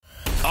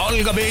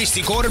algab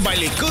Eesti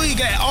korvpalli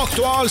kõige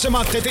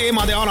aktuaalsemate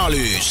teemade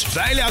analüüs.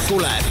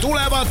 Väljakule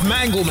tulevad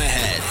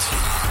Mängumehed.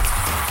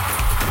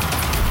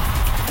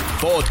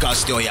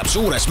 Podcasti hoiab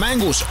suures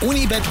mängus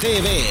Unibet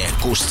TV,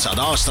 kust saad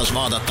aastas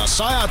vaadata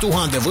 100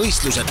 000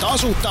 võistluse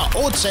tasuta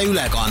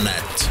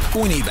otseülekannet.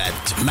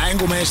 Unibet,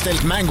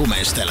 mängumeestelt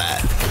mängumeestele.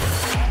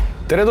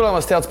 Tere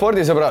tulemast, head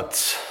spordisõbrad!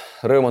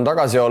 Rõõm on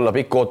tagasi olla,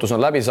 pikk ootus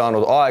on läbi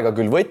saanud, aega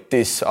küll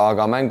võttis,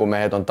 aga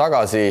Mängumehed on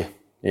tagasi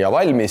ja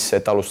valmis,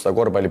 et alustada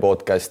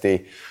korvpallipodcasti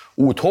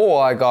uut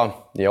hooaega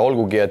ja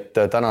olgugi, et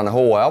tänane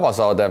hooaja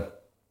avasaade,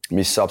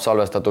 mis saab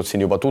salvestatud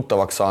siin juba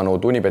tuttavaks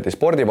saanud Unibeti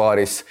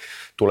spordibaaris,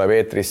 tuleb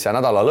eetrisse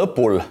nädala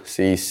lõpul,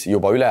 siis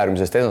juba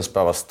ülejärgmisest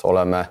esmaspäevast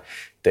oleme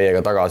teiega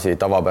tagasi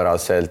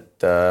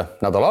tavapäraselt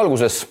nädala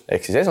alguses,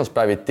 ehk siis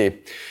esmaspäeviti.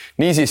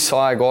 Niisiis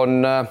aeg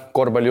on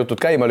korvpallijutud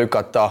käima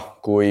lükata,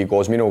 kui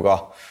koos minuga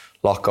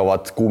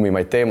lahkavad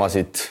kuumimaid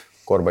teemasid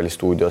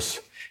korvpallistuudios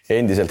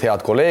endiselt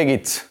head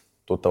kolleegid,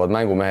 tuttavad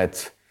mängumehed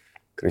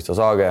Kristo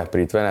Saage,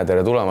 Priit Vene,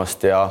 tere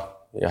tulemast ja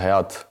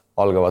head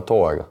algavat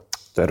hooaega.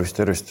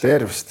 Tervist.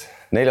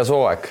 4.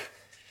 hooaeg.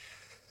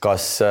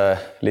 Kas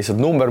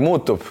lihtsalt number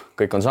muutub,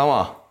 kõik on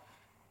sama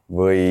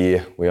või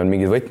on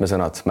mingid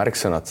võtmesõnad,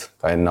 märksõnad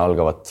ka enne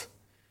algavat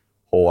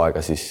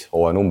hooaega, siis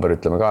hooaja number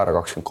ütleme ka ära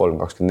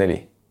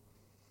 23-24?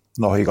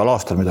 Igal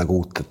aastal midagi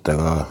uut, et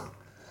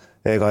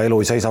ega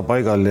elu ei seisa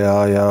paigal ja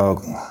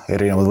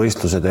erinevad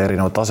võistlused ja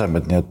erinevad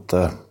tasemed, nii et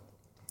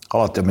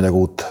alati on midagi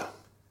uut.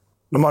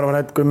 Ma arvan,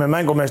 et kui me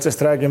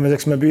mängumeestest räägime,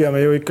 siis me püüame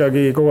ju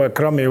ikkagi kogu aeg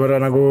grammi võrra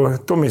nagu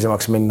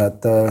tummisemaks minna,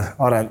 et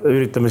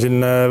üritame siin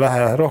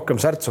vähe rohkem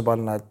särtsu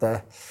panna, et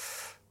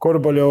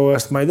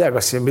korvpallihooajast ma ei tea,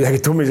 kas siin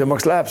midagi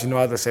tummisemaks läheb siin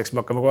vaadates, eks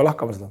me hakkame kohe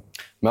lahkama seda.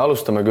 Me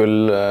alustame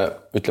küll,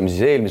 ütleme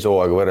siis eelmise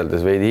hooaega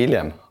võrreldes veidi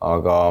hiljem,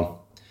 aga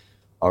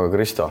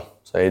Kristo,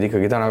 sa jäid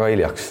ikkagi täna ka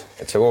hiljaks,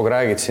 et sa kogu aeg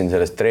räägid siin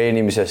sellest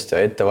treenimisest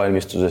ja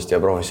ettevalmistusest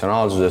ja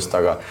professionaalsusest,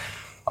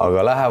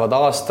 aga lähevad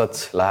aastad,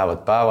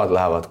 lähevad päevad,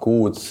 lähevad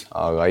kuud,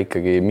 aga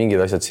ikkagi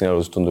mingid asjad siin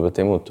elus tundub, et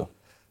ei muutu.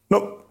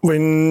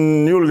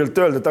 Võin julgelt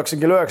öelda, et hakkasin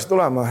kell 9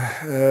 tulema.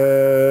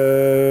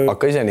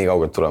 Hakka ise nii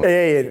kaugelt tulema?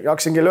 Ei,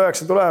 hakkasin kell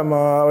 9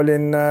 tulema,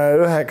 olin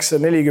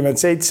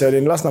 9.47,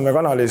 olin Lasnamäe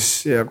kanalis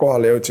ja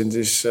kohale jõudsin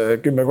siis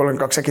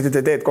 10.32, äkki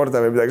te teed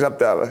korda või midagi saab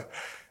teha või?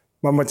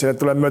 Ma mõtlesin, et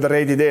tuleb mööda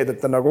reidi teed,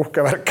 et on nagu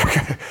uhke värk.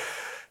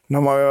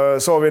 Ma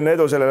soovin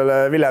edu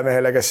sellele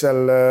Vilemehele, kes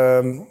seal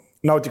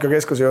Nautika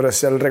keskuse juures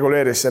seal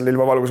reguleeris seal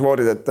ilma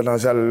valgusvoorid, et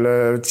seal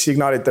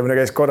signaalitamine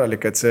käis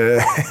korralik, et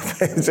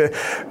see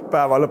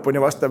päeva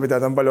lõpuni vastu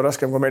pidada on palju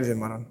raskem kui meil siin,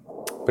 ma arvan.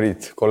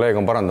 Priit, kolleeg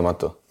on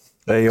parandamatu?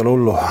 Ei ole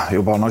hullu,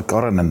 juba on ikka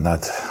arenenud,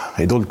 näed.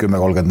 Ei tulnud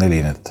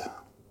 10.34, et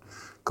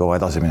kõva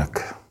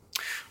edasiminek.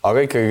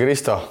 Aga ikkagi,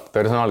 Kristo,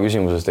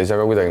 personaalküsimusest ei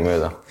saa ka kuidagi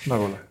mööda.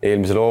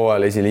 Eelmisel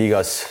hooajal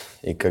esiliigas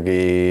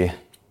ikkagi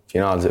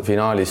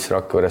finaalis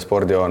Rakvere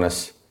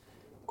spordihoones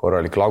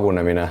korralik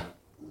lagunemine,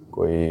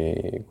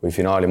 kui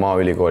finaali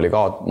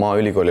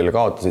Maaülikoolile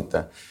kaotasite.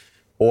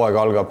 Hooaeg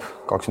algab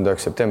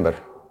 29. september.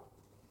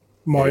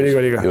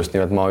 Maaülikooliga. Just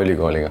nimelt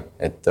Maaülikooliga.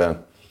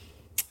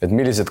 Et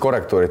millised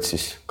korrektuurid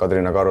siis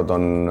Kadrina Karud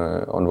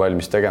on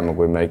valmis tegema,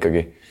 kui me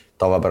ikkagi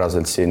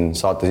tavapäraselt siin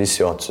saate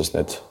sissejuhatusest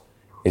need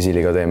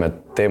esiliiga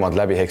teemad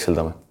läbi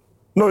hekseldame?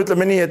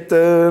 Ütleme nii, et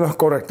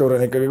korrektuur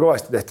on ikkagi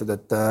kõvasti tehtud,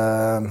 et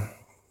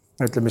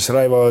ütleme, mis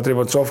Raivo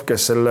Tributsov,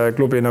 kes selle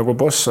klubi nagu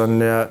boss on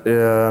ja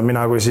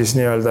mina kui siis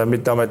nii-öelda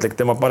mitteametlik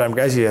tema parem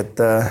käsi, et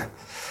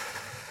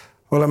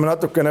oleme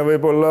natukene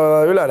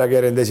võib-olla üle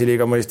reageerinud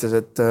esiliiga mõistes,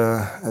 et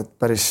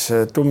päris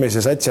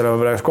tummise satsi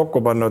oleme praegu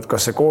kokku pannud,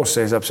 kas see koos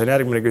seisab, see on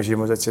järgmine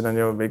küsimus, et siin on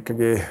ju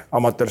ikkagi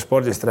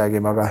amatöörspordist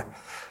räägime,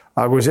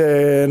 aga kui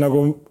see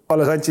nagu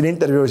alles andsin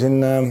intervjuu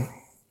siin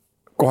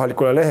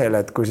kohalikule lehele,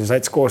 et kui see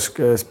sats koos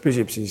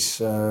püsib, siis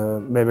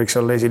me võiks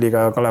olla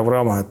esiliiga Kalev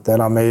Cramo, et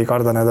enam ei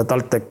karda näida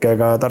TalTech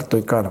ega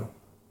Tartuid ka enam.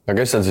 Ja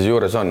kes seal siis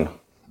juures on?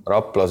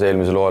 Raplas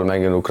eelmisel hooajal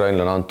mänginud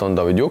ukrainlane Anton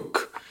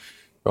Davidjuk,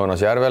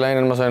 Joonas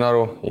Järveläinen, ma sain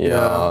aru,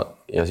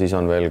 ja siis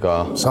on veel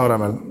ka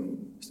Saaremäel.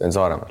 Sten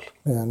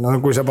Saaremäel.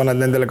 Kui sa paned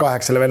nendele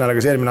 8 vennale,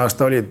 kes eelmine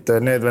aasta olid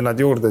need vennad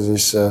juurde,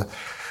 siis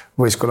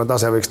võistkonna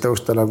tase võiks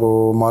tõusta nagu,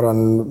 ma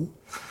arvan,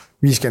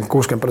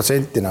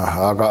 50-60%,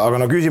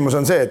 aga küsimus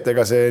on see, et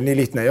ega see nii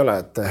lihtne ei ole,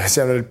 et see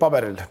on veel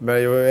paberil. Me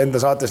ju enda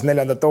saates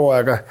 4.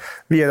 hooaega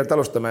 5.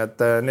 alustame, et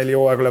 4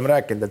 hooaega oleme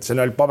rääkinud, et see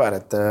on veel paber,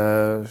 et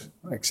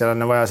eks seal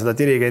on vaja seda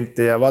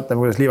dirigenti ja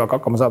vaatame, kuidas Liivak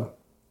hakkama saab.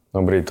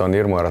 Priit, on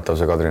hirmuäratav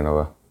see Kadrina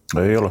või?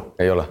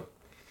 Ei ole.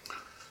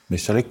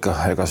 Mis seal ikka,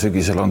 ega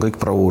sügisel on kõik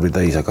bravuuri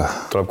täis, aga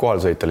tuleb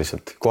kohale sõita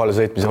lihtsalt, kohale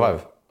sõitmise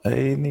vaev?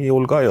 Ei, nii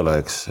hull ka ei ole,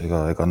 eks,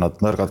 ega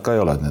nad nõrgad ka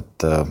ei ole,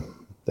 et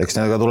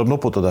eks nendega tuleb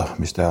nuputada,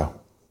 mis teha.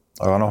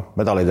 Aga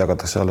medaleid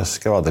jagatakse alles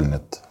kevadel, nii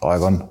et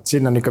aeg on.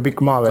 Siin on ikka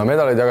pikk maa veel.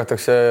 Medaleid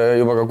jagatakse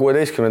juba ka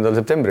 16.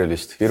 septembril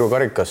vist, Viru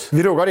karikas.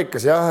 Viru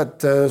karikas, jah,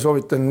 et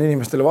soovitan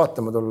inimestele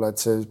vaatama tulla, et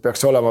see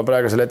peaks olema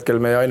praegusel hetkel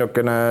meie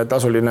ainukene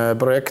tasuline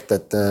projekt,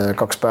 et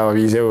 2 päeva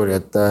 5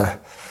 €, et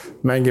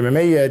mängime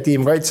meie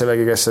tiim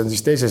Kaitsevägi, kes on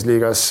siis teises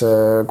liigas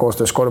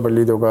koostöös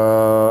Korvpalliliiduga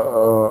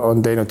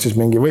on teinud siis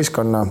mingi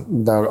võistkonna,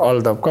 mida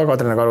haldab ka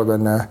Kadrina Karud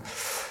on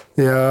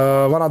ja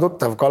vana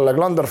tuttav Kalle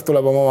Klandorf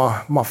tuleb oma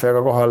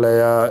maffiaga kohale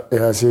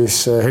ja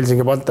siis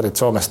Helsingi Panterid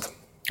Soomest.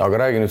 Aga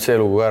räägi nüüd see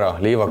lugu ära.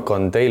 Liivak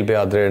on teil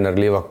peatreener,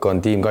 Liivak on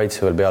tiim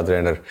Kaitseväel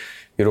peatreener.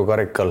 Viru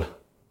karikal,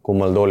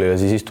 kummal toolile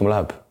siis istuma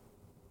läheb?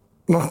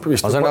 Ma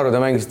saan aru, te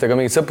mängisite ka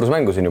mingit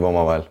sõprusmängu siin juba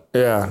oma vahel.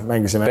 Jaa,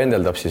 mängisime.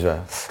 Pendeldab siis või?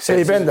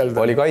 Ei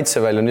pendelda. Oli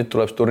Kaitseväel ja nüüd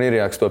tuleb turniiri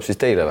ajaks, tuleb siis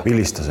teile või?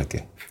 Vilistas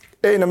äkki?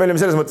 Ei, no me olime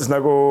selles mõttes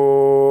nagu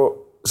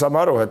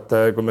saame aru, et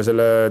kui me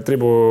selle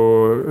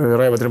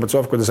Raivo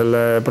Tributsov, kui ta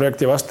selle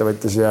projekti vastu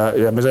võttis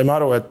ja me saime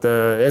aru, et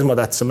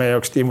esmatähtis on meie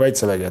jaoks tiim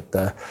Kaitsevägi,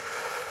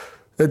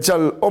 et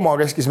seal oma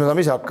keskis me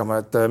saame ise hakkama,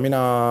 et mina,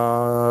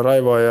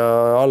 Raivo ja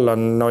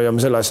Allan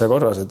hoiame selle asja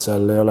korras, et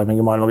seal ei ole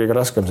mingi maailma kõige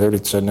raskem see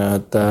üritus on.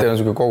 Teil on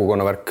selline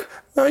kogukonna värk.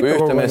 Kui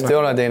ühte meest ei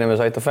ole, teine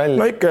mees aitab välja.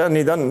 No ikka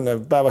nii ta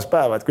on päevast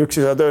päeva, et kui üks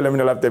ei saa tööle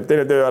minna, läheb teeb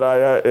teine töö ära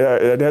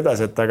ja nii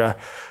edasi, et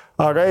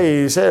aga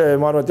ei, see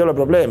ma arvan, et ei ole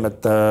probleem,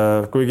 et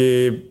kuigi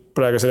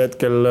praegusel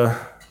hetkel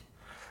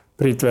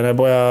Priit Vene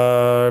poja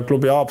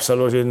klubi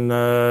Haapsalu siin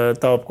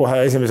taob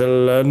kohe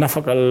esimesel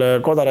nähvakal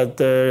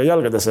kodarad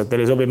jalgades, et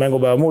neil ei sobi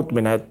mängupäeva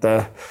muutmine, et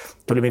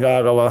tuli mingi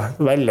ajakava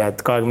välja,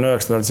 et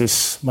 29. siis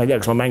ma ei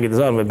tea, kas ma mängida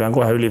saan või pean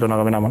kohe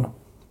ülikonnaga minema.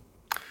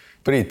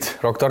 Priit,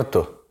 Rock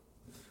Tartu,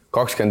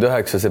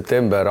 29.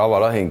 september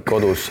avalahing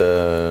kodus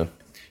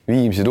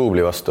Viimsi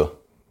Tuubli vastu.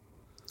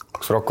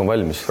 Kas Rock on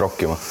valmis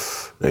rokkima?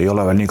 Ei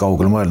ole veel nii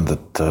kaugel mõelnud,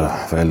 et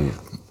veel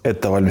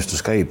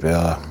ettevalmistus käib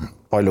ja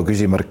palju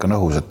küsimärk on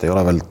õhus, et ei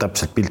ole veel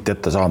täpselt pilti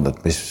ette saanud,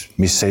 et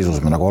mis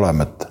seisus me nagu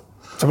oleme.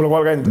 Sa pole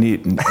kohal käinud?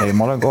 Ei,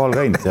 ma olen kohal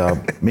käinud ja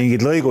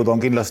mingid lõigud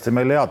on kindlasti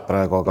meil head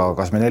praegu, aga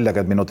kas me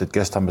 40 minutit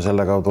kestame,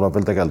 sellega tuleb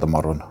veel tegelda,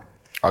 ma arvan.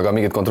 Aga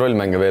mingid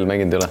kontrollmänge veel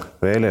mänginud ei ole?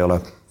 Veel ei ole.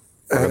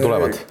 Aga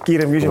tulevad?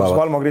 Kiirem küsimus,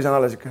 Valmo Kriisa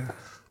on alles ikka?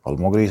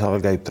 Valmo Kriisa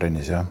veel käib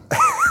trennis, jah.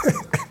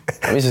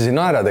 Mis sa siin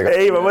naerad?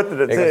 Ei, ma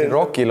mõtlen, et see...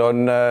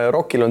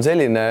 Rockil on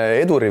selline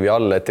edurivi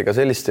all, et ega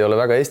sellist ei ole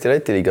väga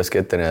Eesti-Läti liigaski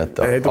ette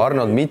näidata.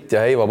 Arnold Mitt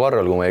ja Heiva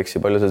Parral, kui ma eksi,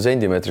 palju seal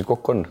sentimeetrid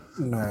kokku on?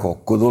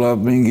 Kokku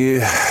tuleb mingi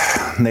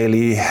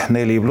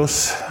 4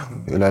 pluss,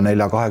 üle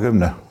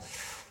 4-20.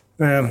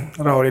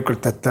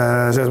 Rahulikult, et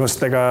selles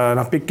mõttes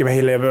ega pikki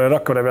mehile ja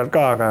Rakvere pealt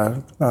ka,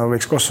 aga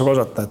võiks kossu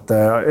kosata, et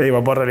Heiva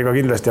Parraliga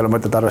kindlasti ei ole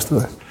mõtet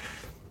arvestada.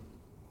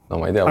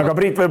 No ma ei tea. Aga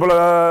Priit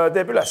võib-olla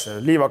teeb üles.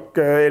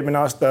 Liivak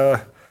eelmine aasta...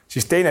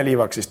 Siis teine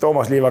Liivak, siis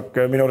Toomas Liivak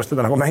minu arust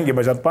teda nagu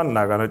mängima ei saanud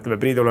panna, aga ütleme,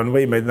 Priidul on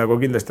võimeid nagu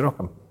kindlasti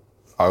rohkem.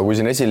 Aga kui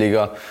siin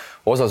esiliiga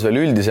osas veel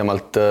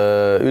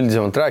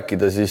üldisemalt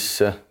rääkida, siis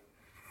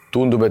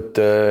tundub,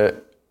 et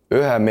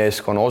ühe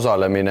meeskonna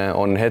osalemine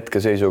on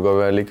hetkeseisuga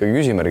veel ikkagi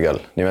küsimärgi all.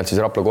 Nimelt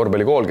siis Rapla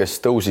Korvpallikool,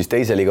 kes tõusis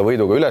teise liiga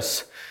võiduga üles.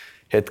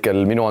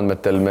 Hetkel minu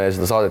andmetel me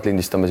seda saadet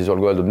lindistame siis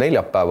olgu öeldud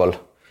neljapäeval.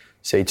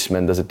 7.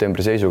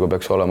 septembri seisuga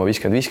peaks olema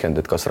 50-50,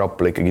 et kas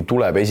Rapla ikkagi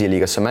tuleb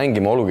esiliigasse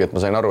mängima, olugi, et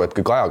ma sain aru, et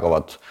kõik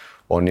ajakavad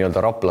on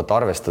nii-öelda Raplat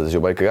arvestades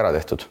juba ikkagi ära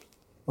tehtud.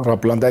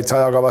 Rapla on täitsa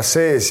ajakavas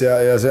sees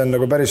ja see on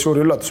nagu päris suur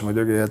üllatus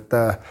muidugi, et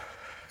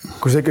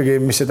kui see ikkagi,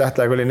 mis see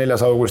tähtaeg oli, 4.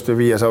 august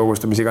või 5.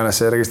 august, mis iganes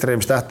see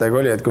registreerimistähtaeg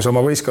oli, et kui sa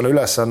oma võistkonna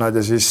üles annad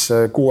ja siis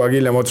 6 aega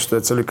hiljem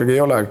otsustad, et seal ikkagi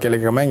ei ole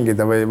kellegagi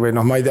mängida või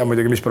ma ei tea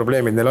muidugi, mis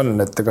probleemid neil on,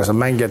 et kas on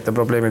mängijate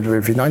probleemid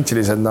või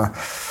finantsilised,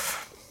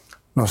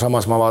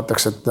 samas ma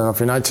vaataks, et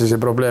finantsilisi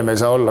probleeme ei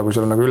saa olla, kui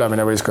sul on nagu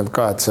ülemine võistkond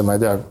ka, et see, ma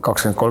ei tea,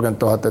 20-30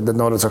 000, et need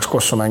noored saaks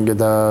kossu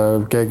mängida,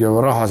 keegi ju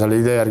raha seal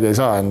idee järgi ei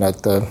saa enne,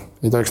 et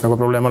ei tohiks nagu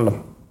probleem olla.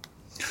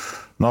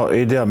 No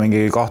ei tea,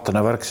 mingi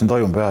kahtlane värk siin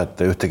toimub jah,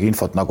 et ühtegi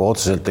infot nagu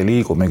otseselt ei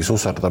liigu, mingi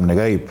susserdamine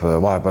käib,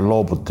 vahepeal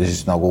loobuti,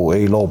 siis nagu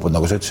ei loobunud,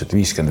 nagu sa ütlesid,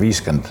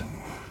 50-50.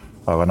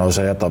 Aga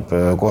see jätab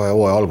kohe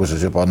hooaja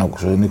alguses juba nagu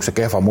niisuguse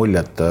kehva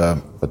mulje,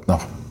 et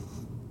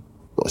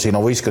siin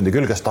on võistkondi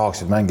küll, kes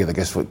tahaksid mängida,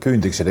 kes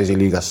küündiksid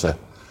esiliigasse.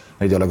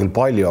 Neid ei ole küll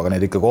palju, aga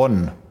neid ikkagi on.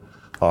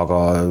 Aga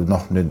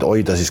nüüd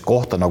hoida siis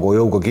kohta nagu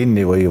jõuga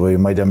kinni või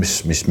ma ei tea,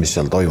 mis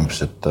seal toimub,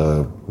 et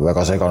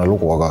väga segane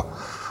lugu, aga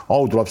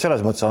au tuleb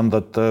selles mõttes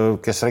anda,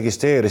 et kes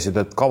registreerisid,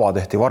 et kava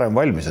tehti varem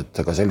valmis,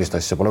 et ega sellist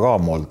asja pole ka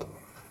ammu olnud.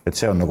 Et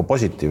see on nagu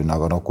positiivne,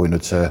 aga kui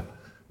nüüd see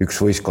üks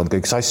võistkond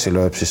kõik sassi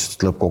lööb, siis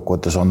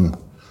lõppkokkuvõttes on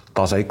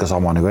tase ikka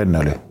sama nagu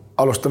enne oli.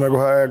 Alustame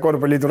kohe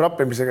Korvpalliliidu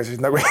rappimisega siis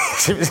nagu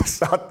esimeses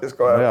saates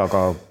kohe. Ja, aga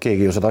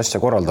keegi ju seda asja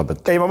korraldab.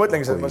 Et ei, ma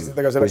mõtlengi selle...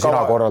 Kui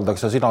sina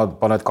korraldaks ja sina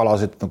paned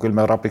kalasid, küll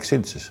me rapiks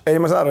sind siis. Ei,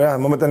 ma saan aru, jah.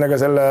 Ma mõtlen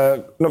selle...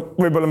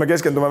 võib-olla me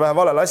keskendume vähe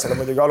valele asjale,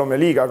 muidugi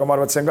alumine liiga, aga ma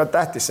arvan, et see on ka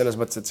tähtis selles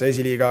mõttes, et see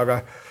esiliiga, aga...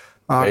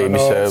 Ei,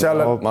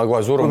 ma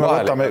kohe surun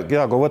vahele.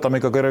 Kui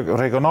võtame ikkagi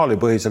regionaali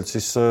põhiselt,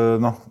 siis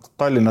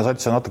Tallinna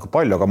satsi on natuke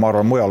palju, aga ma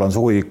arvan, mujal on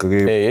suvi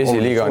ikkagi... Ei,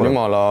 esiliiga on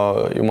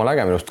jumala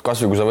äge minust.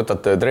 Kas või kui sa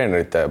võtate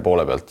treenerite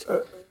poole pealt?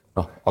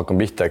 Hakkan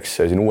pihta, eks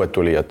siin uued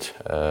tulijad.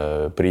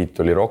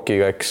 Priit oli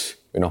Rockiga, eks,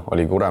 või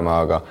oli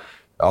Kuremaa, aga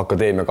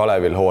Akadeemia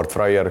Kalevil Howard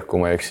Fryer,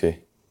 kui ma ei eksi,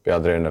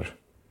 peatreener.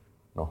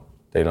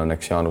 Teil on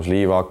eks Jaanus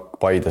Liivak,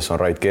 Paides on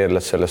Rait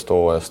Keerles sellest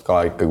hooajast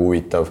ka ikkagi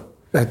huvitav.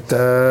 et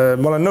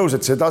ma olen nõus,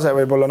 et see tase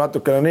võib-olla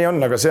natukene nii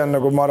on, aga see on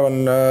nagu, ma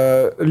arvan,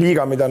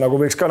 liiga, mida nagu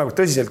võiks ka nagu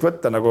tõsiselt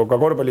võtta nagu ka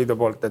Korvpalliliidu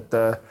poolt, et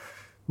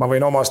ma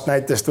võin omast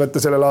näitest võtta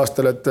sellel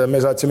aastal, et me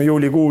saatsime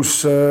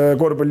juulikuus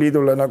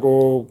Korvpalliliidule nagu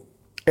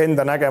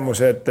enda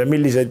nägemuse, et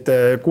milliseid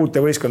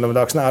 6 võistkonda ma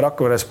tahaks näha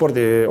Rakvere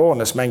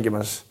spordihoones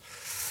mängimas.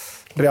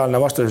 Reaalne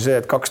vastus on see,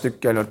 et 2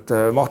 tükki ainult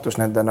mahtus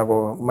nende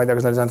nagu, ma ei tea,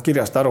 kas nad ei saanud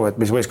kirjast aru, et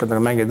mis võistkondaga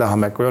mängida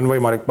tahame, kui on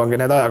võimalik,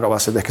 pange need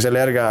ajakavasse, tehke selle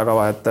järgi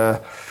ajakava, et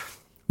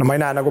no ma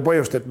ei näe nagu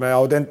põhjust, et me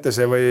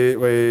Audentese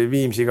või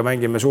Viimsiga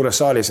mängime suures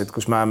saalis, et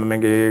kus me ajame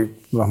mingi,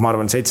 ma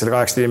arvan,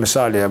 700-800 inimest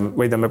saali ja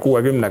võidame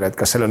 60-ga, et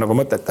kas selle nagu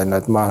mõtet on,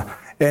 et ma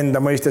enda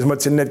mõistes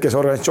mõtlesin need, kes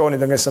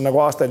organisatsioonid on, kes on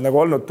nagu aastaid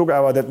nagu olnud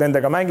tugevad, et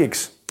nendega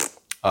mängiks.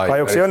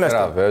 Kahjuks ei õnnestu.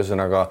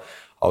 Ühesõnaga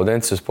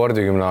Audentse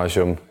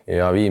spordigümnaasium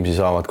ja Viimsi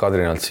saavad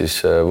Kadrinalt siis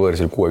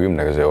võõrsil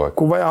 60-ga see hooaeg.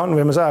 Kui vaja on,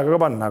 võime 100-ga ka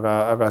panna,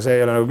 aga see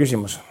ei ole nagu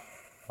küsimus.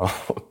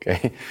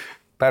 Okei.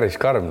 Päris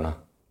karm, noh.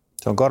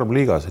 See on karm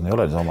liiga, siin ei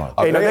ole niisama.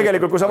 Ei, no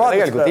tegelikult, kui sa vaatad...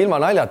 Tegelikult ilma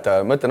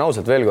naljata, mõtlen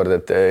ausalt veel kord,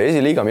 et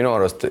esiliiga minu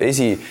arvast,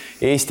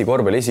 Eesti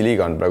korvpalli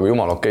esiliiga on praegu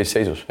jumal okeis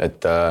seisus,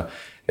 et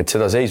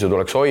seda seisu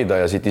tuleks hoida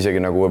ja siit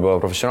isegi nagu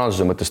võib-olla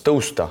professionaalsuse mõttes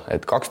tõusta,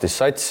 et 12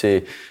 satsi,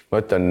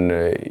 ma ütlen,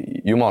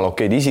 jumal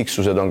okeid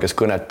isiksused on, kes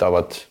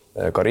kõnetavad,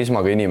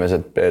 karismaga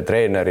inimesed,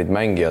 treenerid,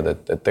 mängijad,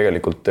 et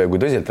tegelikult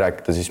kui tõsiselt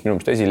rääkida, siis minu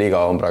meelest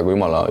esiliiga on praegu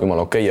jumal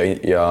okei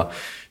ja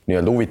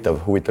nii-öelda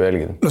huvitav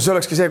jälgida. No see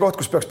olekski see koht,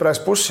 kus peaks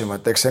praegu bussima,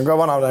 et eks see on ka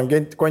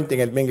vananev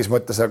kontingent mingis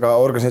mõttes, aga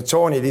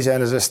organisatsioonid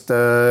iseenesest,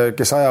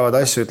 kes ajavad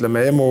asju,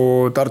 ütleme Emu,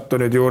 Tartu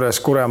nüüd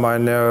juures, Kuremaa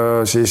on ju,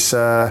 siis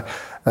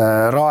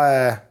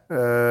Rae,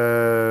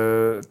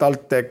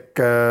 Taltek,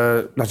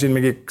 siin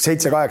mingi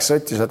 7-8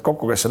 sotti saad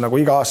kokku, kes on nagu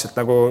iga aastat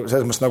nagu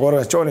selles mõttes nagu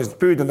organisatsioonis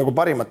püüdnud nagu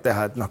parimat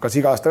teha, et kas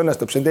iga aasta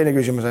õnnestub, see on teine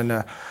küsimus on,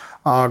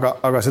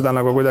 aga seda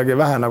nagu kuidagi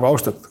vähe nagu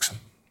austatakse.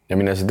 Ja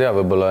mine see tea,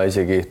 võib-olla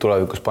isegi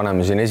tulevikus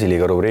paneme siin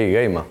esiliiga rubriigi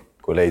käima,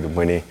 kui leidub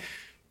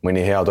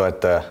mõni hea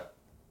toetaja,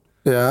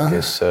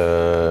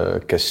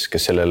 kes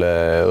sellele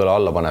õla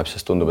alla paneb,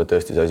 sest tundub, et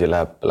tõesti see asi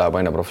läheb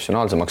aina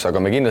professionaalsemaks, aga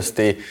me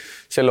kindlasti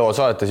selle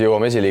saates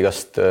jõuame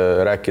esiliigast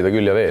rääkida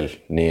küll ja veel.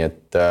 Nii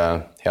et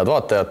head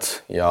vaatajad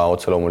ja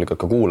otse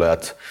loomulikult ka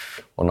kuulajad,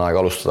 on aeg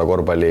alustada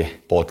korvpalli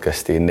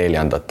podcasti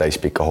 4.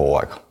 täispika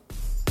hooaega.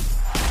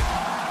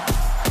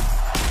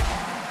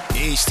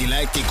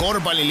 Eesti-Läti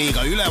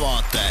korvpalliliiga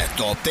ülevaate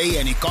toob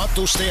teieni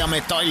katuste ja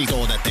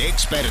metalltoodete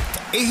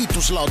ekspert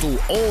Ehitusladu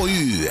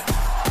OÜ.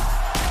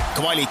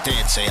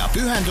 Kvaliteetse ja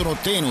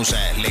pühendunud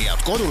teenuse leiad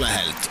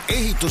kodulehelt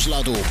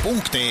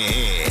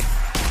ehitusladu.ee.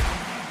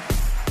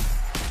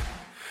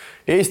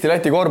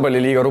 Eesti-Läti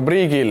korvpalliliiga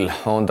rubriigil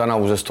on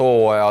tänavusest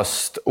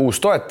hooajast uus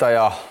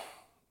toetaja.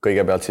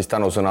 Kõigepealt siis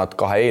tänusõnad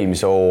 2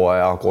 eelmise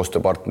hooaja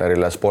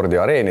koostööpartnerile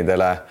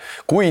spordiareenidele,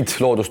 kuid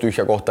loodust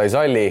tühja kohta ei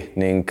salli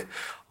ning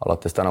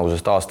alates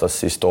tänavusest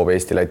aastast siis toob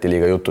Eesti-Läti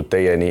liiga jutud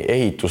teieni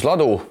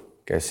Ehitusladu,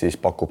 kes siis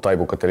pakub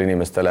taibukatele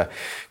inimestele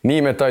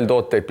nii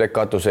metalltooteid,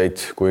 plekkatuseid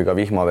kui ka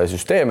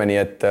vihmaveesüsteeme, nii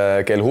et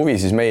kel huvi,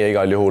 siis meie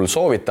igal juhul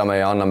soovitame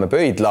ja anname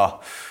pöidla.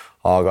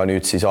 Aga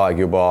nüüd siis aeg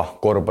juba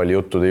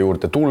korvpallijuttude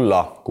juurde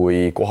tulla,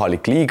 kui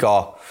kohalik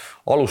liiga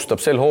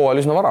alustab sel hooajal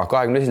üsna vara,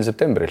 21.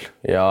 septembril.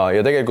 Ja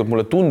tegelikult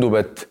mulle tundub,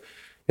 et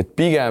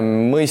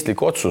pigem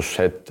mõistlik otsus,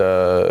 et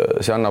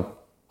see annab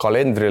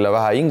kalendrile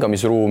vähe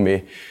hingamisruumi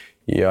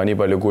ja nii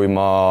palju, kui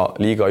ma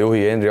liiga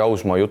juhi Henri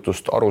Ausmaa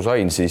jutust aru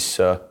sain,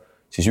 siis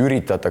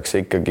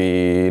üritatakse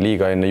ikkagi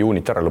liiga enne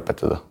juunit ära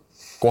lõpetada.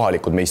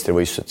 Kohalikud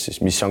meistrivõistlused siis,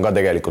 mis on ka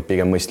tegelikult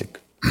pigem mõistlik.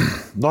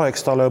 No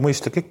eks ta ole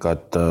mõistlik ikka,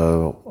 et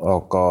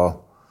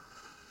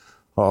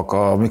aga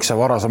miks see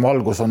varasem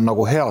algus on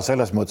nagu hea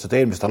selles mõttes, et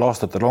eelmistel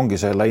aastatel ongi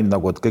see läinud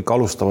nagu, et kõik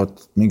alustavad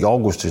mingi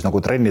augustis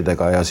nagu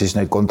trennidega ja siis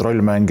neid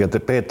kontrollmängijad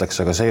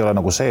peetakse, aga see ei ole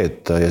nagu see,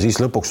 et ja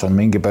siis lõpuks on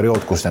mingi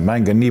periood, kus need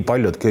mänge on nii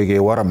palju, et keegi ei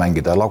jõua ära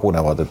mängida ja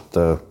lagunevad, et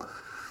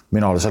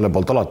mina olen selle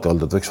poolt alati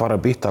olnud, et võiks varem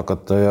pihta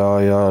hakata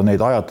ja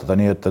neid ajatada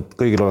nii, et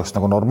kõigil oleks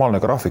nagu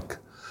normaalne graafik.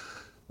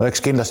 No eks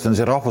kindlasti on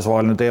see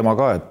rahvusvaheline teema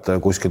ka, et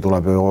kuskil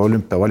tuleb ju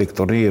olümpia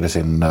valikturniir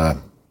siin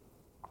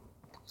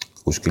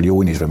kuskil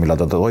juunis või millal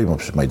ta toimub,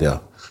 siis ma ei tea.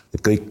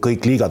 Et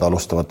kõik liigad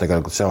alustavad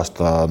tegelikult see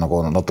aasta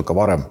nagu natuke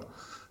varem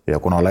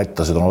ja kuna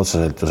lätlased on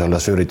otseselt ju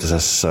selles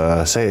ürituses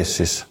sees,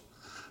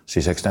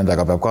 siis eks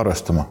nendega peab ka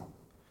arvestama.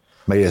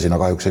 Meie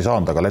sinna kahjuks ei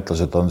saanud, aga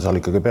lätlased on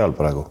seal ikkagi peal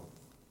praegu.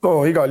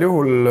 Igal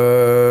juhul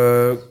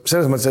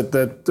selles mõttes,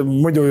 et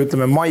muidu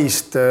ütleme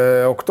maist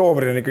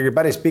oktoobri on ikkagi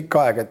päris pikk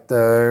aeg, et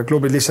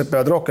klubid lihtsalt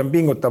peavad rohkem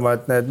pingutama,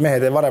 et need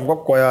mehed ei varem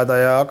kokku ajada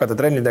ja hakata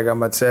trenni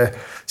tegema, et see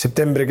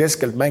septembri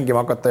keskelt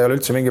mängima hakata ei ole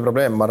üldse mingi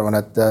probleem, ma arvan,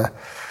 et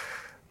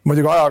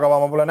muidugi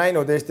ajakava ma pole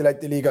näinud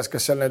Eesti-Läti liigas,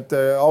 kas seal need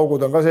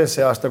augud on ka sees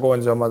see aasta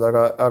koondise omad,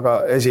 aga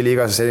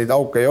esiliigas neid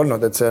auke ei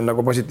olnud, et see on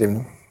nagu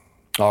positiivne.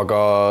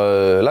 Aga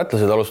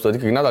lätlased alustavad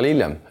ikkagi nädal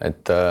hiljem,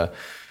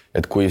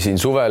 et kui siin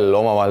suvel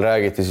omavahel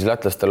räägiti, siis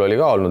lätlastel oli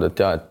ka olnud,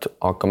 et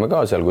hakkame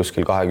ka seal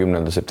kuskil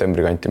 20.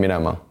 septembri kanti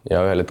minema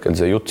ja ühel hetkel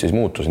see jutt siis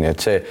muutus, nii et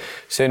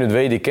see nüüd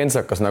veidi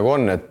kentsakas nagu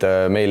on, et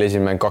meil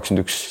esimene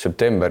 21.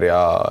 september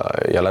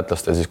ja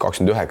lätlastel siis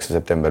 29.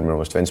 september minu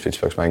meelest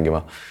Ventspils peaks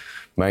mängima.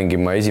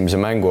 mängima esimese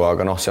mängu,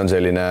 aga noh, see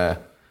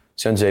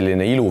on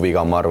selline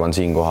iluviga, ma arvan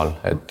siinkohal,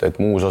 et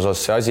muus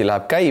osas see asi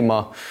läheb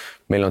käima.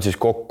 Meil on siis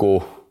kokku,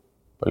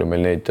 palju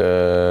meil neid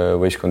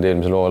võistkondi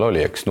eelmisel hooajal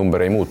oli, eks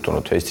number ei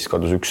muutunud. Eestis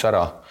kadus 1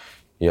 ära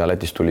ja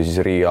Lätis tuli siis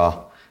Riia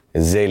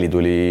Zeli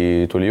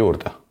tuli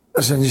juurde.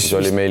 See on siis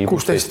oli meil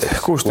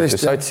 16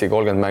 satsi,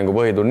 30 mängu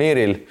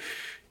põhiturniiril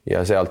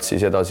ja sealt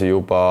siis edasi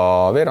juba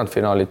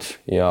veerandfinaalid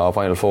ja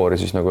Final Fouri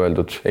siis nagu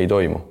öeldud ei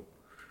toimu.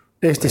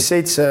 Eestis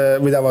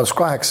 7, mida vaadus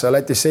 8,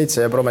 Lätis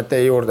 7 ja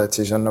Prometee juurde, et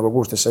siis on nagu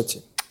 16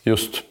 satsi.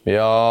 Just.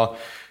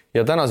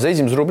 Ja tänases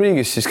esimeses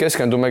rubriigis siis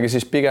keskendumegi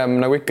siis pigem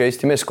nagu ikka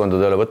Eesti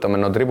meeskondadele, võtame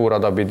nad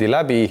riburada pidi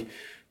läbi,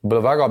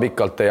 väga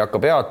pikalt ei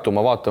hakka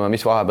peatuma, vaatame,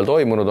 mis vahepeal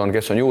toimunud on,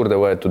 kes on juurde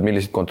võetud,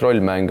 millised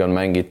kontrollmänge on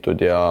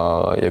mängitud ja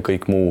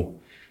kõik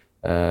muu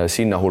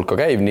sinna hulka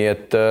käib, nii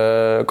et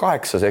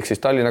 8 ehk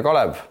siis Tallinna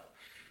Kalev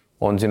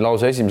on siin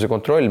lausa esimese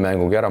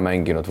kontrollmängugi ära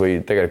mänginud või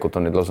tegelikult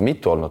on neid lausa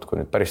mitu olnud, kui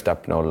nüüd päris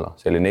täpne olla.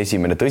 Selline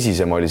esimene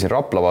tõsisem oli siin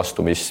Rapla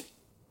vastu, mis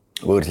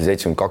võõrsil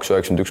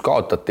 72-91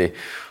 kaotati,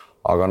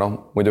 aga noh,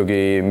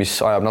 muidugi, mis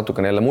ajab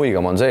natukene jälle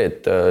muigama on see,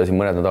 et siin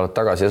mõned nädalad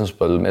tagasi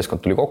esmaspäeval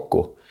meeskond tuli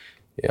kokku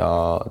ja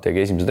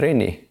tegi esimese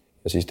trenni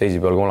ja siis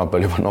teisipäeval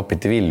kolmapäeval juba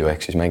nopiti vilju,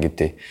 ehk siis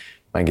mängiti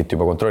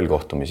juba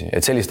kontrollkohtumisi.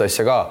 Et sellist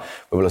asja ka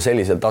võib-olla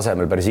sellisel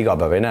tasemel päris iga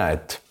päev ei näe,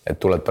 et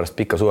tuled pärast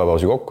pikka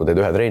suvepausi kokku,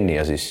 teed 1 trenni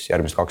ja siis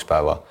järgmised 2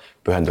 päeva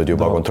pühendud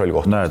juba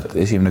kontrollkohtumist. Näed,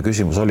 esimene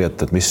küsimus oli,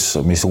 et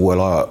mis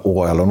uuel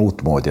ajal on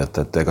uutmoodi,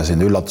 et ega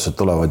siin üllatused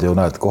tulevad ju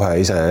näed kohe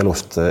ise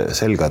elust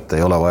selga, et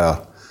ei ole vaja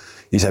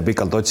ise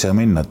pikalt otsija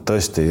minna, et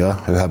tõesti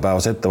jah, 1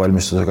 päevas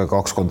ettevalmistusega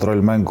 2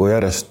 kontrollmängu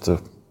järjest,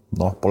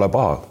 noh, pole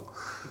paha.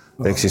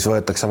 Ehk siis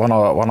võetakse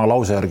vana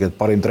lause järgi, et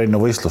parim trenn on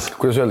võistlus.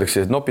 Kuidas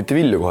öeldakse, et nopiti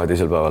vilju kohe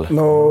teisel päeval?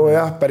 No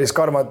jah, päris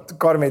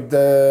karmid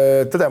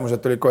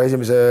tõdemused tulid kohe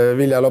esimese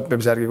vilja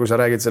loppimise järgi, kui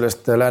sa räägid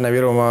sellest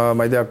Lääne-Virumaa,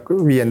 ma ei tea,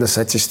 5.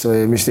 satsist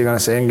või mis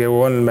iganes see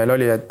NGU on meil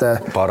oli, et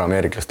paar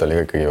ameeriklast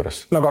oli ikkagi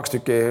juures. No 2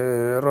 tükki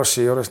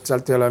Rossi juurest,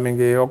 sealt ei ole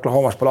mingi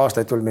Oklahomas pole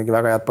aastaid tulnud mingi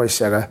väga head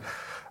poissi,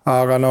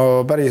 aga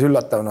no päris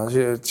üllatav, no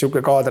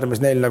siuke kaader,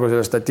 mis neil nagu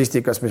selle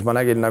statistikast, mis ma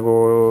nägin nagu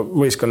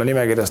võistkonna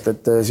nimekirjast,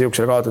 et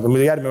siuksele kaotada.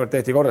 Muidu järgmine kord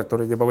tehti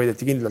korrektuurid, juba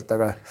võideti kindlalt,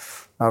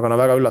 aga no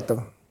väga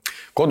üllatav.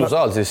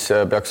 Kodusaal siis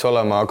peaks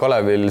olema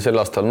Kalevil sel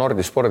aastal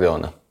Nordi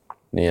spordihoone.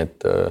 Nii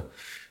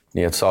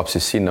et saab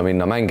siis sinna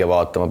minna mänge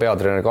vaatama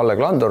peatreener Kalle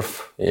Klandorf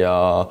ja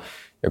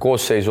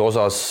koosseisu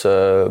osas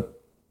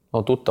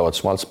tuttavad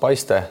Smalts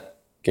Paiste,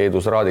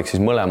 Keedus Raadik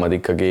siis mõlemad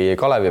ikkagi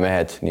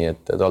Kalevimehed, nii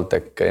et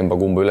TalTech emba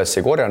kumbu üles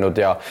ei korjanud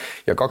ja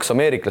 2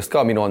 ameeriklast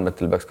ka minu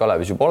andmetel peaks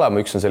Kalevis juba olema.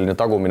 Üks on selline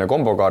tagumine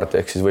kombokaart,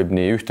 ehk siis võib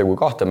nii 1 kui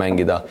 2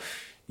 mängida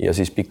ja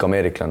siis pikk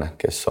ameeriklane,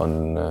 kes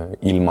on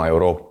ilma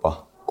Euroopa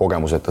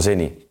kogemuseta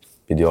seni.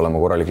 Pidi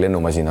olema korralik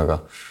lennumasin, aga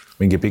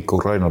mingi pikk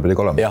ukrainlane pidi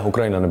ka olema. Jah,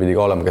 ukrainlane pidi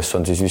ka olema, kes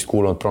on siis vist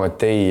kuulunud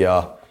Prometee ja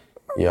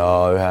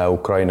 1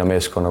 Ukraina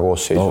meeskonna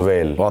koosseisu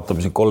veel.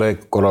 Vaatame siin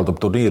kolleeg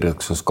korraldab turniiri,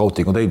 kas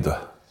scouting on teinud või?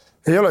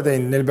 Ei ole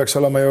teinud, neil peaks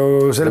olema ju...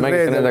 Te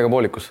mängite nendega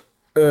poolikus?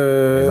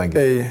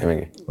 Ei,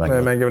 me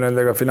mängime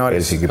nendega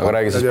finaalis. Aga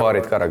räägi siis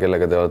paarid ka ära,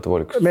 kellega te olete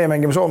poolikus? Meie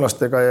mängime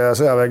soomlastega ja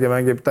Sõjavägi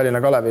mängib Tallinna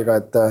Kaleviga,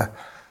 et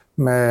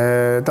me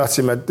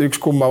tahtsime, et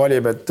üks kumma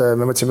valib, et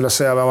me mõtlesime, kuidas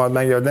Sõjaväemad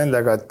mängivad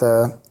nendega, et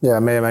ja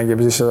meie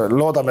mängime siis,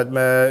 loodame, et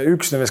me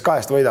 1 nendest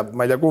 2 võidab,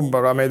 ma ei tea kumb,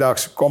 aga me ei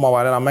tahaks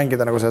omavahel enam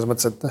mängida nagu selles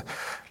mõttes, et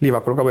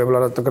Liivakul ka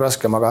võib-olla natuke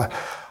raskem, aga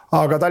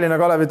Tallinna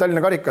Kalevi,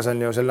 Tallinna karikas on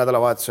ju sel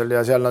nädalavahetusel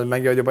ja seal nad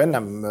mängivad juba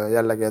ennem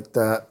jällegi,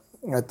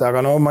 et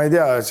aga no ma ei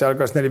tea, seal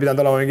kas neil ei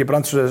pidanud olema mingi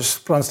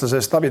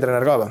prantslasest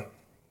abitreener ka või?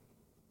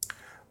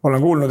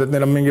 Olen kuulnud, et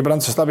neil on mingi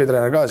prantslasest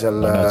abitreener ka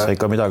seal. No, sa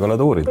ikka midagi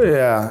oled uurid.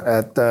 Jaa,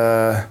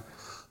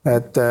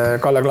 et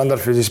Kalle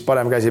Klandorfi siis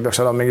parem käsi peaks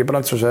olema mingi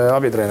prantsuse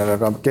abitreener,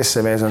 aga kes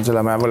see mees on,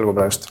 selle ma jään võlgu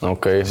praegust.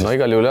 Okei, no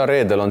igal juhul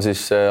reedel on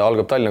siis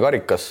algab Tallinna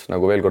karikas,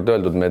 nagu veel kord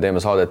öeldud, me teeme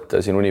saadet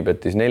siin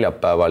Unibetis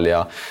neljapäeval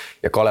ja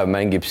Kalev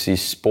mängib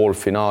siis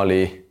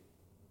poolfinaali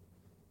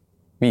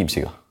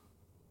Viimsiga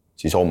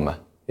siis homme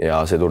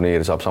ja see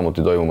turniir saab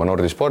samuti toimuma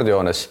Nordi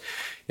spordihoones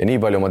ja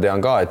nii palju ma tean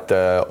ka, et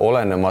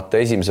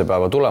olenemata esimese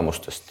päeva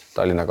tulemustest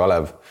Tallinna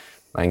Kalev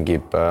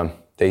mängib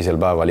teisel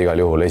päeval igal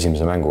juhul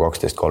esimese mängu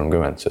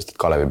 12:30, sest et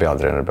Kalevi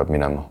peatreener peab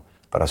minema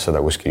pärast seda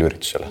kuskil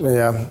üritusele.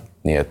 Ja.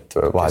 Nii et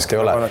vahet ei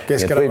ole.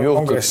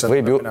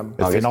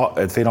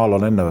 Et finaal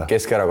on enne või?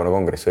 Keskerakonna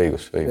kongress,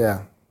 õigus.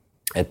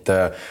 Et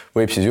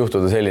võib siis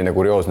juhtuda selline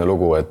kurioosne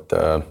lugu, et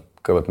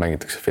kõigepealt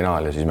mängitakse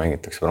finaal ja siis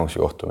mängitakse pronksi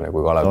kohtumine,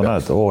 kui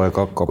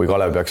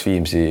Kalev peaks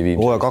Viimsi.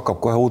 Hooaeg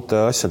hakkab kohe uute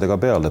asjadega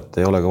peal, et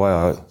ei olegi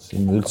vaja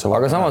üldse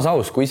aga samas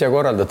aus, kui ise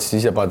korraldad,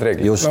 siis ise paned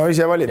reeglid. No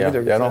ise valid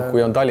muidugi. Ja noh,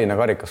 kui on Tallinna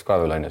karikas ka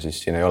veel,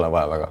 siis siin ei ole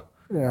vaja väga.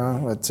 Ja,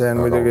 et see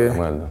on muidugi.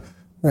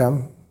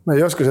 Jah, ma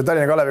ei oska see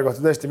Tallinna Kalevi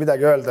kohta tõesti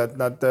midagi öelda, et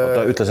nad.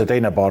 Ütle see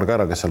teine paar ka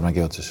ära, kes seal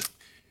mängivad siis?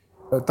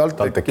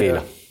 TalTech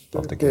Keila,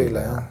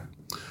 jah.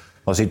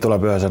 No siit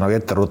tuleb ühesõnaga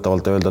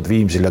etteruttavalt öelda, et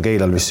Viimsil ja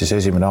Keilal vist siis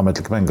esimene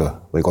ametlik mäng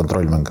või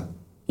kontrollmäng?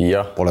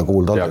 pole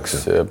kuulda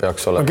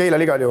peaks olema. No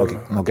Keilal igal juhul.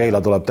 No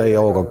Keila tuleb täie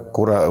hooga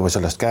või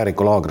sellest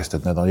Kääriku laagrist,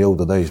 et need on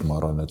jõudu täis, ma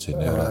arvan, et siin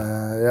ei ole.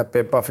 Ja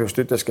Peep Pahv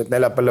just ütleski, et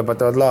neljapäeval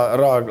lõpetavad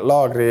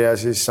laagri ja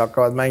siis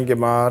hakkavad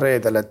mängima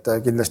reedel, et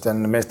kindlasti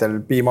on meestel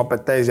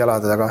piimapet täis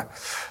jalad,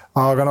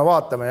 aga no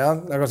vaatame jah,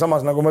 aga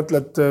samas nagu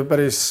mõtled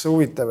päris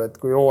huvitav, et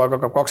kui hooaeg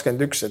hakkab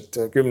 21, et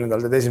 10.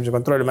 teed esimese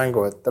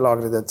kontrollimängu, et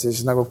laagrid, et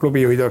siis nagu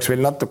klubijuhid oleks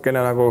veel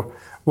natukene nagu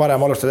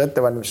varem alustada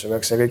ettevalmistusega,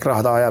 eks see kõik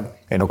raha taha jääb.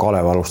 Ei no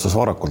Kalev alustas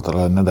varakult,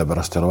 nende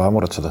pärast ei ole vähe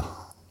muretseda.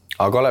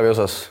 Aga Kalevi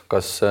osas,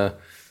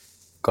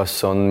 kas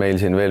on meil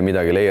siin veel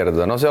midagi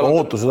leierda? No seal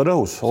ootused on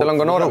õhus. Seal on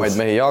ka nooremaid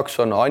mehi,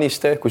 Jaakson,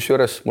 Aniste,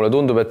 kusjuures mulle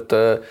tundub,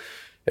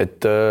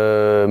 et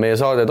meie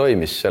saade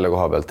toimis selle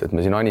koha pealt, et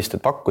me siin Anistet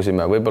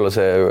pakkusime, võib-olla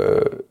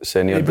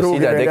see nii-öelda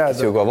side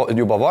tekkis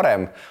juba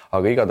varem,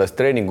 aga igatahes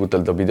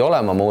treeningutel ta pidi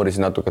olema, ma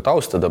uurisin natuke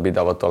taustada,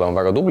 pidavat olema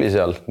väga tubli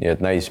seal, nii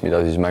et näis,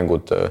 mida siis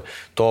mängud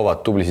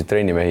toovad, tublisid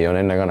treenimehi on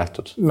enne ka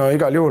nähtud. No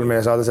igal juhul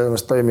meie saade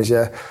selles toimis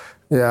ja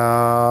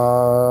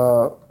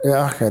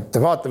jah,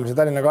 et vaatame, see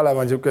Tallinna Kalev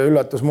on niisugune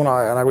üllatusmuna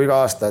ja nagu iga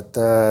aasta, et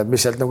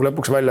mis sealt nagu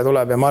lõpuks välja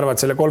tuleb ja ma arvan,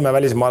 et selle 3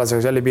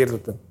 välismaalasega seal ei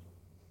piirduta.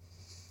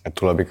 Et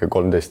tuleb ikka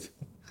 13.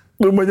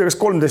 No ma ei tea, kas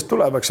 13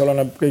 tuleb, eks ole,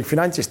 kõik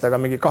finantsist, aga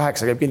mingi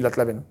 8 käib kindlalt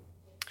läbi.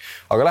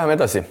 Aga läheme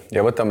edasi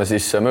ja võtame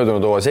siis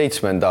möödunud hooaja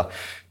 7.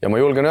 ja ma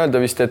julgen öelda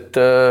vist, et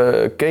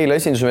Keila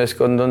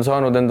esindusmeeskond on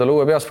saanud endale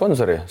uue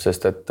peasponsori,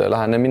 sest et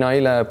lähen mina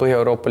eile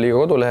Põhja-Euroopa Liiga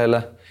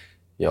kodulehele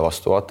ja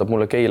vastu vaatab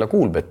mulle Keila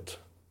Kuulbett.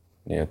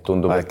 Nii et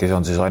tundub, äkki see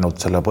on siis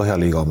ainult selle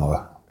Põhjaliiga oma või?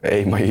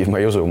 Ei, ma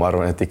ei usu, ma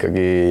arvan, et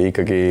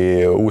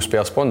ikkagi uus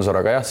peasponsor,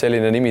 aga jah,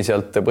 selline nimi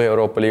sealt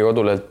Põhja-Euroopa Liiga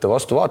kodulehelt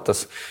vastu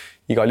vaatas.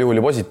 Igal juhul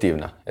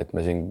positiivne, et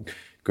me siin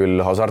küll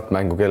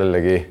hasartmängu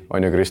kellelegi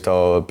on ju Kristo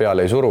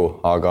peale ei suru,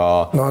 aga...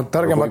 No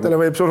targematele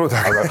võib suruda,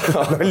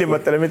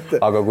 nallimatele mitte.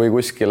 Aga kui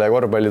kuskile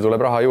korvpalli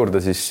tuleb raha juurde,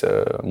 siis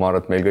ma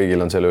arvan, et meil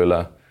kõigil on selle üle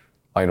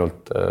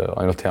ainult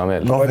hea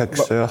meel. No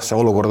eks jah, see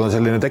olukord on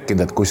selline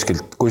tekkinud, et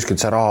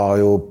kuskilt see raha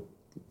ju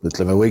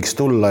ütleme, võiks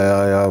tulla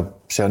ja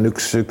see on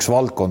üks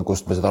valdkond,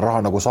 kust me seda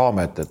raha nagu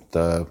saame,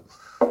 et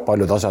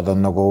paljud asjad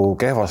on nagu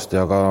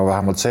kehvasti, aga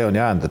vähemalt see on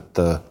jäänud,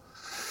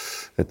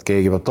 et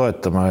keegi peab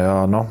toetama ja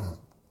noh,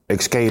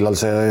 eks Keilal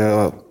see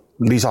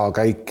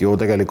lisakäik ju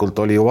tegelikult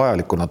oli ju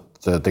vajalik, kui nad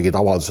tegid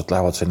avaldused,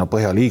 lähevad sinna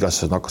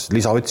Põhjaliigasse, nad hakkasid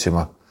lisa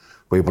otsima.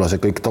 Võib-olla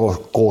see kõik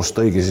koos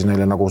tõigi siis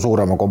neile nagu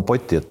suurema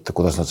kompoti, et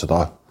kuidas nad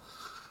seda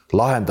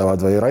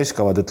lahendavad või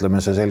raiskavad,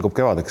 ütleme, see selgub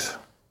kevadeks.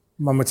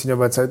 Ma mõtlesin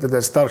juba, et sa ütled,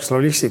 et Starks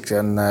Logistics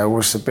on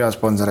uus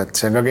peasponsor, et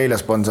see on ka Keila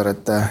sponsor,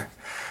 et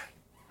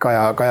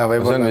Kaja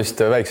võib olla. See on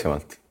vist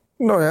väiksemalt.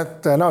 No jah,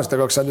 tõenäoliselt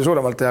oleks saanud ju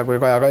suuremalt teha, kui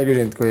Kaja ka ei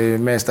küsinud, kui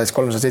mees taisi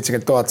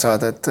 370 000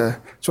 saada, et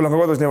sul on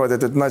ka kodus niimoodi,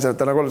 et naised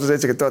täna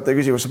 370 000 ei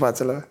küsi, kus sa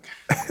paned selle või?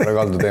 Ära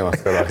kaldu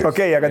teemast ka lahti.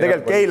 Okei, aga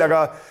tegelikult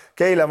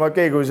Keila ma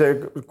kui see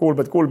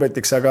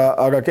kuulbetiks,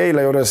 aga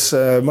Keila juures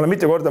ma olen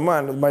mitu korda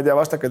mõelnud, ma ei tea,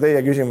 vastake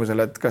teie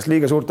küsimusele, et kas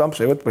liiga suurt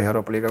ampsu ei võt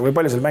Põhja-Euroopa Liiga või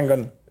palju seal mäng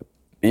on?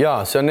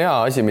 Jaa, see on hea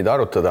asi, mida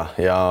arutada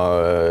ja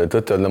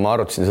tõtt-öelda ma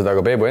arutasin seda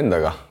ka Peebu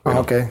endaga.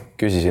 Okay.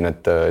 Küsisin,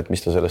 et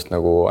mis ta sellest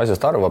nagu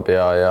asjast arvab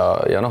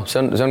ja noh,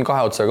 see on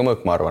 2 otsaga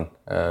mõõk, ma arvan.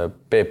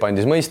 Peep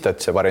andis mõista,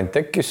 et see variant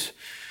tekkis,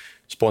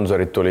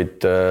 sponsorid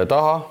tulid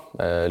taha,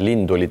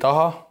 Linn tuli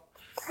taha,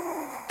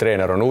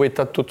 treener on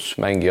huvitatud,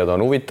 mängijad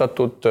on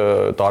huvitatud,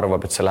 ta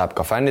arvab, et see läheb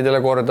ka fännidele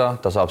korda,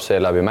 ta saab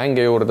see läbi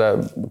mänge juurde,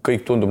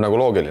 kõik tundub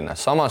nagu loogiline.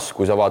 Samas,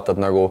 kui sa vaatad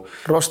nagu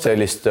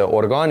sellist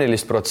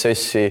orgaanilist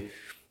protsessi,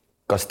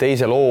 kas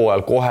teisel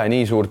hooajal kohe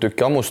nii suur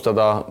tükki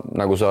ammustada,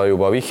 nagu sa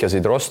juba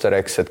vihjasid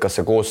rostereks, et kas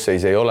see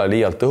koosseis ei ole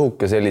liialt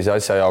õhuke sellise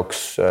asja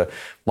jaoks.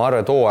 Ma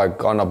arvan, et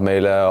hooaeg annab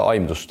meile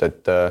aimdust,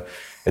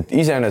 et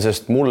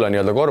iseenesest mulle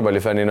nii-öelda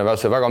korvpallifännina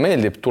väga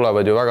meeldib,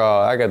 tulevad ju väga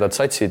ägedad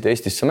satsid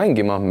Eestisse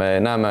mängima, me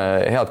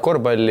näeme head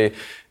korvpalli,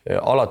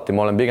 alati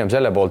ma olen pigem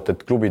selle poolt,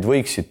 et klubid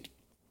võiksid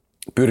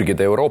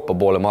pürgida Euroopa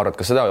poole, ma arvan, et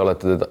ka seda ei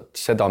olete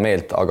seda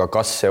meelt, aga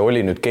kas see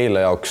oli nüüd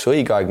Keila jaoks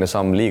õigeaegne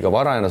samm, liiga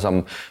varajane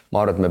samm,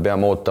 ma arvan, et me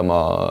peame ootama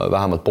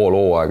vähemalt pool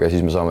hooaega ja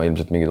siis me saame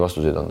ilmselt mingeid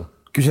vastuseid anda.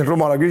 Küsin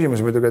rumala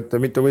küsimus muidugi, et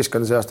mitu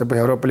võistkond see aasta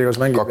Põhja-Euroopa Liigas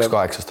mängib?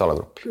 2-8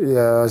 alagrupp.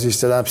 Ja siis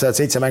see tähendab seda, et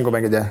 7 mängu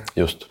mängid, jah?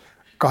 Just.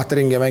 2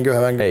 ringi ja mängi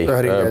ühe ringi?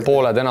 Ei,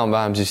 pooled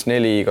enam-vähem siis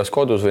 4 kas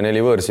kodus või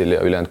 4 võõrsil ja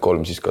ülejäänud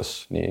 3 siis kas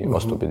nii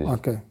vastupidi.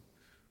 Okay.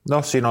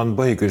 Noh, siin on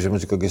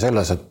põhiküsimus ikkagi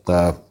selles, et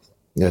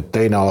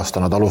teine aasta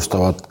nad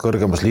alustavad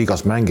kõrgemas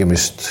liigas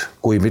mängimist,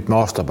 kui mitme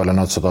aasta peale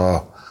nad seda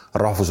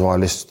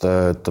rahvusvahelist,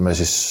 ütleme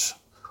siis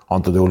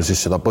antud juhul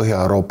siis seda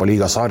Põhja-Euroopa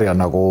Liiga sarja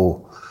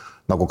nagu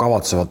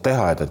kavatsevad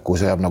teha, et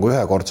kui see jääb nagu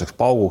ühekordseks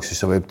pauguks,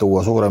 siis see võib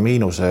tuua suure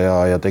miinuse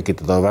ja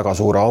tekitada väga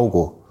suure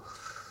augu.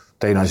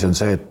 Teine asi on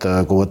see, et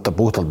kui võtta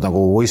puhtalt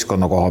nagu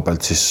võistkonna koha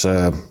pealt, siis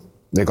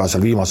ega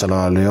seal viimasel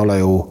ajal ei ole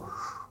ju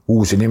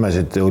uusi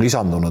nimesid ju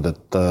lisandunud,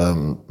 et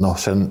noh,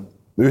 see on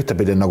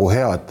ühtepidi nagu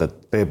hea, et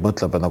Peep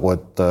mõtleb nagu,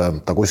 et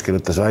ta kuskil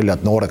ütles välja,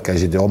 et noored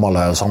käisid ju omal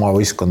ajal sama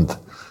võistkond,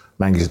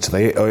 mängisid seda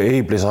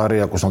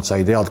Eibli-sarja, kus nad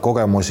said head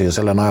kogemusi ja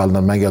selle najal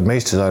nad mängivad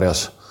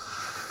meistrisarjas.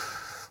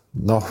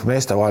 Noh,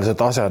 meeste vahel see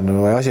tase on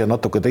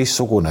natuke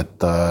teistsugune,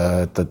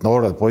 et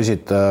noored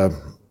poisid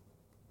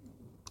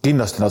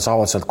kindlasti nad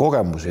saavad sealt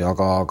kogemusi,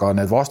 aga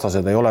need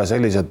vastased ei ole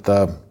sellised,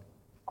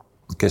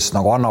 kes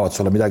nagu annavad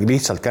sulle midagi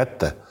lihtsalt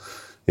kätte.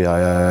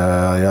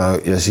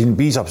 Ja siin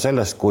piisab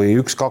sellest, kui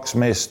 1-2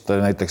 meest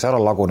näiteks ära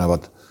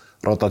lagunevad,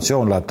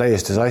 rotatsioon läheb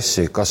täiesti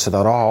sassi, kas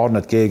seda raha on,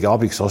 et keegi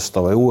abiks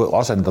osta või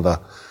asendada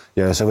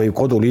ja see võib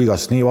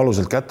koduliigas nii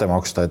valusalt kätte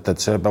maksta,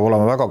 et see peab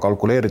olema väga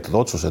kalkuleeritud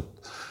otsus,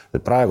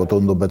 et praegu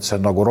tundub, et see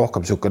on nagu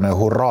rohkem niisugune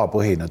hurraa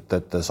põhine,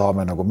 et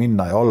saame nagu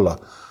minna ja olla,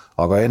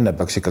 aga enne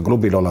peaks ikka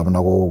klubil olema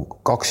nagu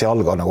 2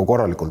 jalga nagu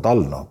korralikult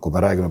all. No. Kui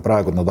me räägime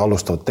praegu, et nad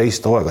alustavad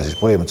teist hooaega, siis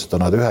põhimõtteliselt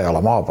on nad 1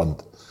 jala maha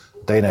pannud.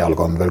 Teine jalg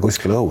on veel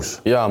kuskil õhus.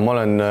 Jaa, ma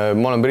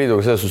olen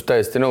Priiduga selles suhtes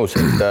täiesti nõus,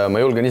 et ma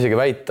julgen isegi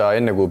väita,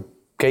 enne kui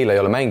Keila ei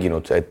ole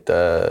mänginud, et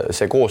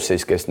see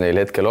koosseis, kes neil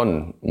hetkel on,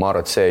 ma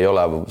arvan, et see ei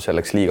ole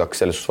selleks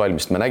liigaks selles suhtes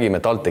valmis. Me nägime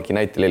Talteki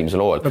näitel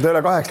eelmisel hooajal. No ta ei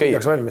ole 8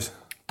 liigaks valmis.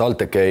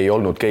 Taltek ei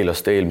olnud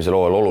Keilast eelmisel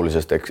hooajal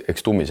olulisest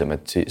ekstummisem,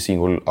 et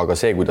aga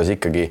see, kuidas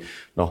ikkagi,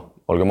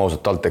 olgem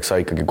ausad, Taltek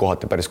sai ikkagi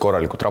kohati päris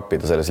korralikult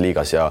rappida selles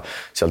liigas ja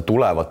seal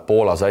tulevad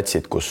Poola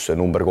satsid, kus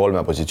number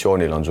 3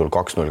 positsioonil on sul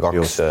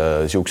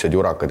 2-0-2 siuksed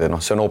jurakad ja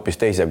see on hoopis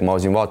teise, kui ma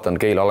siin vaatan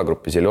Keila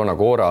alagrupis Iljona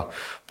Koora,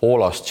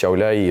 Poolast,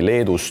 Šiauliai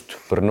Leedust,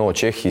 Brno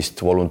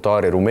Tšehhist,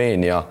 Voluntari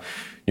Rumeenia,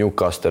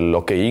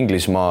 Newcastle,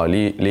 Inglismaa,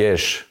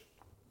 Liège,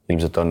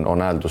 ilmselt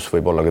on hääldus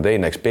võib-olla ka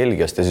teine, eks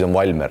Belgiast ja siis on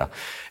Valmera.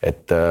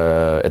 Et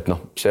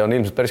see on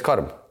ilmselt päris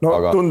karm. No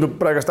aga tundub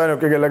praegust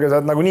ainuke, kellega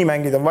saad nagu nii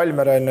mängida on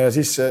Valmera ja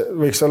siis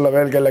võiks olla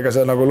veel, kellega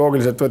sa nagu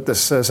loogiliselt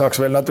võttes saaks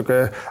veel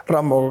natuke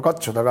rammuga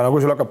katsuda, aga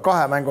kui sul hakkab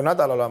 2 mängu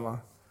nädal olema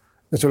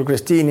ja sul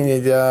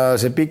Kristiininid ja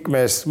see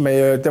pikkmees,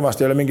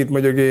 temast ei ole mingit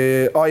muidugi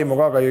aimu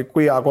ka,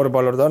 kui hea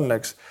korvpallur ta on,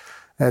 eks.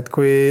 Et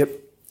kui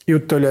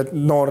jutt oli, et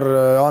noor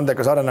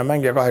andekas arenev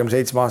mängija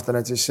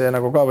 27-aastane, et siis see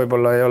nagu ka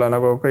võib-olla ei ole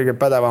nagu kõige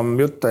pädevam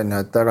jutt on,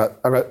 et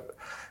aga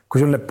kui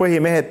sul need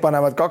põhimehed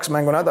panevad 2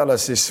 mängu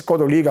nädalas, siis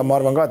koduliiga ma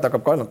arvan ka, et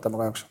hakkab kannatama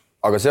kahjuks.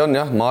 Aga see on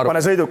jah, ma arvan,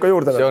 pane sõiduka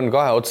juurde. See on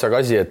 2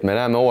 otsaga asi, et me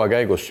näeme hooaja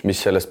käigus, mis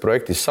sellest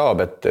projektist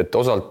saab, et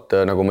osalt,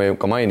 nagu me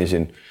ka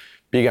mainisin,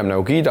 pigem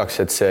nagu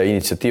kiidaks, et see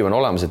initsiatiiv on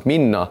olemas, et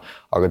minna,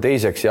 aga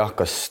teiseks jah,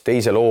 kas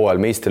teisel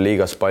hooajal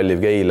meistriliigas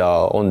palliv Keila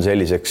on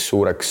selliseks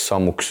suureks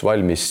sammuks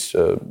valmis,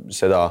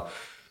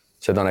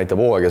 seda näitab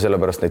hooaeg ja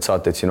sellepärast neid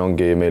saateid siin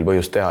ongi meil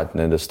põhjust teha, et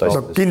nendest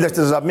asjadest. Kindlasti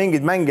sa saab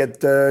mingid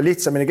mängijad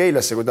lihtsamini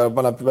Keilasse, kui ta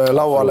paneb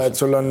lauale, et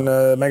sul on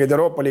mängid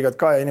Euroopa liigat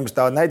ka ja inimesed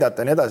tahavad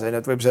näidata ja nii edasi,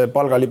 et võib see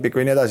palgalipik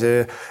või nii edasi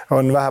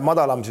on vähe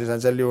madalam, siis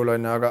on sel juhul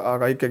on,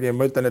 aga ikkagi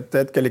ma ütlen, et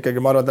hetkel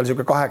ikkagi ma arvan, tal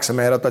siuke 8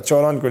 mehe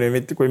rotatsioon on,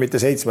 kui mitte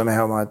 7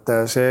 mehe oma, et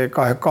see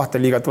 2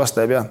 liigat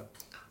vasta ei pea.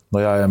 No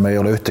ja me ei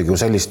ole ühtegi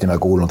sellist nime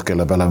kuulnud,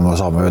 kelle peale me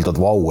saame öelda, et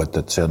vau, et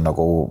see on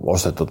nagu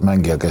ostetud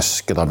mängija,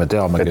 keda me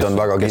teame,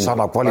 kes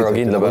annab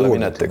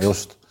kvaliteeti.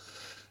 Just.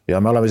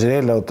 Ja me oleme siin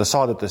eelnevates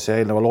saadetes ja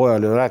eelneval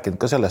hooajal ju rääkinud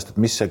ka sellest, et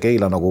mis see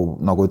Keila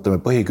nagu ütleme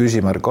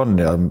põhiküsimärk on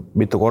ja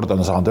mitu korda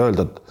on saanud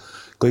öelda, et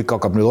kõik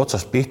hakkab nüüd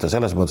otsast pihta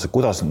selles mõttes, et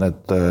kuidas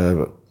need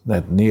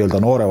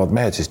nii-öelda nooremad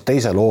mehed siis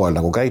teisel hooajal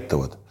nagu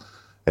käituvad.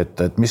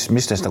 Et mis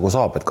neist nagu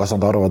saab, et kas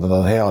nad arvavad, et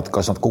nad on head,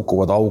 kas nad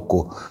kukuvad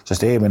auku,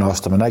 sest eelmine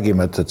aasta me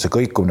nägime, et see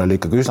kõikumine oli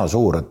ikkagi üsna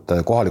suur, et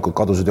kohalikud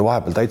kadusid ju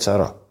vahepeal täitsa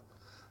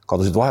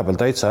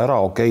ära.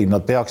 Okei,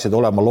 nad peaksid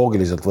olema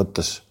loogiliselt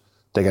võttes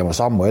tegema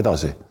sammu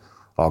edasi,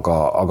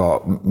 aga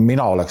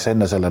mina oleks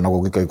enne selle nagu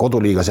ikkagi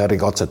koduliigas järgi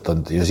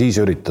katsetanud ja siis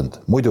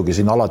üritanud. Muidugi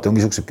siin alati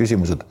ongi sellised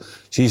küsimused,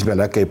 siis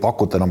meil äkki ei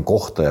pakuta enam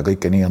kohta ja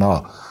kõike nii ja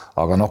naa.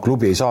 Aga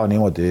klubi ei saa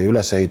niimoodi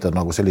üles ehitada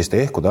nagu selliste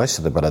ehkude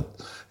asjade peale,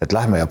 et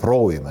lähme ja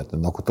proovime, et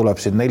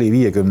tuleb siin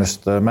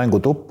 4-50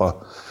 mängu tuppa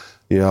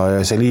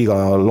ja see liiga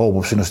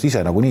loobub sinust ise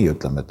nagu nii,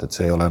 ütleme, et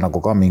see ei ole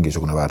nagu ka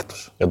mingisugune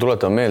väärtus. Ja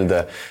tuletan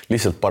meelde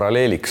lihtsalt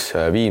paralleeliks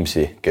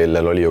Viimsi,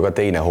 kellel oli ju ka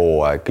teine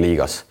hooaeg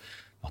liigas.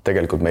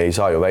 Tegelikult me ei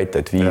saa ju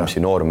väita, et Viimsi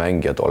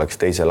noormängijad oleks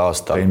teisel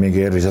aastal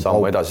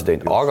sammu edasi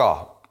teinud,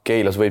 aga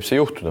Keilas võib see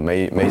juhtuda, me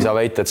ei saa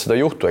väita, et seda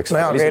juhtu, eks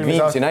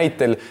Viimsi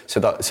näitel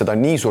seda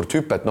nii suurt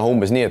hüpet,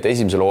 umbes nii, et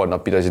esimesel hooajal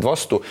nad pidasid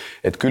vastu,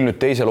 et küll nüüd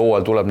teisel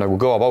hooajal tuleb nagu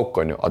kõva pauk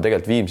on ju, aga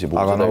tegelikult Viimsi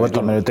puhul aga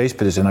võtame nüüd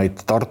teistpidise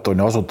näite, Tartu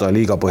on ju asutaja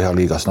liiga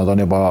Põhjaliigas,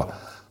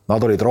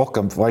 nad olid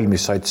rohkem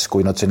valmis sats,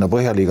 kui nad sinna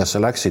Põhjaliigasse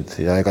läksid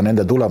ja ega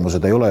nende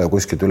tulemused ei ole ju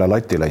kuskilt üle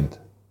lati läinud.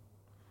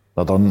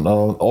 Nad on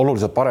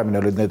oluliselt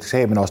paremini olid näiteks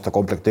eelmine aasta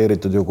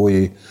komplekteeritud ju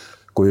kui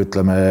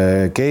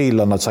ütleme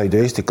Keila, nad said ju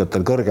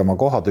Estikatel kõrgema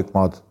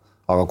kohatükmaad,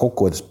 aga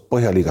kokkuvõttes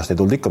Põhjaliigast ei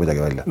tulnud ikka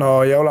midagi välja.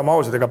 No ja oleme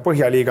ausad, ega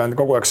Põhjaliiga on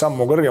kogu aeg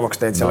sammu kõrgemaks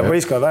teinud, seal on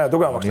võistkonnad aina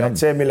tugevamaks teinud,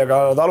 see, millega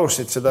nad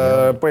alustasid seda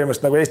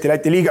põhimõtteliselt nagu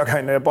Eesti-Läti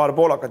liigaga ja paar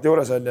poolakat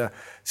juures on ja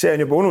see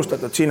on juba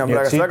unustatud, siin on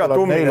praegust väga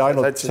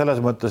tummid.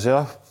 Selles mõttes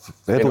jah,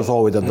 edu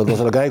soovida, et nad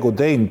on selle käigu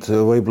teinud,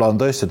 võib-olla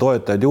on tõesti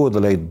toetajaid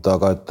juurde leidnud,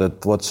 aga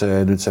et võt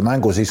see nüüd see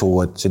mängusisu,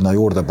 et sinna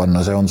juurde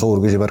panna, see on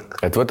suur küsimärk.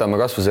 Et võtame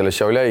kasvõi selle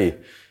Šiauliai.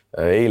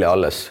 Eile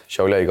alles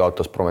Šiauliai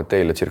kaotas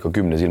Prometeile circa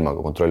 10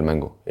 silmaga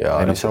kontrollmängu ja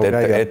lihtsalt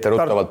ette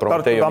ruttavalt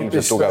Prometei on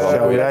ilmselt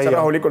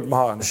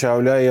tugevam.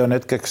 Šiauliai on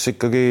hetkeks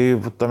ikkagi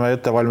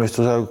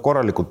ettevalmistuse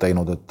korralikult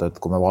teinud, et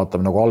kui me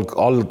vaatame nagu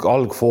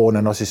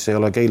algfoone, siis ei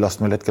ole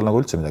Keilast meil hetkel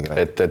nagu üldse midagi.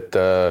 Et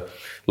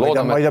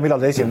ma ei tea,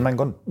 millal ta esimene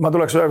mäng on. Ma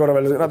tuleks ühe korra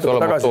veel natuke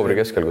tagasi. Oktoobri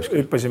keskel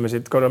kuskil. Hüppasime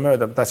siit korra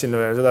mööda, tahtsin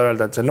seda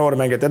öelda, et see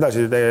noormängijate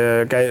edasi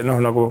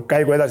nagu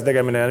käigu edasi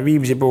tegemine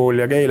Viimsi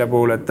puhul ja Keila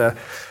puhul, et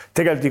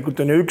tegelikult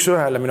on ju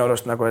üks-ühele minu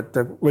arust nagu, et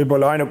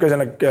võib-olla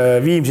ainukesena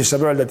Viimsis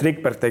saab öelda, et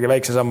Rikberg tegi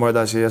väikse sammu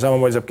edasi ja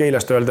samamoodi saab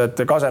Keilast öelda,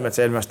 et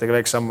Kasemets eelmast tegi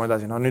väikse sammu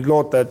edasi. No nüüd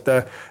loota, et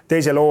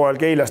teisel hooajal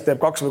Keilast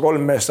teeb 2 või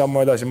 3 meest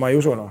sammu edasi, ma ei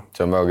usu. No.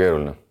 See on väga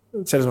keeruline.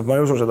 Selles mõttes ma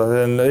ei usu seda.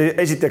 See on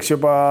esiteks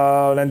juba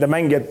nende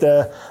mängijate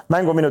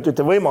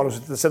mänguminutite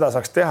võimalused, et seda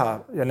saaks teha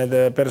ja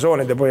nende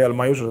persoonide põhjal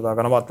ma ei usu seda,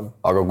 aga no vaatame.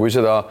 Aga kui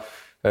seda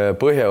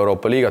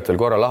Põhja-Euroopa liigat veel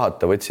korra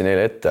lahata, võtsin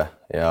eile ette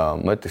ja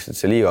ma ütleks, et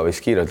see liiga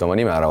võiks kiirelt oma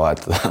nime ära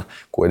vahetada.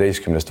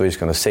 16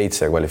 võistkonnast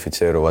 7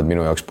 kvalifitseeruvad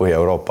minu jaoks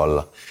Põhja-Euroopa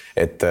alla.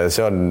 Et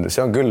see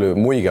on küll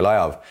muigel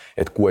ajav,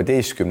 et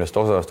 16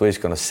 osast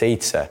võistkonnast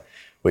 7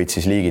 võid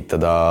siis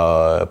liigitada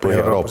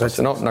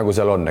Põhja-Euroopasse. No nagu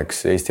seal on,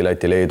 eks Eesti,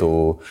 Läti, Leedu,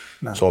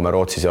 Soome,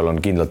 Rootsi, seal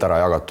on kindlalt ära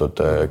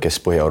jagatud,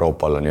 kes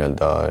Põhja-Euroopa alla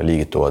nii-öelda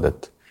liigituvad,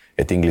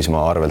 et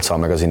Inglismaa arvelt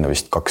saame ka sinna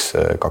vist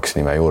kaks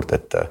nime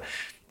juurde,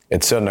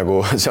 et see on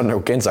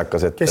nagu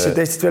kentsakas, et kes siit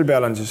Eestist veel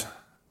peal on siis?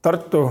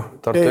 Tartu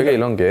ja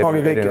Keil ongi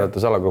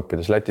erinevates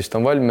alagruppides. Lätist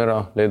on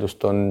Valmiera,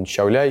 Leedust on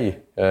Šiauliai,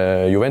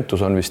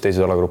 Juventus on vist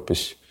teises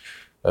alagrupis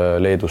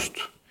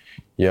Leedust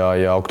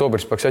ja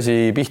oktoobris peaks asi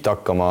pihta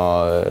hakkama.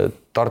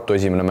 Tartu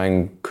esimene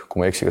mäng, kui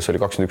ma ei eksi, kas oli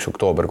 21.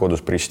 oktoober kodus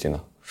Pristina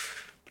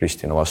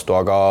vastu,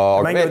 aga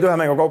mängivad ühe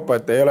mängu kaupa,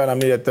 et ei ole enam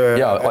nii, et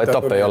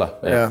etappe ei ole.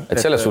 Et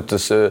selles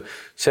suhtes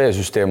see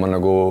süsteem on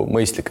nagu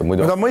mõistlik. No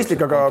ta on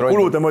mõistlik, aga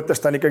kulude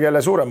mõttes ta on ikkagi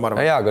jälle suurem, ma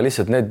arvan. Ja, aga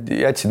lihtsalt need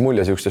jätsid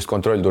mulje siuksest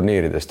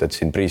kontrollturniiridest, et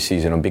siin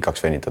pre-season on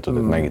pikaks venitatud,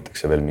 et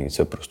mängitakse veel mingid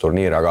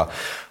sõprusturniire, aga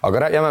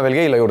jääme veel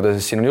Keila juurde,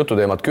 sest siin on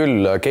jututeemad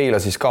küll. Keila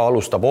siis ka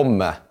alustab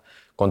homme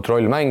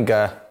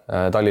kontrollmänge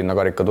Tallinna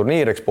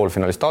karikaturniir, eks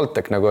poolfinalist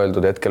Altek, nagu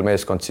öeldud, hetkel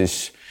meeskond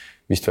siis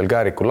vist veel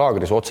Käärikul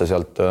laagris otse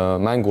sealt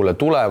mängule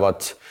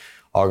tulevad.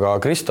 Aga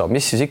Kristo,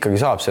 mis siis ikkagi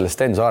saab sellest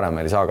Sten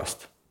Saaremäeli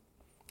saagast?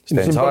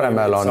 Sten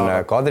Saaremäel on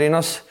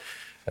Kadrinas.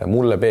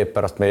 Mulle Peep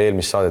pärast meie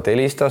eelmist saadet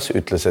helistas,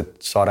 ütles, et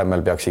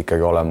Saaremäel peaks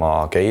ikkagi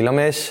olema Keila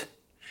mees.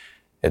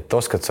 Et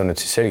oskad sa nüüd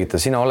siis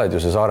selgitada, sina oled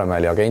ju see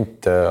Saaremäeli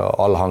agent,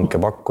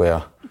 allhanke pakkuja.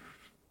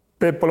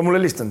 Peep pole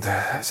mulle helistanud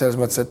selles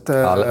mõttes, et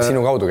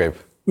sinu kaudu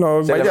käib.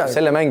 No,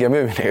 selle mängija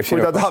müümine käib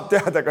sinu. Kui ta tahab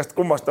teada, kas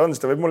kummast ta on, siis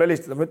ta võib mulle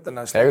helistada, ma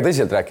ütlen. Ega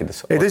tõsiselt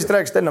rääkides? Ei, tõsiselt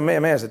rääkides, enne on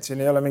meie mees, et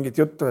siin ei ole mingit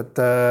juttu, et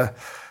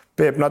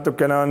Peep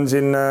natukene on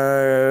siin,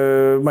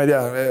 ma ei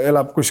tea,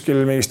 elab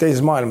kuskil mingis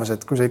teises maailmas,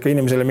 et kui sa ikka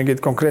inimesele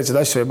mingid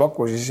konkreetseid asju ei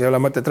paku, siis ei ole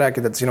mõtet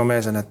rääkida, et sinu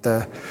mees on, et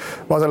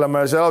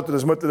Vasalemma seal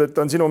autodes mõtled, et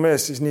on sinu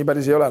mees, siis nii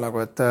päris ei ole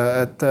nagu, et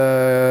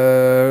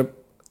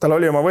tal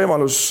oli oma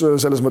võimalus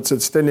selles mõttes,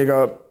 et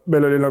Steniga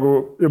meil oli nagu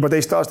juba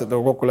teist aastat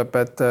nagu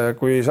kokkulepe, et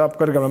kui saab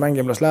kõrgemale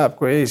mängima, las läheb,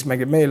 kui ei, siis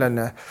mängib meil on.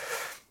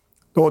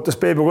 Ootas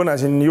Peebu kõne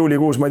siin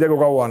juulikuus, ma ei tea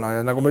kui kaua, no,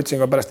 ja nagu ma ütlesin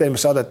ka pärast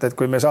eelmist saadet, et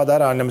kui me saade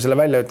ära on ja me selle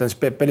välja ütlen, siis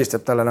Peep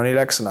helistab talle, no nii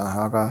läks,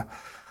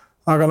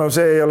 aga no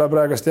see ei ole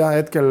praegust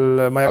hetkel.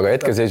 Aga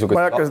hetkel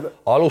seisuga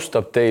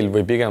alustab teil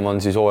või pigem on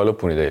siis hooaja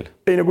lõpuni teil?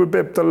 Ei, no kui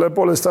Peep talle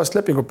 1,5 aastat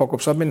lepingut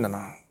pakub, saab minna.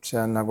 No. See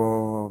on nagu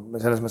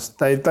selles mõttes,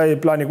 ta ei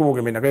plaani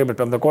kuhugi minna,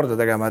 kõigepealt peab ta korda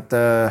tegema, et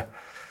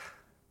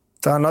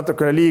ta on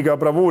natukene liiga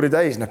bravuuri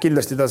täis. No,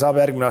 kindlasti ta saab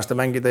järgmine aasta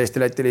mängida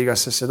Eesti-Läti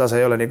liigas, sest seda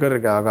ei ole nii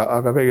kõrge,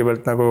 aga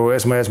kõigepealt nagu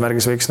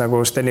esmaeesmärgis võiks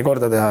nagu Steni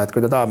korda teha, et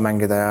kui ta tahab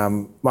mängida ja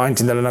ma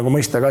andsin talle nagu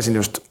mõista ka siin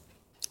just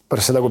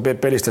pärast seda, kui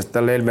Peep helistas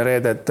talle eelmine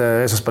reede, et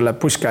esmaspäeval läheb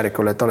buss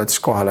Käärikule, et oled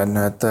siis kohal,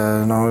 et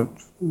no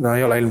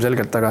ei ole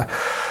ilmselgelt, aga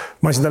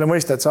ma andsin talle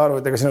mõista, et sa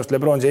arvad, ega sinust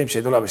LeBron James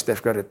ei tule vist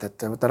Steph Curryt,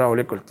 et võta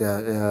rahulikult ja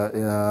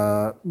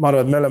ma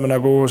arvan, et me oleme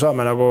nagu,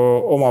 saame nagu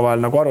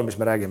omavahel nagu aru, mis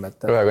me räägime.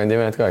 Ühekandi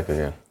mehed ka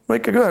ikkagi? No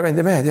ikkagi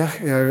ühekandi mehed jah,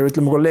 ja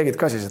ütleme kolleegid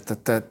ka siis,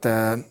 et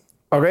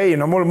aga ei,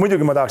 no mul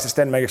muidugi ma tahaks, et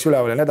Sten mängiks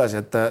üleval ja nii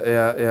edasi, et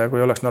ja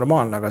kui oleks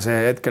normaalne, aga see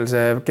hetkel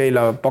see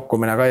Keila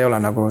pakkumine ka ei ole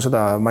nagu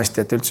seda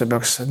masti, et üldse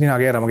peaks nina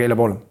keerama Keila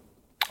poole.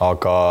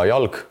 Aga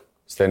jalg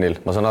Stenil,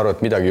 ma saan aru,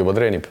 et midagi juba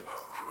treenib.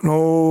 No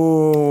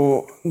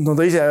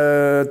ta ise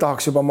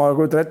tahaks juba, ma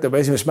kujutan ette, juba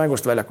esimesest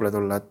mängust väljakule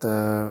tulla, et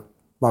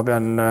ma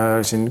pean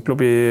siin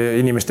klubi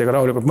inimestega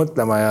rahulikult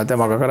mõtlema ja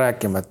temaga ka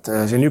rääkima, et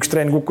siin üks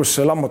treen kukkus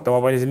lammutama,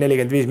 ma panin siin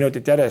 45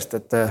 minutit järjest,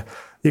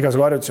 et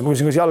igasugu harjutusi, ma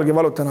küsin, kas jalg ei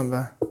valuta enam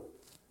või?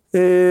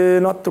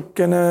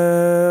 Natukene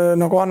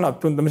nagu annab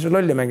tunda, mis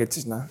lolli mängid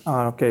siis,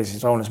 okei,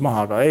 siis raunes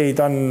maha, aga ei,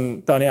 ta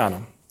on hea,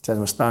 selles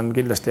mõttes ta on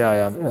kindlasti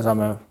hea ja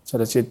saame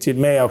sellest siit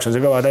meie jaoks on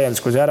see kõva täiendus,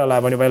 kui see ära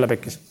läheb, on juba jälle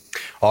pekkis.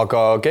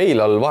 Aga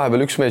Keilal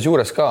vahepeal üks mees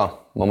juures ka,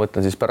 ma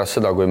mõtlen siis pärast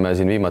seda, kui me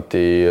siin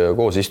viimati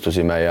koos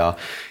istusime ja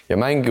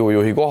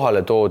mängujuhi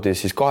kohale toodi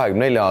siis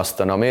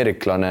 24-aastane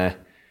ameeriklane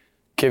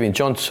Kevin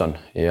Johnson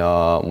ja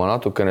ma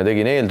natukene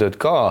tegin eeltööd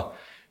ka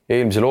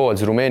eelmisel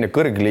hooajal Rumeenia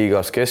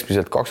kõrgliigas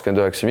keskmiselt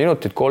 29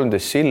 minutit,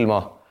 13 silma,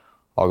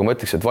 aga ma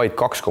ütleks, et vaid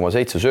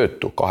 2,7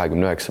 söötu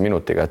 29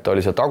 minutiga, et ta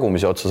oli seal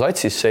tagumise otsa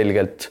satsis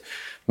selgelt,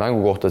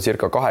 mängu kohta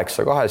circa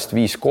 8-2,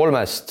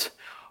 5-3,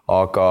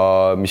 aga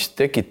mis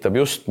tekitab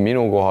just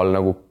minu kohal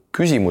nagu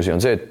küsimusi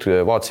on see, et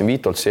vaatasin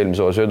Viitoltsi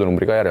eelmise hooaja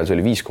söödunumri ka järel, see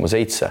oli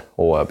 5,7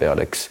 hooaja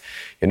peal, eks.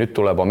 Ja nüüd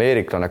tuleb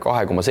ameeriklane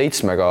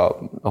 2,7-ga,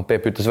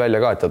 Peep ütles välja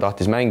ka, et ta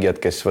tahtis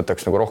mängijad, kes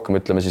võtaks nagu rohkem,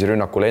 ütleme siis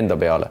rünnakule enda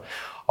peale.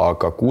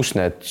 Aga kus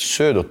need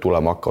söödud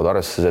tulema hakkavad,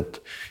 arvestades,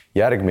 et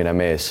järgmine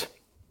mees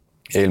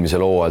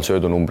eelmisel hooajal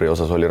söödunumbri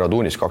osas oli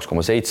Radunis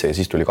 2,7 ja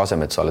siis tuli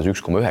Kasemets alles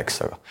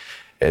 1,9-ga.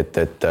 Et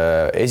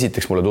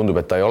esiteks mulle tundub,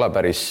 et ta ei ole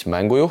päris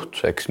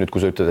mängujuht, eks nüüd, kui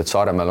sa ütled, et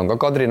Saaremäel on ka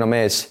Kadrina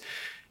mees,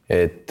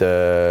 et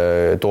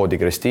toodi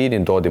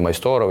Kristiinin, toodi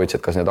Maistorovitš,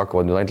 et kas need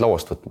hakkavad nüüd ainult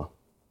lauast võtma?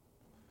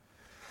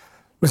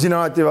 No siin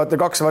alati vaata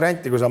 2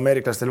 varianti, kui sa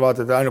ameeriklastel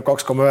vaatad ainult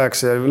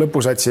 2,9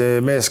 lõpusatsi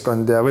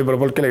meeskond ja võib-olla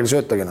polnud kellegi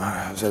söötagi.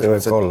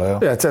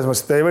 Selles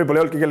mõttes, et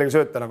võib-olla ei olnudki kellegi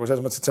sööta, nagu selles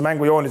mõttes, et see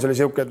mängujoonis oli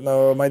siuke, et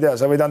no ma ei tea,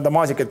 sa võid anda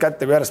maasikad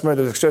kätte, kui järjest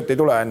mööduseks sööt ei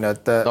tule.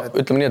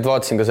 Ütleme nii, et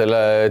vaatasin ka selle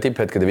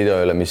tipphetkede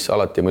video üle, mis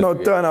alati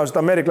muidugi... No tõenäoliselt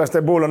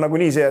ameeriklaste puhul on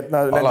nagu nii see, et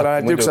nendel on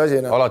ainult üks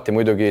asi. Alati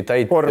muidugi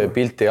täit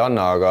pilti ei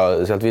anna, aga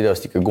sealt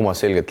videost ikka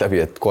kumas selgelt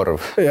läbi, et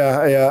korv.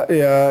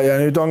 Ja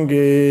nüüd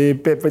ongi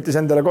Peep võttis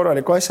endale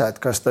korraliku asja,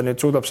 et kas ta nüüd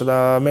suudab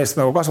seda meest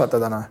nagu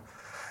kasvatada.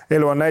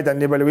 Elu on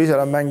näidanud nii palju, kui ise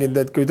on mänginud,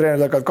 et kui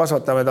treenerid hakkavad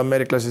kasvatama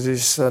ameeriklasi,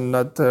 siis on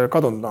nad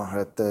kadunud,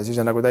 et siis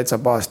on nagu täitsa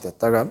pahasti,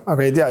 aga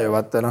ei tea ju,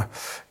 vaata,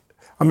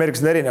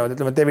 ameeriklased on erinevad,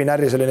 ütleme, et Devin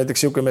Harris oli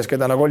näiteks siuke mees,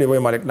 keda nagu oli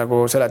võimalik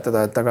nagu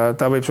seletada, et aga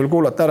ta võib sul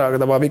kuulata ära,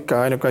 aga ta vahab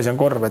ikka, ainuke asi on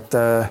korv, et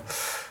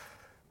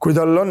kui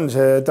tal on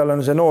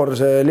see noor,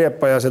 see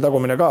Liepa ja see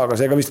tagumine ka, aga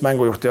see ka vist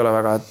mängujuht ei ole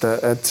väga,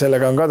 et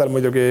sellega on ka tal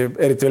muidugi,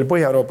 eriti veel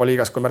Põhja-Euroopa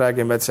liigas, kui me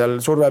räägime, et seal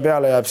surve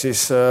peale jääb,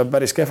 siis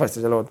päris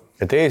kehvasti see lood.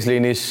 Et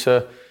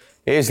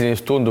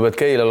eesliinis tundub, et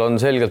Keilal on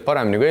selgelt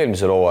parem nagu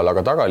eelmisel hooajal,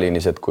 aga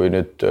tagaliinis, et kui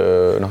nüüd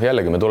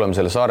jällegi me tuleme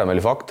selle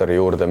Saaremäeli faktori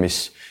juurde, mis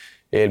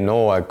eelmine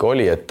hooaeg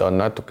oli, et ta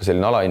on natuke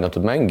selline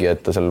alahinnatud mängija,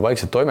 et ta seal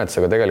vaikselt toimetas,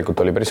 aga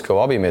tegelikult oli päris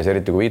kõva abimees,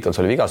 eriti kui Viitolts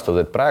oli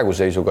vigastatud, et praegu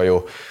seisuga ju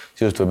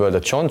sisust võib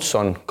öelda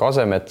Johnson,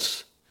 Kasemets,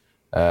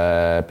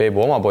 Peebu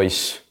oma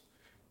poiss,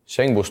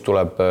 Sengbus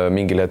tuleb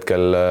mingil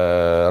hetkel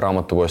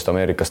raamatupoest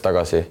Ameerikast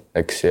tagasi,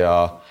 eks, ja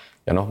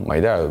ma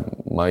ei tea,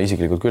 ma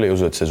isiklikult küll ei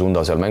usu, et see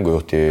Sunda seal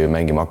mängujuhti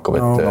mängima hakkab.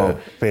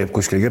 Peep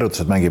kuskil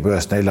kirjutas, et mängib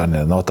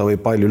 1-4, ta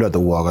võib palju üle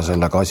tuua, aga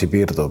sellega asi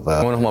piirdub.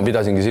 Ma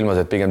pidasingi silmas,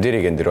 et pigem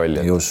dirigendi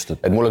rolli.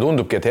 Et mulle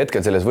tundubki, et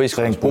hetkel selles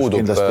võistkonnas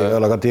puudub... Kindlasti ei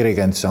ole ka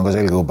dirigent, see on ka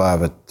selge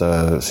päev, et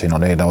siin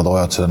on eelnevad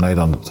hooajad seda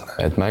näidanud.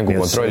 Et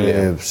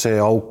mängukontrolli... See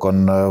auk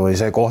on või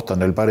see koht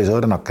on neil päris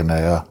õrnakene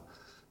ja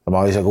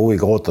ma isegi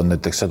huviga ootan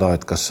näiteks seda,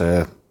 et kas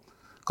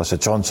see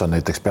Johnson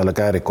näiteks peale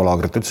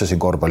Käärikolaagrit üldse siin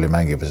korvpalli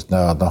mängib, sest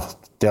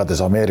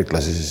teades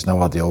ameeriklasi, siis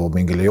näevad ju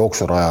mingile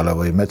jooksurajale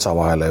või metsa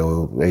vahele ju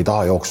ei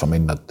taha jooksma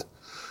minna,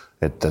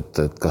 et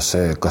kas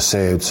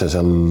see üldse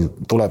seal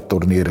tuleb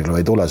turniiril või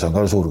ei tule, see on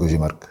ka suur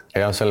küsimärk.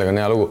 Jah, sellega on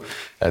hea lugu.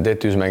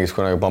 TTÜs mängis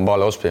kunagi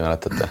Pambale Ospi,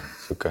 mäletate?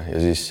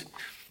 Ja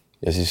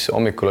siis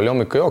hommikul oli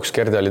hommikujooks,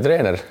 Gerdi oli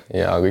treener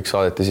ja kõik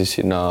saadeti siis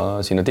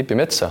sinna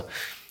tipimetsa.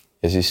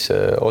 Ja siis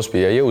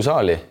Ospi jäi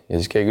jõusaali ja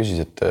siis keegi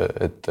küsis,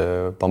 et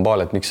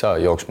Pambale, et miks sa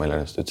jooksma ei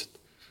läinud, ütles, et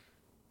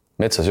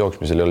metsas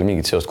jooksmisel ei ole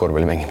mingit seost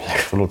korvpalli mängimisega.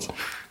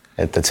 Absoluutselt.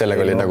 Et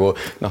sellega oli nagu,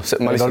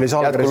 ma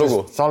lihtsalt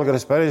jätkulugu.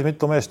 Salgeris päris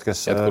mitu meest,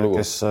 kes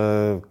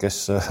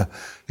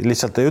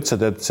lihtsalt ei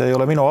ütlesid, et see ei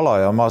ole minu ala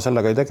ja ma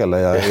sellega ei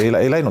tegele ja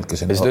ei läinudki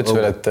sinna. Ja siis ta ütles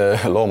veel,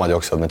 et loomad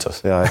jooksevad metsas.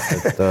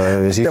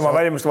 Tema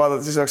välimust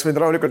vaadata, siis oleks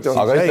võinud rahulikult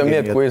jooksma. Aga ütleme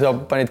nii, et kui sa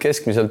panid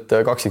keskmiselt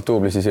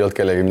kaksiktuubli, siis ei olnud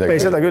kellegi midagi.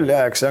 Ei, seda küll,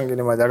 eks see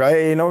ongi niimoodi, aga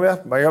ei,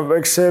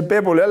 eks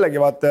Peebul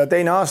jällegi vaata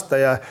teine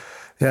aasta ja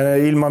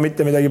ilma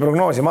mitte midagi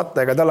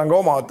prognoosimata, ega tal on ka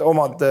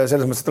omad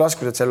selles mõttes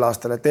raskused sel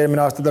aastal, et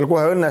eelmine aasta tal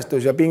kohe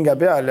õnnestus ja pinge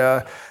peal ja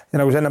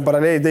nagu see enne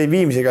paralleeli tõi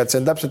Viimsiga, et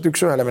see on täpselt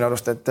 1-1 minu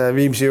arust, et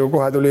Viimsi ju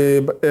kohe tuli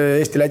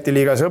Eesti-Läti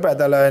liigas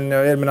hõbedale,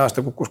 eelmine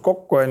aasta kukkus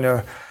kokku,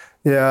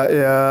 ja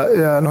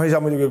ei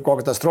saa muidugi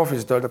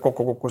katastroofiliselt öelda, et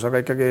kokku kukkus,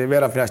 aga ikkagi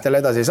veerandfinaalist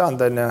jälle edasi ei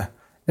saanud,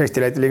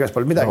 Eesti-Läti liigas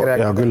pole midagi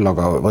rääkida. Ja küll,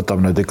 aga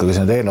võtame nüüd ikkagi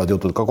need eelnevad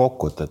jutud ka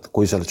kokku, et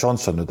kui seal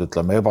Johnson nüüd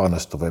ütleme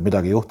ebaõnnestub või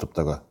midagi juhtub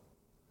taga,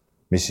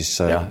 mis siis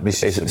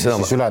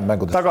ülejäänud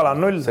mängudest? Tagala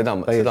on 0. Seda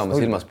ma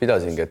silmas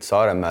pidasingi, et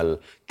Saaremäel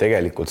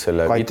tegelikult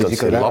selle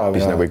Viitoltsi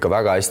lappis nagu ikka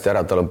väga hästi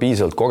ära, tal on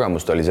piisavalt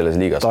kogemust oli selles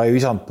liigas. Ta ei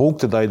visanud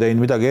punkte, ta ei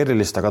teinud midagi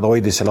erilist, aga ta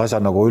hoidis selle asja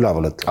nagu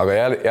üleval. Aga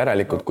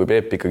järelikult, kui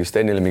Peep ikkagi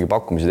Stenile mingi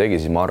pakkumisi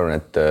tegi, siis ma arvan,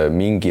 et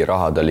mingi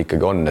raha tal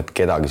ikkagi on, et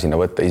kedagi sinna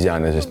võtta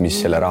iseenesest, mis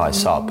selle raha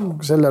eest saab.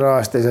 Selle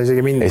raha eest ei saa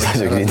isegi minna.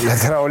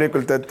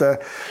 Rahulikult,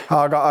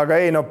 aga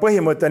ei,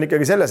 põhimõte on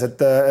ikkagi selles,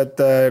 et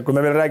kui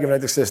me veel räägime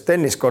näiteks sellest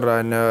tenniskorra,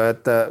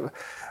 et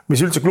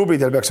mis üldse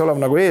klubidel peaks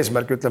olema nagu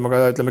eesmärk,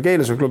 ütleme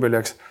Keiluse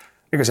klubile, eks.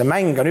 Ega see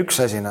mäng on üks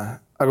asina,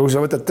 aga kui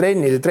sa võtad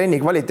trenni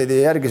kvaliteedi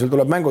järgi, sul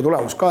tuleb mängu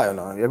tulemus ka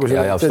ju. Ja kui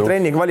see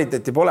trenni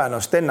kvaliteeti pole,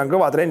 Sten on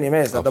kõva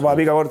trennimees, ta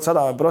vahab iga kord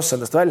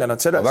 100% välja,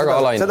 seda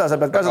sa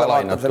pead ka seda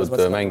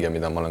alahinnatud mängija,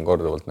 mida ma olen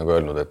korduvalt nagu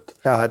öelnud, et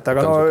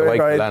aga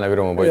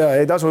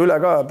ei tasu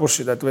üle ka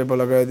pushida, et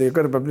võib-olla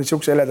kõrbeb nüüd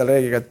siukse heledal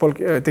reigiga, et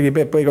tegi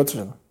Peep õige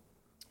otsusena.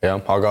 jah,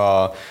 aga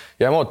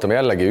jääme ootame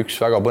jällegi üks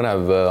väga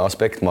põnev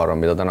aspekt, ma arvan,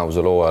 mida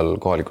tänavusel hooajal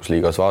kohalikus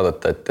liigas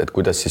vaadata, et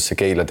kuidas siis see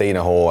Keila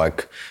teine hooaeg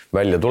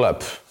välja tuleb,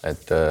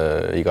 et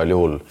igal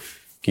juhul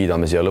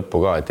kiidame siia lõppu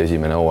ka, et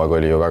esimene hooaeg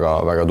oli ju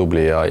väga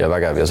tubli ja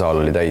vägev ja saal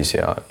oli täis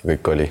ja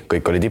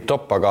kõik oli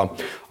tipp-topp, aga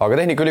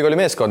Tehnikaülikooli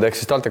meeskond ehk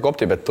siis TalTech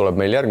Optibet tuleb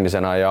meil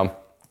järgmisena ja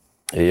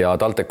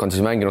TalTech on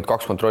siis mänginud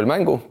 2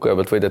 kontrollmängu,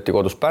 kõigepealt võideti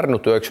kodus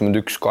Pärnut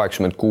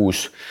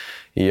 91-86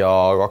 ja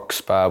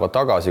 2 päeva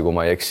tagasi, kui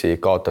ma ei eksi,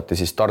 kaotati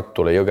siis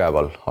Tartule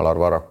Jõgeval Alar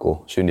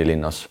Varraku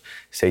sünnilinnas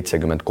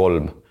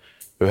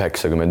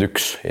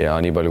 73-91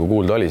 ja nii palju kui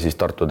kuulda oli, siis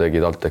Tartu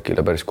tegi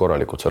TalTechile päris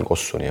korralikult seal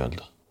kossu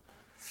nii-öelda.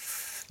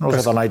 No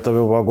seda näitab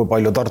juba, kui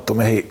palju Tartu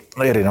mehi,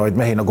 erinevaid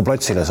mehi nagu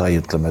platsile sai,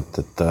 ütleme,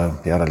 et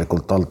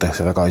järelikult TalTech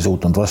väga ei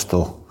suutnud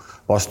vastu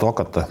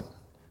hakata.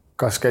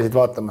 Kas käisid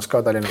vaatamas ka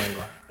Tallinna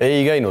mängu?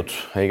 Ei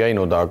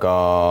käinud,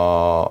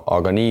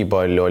 aga nii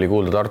palju oli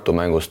kuulda Tartu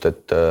mängust,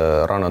 et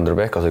Rann-Andrei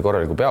Pehka sai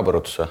korraliku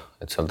peapõrutuse,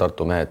 et seal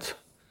Tartu mehed,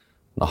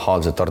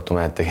 nahaalsed Tartu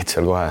mehed tegid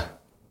seal kohe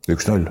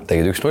 1-0.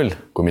 Tegid 1-0,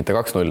 kui mitte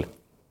 2-0.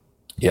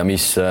 Ja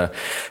mis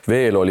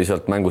veel oli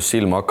sealt mängus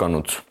silma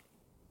hakanud,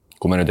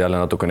 kui me nüüd jälle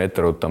natukene ette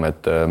rutame,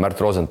 et Märt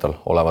Rosenthal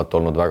olevat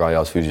olnud väga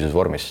heas füüsilises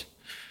vormis.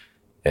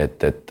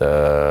 Et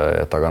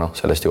aga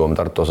sellest jõuame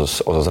Tartu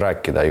osas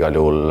rääkida. Igal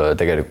juhul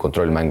tegelikult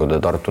kontrollmängude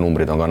Tartu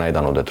numbrid on ka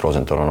näidanud, et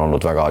Rosenthal on olnud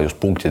väga just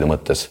punktide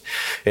mõttes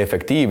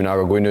efektiivne,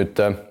 aga kui nüüd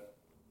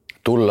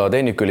tulla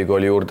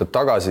Tehnikaülikooli juurde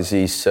tagasi,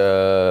 siis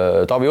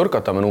Taavi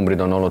Urkatamme numbrid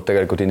on olnud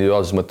tegelikult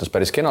individuaalses mõttes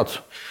päris kenad.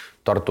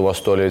 Tartu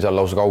vastu oli seal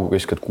lausa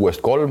kaugukeskelt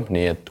 6-3,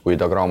 nii et kui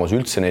ta Graamos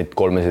üldse neid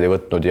kolmesid ei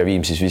võtnud ja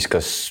Viim siis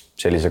viskas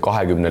sellise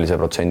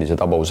 20%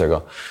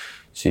 tabavusega,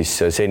 siis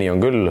seni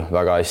on küll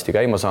väga hästi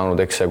käima saanud,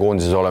 eks see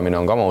koondises olemine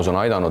on ka, ma usun,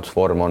 aidanud,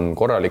 vorm on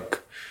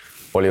korralik.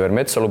 Oliver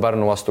Metsalu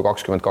Pärnu vastu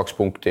 22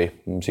 punkti,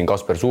 siin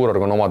Kasper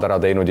Suurorg on omad ära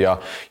teinud ja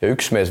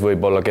üks mees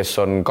võib-olla, kes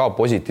on ka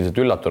positiivselt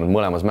üllatunud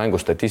mõlemas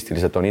mängus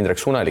statistiliselt, on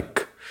Indrek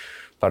Sunelik.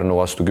 Pärnu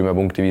vastu 10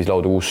 punkti, 5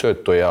 lauda, 6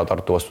 söötu ja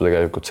Tartu vastu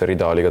tegelikult see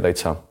rida oli ka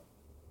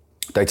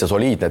täitsa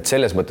soliidne, et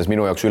selles mõttes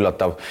minu jaoks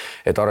üllatav,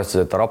 et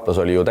arvestades, et ta Raplas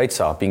oli ju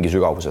täitsa pingi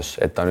sügavuses,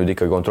 et ta nüüd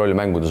ikkagi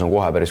kontrollmängudes on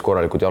kohe päris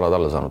korralikult jalad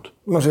alla saanud.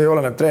 No see ei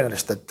oleneb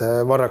treenerist, et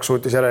Varrak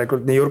suutis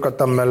järelikult nii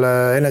Urkatammele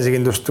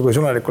enesekindlust kui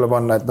Sunelikule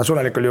panna, et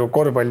Sunelikul ju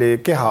korvpalli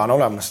keha on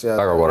olemas ja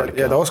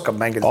ta oskab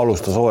mängida.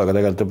 Alustas hooaega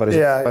tegelikult ju päris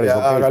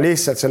aga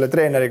lihtsalt selle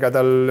treeneriga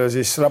tal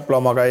siis Rapla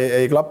omaga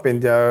ei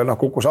klappinud ja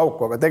kukkus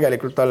auku, aga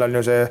tegelikult tal on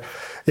ju see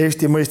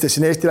Eesti mõistes,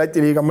 siin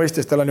Eesti-Läti liiga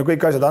mõistes, tal on ju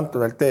kõik asjad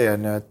antud veel tee,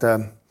 et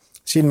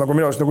siin nagu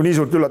minu arust nii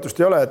suurt üllatust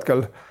ei ole hetkel,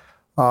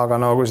 aga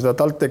kui seda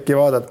TalTechi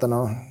vaadata,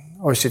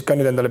 ostsid ka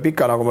nüüd endale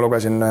pika, nagu ma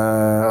lugesin,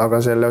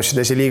 aga selle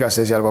ostsid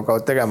esiliigasse esialgu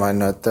hakkavad tegema.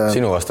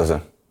 Sinu vastase?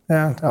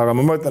 Jah, aga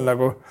ma mõtlen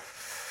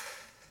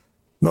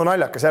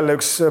naljakas, jälle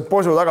üks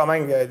posu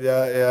tagamängijaid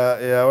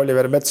ja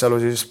Oliver Metsalu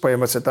siis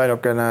põhimõtteliselt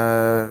ainukene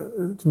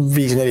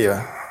 5-4 või?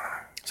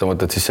 Sa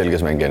mõtled siis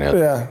selges mängija nii?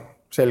 Jah,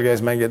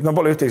 selges mängijad.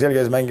 Pole ühtegi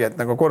selges mängijat,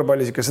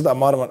 korvpallis ikka seda,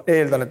 ma arvan,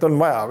 eeldan, et on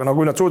vaja, aga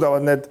kui nad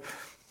suudavad need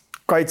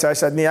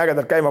kaitseasjad nii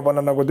ägedalt käima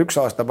panna, nagu 1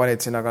 aasta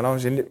panid siin, aga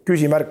siin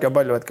küsimärke on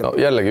palju hetkel.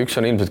 Jällegi üks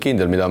on ilmselt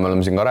kindel, mida me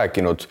oleme siin ka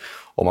rääkinud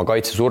oma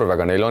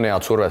kaitsesurvega, neil on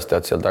head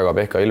survestajad seal taga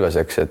Pehka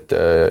Ilveseks, et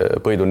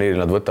põhiturniiril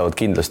nad võtavad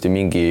kindlasti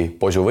mingi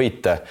posu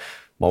võite.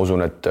 Ma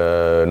usun, et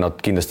nad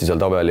kindlasti seal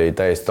tabeli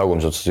täiesti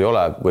tagumise otsas ei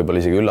ole,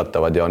 võib-olla isegi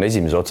üllatavad ja on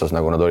esimeses otsas,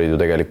 nagu nad olid ju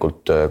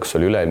tegelikult, kas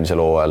oli üle-eelmisel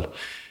hooajal.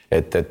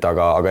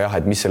 Aga jah,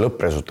 et mis see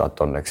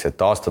lõppresultaat on, eks, et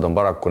aastad on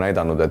paraku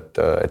näidanud,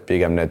 et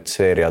pigem need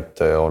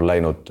seeriad on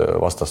läinud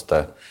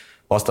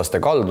vastaste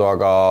kaldu,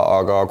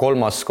 aga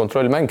 3.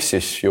 kontrollmäng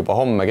siis juba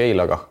homme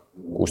Keilaga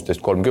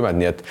 16.30,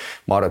 nii et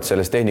ma arvan, et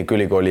selles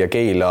Tehnikaülikooli ja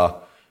Keila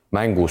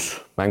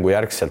mängu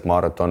järgselt,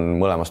 ma arvan, et on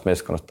mõlemast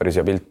meeskonnast päris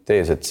hea pilt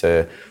ees, et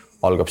see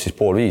algab siis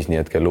 4:30, nii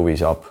et kell huvi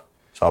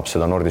saab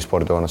seda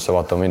Nordispordi hoonasse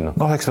vaatama minna.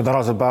 Eks me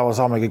tänasel päeval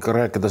saamegi ikka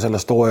rääkida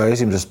sellest hooaja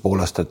esimesest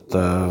poolest, et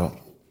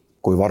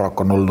kui Varrak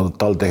on olnud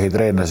TalTechi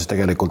treener, siis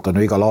tegelikult on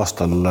ju igal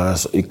aastal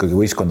ikkagi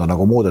võistkonda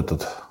nagu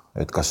muudetud.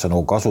 Et kas see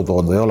nagu kasu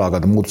toon või ei ole, aga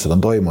muutused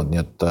on toimunud, nii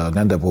et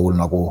nende puhul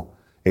nagu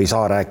ei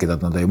saa rääkida,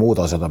 et nad ei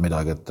muuda seda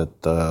midagi,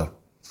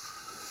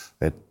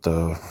 et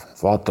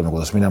vaatame,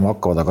 kuidas minema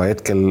hakkavad, aga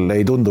hetkel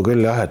ei tundu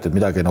küll jah, et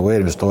midagi nagu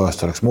eelmisest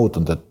hooajast oleks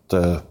muutunud, et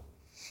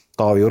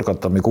Taavi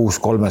Urkatami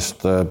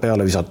 6-3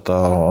 peale visata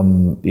on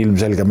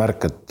ilmselge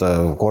märk, et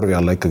korvi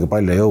alla ikkagi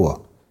pall ei jõua.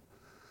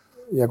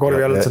 Ja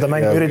korvi alt seda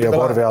mängu üritada. Ja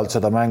korvi alt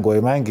seda mängu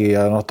ei mängi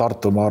ja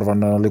Tartu, ma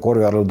arvan, oli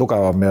korvi all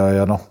tugevam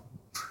ja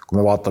kui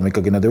me vaatame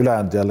ikkagi nende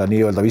ülejäänud jälle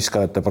nii-öelda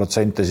viskajate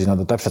protsente, siis nad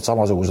on täpselt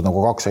samasugused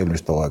nagu 2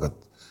 eelmist hooaega.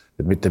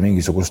 Et mitte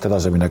mingisugust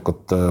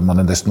edasiminekut ma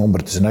nendest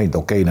numbrites ei näinud.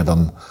 Okei, need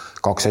on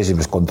 2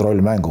 esimest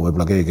kontrollmängu,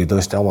 võib-olla keegi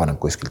tõesti avaneb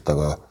kuskilt,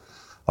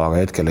 aga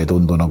hetkel ei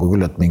tundu nagu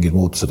küll, et mingid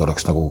muutused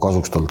oleks nagu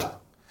kasuks tulnud.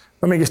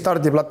 no mingi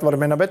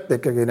stardiplatvorm ennab ette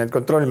ikkagi need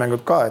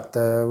kontrollmängud ka, et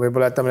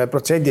võib-olla jätame need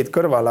protsendid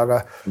kõrval, aga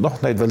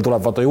neid veel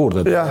tuleb vaata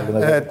juurde. Jah,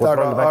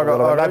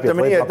 aga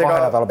ütleme nii, et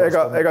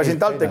ega siin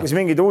TalTechis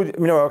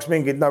minu jaoks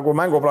mingid nagu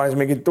mänguplaanis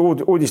mingid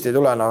uudist ei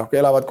tule,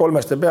 elavad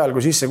kolmeste peal,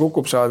 kui sisse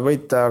kukub, saavad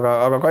võita,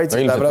 aga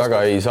kaitses ilmselt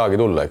väga ei saagi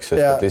tulla, eks,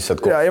 et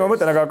lihtsalt ja ma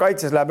mõtlen, aga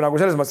kaitses läheb nagu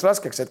selles mõttes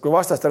raskeks, et kui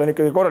vastastel on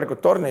ikkagi korralikud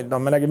tornid,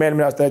 me nägime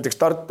eelmine aasta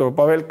näiteks Tartu,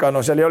 Pavelka,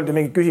 seal ei olnud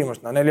mingit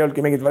küsimust, neil ei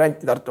olnudki mingit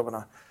varianti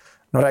Tartuga.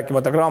 No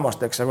rääkimata Graamost,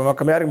 eks, aga kui me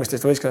hakkame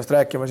järgmistest võistkonnast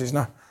rääkima, siis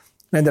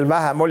nendel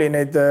vähem oli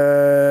neid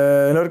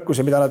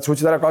nõrkusi, mida nad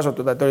suutsid ära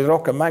kasutada, et olid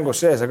rohkem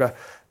mängus sees, aga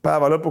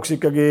päeva lõpuks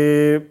ikkagi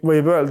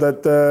võib öelda,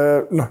 et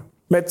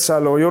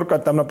Metsalu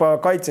Jurkatam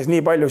kaitses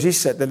nii palju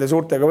sisse, et nende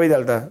suurtega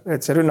võidelda,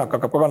 et see rünnak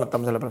hakkab ka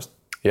kannatama selle pärast.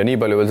 Ja nii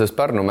palju veel sellest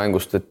Pärnu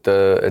mängust,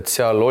 et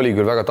seal oli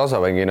küll väga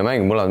tasavängine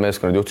mäng, mõlemad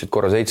meeskonnad juhtisid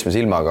korra 7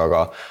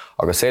 silmaga,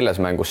 aga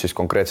selles mängus siis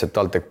konkreetselt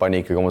TalTech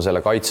pani ikkagi oma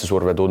selle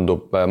kaitsesurve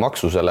tundub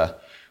maksusele,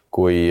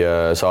 kui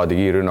saadi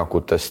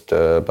kiirrünnakutest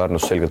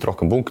Pärnus selgelt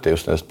rohkem punkte,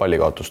 just nendest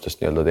pallikaotustest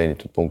nii-öelda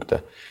teenitud punkte.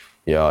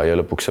 Ja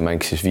lõpuks see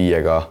mäng siis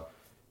viiega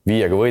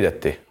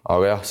võideti.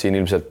 Aga jah, siin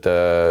ilmselt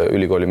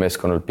ülikooli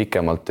meeskonnal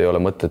pikemalt ei ole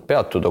mõtet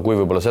peatuda,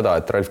 kui võib-olla seda,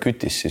 et Ralf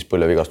Kütis siis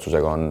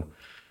põlvevigastusega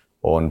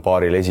on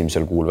paaril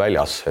esimesel kuul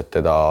väljas, et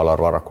teda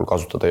Alar Varrakul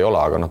kasutada ei ole,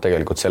 aga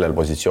tegelikult sellel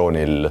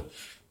positsioonil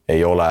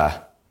ei ole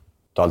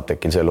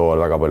TalTechil sel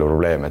hooajal väga palju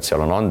probleeme, et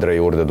seal on Andre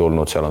juurde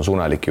tulnud, seal on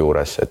Sunelik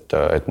juures,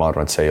 et ma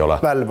arvan, et see ei ole.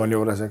 Välv on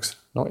juures, eks?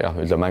 No jah,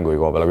 ütleme mängu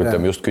koha peal, aga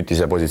ütleme just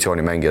Kütise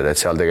positsiooni mängijad, et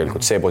seal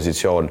tegelikult see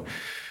positsioon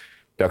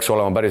peaks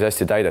olema päris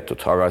hästi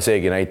täidetud, aga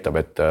seegi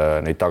näitab, et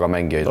neid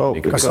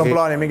tagamängijaid Kas on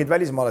plaani mingid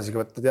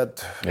välismaalasiga võtta,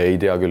 tead? Ei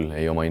tea küll,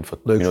 ei oma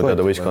infot. Minu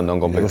teada võistkond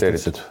on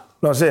komplekteeritud.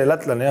 No see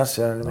lätlane jah,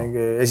 see on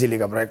mingi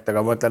esiliiga projekt, aga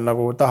ma mõtlen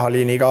nagu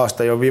tahaliini iga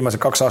aasta ju viimased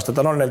 2 aastat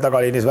on neil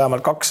tagaliinis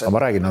vähemalt 2. Ma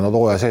räägin, nad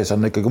hooaja sees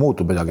on ikkagi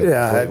muutub midagi.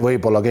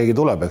 Võib-olla keegi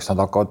tuleb, eks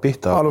nad hakkavad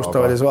pihta.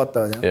 Alustavad ja siis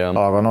vaatavad.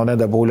 Aga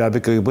nende puhul jääb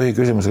ikkagi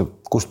põhiküsimus,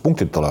 kust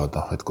punktid tulevad.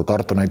 Et kui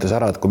Tartu näitas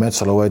ära, et kui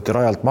Metsalu võeti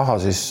rajalt maha,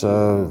 siis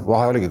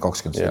vahe oligi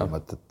 20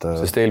 silmat.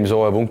 Sest eelmise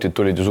hooaja punktid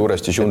tulid ju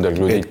suuresti Žundel,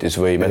 Gluditis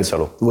või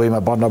Metsalu.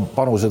 Võime panna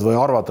panused või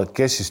arvata, et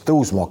kes siis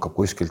tõusma hakkab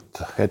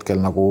kuskilt. Hetkel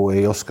nagu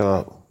ei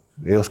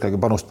oskagi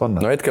panust panna.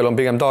 No hetkel on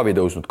pigem Taavi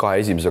tõusnud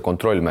 2 esimese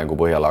kontrollmängu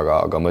põhjal,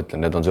 aga ma ütlen,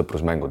 need on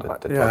sõprusmängud.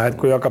 Et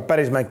kui hakkab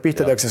päris mäng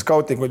pihta, tehakse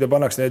scoutingud ja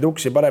pannakse neid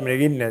uksi paremini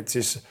kinni, et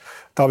siis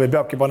Taavi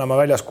peabki panema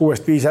väljas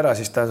 6-5 ära,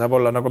 siis ta saab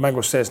olla nagu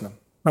mängus sees.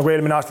 Nagu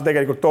eelmine aasta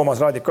tegelikult Toomas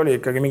Raadik oli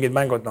ikkagi mingid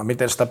mängud,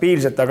 mitte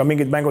stabiilselt, aga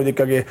mingid mängud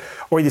ikkagi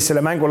hoidis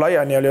selle mängu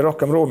laiani ja oli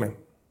rohkem ruumi.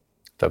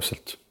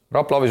 Täpselt.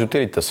 Rapla Avisut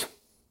Iritas,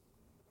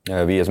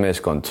 5.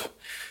 meeskond.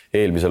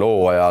 Eelmisel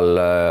hooajal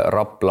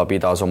Rapla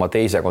pidas oma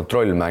teise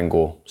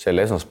kontrollmängu sel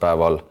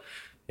esmaspäeval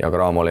ja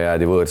Graamole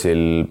jäädi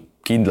võõrsil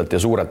kindlalt ja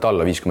suurelt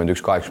alla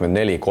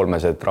 51-84, 3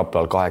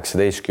 Raplal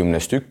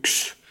 18-1,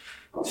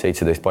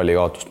 17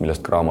 pallikaotust,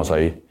 millest Graamo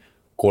sai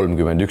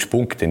 31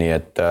 punkti, nii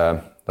et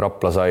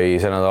Rapla sai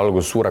see nädal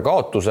alguses suure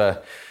kaotuse,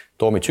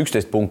 Toomits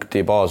 11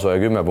 punkti,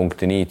 Paasoja 10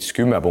 punkti, Niits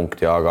 10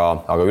 punkti,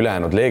 aga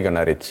ülejäänud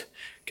legionärid,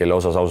 kelle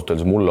osas ausalt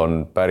öeldes mul on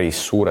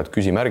päris suured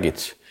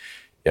küsimärgid,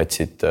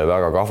 jätsid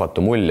väga kahvatu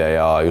mulje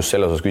ja just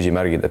selle osas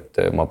küsimärgid, et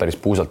ma päris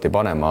puusalt ei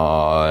pane, ma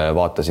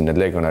vaatasin need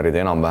legionärid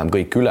enam-vähem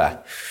kõik üle,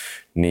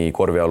 nii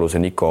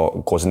korvialuse Niko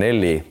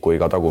Kosnelli kui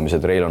ka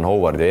tagumised Raylon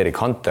Howard ja Erik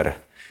Hunter,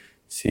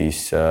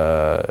 siis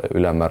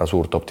ülemäära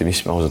suurt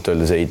optimismi ausalt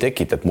öeldes ei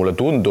tekita, et mulle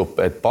tundub,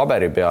 et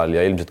paberi peal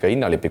ja ilmselt ka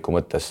hinnalipiku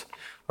mõttes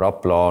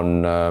Rapla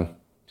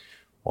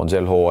on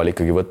sel hooajal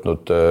ikkagi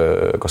võtnud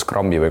kas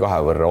grammi või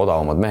 2 võrra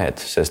odavamad mehed,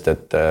 sest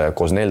et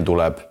Kosnell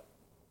tuleb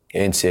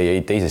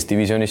NCAA teisest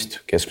divisionist,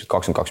 keskmiselt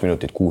 22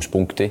 minutit, 6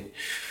 punkti.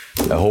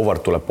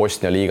 Howard tuleb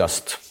Bosnia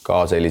liigast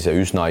ka sellise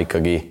üsna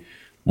ikkagi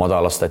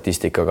madala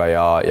statistikaga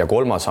ja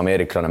 3.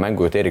 ameeriklane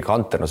mängujuht Erik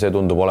Hunter, see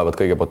tundub olevat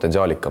kõige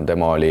potentsiaalikam.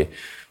 Tema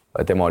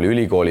oli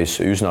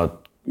ülikoolis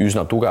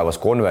üsna tugevas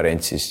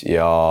konverentsis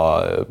ja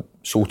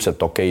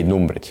suhteliselt okeid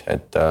numbrid.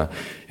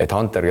 Et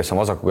Hunter, kes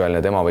on vasakukäeline,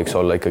 tema võiks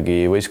olla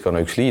ikkagi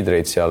võistkonna üks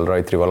liidreid seal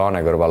Rait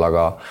Rivalane kõrval,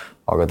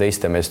 aga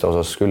teiste meeste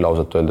osas küll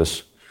ausalt öeldes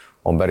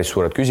on päris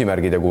suured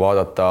küsimärgid ja kui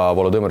vaadata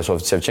Volodõmõr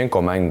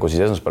Ševtšenko mängu,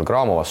 siis esmaspäeval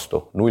Graamo vastu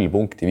 0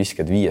 punkti,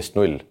 visked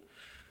 5-0.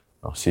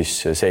 Siis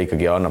see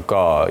ikkagi annab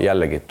ka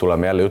jällegi,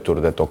 tuleme jälle jutu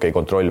juurde, et okei,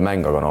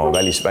 kontrollmäng, aga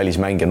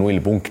välismängija 0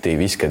 punkti,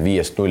 visked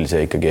 5-0,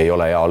 see ikkagi ei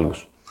ole hea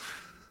algus.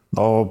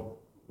 No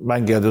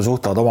mängijad ju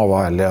suhtavad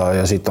omavahel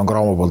ja siit on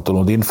Graamo poolt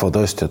tulnud info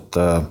tõesti,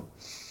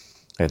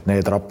 et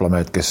need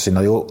Raplamehed, kes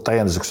sinna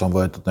täienduseks on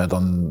võetud, need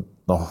on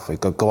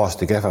ikka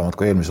kõvasti kehvemad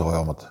kui eelmise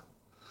hooaja omad.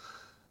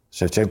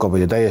 Ševtšenko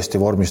pidi täiesti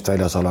vormist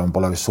väljas olema,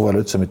 pole vist suvel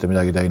üldse mitte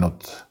midagi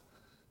teinud.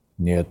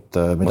 Nii et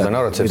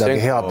midagi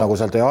head nagu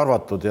sealt ei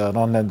arvatud ja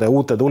nende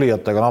uute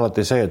tulijatega on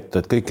alati see,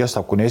 et kõik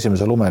kestab kuni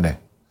esimese lumeni.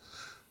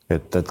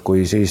 Et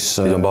kui siis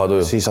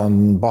on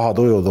paha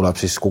tuju tuleb,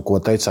 siis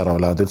kukuvad täitsa ära,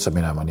 lähevad üldse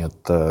minema. Nii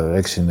et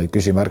eks siin neid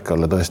küsimärke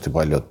olla tõesti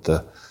palju,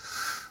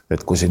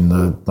 et kui siin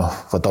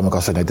võtame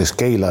kas või näiteks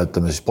Keila,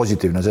 ütleme siis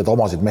positiivne see, et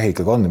omasid mehi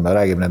ikkagi on, me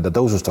räägime nende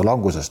tõusust ja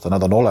langusest,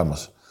 nad on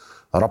olemas.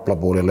 Rapla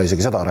puhul ei ole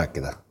isegi seda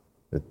rääkida.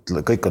 et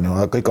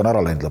kõik on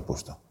ära läinud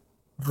lõpust.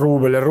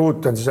 Ruubel ja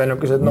Ruut on siis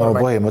ainukesed no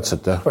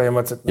põhimõtteliselt jah.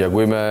 Põhimõtteliselt. Ja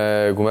kui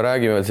me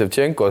räägime veel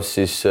Sevtšenkos,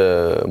 siis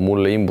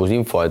mulle imbus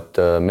info, et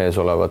mees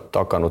olevat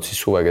hakanud siis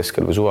suve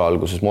keskel või suve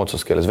alguses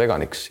moodsas keeles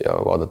veganiks ja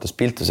vaadates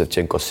pilte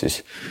Sevtšenkos, siis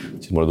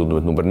mulle tundub,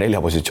 et number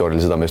 4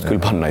 positsioonil seda meest küll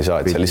panna ei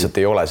saa, et seal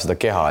lihtsalt ei ole seda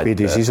keha.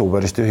 Pidi sisu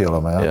päris tühi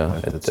olema jah.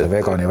 Et see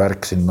vegani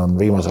värk siin on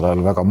viimasel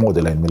ajal väga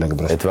moodi läinud millegi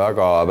pärast. Et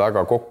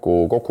väga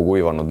kokku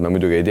kuivanud, me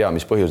muidugi ei tea,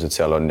 mis põhjused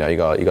seal on ja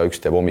iga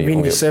üks teeb omi.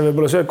 Vindis see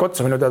võib-olla söök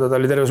otsa, minu teada ta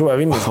oli terve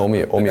suve vindis.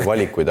 Omi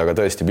valikuid, aga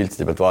tõesti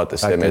piltide pealt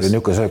vaadates see mees.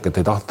 Niisugune söök, et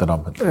ei tahta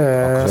enam.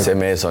 See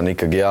mees on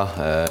ikkagi jah.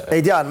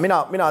 Ei tea,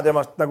 mina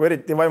temast nagu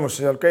eriti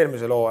vaimusse ei olnud ka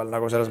eelmisel hooajal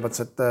nagu selles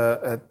mõttes,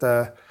 et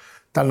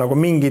tal nagu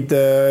mingid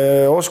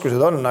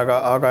oskused on,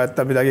 aga et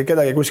ta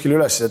kedagi kuskil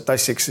üles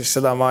tassiks, siis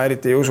seda ma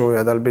eriti ei usu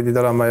ja tal pidid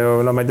olema ju,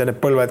 no ma ei tea,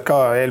 need põlved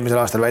ka eelmisel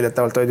aastal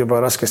väidetavalt olid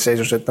juba raskes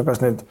seisus, et no kas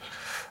nüüd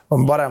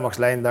on paremaks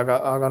läinud,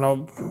 aga no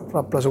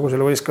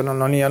Rapla-sugusele võistkonnal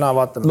no nii ja naa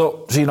vaatame. No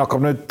siin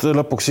hakkab nüüd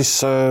lõpuks siis,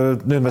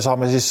 nüüd me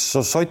saame siis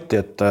sotti,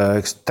 et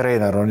eks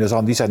treener on ju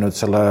saanud ise nüüd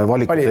selle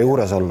valikute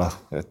juures olla,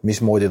 et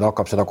mismoodi ta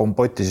hakkab seda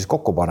kompotti siis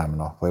kokku panema.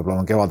 No,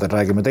 võib-olla kevadel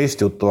räägime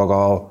teist juttu, aga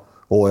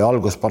hooaja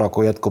algus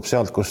paraku jätkub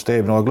sealt, kus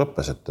eelmine aeg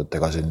lõppes, et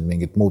ega siin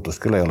mingit muutust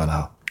küll ei ole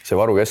näha. See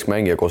varu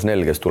keskmängija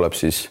Kosnel, kes tuleb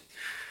siis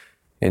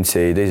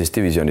NCAA teisest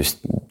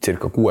divisionist,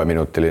 circa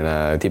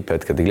 6-minutiline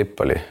tipphetkede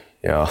klipp oli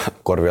ja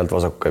korvi alt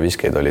vasakuga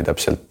viskeid oli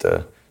täpselt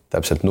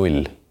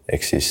 0.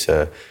 Ehk siis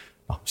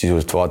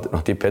sisuliselt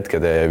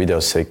tipphetkede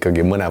videosse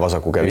ikkagi mõne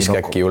vasakuga viske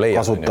äkki ju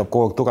leiab. Kasutab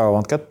kogu aeg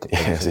tugevamat kätt.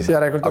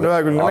 Järelikult on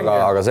ühekülgne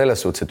mängija. Aga selles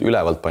suhtes, et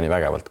ülevalt pani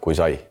vägevalt, kui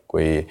sai.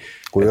 Kui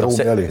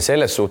ruumi oli.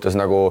 Selles suhtes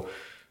nagu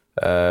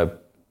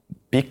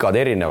pikad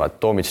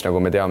erinevad. Toomits,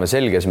 nagu me teame,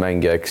 selges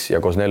mängija, eks,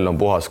 ja Kosnel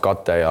on puhas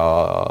kate ja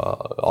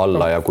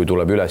alla ja kui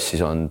tuleb üles,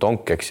 siis on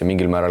tonk, eks, ja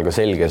mingil määral ka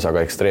selges,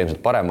 aga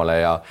ekstreemselt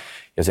paremale ja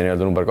see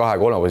nii-öelda number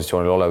 2-3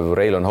 positsioonil olev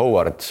Raylon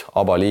Howard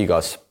ABA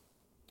liigas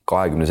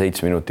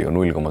 27 minutiga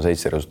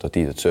 0,7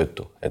 resultatiivset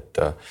söötu.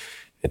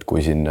 Et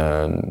kui siin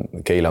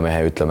Keila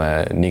mehe, ütleme,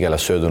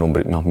 nigelast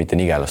söödunumbrit, mitte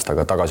nigelast,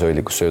 aga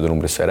tagasihoidlikust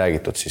söödunumbrist sai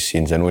räägitud, siis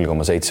siin see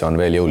 0,7 on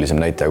veel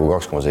jõulisem näitaja kui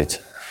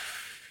 2,7.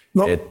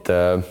 No.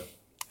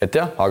 Et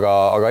jah,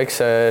 aga eks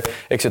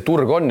see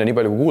turg on ja nii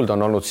palju kui kuulda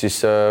on olnud, siis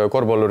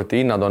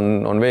korvpallurite hinnad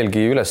on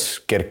veelgi üles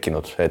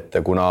kerkinud, et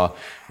kuna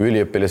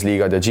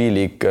üliõpilasliigad ja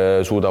G-liig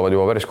suudavad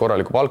juba päris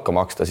korralikku palka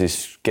maksta,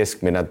 siis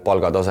keskmine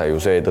palgatase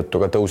ju seetõttu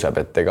ka tõuseb,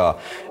 et ega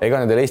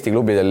nendel Eesti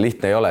klubidel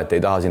lihtne ei ole, et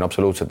ei taha siin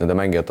absoluutselt nende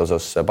mängijate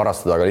osas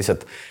parastada, aga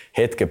lihtsalt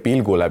hetke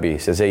pilgu läbi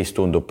see seis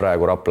tundub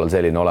praegu Raplal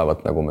selline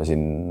olevat, nagu me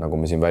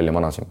siin välja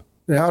manasime.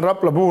 Ja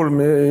Rapla puhul,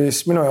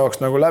 mis minu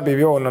jaoks nagu läbiv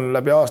joon on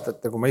läbi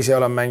aastate, kui ma ise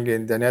olen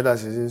mänginud ja nii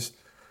edasi, siis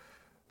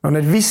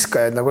need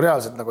viskajaid nagu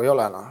reaalselt nagu ei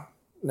ole.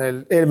 Neil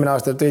eelmine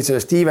aasta tõid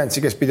selle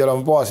Stevensi, kes pidi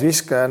olema puhas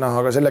viskaja,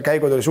 aga selle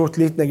käigud oli suht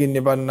lihtne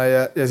kinni panna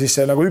ja siis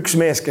see nagu üks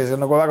mees, kes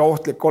on nagu väga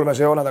ohtlik 3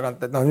 joone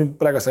tagant, et nüüd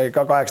praegu sai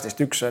ka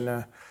 18-1 on ja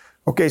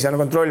okei, see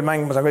on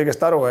kontrollmäng, ma saan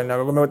kõigest aru,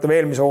 aga kui me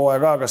võtame eelmise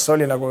hooaja ka, kas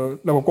oli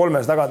nagu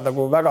 3 tagant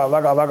nagu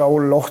väga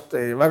hull oht,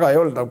 väga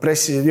ei olnud,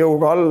 pressisid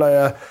jõuga alla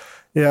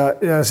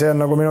ja see on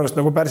nagu minu arust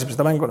nagu pärsib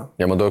seda mänguna.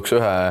 Ja ma tooks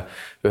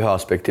ühe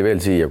aspekti veel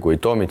siia, kui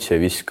Toomits ei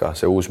viska,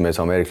 see uus mees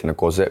ameeriklane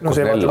Kosnella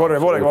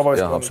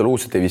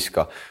absoluutselt ei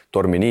viska.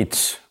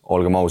 Torminiits,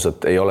 olgem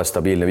ausad, ei ole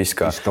stabiilne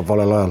viska.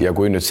 Ja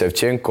kui nüüd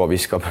Sevtšenko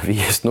viskab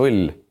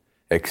 5-0,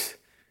 eks,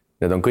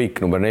 need on kõik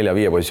number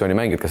 4-5 positsiooni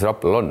mängid, kes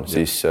Raplal on,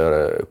 siis...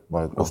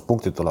 Kust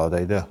punktid tulevad,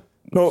 ei tea.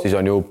 No,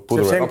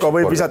 Sevtšenko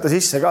võib visata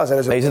sisse ka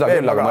selles,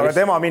 aga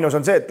tema miinus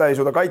on see, et ta ei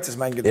suuda kaitses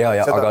mängida.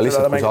 Aga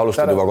lihtsalt, kui sa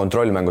alustad juba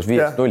kontrollmängus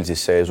 5-0,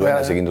 siis see su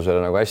enesekindlusele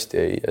nagu hästi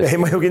ei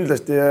mõju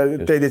kindlasti.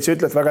 Teidid sa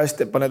ütled väga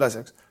hästi, et pane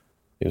edasi.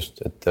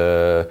 Just, et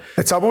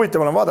saab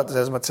huvitav olen vaadata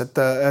selles mõttes,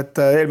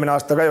 et eelmine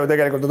aasta ka ju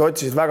tegelikult nad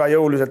otsisid väga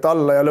jõuliselt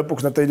alla ja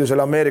lõpuks nad tõid ju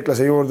selle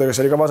ameeriklase juurde, kes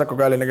oli ka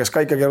vasakukäeline, kes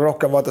ka ikkagi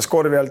rohkem vaatas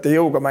korvi alt ja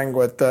jõuga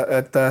mängu, et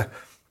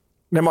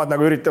nemad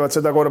nagu üritavad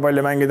seda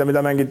korvpalli mängida,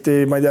 mida mängiti,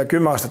 ma ei tea,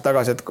 10 aastat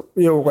tagasi, et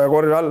jõuga ja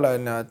korvi alla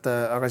on,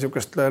 aga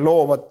niisugust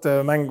loovat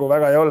mängu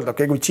väga ei olnud.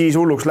 Okei, kui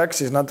Cheese hulluks läks,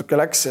 siis natuke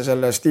läks ja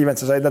selle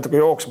Stevensa said natuke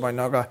jooksma,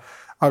 aga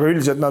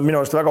üldiselt nad minu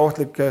arust väga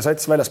ohtlik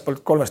sats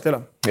väljaspoolt 3 ei ole.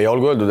 Ja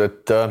olgu öeldud,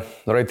 et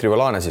Rait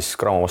Rivalane siis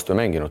Cramo vastu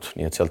ei mänginud,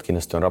 nii et sealt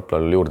kindlasti on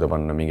Raplal juurde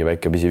panna mingi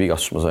väike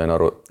pisivigastus, ma sain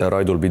aru,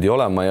 Raidul pidi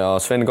olema ja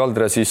Sven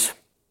Kaldre siis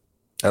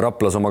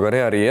Raplas oma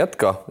karjääri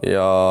jätka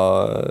ja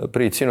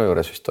Priit sinu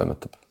juures vist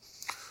toimetab.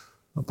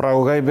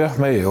 Praegu käib jah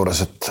meie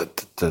juures, et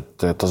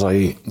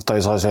ta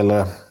ei saa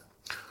selle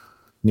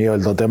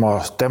nii-öelda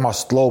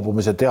temast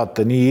loobumise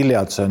teate nii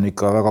hilja, et see on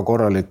ikka väga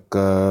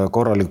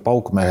korralik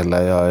pauk mehele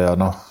ja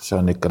see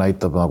on ikka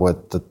näitab nagu,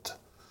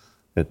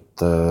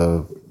 et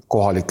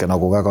kohalikke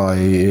nagu väga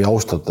ei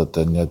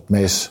austata, nii et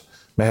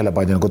mehele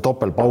pandi nagu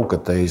topelpauk,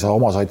 et ei saa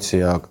oma satsi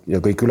ja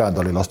kõik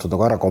ülejäänud oli lastud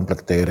aga ära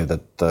komplekteerida,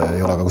 et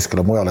ei ole ka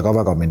kuskile mujale ka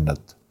väga minna,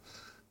 et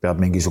peab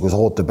mingisuguse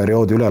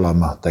ooteperioodi üle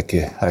elama, et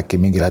äkki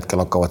mingil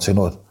hetkel hakkavad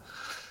sinu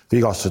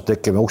vigastused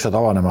tekkima, uksed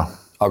avanema.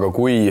 Aga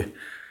kui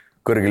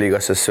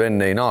kõrgliigasse Sven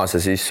ei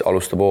naase, siis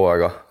alustab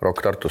hooaega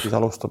Rock Tartus? Siis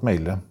alustab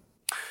meil, jah.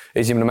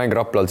 esimene mäng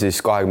Raplal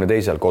siis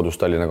 22. kodus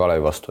Tallinna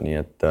Kalevi vastu, nii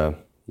et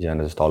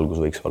iseenesest algus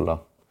võiks olla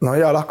no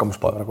hea lahkamus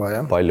praegu,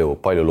 jah.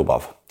 Palju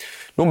lubav.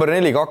 Number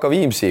 4 KK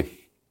Viimsi,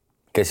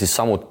 kes siis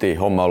samuti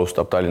homme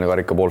alustab Tallinna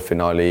karika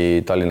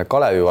poolfinaali Tallinna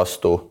Kalevi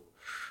vastu.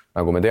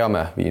 Nagu me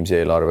teame, Viimsi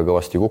eelarve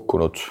kõvasti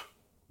kukkunud,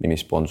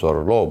 nimisponsor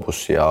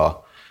loobus ja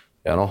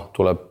noh,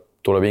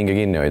 tuleb hinge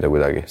kinni hoida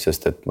kuidagi,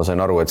 sest et ma sain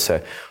aru, et see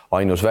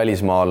ainus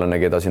välismaalane,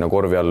 keda sinna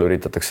korvi all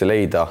üritatakse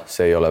leida,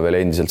 see ei ole veel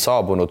endiselt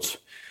saabunud.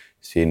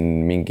 Siin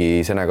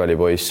mingi Senegali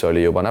poiss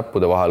oli juba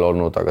näppude vahel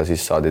olnud, aga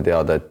siis saadi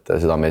teada, et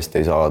seda meest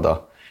ei saada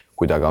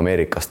kuidagi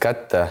Ameerikast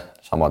kätte.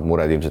 Samad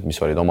mured ilmselt, mis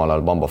olid omal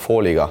ajal Bamba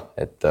Falliga,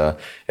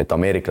 et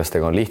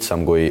ameeriklastega on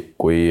lihtsam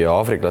kui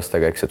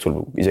afriklastega, eks, et sul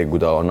isegi kui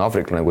ta on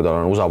afriklane, kui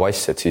tal on USA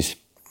pass, et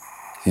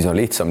siis on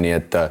lihtsam, nii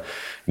et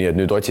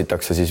nüüd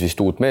otsitakse siis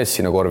vist uut meest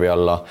sinna korvi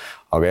alla,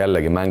 aga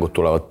jällegi mängud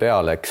tulevad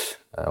peale, eks,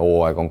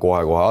 hooaeg on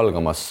kohe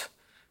algamas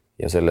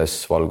ja selles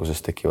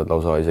valguses tekivad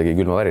lausa isegi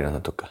külmavärinad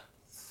natuke.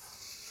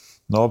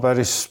 No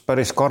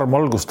päris karm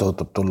algus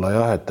tõotab tulla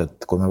jah,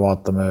 et kui me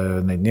vaatame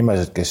neid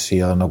nimesid, kes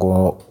siia nagu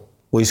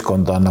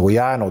võistkonda on nagu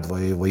jäänud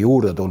või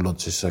juurde tulnud,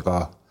 siis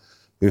ega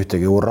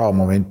ühtegi hurraa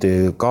momenti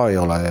ka ei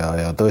ole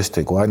ja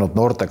tõesti, kui ainult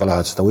noortega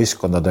lähed seda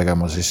võistkonda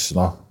tegema, siis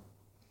noh,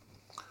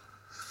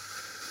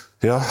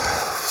 jah,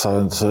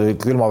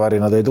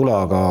 külmavärinad ei tule,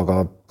 aga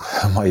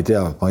ma ei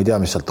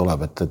tea, mis sealt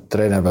tuleb, et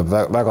treener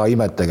peab väga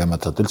imet tegema,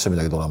 et sealt üldse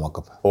midagi tulema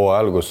hakkab.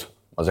 Algus,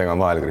 ma segan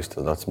vahel,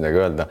 Kristo, tahtsin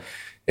midagi öelda.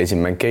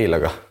 Esimene mäng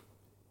Keilaga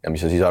ja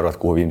mis sa siis arvad,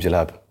 kuhu Viimsi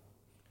läheb?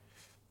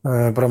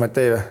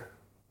 Prometei või?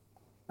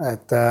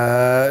 Et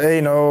ei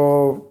no,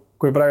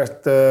 kui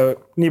praegust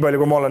nii palju,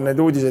 kui ma olen neid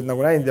uudiseid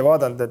nagu näinud ja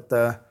vaadanud, et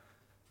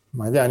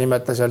ma ei tea,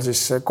 nimeta seal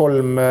siis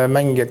 3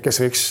 mängijat,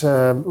 kes võiks,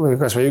 või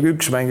kas või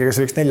üks mängija,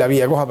 kes võiks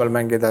 4-5 koha peal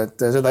mängida,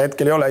 et seda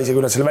hetkel ei ole, isegi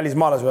kui nad selle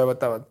välismaalase või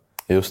võtavad.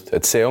 Just,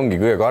 et see ongi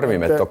kõige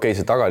karmim, et okei,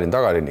 see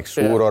tagaliniks,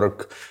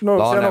 Suurorg,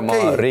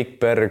 Laanemaa,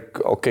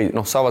 Rikberg,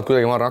 noh, saavad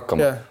kuidagi maal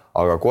hakkama,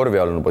 aga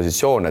korvialune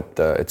positsioon,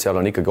 et seal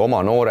on ikkagi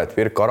oma noored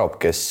Virk Arop,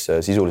 kes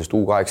sisuliselt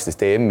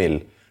U18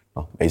 EM-il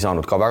ei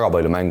saanud ka väga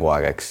palju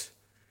mänguaega, eks.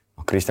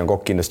 Kristjan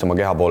Kokk kindlasti oma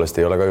keha poolest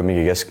ei ole ka ju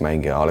mingi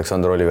keskmängija.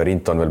 Aleksandr Oliver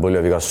Int on veel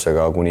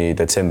põlvevigastusega kuni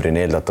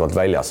detsembrini eeldatavalt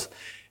väljas.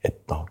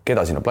 Et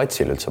keda sinna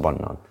platsile üldse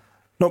panna on?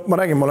 No ma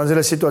räägin, mul on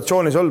selles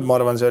situatsioonis olnud, ma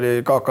arvan, see oli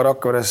KK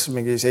Rakveres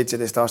mingi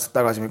 17 aastat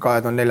tagasi,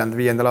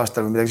 2004-2005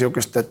 aastal või midagi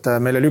siukest, et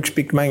meil oli üks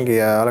pikk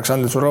mängija,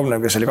 Aleksandr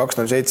Surovnev, kes oli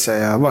 207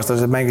 ja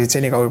vastased mängisid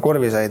senikaua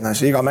korvi said,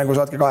 siis iga mängu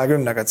saadki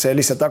 20-ga, et see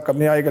lihtsalt hakkab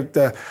nii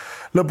haigelt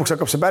lõpuks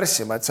hakkab see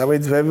pärssima, et sa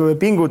võid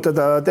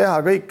pingutada, teha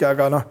kõike,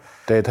 aga noh.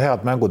 Teed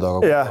head mängud,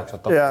 aga...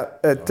 Ja,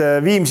 et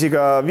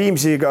Viimsiga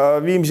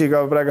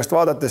praegust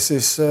vaadates,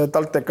 siis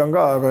TalTech on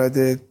ka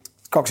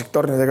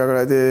kaksiktornidega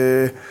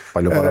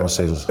palju paremas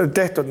seisus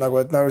tehtud, nagu,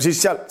 et nagu, siis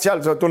seal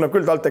tunneb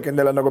küll TalTech, et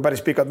neil on nagu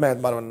päris pikad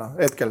mehed, ma arvan,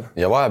 hetkel.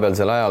 Ja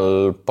vahepealsel ajal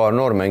paar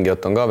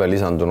noormängijat on ka veel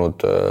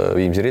lisandunud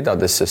Viimsi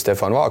ridadesse,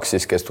 Stefan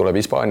Vaaksis, kes tuleb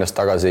Hispaaniast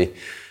tagasi,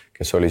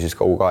 kes oli siis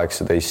ka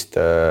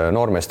U18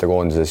 noormeeste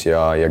koondises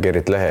ja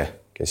Gerrit Lehe,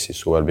 kes siis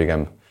suvel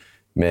pigem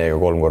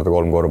meiega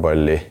 3x3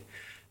 korvpalli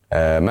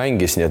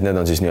mängis, nii et need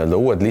on siis nii-öelda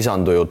uued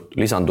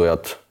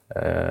lisandujad.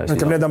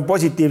 Ütleme, need on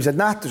positiivsed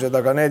nähtused,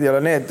 aga need ei ole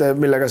need,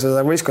 millega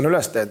sa võistkonna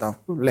üles teed.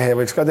 Lehe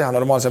võiks ka teha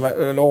normaalse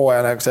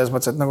hooajana, selles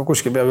mõttes, et nagu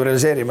kuskil peab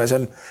realiseerima ja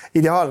see on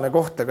ideaalne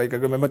koht, aga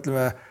ikkagi me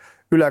mõtleme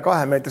üle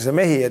 2-meetrise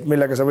mehi, et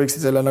millega sa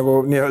võiksid selle nagu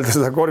nii-öelda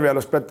seda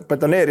korvialust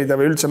betoneerida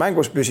või üldse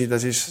mängus püsida,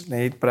 siis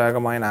neid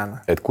praegu ma ei näe.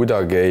 Et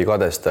kuidagi ei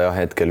kadesta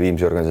hetkel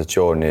Viimsi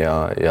organisatsiooni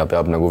ja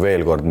peab nagu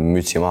veel kord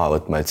mütsi maha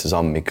võtma, et see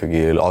samm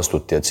ikkagi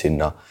astuti, et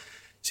sinna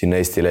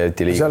Eestile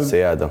liigasse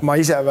jääda. Ma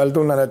ise veel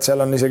tunnen, et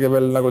seal on isegi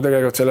veel nagu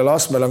tegelikult sellel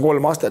astmel on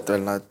 3 astet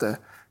veel, et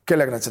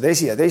kellega nad seda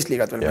esi- ja teist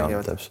liigat veel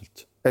mängivad.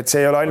 Täpselt. Et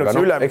see ei ole ainult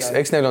see ülemine.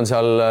 Eks neil on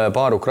seal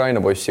paar Ukraina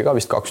poissi ka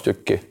vist 2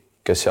 tükki,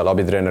 kes seal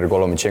abitreeneri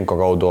Kolomitšenko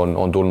kaudu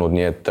on tulnud,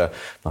 nii et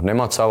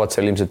nemad saavad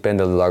seal ilmselt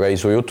pendeldada, aga ei,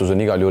 su jutus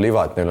on igal juhul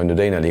iva, et neil on ju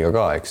teine liiga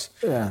ka, eks.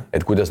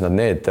 Et kuidas nad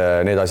need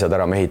asjad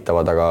ära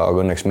mehitavad, aga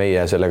õnneks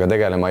meie sellega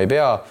tegelema ei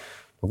pea.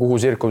 Kuhu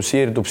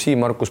siirdub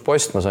Markus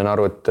Post, ma sain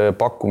aru, et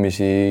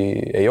pakkumisi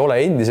ei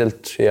ole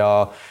endiselt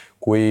ja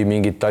kui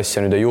mingit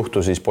asja nüüd ei juhtu,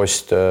 siis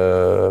Post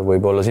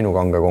võib olla sinu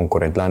kange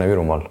konkurent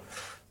Lääne-Virumaal.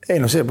 Ei,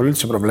 no see pole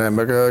üldse probleem,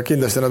 aga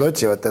kindlasti nad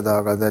otsivad teda,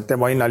 aga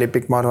tema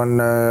hinnalipik, ma arvan,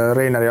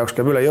 Reinari jaoks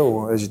käib üle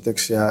jõu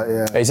esiteks ja...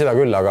 Ei, seda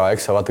küll, aga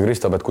eks sa vaata,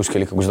 Kristo, pead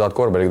kuskil ikka, kui sa tahad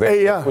korvpalliga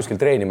teha, kuskil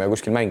treenima ja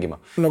kuskil mängima.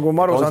 Nagu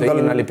ma aru saan,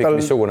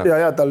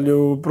 tal ju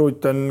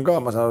pruut on ka,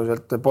 ma saan aru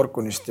sealt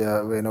Porkunist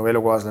või no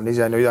elukohaslan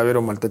ise on ju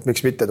Ida-Virumaalt, et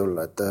miks mitte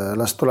tulla, et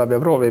las tuleb ja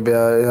proovib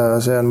ja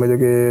see on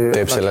muidugi...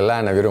 Teeb selle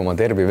Lääne-Virumaa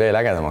derbi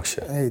veel ägedamaks.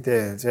 Ei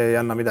tee, see ei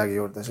anna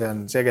midagi juurde,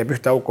 see käib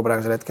ühte auku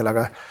praegusel hetkel,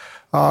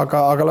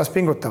 aga las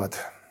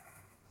pingutavad.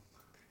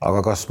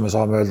 Aga kas me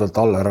saame öelda, et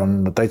Aller on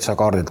täitsa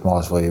kaardilt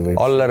maas või?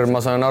 Aller, ma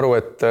saan aru,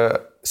 et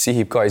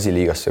sihib ka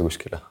esiliigasse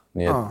kuskile.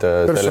 Nii et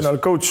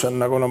personal coach on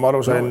nagu ma aru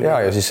sain.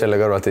 Ja siis selle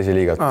kõrvalt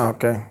esiliigat.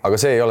 Okay. Aga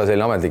see ei ole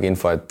selline ametlik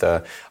info, et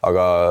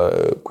aga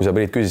kui sa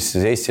Priit küsis,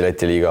 siis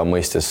Eesti-Läti liiga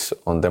mõistes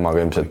on temaga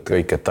ilmselt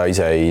kõik, et ta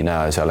ise ei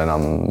näe seal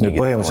enam mingit.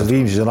 Põhimõtteliselt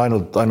Viimsis on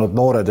ainult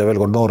noored ja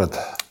veel kord noored.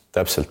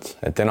 Täpselt,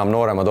 et enam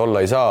nooremad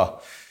olla ei saa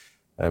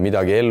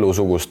midagi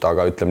ellusugust,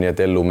 aga ütleme nii,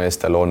 et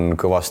ellumeestel on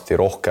kõvasti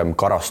rohkem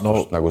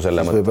karastust nagu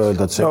selle mõttes. Võib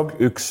öelda, et see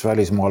üks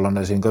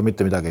välismaalane siin ka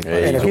mitte midagi.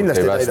 Ei,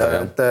 kindlasti ei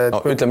täida.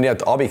 Ütleme nii,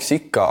 et abiks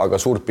ikka, aga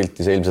suurt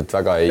pilti see ilmselt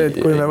väga ei...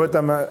 Kui me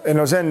võtame,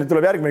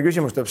 tuleb järgmine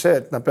küsimus, tuleb see,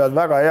 et nad peavad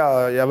väga hea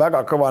ja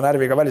väga kõva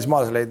närviga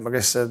välismaalase leidma,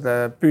 kes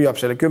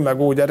püüab selle 10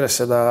 kuud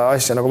järjest seda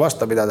asja nagu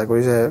vastu pidada,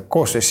 kui see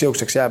koosseis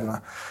siukseks jääb.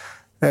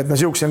 Et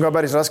siuksi on ka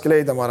päris raske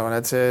leida, ma arvan,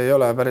 et see ei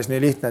ole päris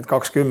nii lihtne, et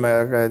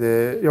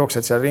 20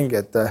 jooksed seal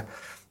ringi, et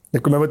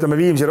kui me võtame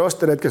Viimsi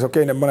rosterid, kes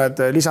need mõned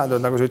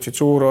lisandud, nagu sa ütlesid,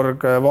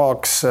 Suurorg,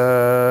 Vaaks,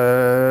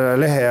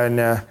 Lehe on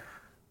ja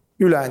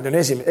ülejäänud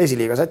on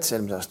esiliiga sats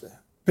eelmise aasta.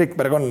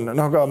 Rikberg on,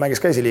 ka mängis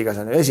ka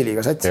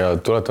esiliiga sats. Ja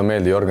tuletan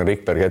meelde, Jörgen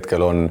Rikberg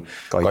hetkel on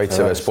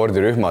Kaitseväe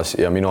spordirühmas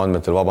ja minu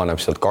andmetel vabaneb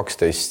sealt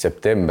 12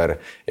 september,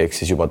 ehk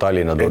siis juba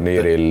Tallinna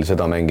turniiril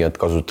seda mängijat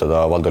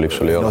kasutada Valdo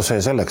Lipsul ei ole. No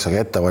see selleks,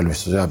 aga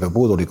ettevalmistus jääb ja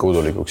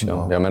puudulikuks.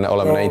 Ja me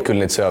oleme näinud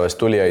küll neid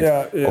sõjaväest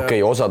tulijaid.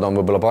 Okei, osad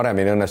on võib-olla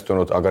paremini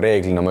õnnestunud, aga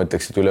reeglina ma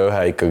ütleks, et üle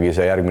ühe ikkagi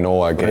see järgmine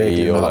hooaeg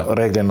ei ole.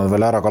 Reeglina on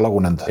veel ära ka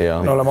lagunenud.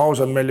 No oleme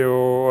ausad, meil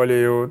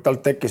oli ju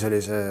TalTechis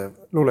oli see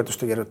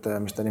luuletuste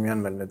kirjutaja, mis ta nimi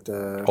on meil nüüd?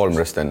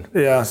 Holmresten.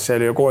 Ja see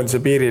oli ju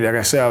koondise piiril ja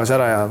käis sõjaväes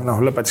ära ja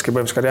lõpetaski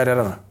põhimõtteliselt karjääri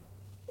ära.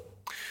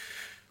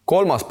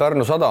 3.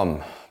 Pärnu Sadam.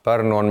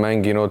 Pärnu on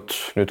mänginud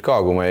nüüd ka,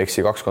 kui ma ei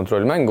eksi, 2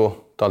 kontrollmängu.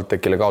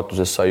 TalTechile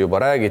kaotusest sai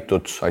juba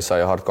räägitud.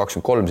 Isaiah Hart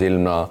 23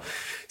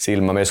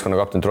 silma meeskonna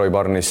kapten Troy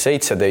Barnis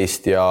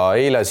 17 ja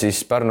eile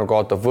siis Pärnu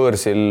kaotab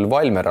võõrsil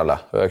Valmerale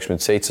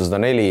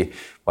 97-104.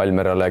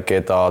 Valmerale,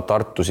 keda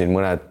Tartu siin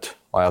mõned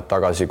ajad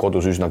tagasi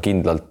kodus üsna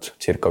kindlalt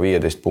circa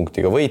 15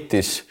 punktiga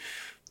võitis.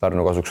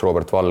 Pärnu kasuks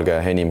Robert Valge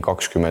enim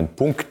 20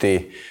 punkti.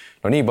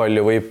 No nii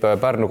palju võib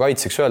Pärnu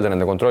kaitseks öelda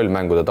nende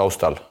kontrollmängude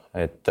taustal,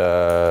 et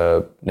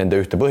nende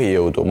ühte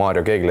põhijõudu,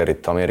 Mario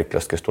Keglerit,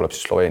 ameeriklast, kes tuleb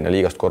siis Sloveenia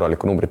liigast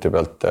korraliku numbrite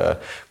pealt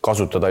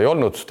kasutada ei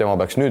olnud. Tema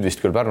peaks nüüd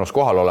vist küll Pärnus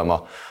kohal olema,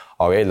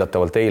 aga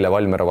eeldatavalt eile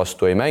Valmera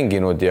vastu ei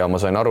mänginud ja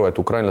ma sain aru,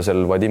 et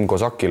ukrainlasel Vadim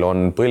Kozakil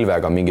on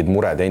põlvega mingid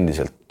mured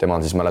endiselt.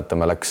 Tema siis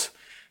mäletame läks,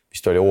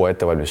 vist oli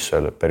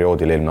ettevalmistusel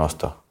perioodil eelmine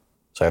aasta.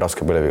 Sai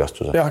raske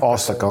põlevigastuse.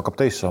 Aastake hakkab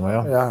teist saama,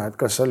 jah. Jah, et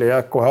kas oli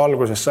kohe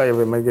alguses sai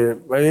või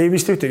ei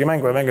vist ühtegi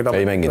mängu ei mänginud.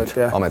 Ei mänginud,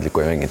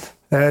 ametlikku ei mänginud.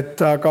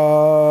 Et aga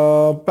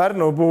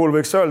Pärnu puhul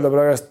võiks öelda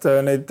praegust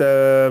neid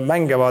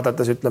mänge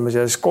vaadates, ütleme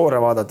siis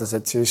skoore vaadates,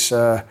 et siis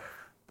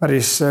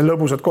päris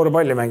lõbusad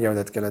korvpalli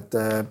mängivad hetkel, et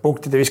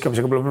punktide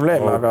viskamisega pole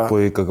probleeme, aga...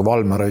 Kui ikkagi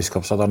Valmera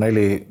viskab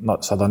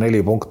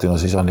 104 punkti, no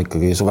siis on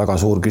ikkagi väga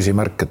suur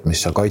küsimärk, et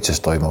mis seal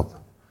kaitses toimub.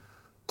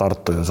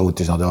 Tartu ju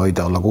suutis nad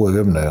hoida alla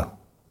 60 ju.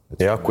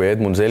 Jah, kui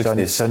Edmund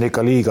Selksnis... See on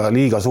ikka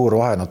liiga suur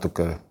vahe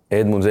natuke.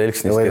 Edmund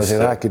Selksnis, võime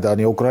siin rääkida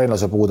nii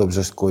ukrainlase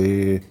puudumisest kui...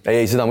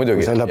 Ei, seda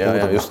muidugi. Selle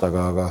puudumist,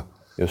 aga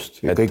just,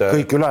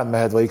 kõik ülejäänud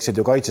mehed võiksid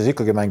ju kaitses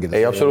ikkagi mängida.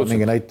 Ei,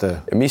 absoluutselt.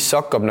 Mis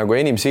hakkab nagu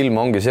enim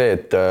silma ongi see,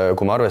 et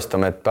kui me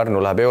arvestame, et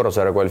Pärnu läheb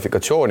eurosarja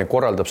kvalifikatsiooni,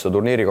 korraldab seda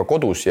turniiriga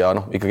kodus ja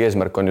ikkagi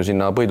eesmärk on ju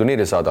sinna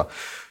põhiturniiri saada,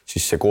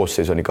 siis see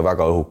koosseis on ikka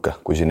väga õhuke,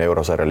 kui sinna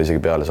eurosarjal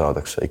isegi peale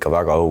saadakse. Ikka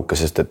väga õhuke,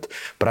 sest et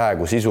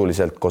praegu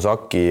sisuliselt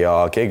Kozaki ja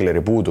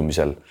Kegleri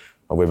puudumisel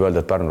võib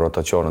öelda, et Pärnu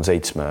rotatsioon on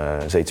 7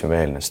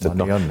 mehelne, sest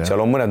et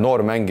seal on mõned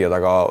noormängijad,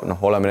 aga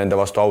oleme nende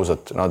vastu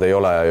ausad, nad ei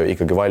ole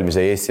ikkagi valmis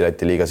ei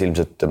Eesti-Läti liigas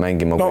ilmselt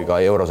mängima kui ka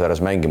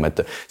eurosarjas mängima,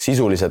 et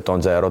sisuliselt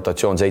on see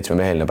rotatsioon 7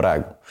 mehelne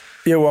praegu.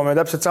 Jõuame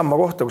täpselt samma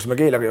kohta, kus me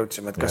Keelaga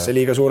jõudsime, et kas see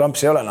liiga suur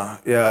amps ei ole.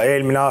 Ja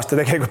eelmine aasta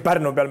tegelikult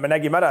Pärnu peal me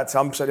nägime ära, et see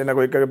amps oli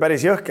nagu ikkagi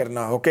päris jõhker.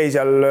 Okei,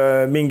 seal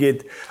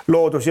mingid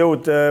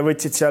loodusjõud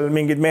võtsid seal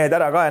mingid mehed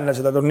ära ka enne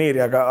seda turniiri,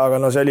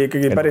 aga see oli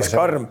ikkagi päris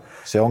karm.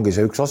 See ongi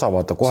see üks osa,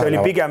 vaata. See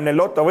oli pigem neil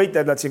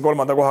lotovõitjad, nad siin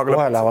 3. kohaga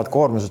kohe lähevad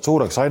koormused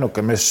suureks.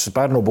 Ainuke, mis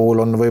Pärnu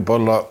puhul on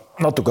võib-olla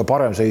natuke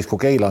parem seis kui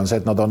Keila on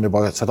see, et nad on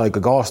juba seda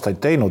ikkagi aastaid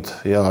teinud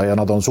ja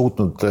nad on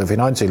suutnud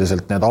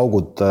finantsiliselt need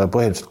augud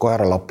põhimõtteliselt kohe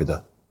ära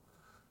lappida.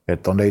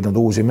 Et on leidnud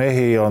uusi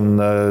mehi, on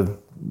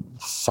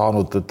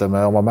saanud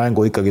oma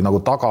mängu ikkagi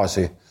nagu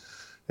tagasi.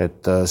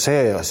 Et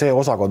see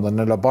osakond on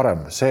neile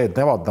parem. See, et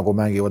nemad nagu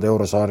mängivad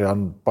eurosarja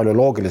on palju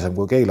loogilisem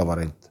kui Keila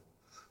variant.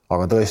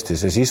 Aga tõesti,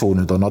 see sisu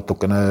nüüd on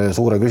natukene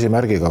suure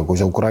küsimärgiga, kui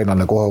see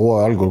ukrainlane kohe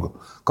hooaja algul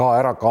ka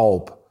ära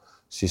kaob,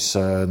 siis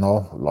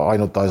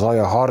ainult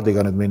Isaiah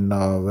Hardiga nüüd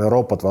minna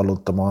Euroopat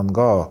vallutama on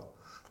ka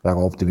väga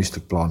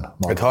optimistlik plaan.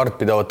 Et Hart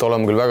pidavat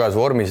olema küll väga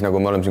vormis, nagu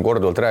me oleme siin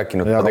korduvalt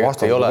rääkinud. Ja aga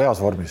vastab on veas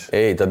vormis.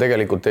 Ei, ta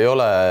tegelikult ei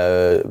ole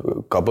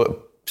ka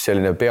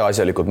selline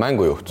peaasjalikult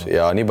mängujuht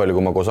ja nii palju,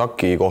 kui ma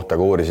Kozaki kohta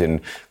ka uurisin,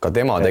 ka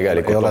tema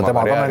tegelikult oma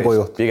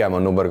karjääris pigem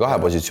on number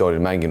 2 positsioonil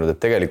mänginud,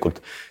 et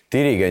tegelikult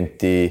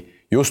dirigenti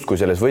justkui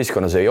selles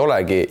võistkonnas ei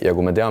olegi ja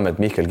kui me teame, et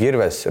Mihkel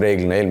Kirves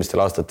reeglina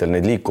eelmistel aastatel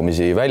neid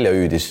liikumisi välja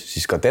hüüdis,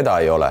 siis ka teda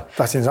ei ole.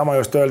 Tahtsin sama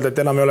just öelda,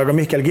 et enam ei ole ka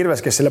Mihkel Kirves,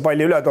 kes selle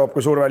palli üle toob,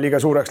 kui surve liiga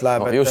suureks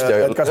läheb. No, just,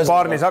 et kas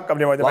Baarnis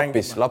hakkab niimoodi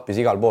mängima?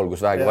 Lappis igal pool,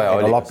 kus vähegi vaja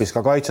oli. Lappis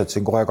ka kaitset,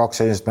 siin kohe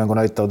 2 esimest mängu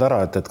näitavad ära,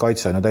 et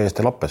kaitse on ju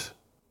täiesti lappes.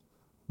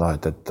 No,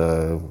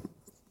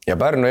 Ja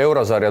Pärnu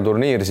Eurosarja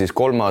turniir siis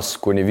 3.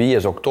 kuni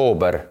 5.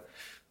 oktoober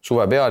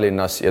suve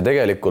pealinnas ja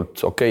tegelikult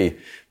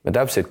me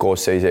täpseid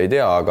koosseise ei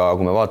tea, aga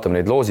kui me vaatame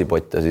neid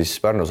loosipotte, siis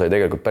Pärnu sai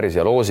tegelikult päris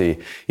hea loosi.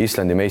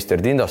 Islandi meister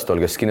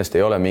Tindastol, kes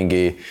kindlasti ei ole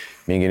mingi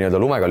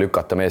nii-öelda lumega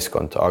lükata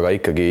meeskond, aga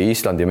ikkagi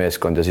Islandi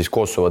meeskond ja siis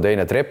Kosovo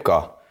teine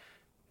Trepka.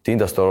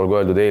 Tindastol, olgu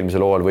öeldud,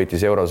 eelmisel hooajal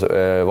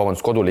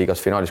võitis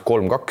koduliigas finaalis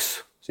 3-2,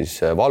 siis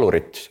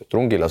Valurit,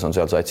 Trungilas on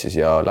seal satsis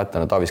ja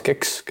lätlane Tavis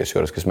Keks,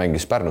 kes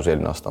mängis Pärnus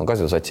eelmine aasta, on ka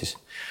seal satsis.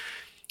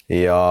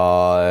 Ja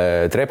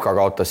Trepka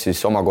kaotas siis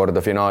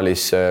omakorda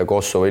finaalis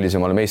Kosovo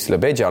hilisemale meistrile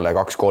Bedjale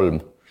 2-3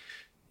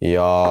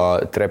 ja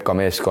Trepka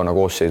meeskonna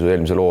koosseisu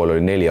eelmisel hooajal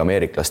oli 4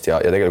 ameeriklast ja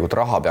tegelikult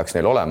raha peaks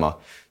neil olema,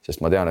 sest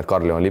ma tean, et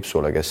Karl-Johan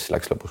Lipsule, kes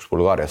läks lõpuks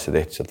Bulgaariasse,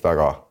 tehti sealt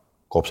väga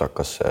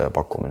kopsakas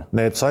pakkumine.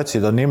 Need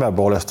satsid on nime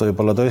poolest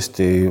võib-olla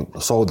tõesti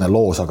soodne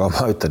loos, aga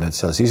ma ütlen, et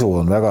seal sisu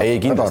on väga Ei,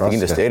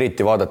 kindlasti,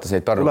 eriti vaadates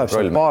neid Pärnu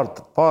kontrolme.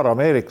 Paar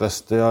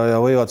ameeriklast ja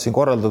võivad siin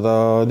korraldada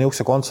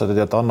niisuguse kontserdid,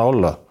 et anna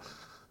olla.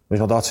 Mis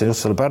ma tahtsin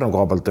just selle Pärnu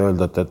koha pealt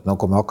öelda, et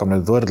kui me hakkame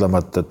nüüd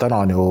võrdlema, et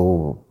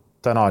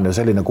täna on ju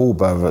selline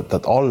kuupäev, et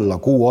alla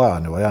 6 aja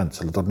on juba jäänud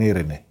selle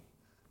turniirini.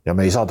 Ja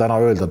me ei saa täna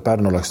öelda, et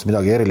Pärnu oleks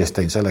midagi erilist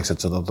teinud selleks,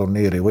 et seda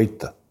turniiri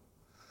võita.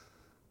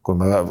 Kui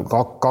me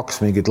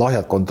 2 mingit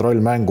lahjad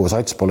kontrollmängu,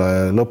 sats pole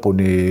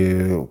lõpuni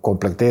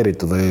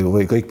komplekteeritud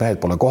või kõik mehed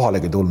pole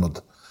kohalegi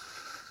tulnud.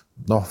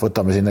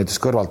 Võtame siin näiteks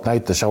kõrvalt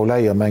näite,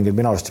 Shaulei on mänginud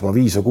minu arust juba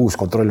 5 või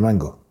 6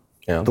 kontrollmängu.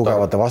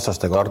 Tugevate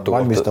vastastega. Tartu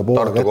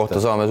kohta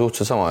saame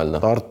suhteliselt sama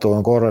öelda. Tartu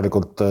on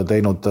korralikult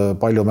teinud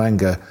palju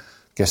mänge,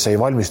 kes ei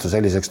valmistu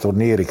selliseks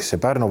turniiriks ja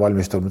Pärnu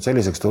valmistunud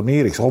selliseks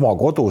turniiriks oma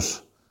kodus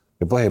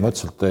ja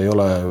põhimõtteliselt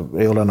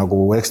ei ole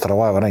nagu ekstra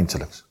vaeva näinud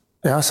selleks.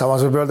 Jah,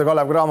 samas võib öelda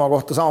Kalev Cramo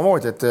kohta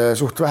samamoodi, et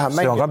suht vähem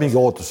mängib. See on ka mingi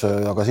ootus,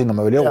 aga sinna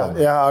me veel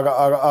jõuame.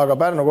 Aga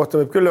Pärnu kohta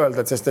võib küll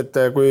öelda, et sest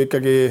et kui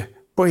ikkagi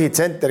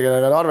põhitsenter, kelle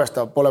nad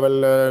arvestab, pole veel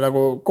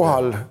nagu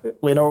kohal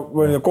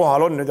või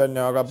kohal on nüüd on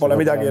ju, aga pole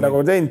midagi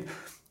nagu teinud.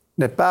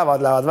 Need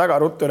päevad lähevad väga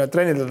ruttu ja need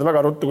trennid lähevad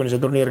väga ruttu, kuni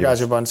see turniir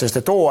käes juba on,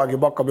 sest et hooaeg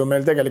juba hakkab ju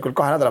meil tegelikult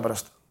 2 nädala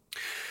pärast.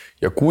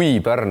 Ja kui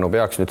Pärnu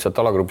peaks nüüd sealt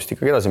alagrupist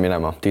ikkagi edasi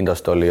minema,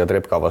 Tindastoli ja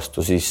Trepka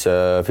vastu, siis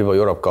FIBA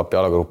Europe Cupi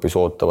alagrupis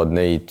ootavad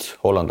neid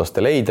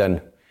hollandlaste Leiden,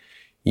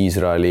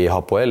 Iisraeli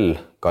Hapoel,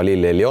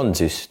 Galil Elion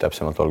siis,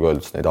 täpsemalt olgu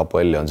öeldud, neid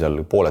Hapoeli on seal,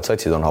 pooled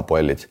satsid on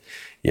Hapoelid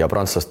ja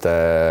prantslaste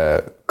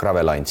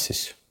Gravelines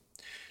siis.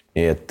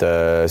 Nii et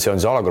see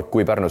on see alagrupp,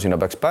 kui Pärnu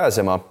sinna peaks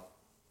pääsema,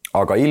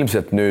 aga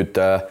ilmselt nüüd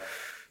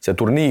see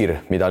turniir,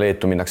 mida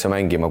Leetu minnakse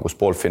mängima, kus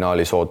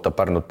poolfinaalis ootab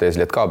Pärnut ees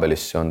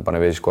Lietkabelis, see on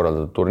Paneveesis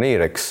korraldatud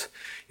turniiriks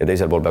ja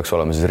teisel pool peaks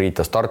olema siis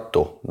Riitas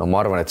Tartu. Ma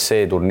arvan, et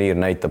see turniir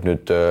näitab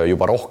nüüd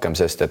juba rohkem,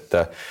 sest et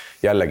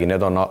jällegi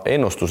need on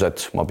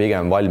ennustused, ma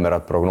pigem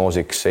Valmerat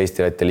prognoosiks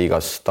Eesti-Läti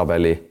liigas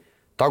tabeli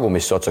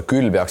tagumisse otsa,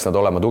 küll peaks nad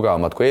olema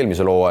tugevamad kui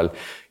eelmisel hooajal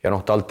ja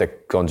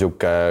Taltek on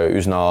siuke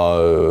üsna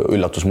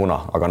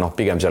üllatusmuna, aga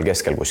pigem seal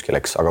keskel kuskil,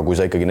 eks, aga kui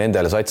sa ikkagi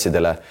nendele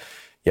satsidele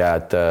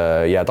jääd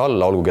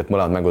alla, olgugi, et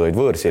mõlemad mängud olid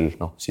võõrsil,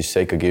 siis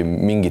see ikkagi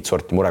mingit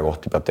sorti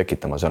murekohti peab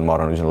tekitama, see on, ma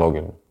arvan, üsna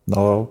loogiline.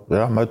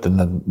 Jah, ma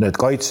ütlen, need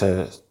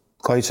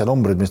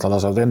kaitsenumbrid, mis nad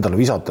lasavad endale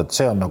visata, et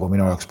see on nagu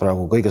minu jaoks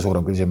praegu kõige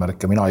suurem küsimärk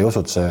ja mina ei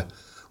usu, et see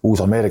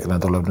uus ameeriklane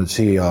tuleb nüüd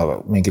siia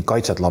mingit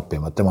kaitset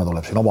lappima, et tema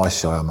tuleb siin oma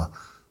asja ajama.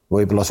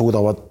 Võib-olla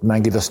suudavad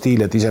mängida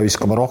stiili, et ise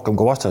viskama rohkem,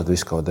 kui vastased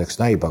viskavad,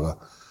 eks näib,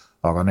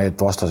 aga need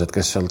vastased,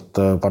 kes sealt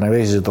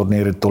Paneveesise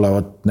turniirid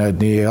tulevad, need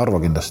nii ei arva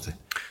kindlasti.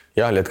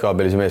 Jah,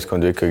 Lietkabelise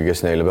meeskond ju ikkagi,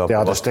 kes neile peab...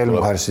 Teades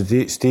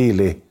Telmuhärsi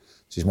stiili,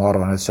 siis ma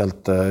arvan, et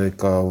sealt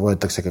ikka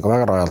võetakse ikka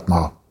väga rajalt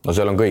maha. No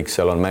seal on kõik,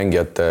 seal on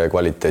mängijate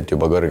kvaliteet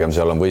juba kõrgem,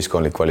 seal on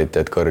võistkondlik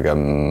kvaliteet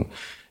kõrgem,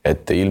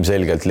 et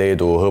ilmselgelt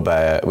Leedu hõbe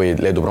või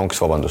Leedu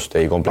pronks, vabandust,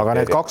 ei komplekteeri. Aga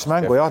need 2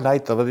 mängu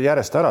näitavad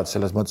järjest ära, et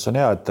selles mõttes on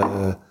hea,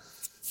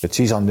 et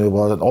siis on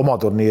juba oma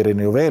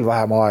turniirini ju veel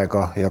vähem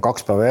aega ja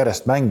 2 päeva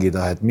järjest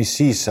mängida, et mis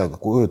siis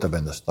kujutab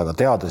endast, aga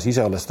teades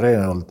ise olles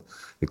treener olnud,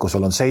 et kui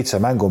sul on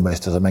 7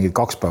 mängumeest ja sa mängid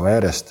 2 päeva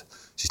järjest,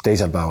 siis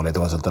teisel päeval ei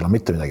tule sealt enam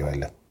mitte midagi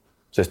välja.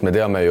 Sest me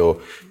teame ju,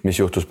 mis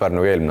juhtus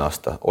Pärnuga eelmine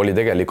aasta. Oli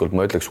tegelikult,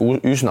 ma ütleks,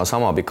 üsna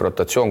sama pikk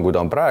rotatsioon, kui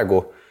ta on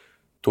praegu.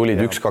 Tulid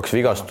 1-2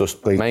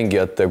 vigastust,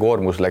 mängijate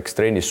koormus läks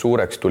treenis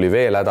suureks, tuli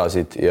veel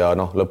hädasid ja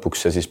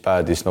lõpuks see siis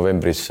päädis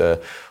novembris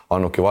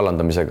Annuki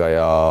vallandamisega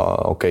ja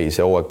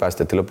see hooaeg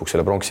päästeti lõpuks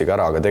selle pronksiga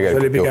ära, aga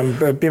tegelikult... See oli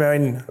pigem pime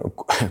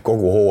õnn.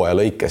 Kogu hooaja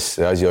lõikes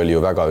see asi oli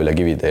ju väga üle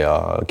kivide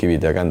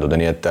ja känduda,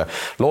 nii et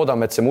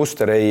loodame, et see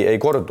muster ei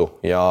kordu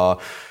ja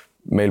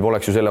meil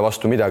poleks ju selle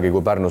vastu midagi,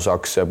 kui Pärnu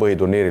saaks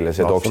põhiturniirile,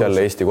 see tooks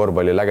jälle Eesti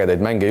korvpalli lägedaid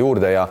mänge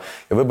juurde ja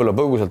võib-olla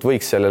põgusalt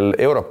võiks sellel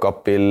Europe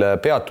Cupil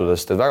peatuda,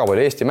 sest väga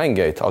palju Eesti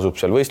mängijaid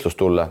asub seal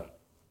võistlustulle.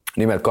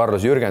 Nimelt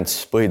Carlos Jürgens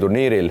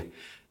põhiturniiril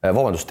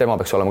Vabandust, tema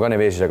peaks olema ka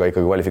Nevesisega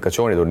ikkagi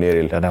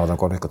kvalifikatsiooniturniiril. Ja nemad on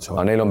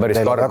kvalifikatsioon. Neil on päris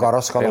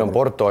neil on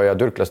Porto ja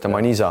türklaste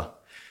Manisa.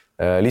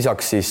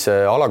 Lisaks siis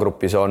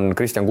alagrupis on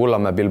Kristjan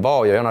Kullamäe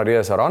Bilbao ja Janar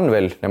Jõesaar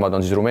Anvel. Nemad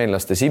on siis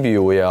rumeenlaste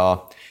Sibiu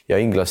ja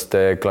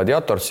inglaste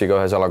Gladiatorsiga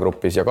ühes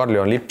alagrupis ja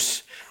Karl-Johan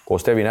Lips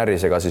koos Devin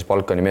Harrisega siis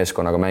Balkani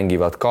meeskonnaga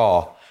mängivad ka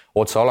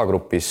otsa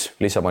alagrupis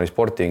Lissaboni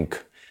Sporting,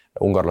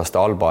 ungarlaste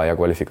Alba ja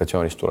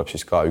kvalifikatsioonist tuleb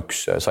siis ka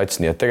üks sats,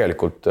 nii et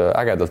tegelikult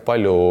ägedalt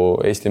palju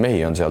Eesti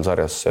mehi on seal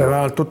sarjas. Ja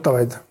vähemalt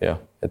tuttavaid.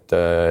 Jah,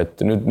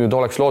 et nüüd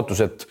oleks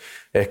lootus, et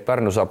ehk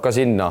Pärnu saab ka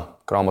sinna.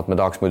 Graamot me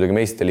tahaks muidugi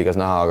meistriliigas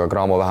näha, aga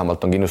Graamo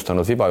vähemalt on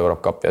kindlustanud FIBA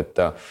Europe Cupi,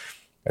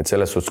 et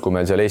selles suhtes, kui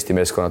meil seal Eesti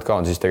meeskonnad ka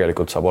on, siis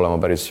tegelikult saab olema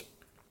päris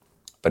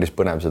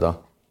põnev seda.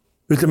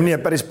 Ütleme nii,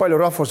 et päris palju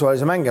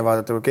rahvusvahelise mänge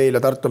vaadata, kui Keil ja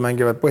Tartu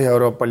mängivad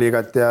Põhja-Euroopa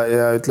liigat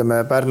ja ütleme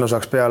Pärnu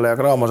saaks peale ja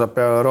Graamo saab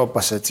peale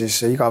Euroopasse, et siis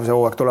igav see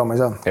hooaeg tulema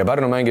ei saa. Ja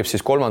Pärnu mängib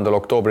siis 3.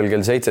 oktoobril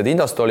kell 7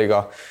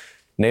 Tindastoliga,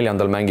 4.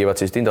 mängivad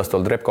siis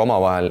Tindastol Trepka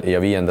omavahel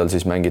ja 5.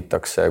 siis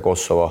mängitakse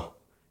Kosovo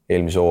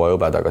eelmise hooaja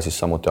Hõbedaga siis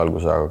samuti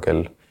algusajaga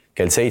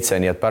kell 7,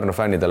 nii et Pärnu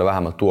fännidele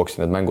vähemalt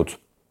tuuakse need mängud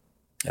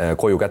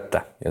koju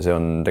kätte ja see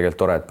on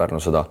tegelikult tore, et Pärnu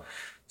seda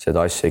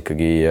asja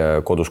ikkagi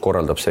kodus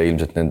korraldab, see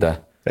ilmselt nende.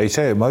 Ei,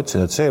 ma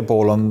ütlesin, et see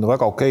pool on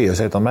väga okei ja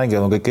see, et on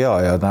mängijad on kõik hea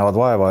ja näevad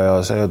vaeva ja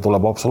see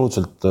tuleb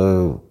absoluutselt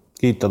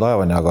kiita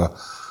taevani,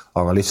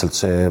 aga lihtsalt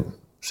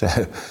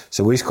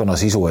see võistkonna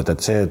sisu, et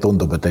see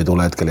tundub, et ei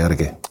tule hetkel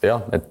järgi.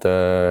 Jah, et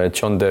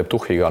John teeb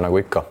tuhhiga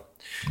nagu ikka.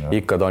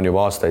 Ikka ta on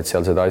juba aastaid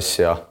seal seda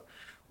asja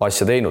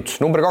teinud.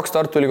 Number 2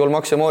 Tartu Ülikool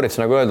Max ja Moorits,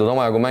 nagu öeldud,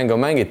 omajagu mänge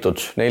on mängitud,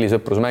 4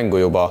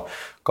 sõprusmängu juba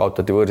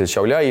kaotati võõrsil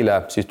Šiauliaile,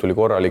 siis tuli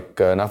korralik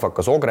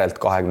nähvakas Ogrelt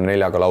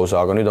 24-ga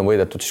lausa, aga nüüd on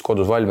võidetud siis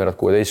kodus Valmirat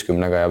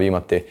 16-ga ja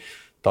viimati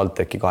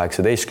TalTechi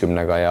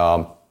 18-ga ja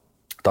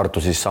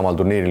Tartu siis samal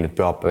turniiril nüüd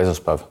pühapäev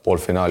esmaspäev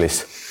poolfinaalis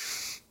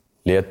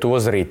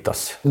Lietuvas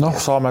Riitas.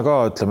 Saame ka,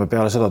 ütleme,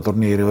 peale seda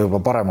turniiri võib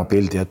parema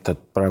pildi, et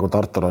praegu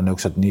Tartul on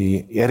niisugused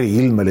nii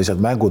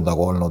eriilmelised mängud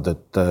nagu olnud,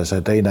 et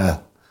see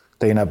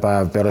teine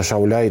päev peale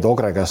Šiauliaid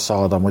Ogre käest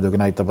saada muidugi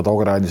näitab, et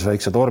Ogre andis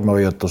väikse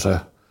tormihoiatuse,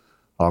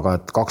 aga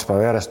et 2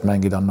 päeva järjest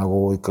mängida on nagu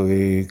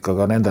ikkagi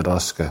ka nendel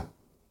raske.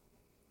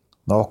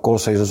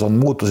 Koosseisus on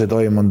muutusi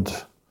toimunud.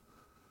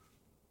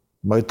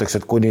 Ma ütleks,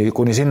 et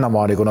kuni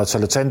sinnamaani, kui nad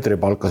selle tsentri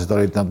palkasid,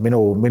 olid nad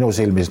minu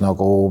silmis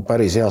nagu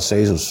päris heas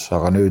seisus,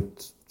 aga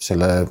nüüd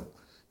selle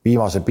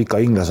viimase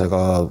pika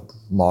inglasega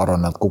ma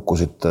arvan, nad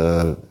kukkusid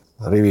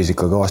rivis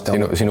ikka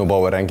kõvasti. Sinu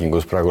power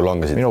rankingus praegu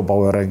langesid? Minu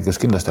power rankingus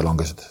kindlasti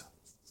langesid.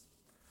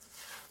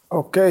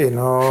 Okei,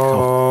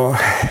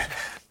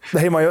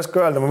 Ei, ma ei oska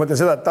öelda, ma mõtlen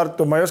seda, et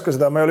Tartu, ma ei oska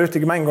seda, ma ei ole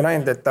ühtegi mängu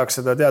näinud, et tahaks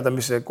seda teada,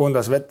 mis see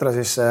Kundas Vetra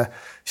siis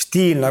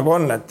stiil nagu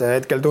on, et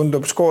hetkel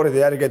tundub skooride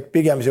järgi, et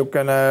pigem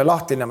niisugune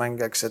lahtine mäng,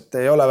 eks, et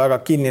ei ole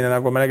väga kinnine,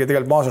 nagu me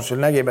tegelikult Maasursil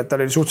nägime, et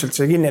ta oli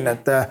suhteliselt see kinnine,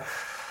 et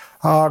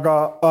aga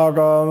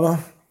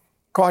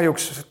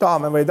kahjuks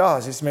tahame või ei taha,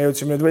 siis me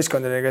jõudsime nüüd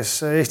võistkondini, kes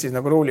Eestis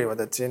nagu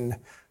ruulivad, et siin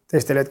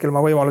teistel hetkel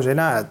ma võimalusi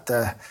ei näe, et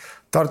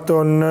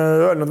Tartu on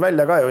öelnud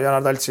välja ka ju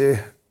Janar Taltsi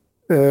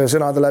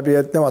sõnade läbi,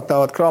 et nemad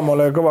tahavad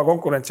Graamole kõva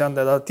konkurentsi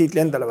anda ja tiitli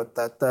endale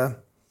võtta, et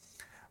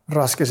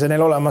raske see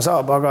neil olema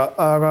saab,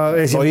 aga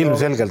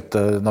ilmselgelt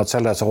nad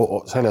selle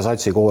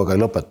satsi koguga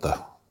ei lõpeta.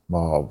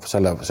 Ma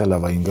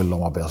selle võin küll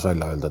oma peas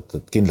välja öelda,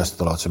 et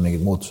kindlasti tulevad see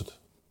mingid muutused.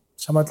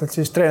 Sa mõtled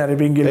siis treeneri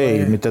pingil?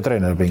 Ei, mitte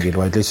treeneri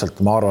pingil, vaid lihtsalt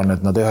ma arvan,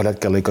 et nad ühel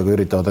hetkel ikkagi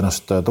üritavad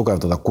ennast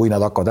tugevdada, kui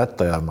nad hakkavad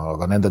ette jääma,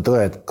 aga nende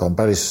tõed on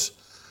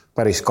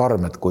päris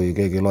karm, et kui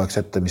keegi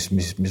loeks ette,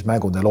 mis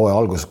mängud neil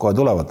hooaja alguses kohe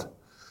tulevad,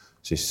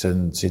 siis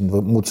siin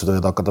muutused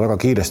võivad hakata väga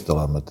kiiresti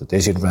tulema, et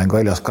esimene mäng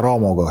väljas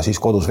Graamoga, siis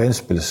kodus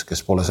Ventspils,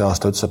 kes pole see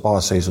aasta üldse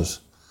pahas seisus.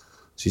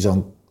 Siis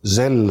on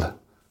Zell,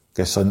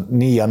 kes on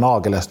nii ja naa,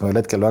 kellest me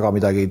veel hetkel väga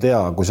midagi ei tea,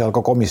 kui seal ka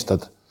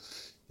komistad.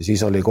 Ja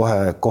siis oli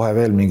kohe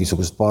veel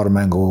mingisugused paar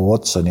mängu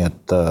otsa, nii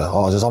et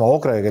see sama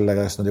Ogre,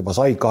 kellega nad juba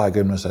said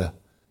 20 ja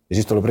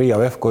siis tuleb Riia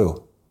VF koju.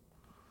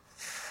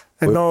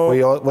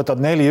 Kui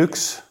võtad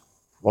 4-1,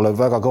 oled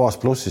väga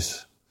kõvas plussis.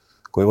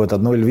 Kui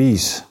võtad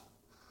 0-5,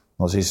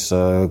 siis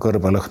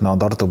kõrbelõhna on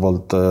Tartu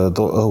poolt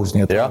õhus.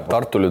 Nii et jah,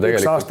 Tartul ju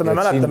tegelikult. Üks aasta me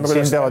mäletame,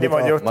 kuidas niimoodi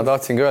juhtus. Ma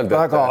tahtsingi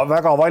öelda,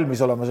 väga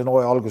valmis olema siin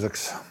hooaja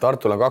alguseks.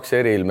 Tartul on 2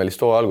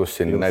 eriilmelist hooaja algust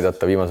siin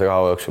näidata viimase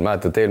 2 jooksul.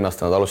 Mäletad, eelmine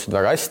aasta nad alustasid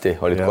väga hästi,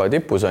 olid kohe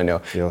tipus on ju.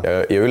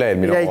 Ja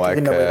üle-eelmine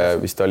hooaeg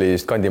vist oli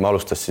Kandimaa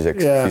alustas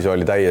siis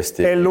oli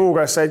täiesti.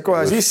 LU-gas said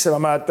kohe sisse, ma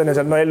mäletan ja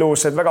seal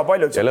LU-s said väga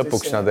paljud. Ja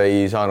lõpuks nad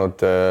ei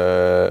saanud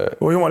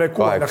jumal ei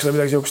kuuendaks või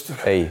midagi siukest.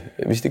 Ei,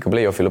 vist ikka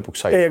play-offi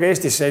lõpuks sai. Ei, aga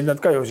Eestis said nad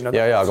ka ju sinna.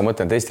 Ja, aga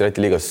mõtlen, et Eesti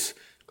liigas,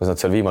 kas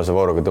nad seal viimase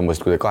vooruga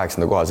tõmbasid kuidagi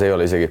 8. koha, see ei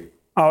ole isegi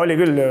oli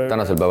küll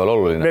tänasel päeval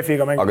oluline.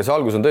 Aga see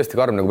algus on tõesti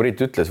karm, nagu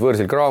Priit ütles,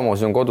 võõrsil Graamo,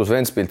 siis on kodus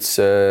Ventspils,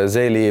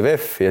 Zeli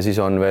VF ja siis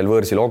on veel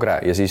võõrsil Ogre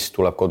ja siis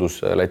tuleb kodus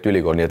Läti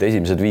ülikool, nii et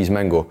esimesed 5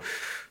 mängu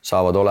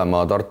saavad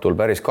olema Tartul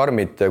päris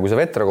karmid. Kui sa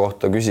Vetra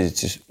kohta küsisid,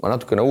 siis ma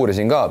natukene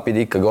uurisin ka,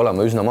 pidi ikkagi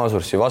olema üsna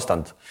Maasursi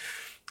vastand,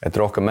 et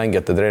rohkem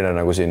mängijate treener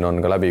nagu siin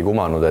on ka läbi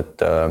kumanud,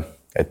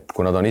 et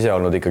kui nad on ise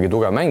olnud ikkagi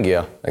tugev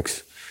mängija,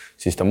 eks,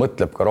 siis ta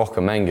mõtleb ka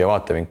rohkem mängija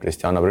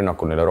vaatevinklist ja annab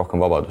rünnakul neile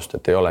rohkem vabadust,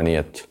 et ei ole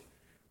nii, et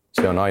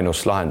see on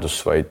ainus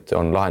lahendus, vaid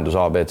on lahendus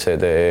A, B, C,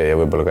 D, E ja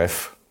võib-olla ka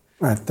F.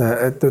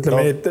 Et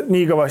ütleme, et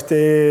nii kõvasti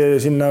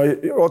sinna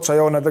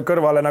otsajoone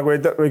kõrvale nagu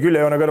või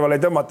küljejoone kõrvale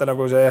ei tõmmata,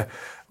 nagu see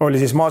oli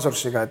siis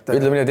Maasursiga.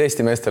 Ütleme nii, et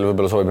Eesti meestel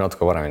võib-olla sobib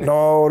natuke paremini.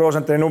 No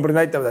Rosenthali numbrid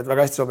näitavad, et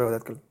väga hästi sobivad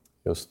hetkel.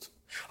 Just.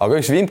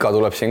 Aga üks Vimka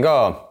tuleb siin ka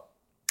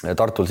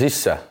Tartul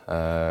sisse.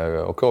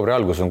 Oktoobri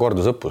alguses on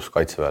kordusõppus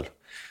Kaitseväel.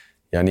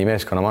 Ja nii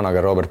meeskonna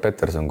manager Robert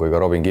Peterson kui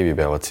ka Robin Kivi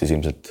peavad siis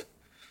ilmselt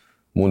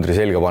mundri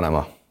selga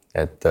panema,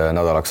 et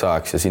nädalaks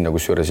ajaks ja sinna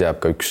kus juures jääb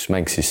ka üks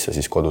mäng sisse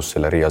siis kodus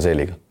selle Riia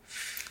Seeliga.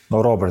 No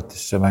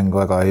Robertist see mäng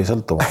väga ei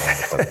sõltu.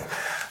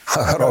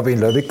 Aga Robin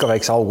lööb ikka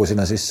väikse augu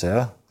sinna sisse,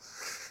 jah.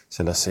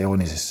 Sellesse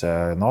joonisesse.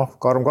 Noh,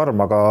 karm,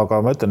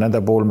 aga ma ütlen,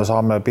 nende puhul me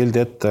saame pildi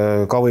ette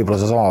ka võib-olla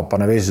see sama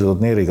pane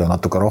veesiturniiriga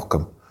natuke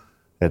rohkem.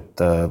 Et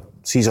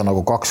siis on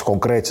nagu kaks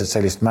konkreetset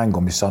sellist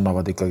mängu, mis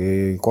annavad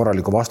ikkagi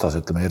korraliku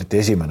vastase, ütleme,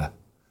 eriti esimene.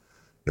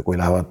 Ja kui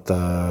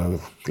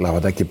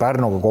lähevad äkki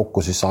Pärnuga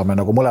kokku, siis saame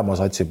nagu mõlema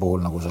satsi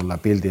puhul nagu selle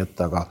pildi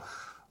ette,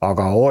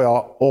 aga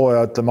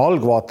hooaja ütleme,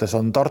 algvaates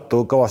on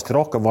Tartu kõvasti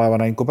rohkem vaeva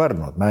näinud kui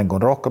Pärnu. Mäng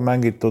on rohkem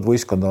mängitud,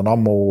 võistkond on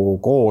ammu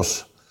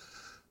koos.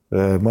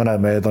 Mõned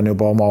mehed on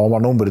juba oma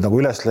numbrid nagu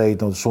üles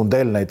leidnud.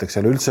 Sundel näiteks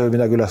ei ole üldse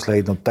midagi üles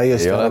leidnud. Ei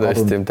ole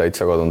tõesti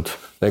täitsa kadunud.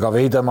 Ega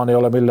Veidemann ei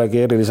ole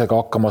millegi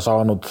erilisega hakkama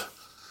saanud.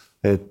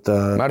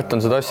 Märt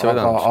on seda asja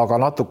vedanud. Aga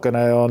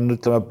natukene on,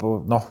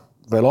 ütleme,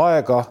 veel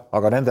aega,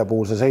 aga nende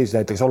puhul see seis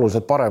näiteks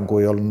oluliselt parem,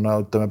 kui on,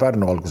 ütleme,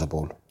 Pärnu alguse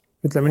puhul.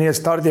 Ütleme nii, et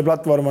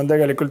stardiplatvorm on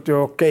tegelikult ju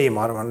okei,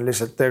 ma arvan,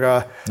 lihtsalt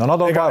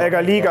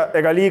ega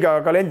liiga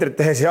kalendrit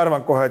tehes ei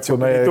arvan kohe, et kui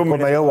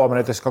me jõuame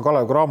näiteks ka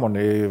Kalev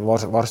Cramoni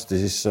varsti,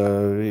 siis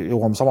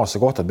jõuame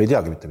samasse kohta, et me ei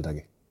teagi mitte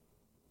midagi.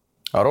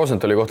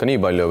 Rosenthali kohta nii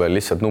palju veel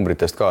lihtsalt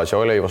numbritest ka.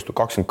 Joelei vastu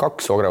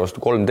 22, Ogre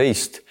vastu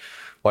 13,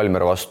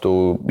 Valmer vastu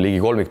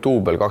ligi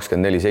kolmiktuubel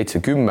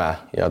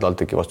 24-7-10 ja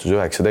TalTechi vastus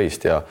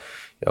 19 ja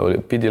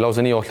pidi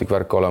lausa nii ohtlik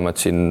värk olema, et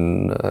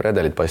siin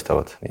redelid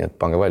paistavad, nii et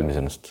pange valmis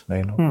ennast.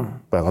 Ei,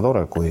 väga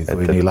tore, kui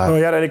nii läheb. No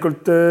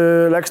järelikult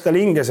läks tal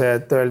hinge see,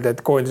 et öeldi, et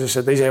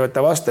koondisesse ta ise ei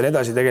võtta vastu ja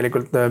edasi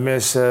tegelikult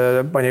mees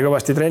pani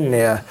kõvasti trenni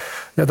ja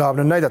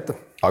tahab nüüd näidata.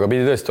 Aga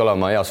pidi tõesti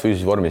olema heas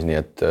füüsis vormis,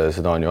 nii et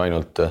seda on ju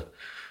ainult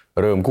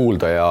rõõm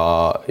kuulda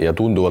ja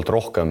tunduvalt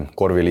rohkem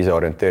korvil ise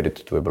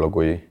orienteeritud võib-olla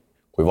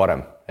kui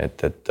varem.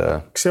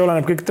 Kas see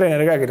oleneb kõik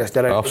treeneri käekirjast?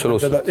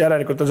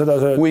 Järelikult on seda...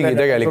 Kuigi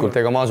tegelikult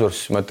ega Maasurs,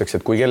 ma ütleks,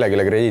 et kui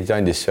kellegile krediiti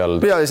andis seal...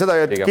 Peale seda,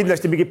 et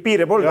kindlasti mingi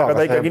piire polnud, aga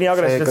ta ikkagi nii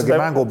agressiivselt... See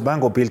ikkagi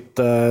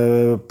mängupilt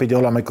pidi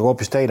olema ikkagi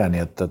hoopis teine,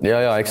 nii et...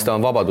 Ja, eks ta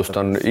on vabadust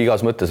on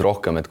igas mõttes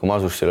rohkem, et kui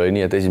Maasursil oli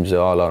nii, et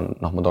esimese ala,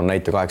 ma toon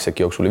näite 8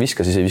 jooksul ei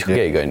viska, siis ei viska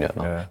keegi on ju,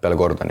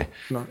 peale kordani.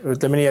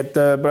 Ütleme nii, et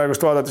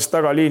praegust vaadates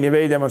tagaliini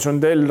Veidemann,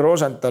 Sundel,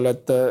 Rosenthal,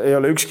 et ei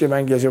ole ükski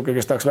mängija siuke,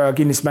 kes tahaks väga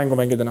kinnist mängu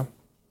mängida.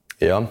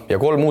 Ja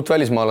 3 muud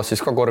välismaalast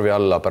siis ka korvi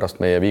alla pärast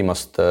meie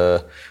viimast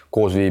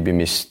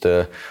koosviibimist.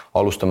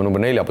 Alustame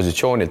number 4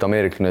 positsioonilt,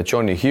 ameeriklane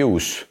Johnny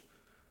Hughes.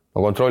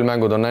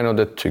 Kontrollmängud on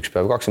näinud, et üks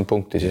päev 20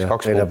 punkti, siis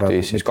 2 punkti,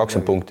 siis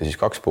 20 punkti, siis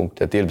 2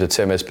 punkti. Et ilmselt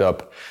see mees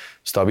peab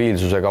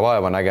stabiilsusega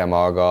vaeva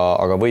nägema,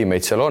 aga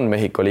võimeid seal on.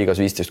 Mehhiko liigas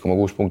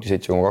 15,6 punkti,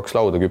 7,2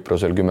 lauda,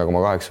 Küprosel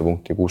 10,8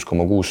 punkti,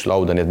 6,6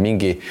 lauda. Nii et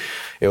mingi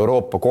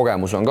Euroopa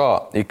kogemus on ka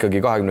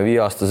ikkagi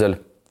 25-aastasel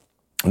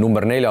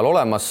number 4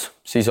 olemas.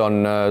 Siis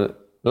on...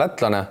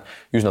 lätlane,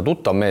 üsna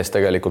tuttav mees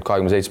tegelikult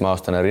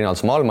 27-aastane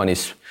Rinalds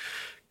Malmanis,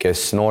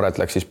 kes noored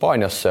läks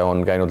Hispaaniasse,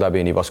 on käinud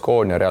läbi nii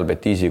Baskonia, Real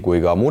Betisi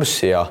kui ka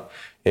Murcia.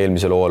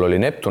 Eelmisel hooajal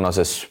oli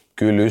Neptunases,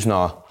 küll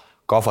üsna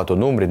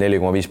kahvatud numbrid,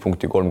 4,5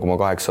 punkti,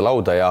 3,8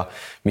 lauda ja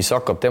mis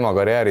hakkab tema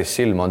karjääris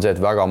silma on see, et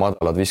väga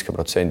madalad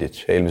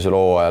viskeprotsendid. Eelmisel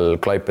hooajal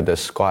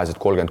Klaipedes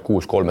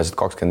 236,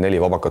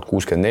 324, vabakad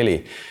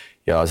 64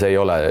 ja see ei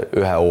ole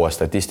ühe hooaja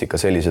statistika,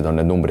 sellised on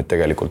need numbrid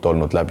tegelikult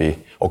olnud läbi.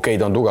 Okei,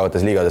 ta on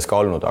tugevates liigades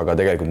ka olnud, aga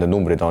tegelikult need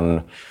numbrid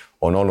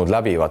on olnud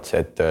läbivad,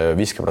 et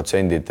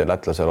viskeprotsendid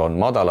lätlasel on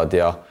madalad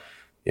ja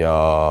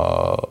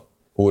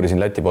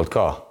uurisin Läti poolt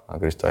ka.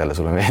 Kristo, jälle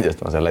sulle meeldib,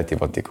 et ma seal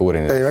Läti poolt ikka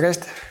uurin. Ei, väga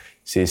hästi.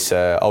 Siis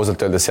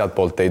ausalt öeldes sealt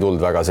poolt ei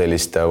tulnud väga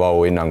sellist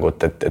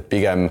vau-hinnangut, et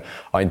pigem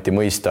anti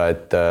mõista,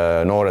 et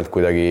noorelt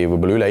kuidagi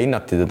võib-olla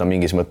ülehinnati teda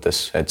mingis mõttes,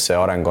 et see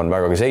areng on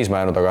vägagi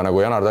seisma jäänud, aga nagu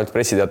Janar Talt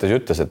pressiteates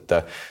ütles, et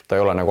ta ei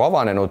ole nagu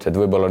avanenud, et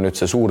võib-olla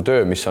nüüd see suur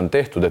töö, mis on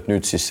tehtud, et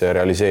nüüd siis see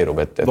realiseerub,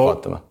 et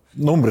vaatame.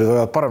 Numbrid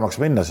võivad paremaks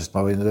minna, sest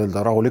ma võin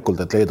öelda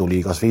rahulikult, et Leedu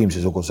liigas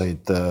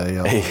Viimsisuguseid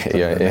ja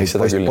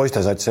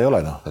poiste sats ei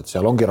ole, et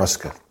seal ongi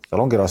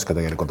raske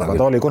tegelikult, aga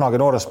ta oli kunagi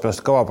noorest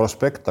peast kõva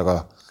prospekt,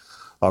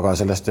 aga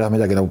sellest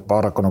midagi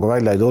paraku nagu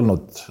välja ei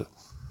tulnud.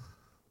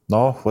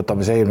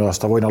 Võtame see eelmine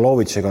aasta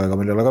Vojnalovitšiga, ega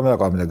meil ei ole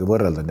ka midagi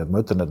võrrelda, nii et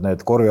ma ütlen, et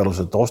need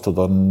korvialused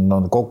ostud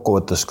on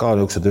kokkuvõttes ka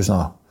niisugused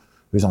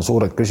üsna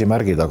suured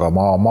küsimärgid, aga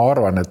ma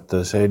arvan, et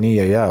see nii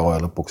ei jää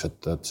hooaja lõpuks,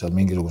 et seal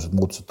mingisugused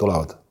muutused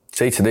tulevad.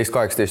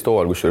 17-18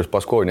 hooajal, kusjuures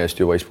Baskonia eest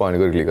juba Hispaania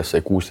kõrgliigas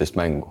sai 16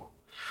 mängu.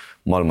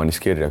 Malmanis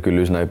kirja, küll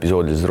üsna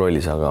episoodilises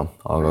rollis, aga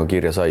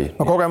kirja sai.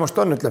 No kogemust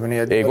on, ütleme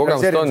nii. Ei,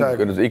 kogemust on,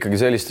 ikkagi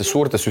sellistest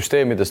suurtest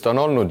süsteemidest on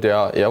olnud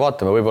ja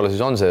vaatame, võib-olla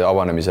siis on see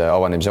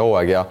avanemise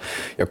hooaeg ja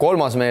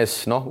kolmas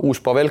mees, uus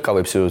Pavelka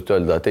võib sisuliselt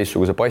öelda,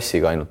 teistsuguse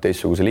passiga, ainult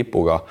teistsuguse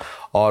lipuga.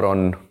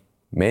 Aaron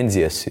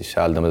Menzies siis,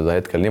 hääldame teda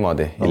hetkel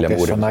niimoodi.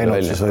 Kes on näinud,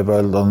 siis võib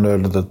öelda, on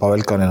öeldud, et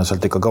Pavelkanil on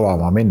sealt ikka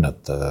kõvama minna,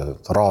 et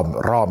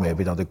raami ei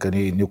pidanud ikka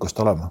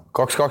niisugust olema.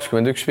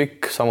 2.21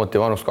 pikk,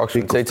 samuti vanus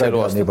 27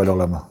 eluaastat. Nii palju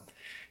olema.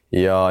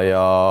 Ja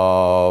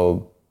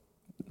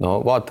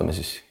vaatame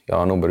siis. Ja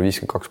number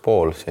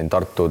 52,5. Siin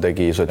Tartu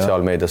tegi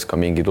sotsiaalmeedias ka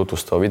mingi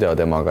tutvustava video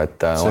temaga,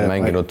 et on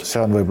mänginud...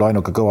 See on võib-olla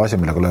ainuke kõva asi,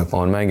 millega lööb.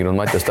 On mänginud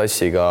Mattias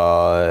Tassiga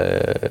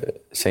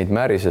St.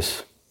 Maryses.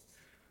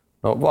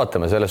 No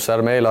vaatame, sellest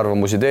ärme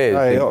eelarvamusi tee.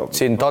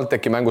 Siin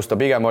TalTechi mängus ta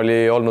pigem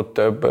oli olnud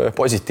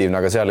positiivne,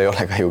 aga seal ei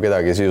ole ka ju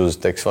kedagi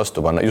sisuliselt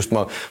vastu panna. Just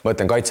ma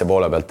mõtlen kaitse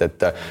poole pealt,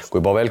 et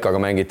kui Pavelkaga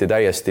mängiti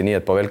täiesti nii,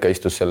 et Pavelka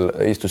istus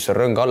seal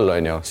rõng all,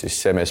 siis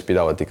see mees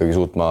pidavat ikkagi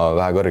suutma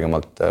vähe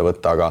kõrgemalt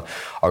võtta,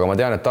 aga ma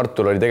tean, et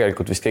Tartul oli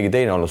tegelikult vist keegi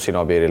teine olnud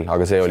sinapiiril,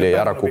 aga see oli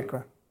ära kukk.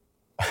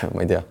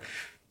 Ma ei tea,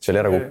 see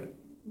oli ära kukk.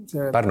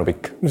 Pärnu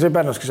pikk. No see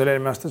Pärnus, kes oli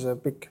eelmine aasta see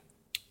pikk.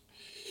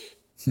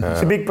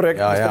 See pikk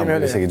projekt, mis ta nimi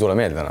oli. Isegi tule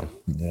meelde enam.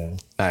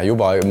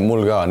 Juba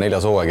mul ka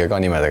 4. hooaeg ja ka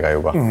nimedega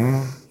juba.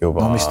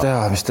 No mis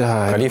teha?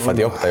 Khalifa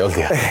Diop ta ei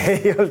olnud.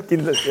 Ei olnud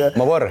kindlasti.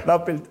 Mabor.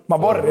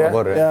 Mabor, jah.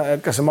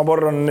 Kas see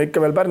Mabor on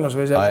ikka veel Pärnus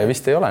või seal?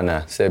 Vist ei ole,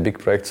 see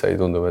pikk projekt sai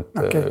tundub, et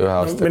ühe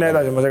aasta. Mine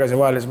edasi, ma segasin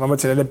vahel, ma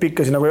mõtlesin, et need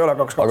pikkasi nagu ei ole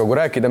 2. Aga kui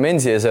rääkida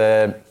Menziese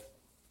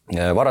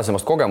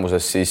varasemast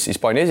kogemusest, siis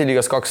Hispaania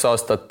esiliigas 2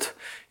 aastat.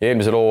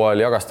 Eelmisel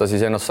hooajal jagas ta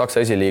siis ennast Saksa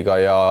esiliiga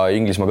ja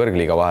Inglismaa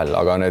kõrgliiga vahel,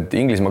 aga need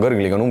Inglismaa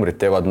kõrgliiga numbrid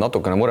teevad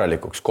natukene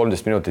murelikuks.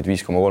 13 minutit,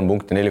 5,3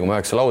 punkti,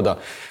 4,9 lauda,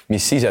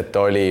 mis siis, et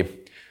ta oli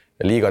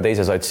liiga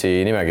teise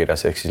satsi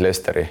nimekirjas, ehk siis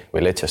Leicester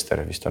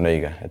vist on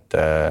õige, et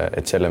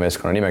selle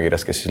meeskonna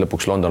nimekirjas, kes siis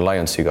lõpuks London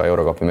Lionsiga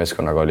Eurocupi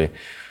meeskonnaga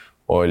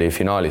oli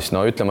finaalis.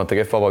 No ütlemata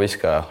kehv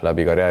vabaviskaja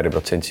läbi karjääri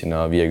protsent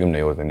sinna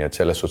 50 juurde, nii et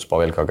selles suhtes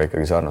Pavelkaga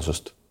ikkagi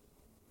sarnasust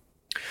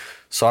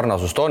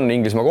on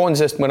Inglismaa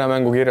koondisest mõne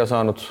mängu kirja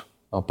saanud.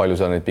 Palju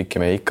seal neid pikki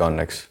mehi ikka on,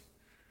 eks.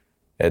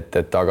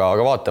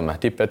 Aga vaatame,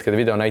 tipphetkede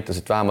video näitas,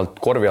 et vähemalt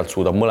korvi alt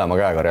suudab mõlema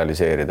käega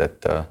realiseerida,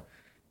 et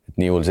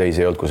nii hull seis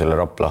ei olnud kui selle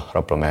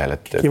Rapla mehel.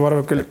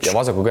 Ja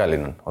vasaku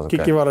käelin on.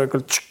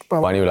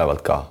 Pani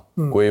ülevalt ka.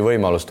 Kui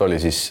võimalust oli,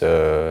 siis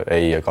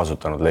ei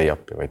kasutanud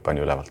lay-upi, vaid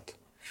pani ülevalt.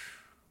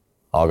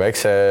 Aga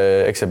eks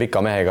see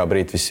pika mehega,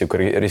 Priit, vist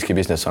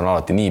riskibusiness on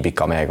alati nii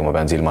pika mehega, ma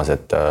pean silmas,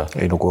 et...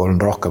 Ei, kui on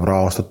rohkem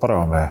raha ostad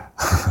parema mehe.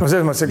 No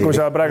selles mõttes, et kui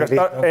sa praegu...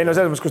 selles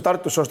mõttes, kui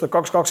Tartus ostad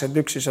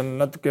 2.21, siis on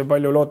natuke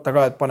palju loota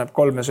ka, et paneb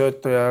 3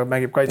 söötu ja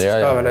mängib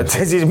kaitses ka veel, et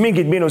siis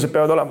mingid miinused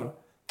peavad olema.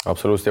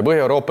 Absoluutselt. Ja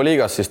Põhja-Euroopa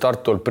liigas siis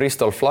Tartul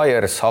Bristol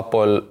Flyers,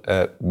 Hapoel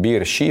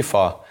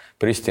Beersheva,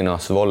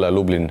 Pristina, Zwolle,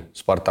 Lublin,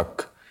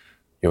 Spartak,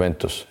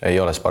 Juventus. Ei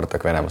ole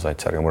Spartak Venemaa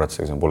said, ärge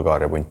muretsege, see on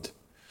Bulgaaria punt.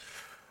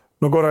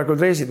 No korralikult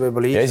reisid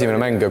võib-olla. Ja esimene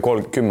mäng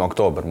 10.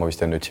 oktoober, ma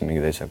vist enne ütlesin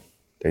mingi teise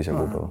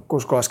kuupäeva.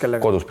 Kus kohas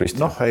kellega? Kodus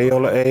Pristina.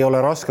 Ei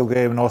ole raskem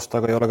keemine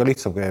osta, aga ei ole ka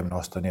lihtsam keemine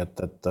osta, nii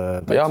et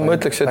ma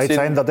ütleks, et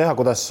täitsa enda teha,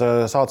 kuidas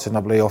saad sinna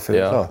play-offi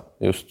saa.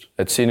 Just,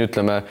 et siin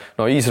ütleme,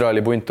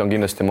 Iisraeli punt on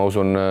kindlasti, ma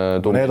usun,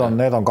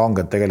 Need on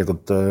kanged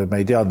tegelikult,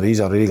 me ei teadnud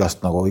Iisraeli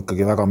liigast nagu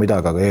ikkagi väga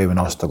midagi, aga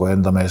eelmine aasta, kui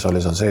enda mees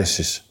oli seal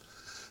sees,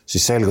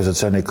 siis selgus, et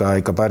see on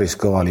ikka päris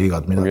kõva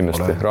liigad.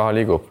 Kindlasti, raha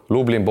liigub.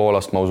 Lublin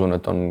Poolast, ma usun,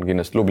 et on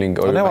kindlasti Lublin...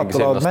 Nemad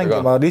tulevad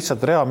mängima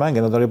lihtsalt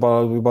reaalmängi, nad on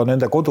juba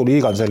nende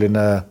koduliiga on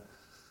selline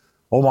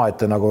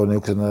omaette nagu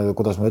niisugused,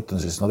 kuidas ma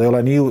ütlen siis, nad ei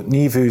ole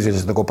nii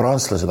füüsilised nagu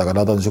prantslased, aga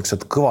nad on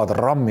niisugused kõvad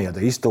rammijad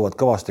ja istuvad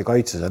kõvasti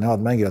kaitses ja nemad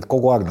mängivad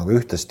kogu aeg nagu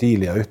ühte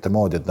stiili ja ühte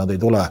moodi, et nad ei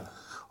tule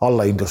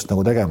allahindlust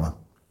nagu tegema.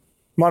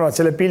 Ma arvan, et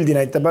selle pildi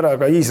näitab ära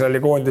ka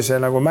Iisraeli koondise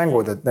nagu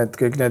mängud, et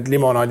kõik need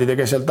limonaadid ja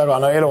kes seal taga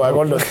eluaeg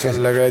olnud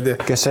sellega.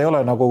 Kes ei ole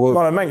nagu...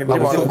 Ma olen mänginud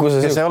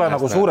limonaadid. Kes ei ole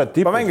nagu suured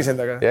tipud. Ma mängisin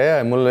taga. Ja,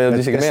 mul ei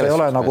olnud isegi meeles. Kes ei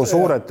ole nagu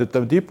suured,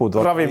 ütleme, tipud.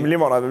 Ravim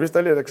limonaad, vist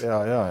oli edeks. Ja,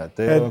 et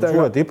ei ole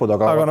suured tipud,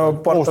 aga... Aga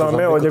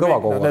Bartolomeod ja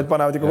kõik, need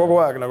panevad ikka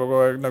kogu aeg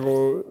nagu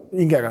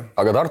hingega.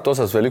 Aga Tartu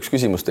osas veel üks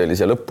küsimus teili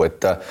siia lõppu,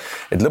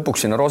 et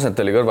lõpuks sinna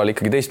Rosenthali kõrval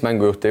ikkagi teist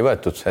mängujuhti ei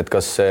võetud, et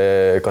kas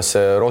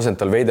see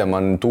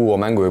Rosenthal-Veidemann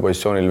tuuo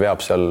mängupositsioonil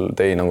veab seal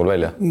teie hinnangul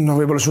välja? No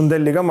võib-olla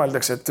Sundelli ka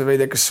mõeldakse, et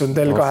veidi, kas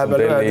Sundell kahe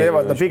peal ühe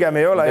teevad, ta pigem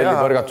ei ole.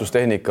 Sundelli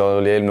põrgatustehnika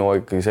oli eelmine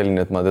ikkagi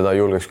selline, et ma teda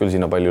julgeks küll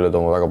sinna palju üle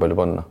tooma, väga palju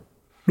panna.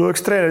 No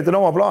eks treenerid on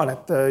oma plaan,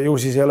 et ju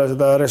siis ei ole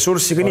seda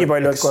ressurssi ka nii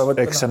palju, et kohe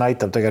võtta. Eks see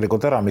näitab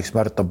tegelikult ära, miks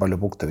Märt on palju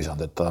punkte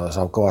visanud, et ta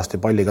saab kõvasti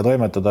palliga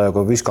toimetada ja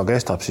kui viska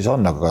kestab, siis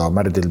on, aga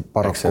Märdil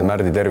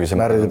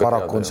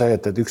paraku on see,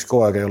 et üks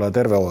kogu aeg ei ole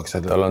terve hooaeg.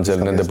 Tal on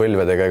seal nende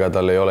põlvedega, ega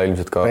tal ei ole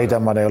ilmselt ka...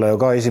 Veidemann ei ole ju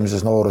ka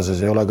esimeses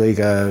nooruses, ei ole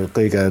kõige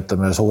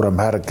ütleme, suurem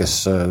härg, kes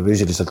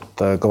füüsiliselt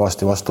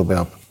kõvasti vastu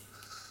peab.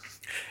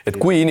 Et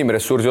kui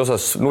inimressursi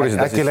osas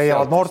nuriseda... Äkki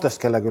leiavad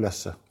noortest kellegi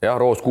ülesse? Jah,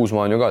 Roos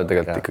Kuusmaa on ju ka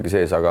tegelikult ikkagi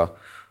sees, aga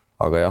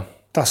jah.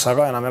 Tassa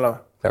ka enam ei ole.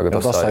 Ja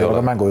Tassa ei ole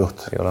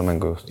mängujuht. Ei ole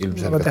mängujuht.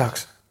 Ilmselgelt.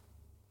 Tehakse.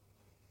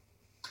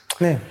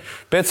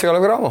 Peetse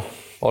Kalev Cramo,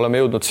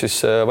 oleme jõudnud siis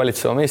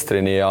valitseva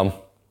meistrini ja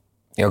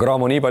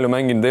Cramo nii palju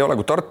mänginud ei ole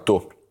kui Tartu.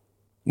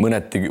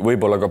 Mõneti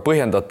võib-olla ka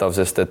põhjendatav,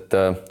 sest et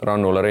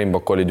Rannula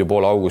Reinbok olid ju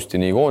poole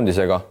augustini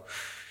koondisega.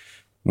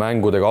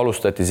 Mängudega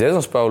alustati siis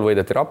esmaspäeval,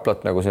 võideti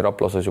Raplat, nagu siin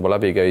Rapla osas juba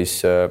läbi käis.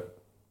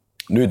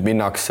 Nüüd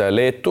minnakse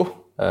Leetu,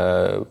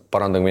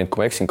 parandan mind,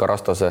 kui ma eksin,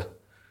 Karastase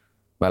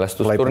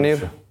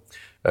mälestusturniir.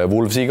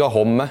 Wolvesiga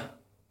homme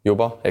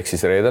juba, ehk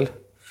siis reedel.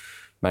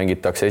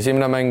 Mängitakse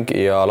esimene mäng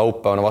ja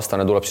laupäevane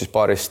vastane tuleb siis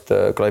paarist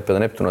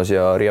Klaipeda Neptunas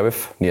ja Riia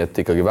VEF, nii et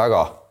ikkagi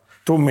väga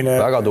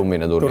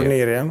tummine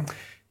turniir.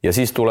 Ja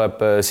siis tuleb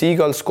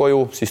Seagulls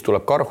koju, siis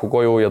tuleb Karhu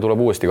koju ja tuleb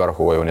uuesti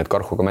Karhu koju, nii et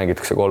Karhuga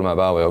mängitakse 3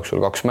 päeva jooksul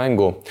 2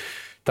 mängu.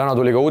 Täna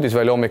tuli ka uudis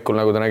välja hommikul,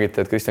 nagu te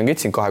nägite, et Kristjan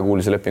Kitsing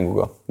 2-kuulise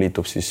lepinguga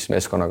liitub siis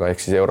meeskonnaga ehk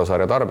siis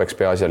eurosarja tarbeks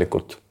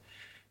peaasjalikult.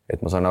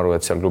 Et ma sain aru,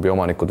 et seal klubi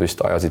omanikud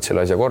vist ajasid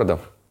selle asja korda.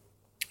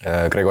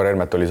 Gregor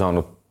Hermet oli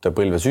saanud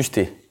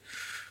põlvesüsti,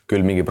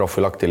 küll mingi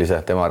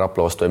profülaktilise, tema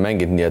Rapla vastu ei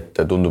mänginud, nii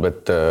et tundub,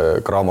 et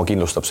Cramo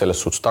kindlustab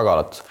selles suhtes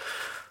tagalat.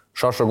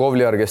 Šašo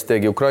Kovliar, kes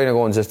tegi Ukraina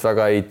koondisest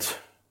väga häid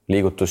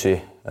liigutusi,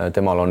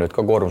 temal on nüüd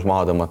ka koormus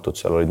maha tõmmatud,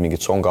 seal olid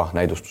mingid songa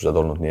näidustused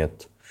olnud,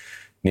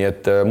 nii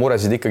et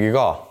muresid ikkagi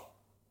ka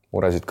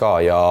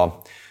ja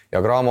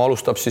Cramo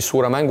alustab siis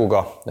suure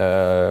mänguga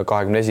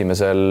 21.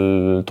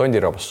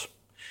 Tondirabas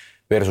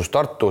versus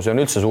Tartu, see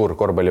on üldse suur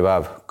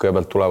korvpallipäev,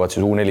 kõigepealt tulevad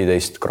siis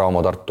U14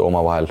 Cramo Tartu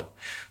omavahel,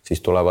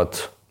 siis tulevad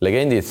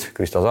legendid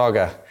Krista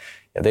Saage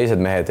ja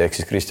teised mehed, ehk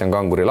siis Kristjan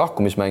Kanguri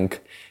lahkumismäng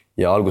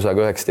ja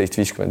algusaega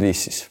 19.55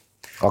 siis.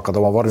 Hakkad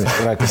oma vormist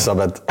rääkima. Sa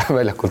pead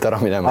väljakult ära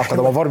minema. Hakkad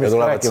oma vormist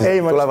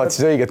rääkima. Tulevad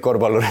siis õiged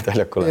korvpallurid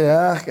väljakule.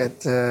 Jah,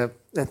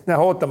 et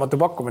ootamatu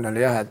pakkumine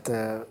oli jah, et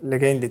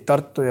legendid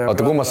Tartu ja...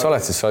 Oota, kummas sa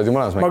oled siis? Sa oled ju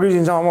mõlemas mäng? Ma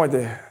küsin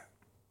samamoodi.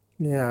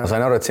 Ma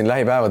sain aru, et siin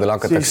lähipäevadel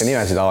hakatakse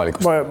nimesid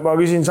avalikust. Ma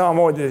küsin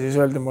samamoodi ja siis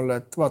öeldi mulle,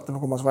 et vaatame,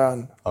 kummas vaja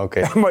on.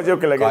 Okay.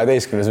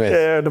 12. mees.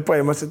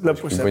 Põhimõtteliselt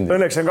lõpus.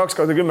 Õnneks on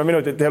 2x10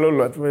 minutit ja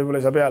hullu, et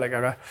võib-olla ei saa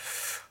pealegi,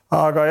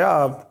 aga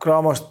jaa,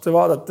 Cramost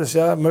vaadates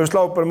ja ma just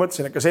laupäeval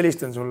mõtlesin, et ka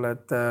selistan sulle,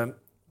 et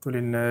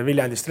tulin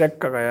Viljandist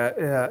rekkaga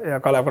ja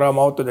Kalev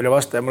Cramo auto tuli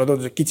vastu ja mulle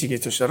tundus, et Kitsing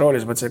istus seal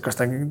roolis, mõtlesin, et kas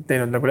ta on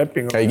teinud nagu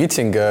lepingu. Ei,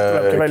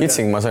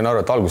 Kitsing ma sain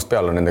aru, et algusest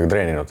peale on nendega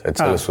treeninud, et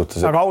selles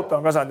suhtes... Aga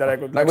auto on ka saanud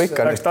järelikult,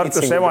 läks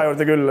Tartusse ema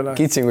juurde küll.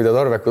 Kitsingud ja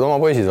Torvekud oma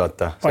poisid,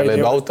 vaata. Seal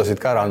ei autosid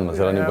ka ära andma,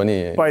 seal on juba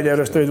nii... Paide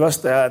juures tulid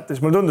vastu ja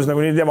siis mulle tundus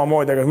nagu nii tema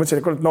moodi, aga mõtlesin,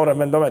 et kurat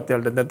noorem vend ometi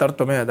olnud, et need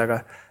Tartu mehed,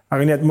 aga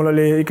nii, et mul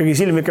oli ikkagi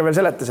silm ikka veel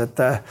seletas, et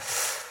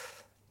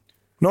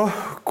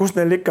kust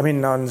neil ikka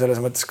minna on selles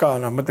mõttes ka,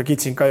 mõtle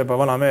Kitsing ka juba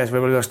vana mees,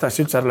 võib-olla oleks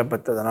tahtsi üldse ära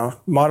lõpetada.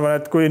 Ma arvan,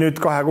 et kui nüüd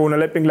 2-kuune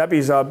leping läbi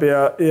saab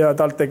ja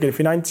talt tegil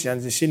finantsi on,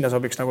 siis sinna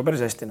sobiks nagu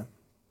päris hästi.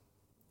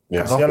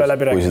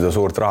 Kui seda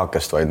suurt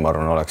rahakest vaid, ma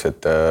arvan, oleks,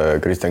 et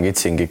Kristjan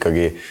Kitsing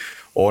ikkagi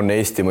on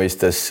Eesti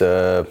mõistes,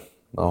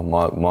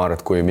 ma arvan,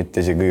 et kui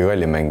mitte isegi kõige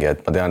kallim mängija,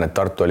 et ma tean, et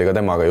Tartu oli ka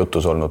temaga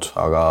jutus olnud,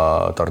 aga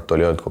Tartu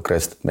oli öelnud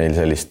konkreetselt, et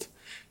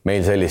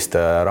meil sellist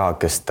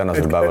rahakest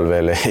tänasel päeval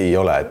veel ei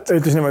ole.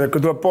 Ütles niimoodi, et kui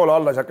tuleb poole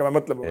alla, siis hakkame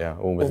mõtlema. Ja,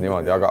 umbes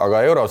niimoodi,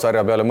 aga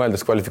eurosarja peale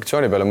mõeldes,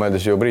 kvalifikatsiooni peale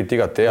mõeldes ju Priit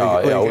igati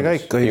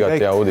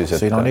hea uudis.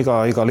 Siin on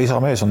iga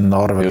lisamees on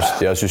arvel.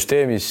 Just, ja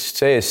süsteemis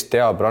sees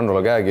teab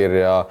Rannula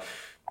käekirja,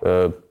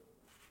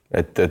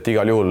 et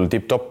igal juhul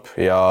tipp-top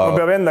ja... Ma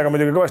peab endaga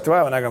muidugi kõvasti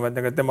vaeva nägema,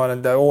 et tema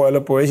nende hooaja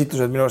lõpu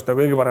esitused minu arust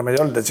nagu kõige parem ei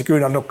olnud, et see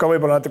küünannuk ka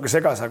võib-olla natuke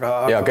segas, aga...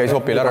 Ja käis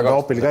Opil ära ka.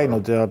 Opil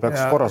käinud ja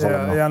peaks korras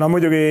olema. Ja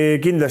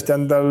muidugi kindlasti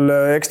on tal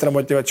ekstra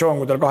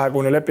motivatsioon, kui tal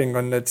 2-kuune leping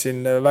on, et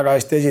siin väga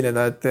hästi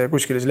esineda, et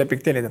kuskile see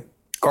leping teenida.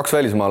 2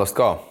 välismaalast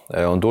ka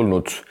on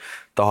tulnud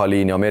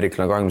tahaliini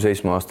ameeriklane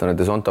 27-aastane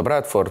Desonta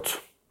Bradford,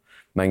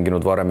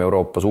 mänginud varem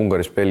Euroopas,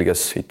 Ungaris,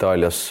 Belgias,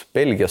 Itaalias,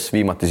 Belgias,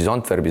 viimati siis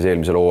Antwerpis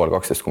eelmisel hooajal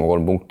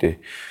 12,3 punkti,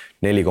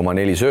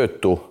 4,4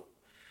 söötu.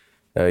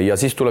 Ja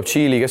siis tuleb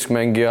Tšiili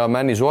keskmängija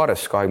Manny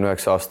Suarez,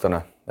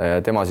 29-aastane.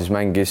 Tema siis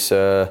mängis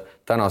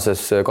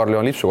tänases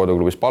Karl-Johan Lipsu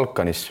koduklubis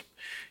Balkanis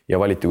ja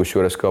valiti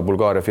kusjuures ka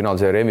Bulgaaria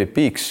finaalseeria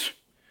MVP-ks.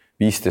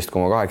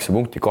 15,8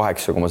 punkti,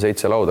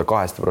 8,7 lauda,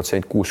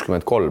 2%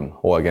 63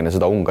 hooaeg enne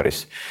seda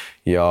Ungaris.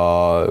 Ja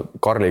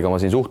Karliga ma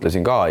siin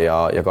suhtlesin ka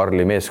ja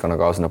Karli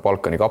meeskonnakaaslane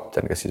Balkani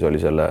kapten, kes siis oli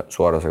selle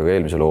Suarezega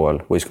eelmisel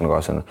hooajal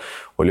võistkonnakaaslane,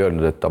 oli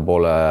öelnud, et ta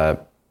pole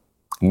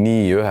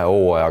nii ühe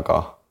hooajaga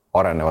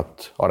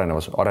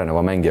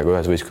areneva mängijaga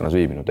ühes võistkonnas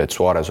viibinud, et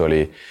Suarez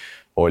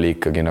oli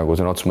ikkagi nagu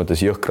sõna otseses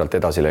mõttes jõhkralt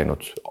edasi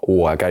läinud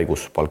hooaja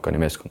käigus Balkani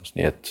meeskonnas,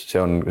 nii et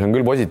see on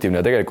küll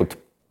positiivne ja tegelikult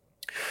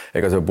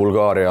ega see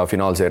Bulgaaria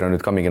finaalseeria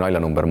nüüd ka mingi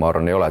naljanumber, ma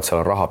arvan, ei ole, et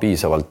seal on raha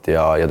piisavalt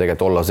ja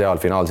tegelikult olla seal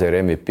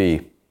finaalseeria MVP.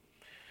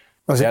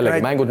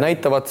 Jällegi mängud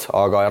näitavad,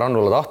 aga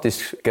Rannula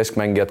tahtis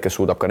keskmängijad, kes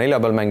suudab ka 4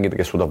 peal mängida,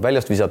 kes suudab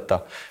väljast visata.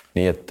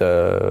 Nii et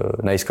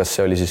näis, kas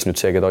see oli siis nüüd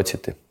see, keda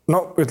otsiti?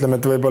 No ütleme,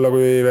 et võib-olla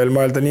kui veel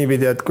mõelda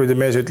niipidi, et kui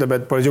mees ütleb,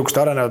 et pole siukest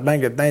arenevat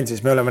mängijat näinud,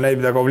 siis me oleme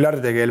näinud, mida Kovliar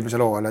tegi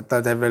eelmisel hooajal, et ta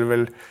teeb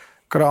veel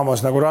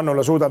Cramos nagu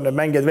Rannula suudab need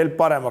mängijad veel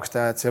paremaks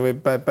teha, et see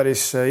võib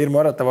päris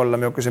hirmu äratav olla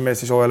mjukese mees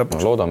siis hooaja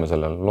lõpuks. Loodame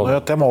sellel. No ja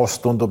Temost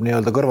tundub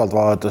nii-öelda kõrvalt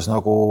vaadates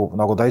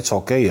nagu täitsa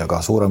okei,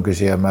 aga suurem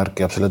küsijamärk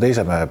jääb selle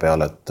teise mehe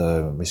peale, et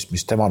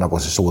mis tema nagu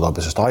siis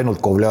suudab, sest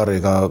ainult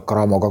Kovljariga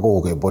Cramoga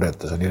kuhugi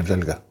purjetas on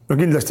ilmselge. No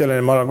kindlasti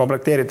oli ma olen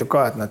komplekteeritud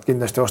ka, et nad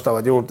kindlasti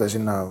ostavad juurde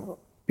sinna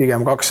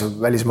pigem 2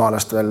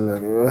 välismaalast veel,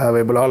 ühe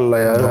võib-olla alla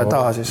ja ühe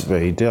taha siis.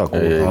 Ei tea,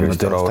 kuhu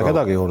ta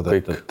kedagi juurde,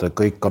 et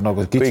kõik on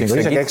nagu Kitsing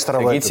oli isegi ekstra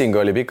võetud. Kitsing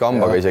oli pika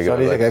ambaga isegi. See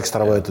oli isegi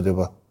ekstra võetud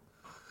juba.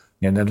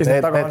 Need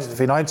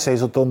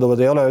finantsseisud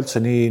tunduvad ei ole üldse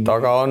nii...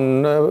 Taga on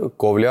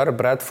Kovljar,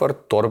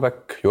 Bradford,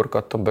 Torbek,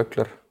 Jurkaton,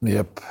 Böckler.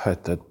 Jep,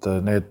 et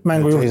need...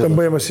 Mängujuht on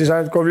põhimõtteliselt siis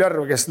ainult Kovljar,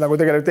 kes nagu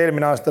tegelikult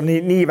eelmine aasta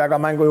nii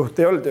väga mängujuht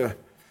ei olnud ju.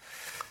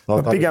 No,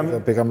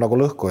 pigem nagu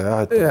lõhku,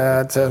 jah.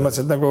 Et selles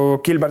mõttes, et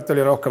nagu Gilbert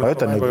oli rohkem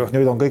mängujuht.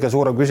 Nüüd on kõige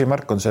suurem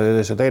küsimärk on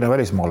see teine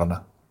välismaalane.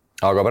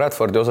 Aga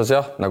Bradfordi osas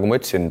jah, nagu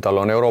ma ütlesin, tal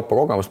on Euroopa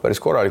kogemus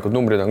päris korralikud,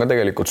 numbrid on ka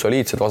tegelikult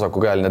soliidsed,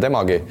 vasakukäeline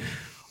temagi.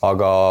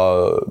 Aga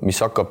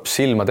mis hakkab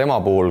silma tema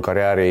puhul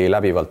karjääri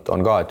läbivalt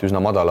on ka, et üsna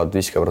madalad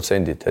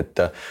 50%.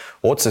 Et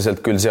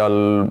otseselt küll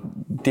seal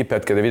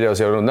tipphetkede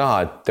videos ei olnud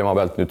näha, et tema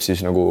pealt nüüd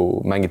siis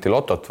nagu mängiti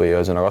lotot või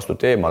ühesõnaga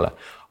astuti eemale.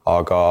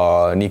 Aga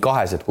nii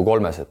 2 kui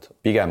 3,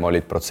 pigem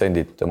olid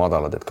protsendid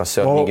madalad, et kas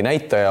see on mingi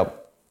näitaja,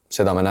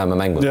 seda me näeme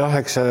mängus. Jah,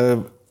 eks see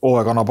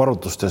hooaeg annab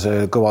arutust ja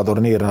see kõva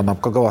turniir annab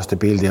ka kõvasti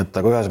pildi,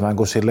 et aga ühes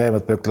mängus siin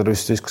Leemet Böckler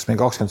vist viskas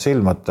mingi 20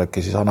 silma, et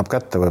äkki siis annab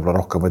kätte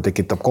võib-olla rohkem või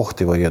tekitab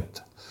kohti või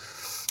et...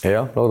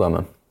 Jah,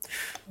 loodame.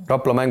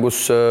 Rapla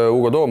mängus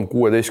Ugo Toom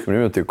 16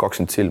 minutiga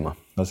 20 silma.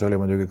 No see oli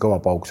muidugi kõva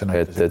pauk, see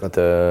näitas. Et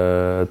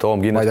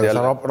Toom kindlasti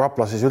jälle...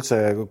 Rapla siis üldse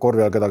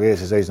korvi all kedagi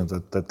ees ei seisnud,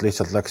 et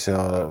lihtsalt läks ja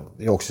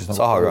jooksis...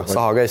 Nagu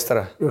sahaga eest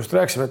ära. Just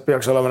rääksime, et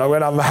peaks olema nagu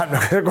enam-vähem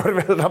nagu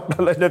korvi all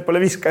Raplale, need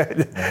pole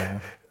viskajaid.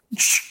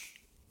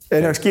 Ei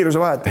oleks kiiruse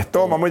vahet.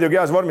 Tooma muidugi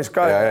heas vormis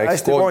ka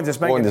hästi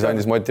koondises mängib. Koondis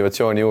andis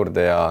motivatsiooni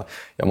juurde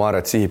ja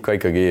Maaret sihib ka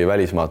ikkagi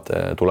välismaad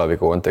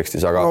tuleviku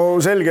kontekstis. Aga... No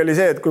selge oli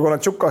see, et kui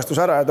Konatšuk astus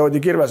ära ja toodi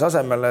Kirves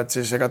asemele, et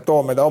siis ega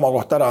Toom ei ta oma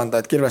kohta ära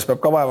anda, et Kirves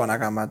peab ka vaeva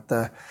nägema, et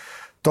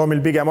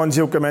Toomil pigem on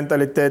siuke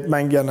mentaliteet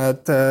mängijana,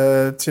 et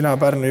sina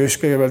Pärnu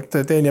just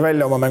kõigepealt teeni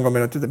välja oma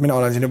mänguminutid, et mina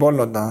olen siin juba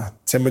olnud. No.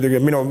 See muidugi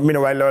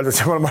minu välja öeldud,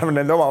 see ma arvan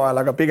nende oma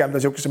vahel, aga pigem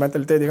ta siukese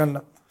mentaliteedi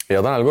kanna. Ja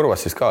Tanel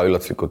Kurvas siis ka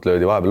üllatuslikult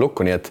löödi vahepeal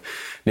lukku, nii et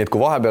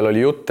kui vahepeal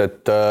oli jutt,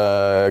 et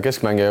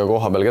keskmängija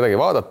koha peal kedagi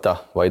vaadata,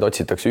 vaid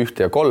otsitakse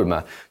 1 ja 3,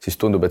 siis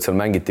tundub, et seal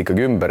mängiti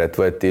ikkagi ümber, et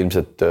võeti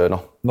ilmselt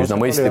üsna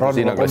mõistlikult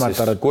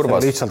hinnaklassis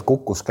Kurvas. Lihtsalt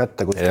kukkus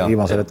kätte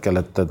viimasel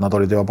hetkel, et nad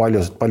olid juba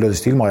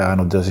paljudest ilma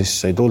jäänud ja siis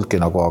ei tulnudki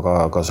nagu,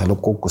 aga see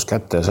kukkus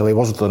kätte ja see võib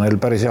osutuda neil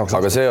päris heaks.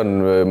 Aga see on,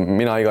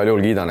 mina igal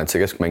juhul kiidan, et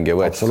see keskmängija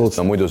võeti,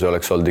 no muidu see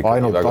oleks olnud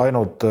ikkagi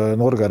ainult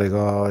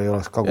Nurgeriga ei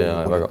oleks ka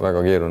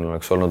väga keeruline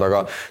oleks olnud,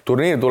 aga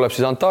turniir tuleb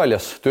siis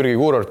Antaalias, Türgi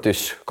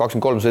kuurortis,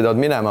 23 sõidavad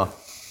minema,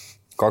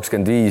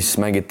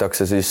 25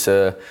 mängitakse siis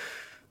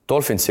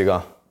Dolphinsiga,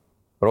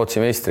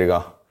 Rootsi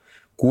meistriga.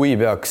 Kui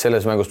peaks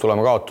selles mängus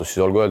tulema kaotus,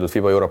 siis olgu öeldud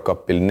FIBA Europe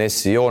Cupil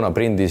Nessi, Joona,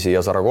 Brindisi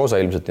ja Zaragoza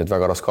ilmselt, nii et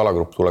väga raske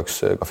alagrupp tuleks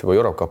ka FIBA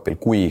Europe Cupil,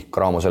 kui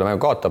Cramo selle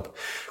mängu kaotab.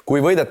 Kui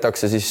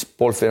võidetakse, siis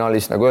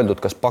poolfinaalis, nagu öeldud,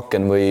 kas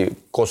Pakken või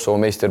Kosovo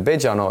meister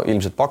Bedjano,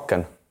 ilmselt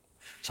Pakken.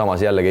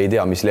 Samas jällegi ei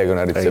tea, mis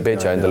legionärid see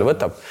Bedja endale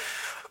võtab.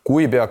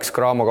 Kui peaks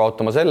Cramo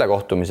kaotama selle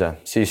kohtumise,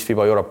 siis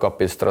FIBA Europe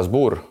Cupil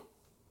Strasbourg,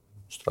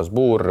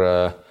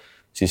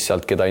 siis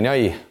sealt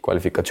Kedainjai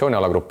kvalifikatsiooni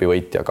alagrupi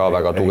võitja ka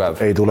väga tugev.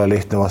 Ei tule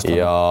lihtne vastane.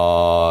 Ja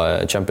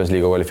Champions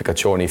League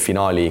kvalifikatsiooni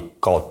finaali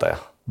kaotaja.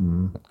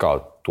 Ka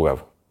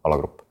tugev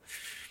alagrupp.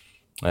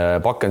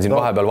 Pakken siin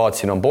vahepeal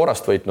vaatasin, on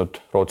Boorast võitnud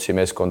Rootsi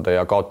meeskonda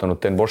ja kaotanud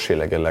Den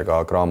Boschile, kellega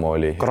Cramo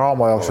oli.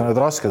 Cramo jaoks on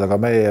need rasked, aga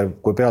meie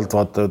kui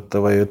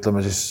pealtvaatajate või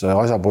ütleme siis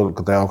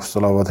asjapulkade jaoks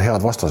tulevad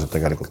head vastased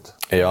tegelikult.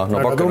 Ja,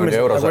 no Pakken oli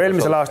Eurosat. Nagu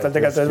eelmisel aastal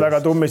tegelikult olid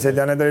väga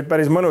tummised ja need olid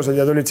päris mõnusad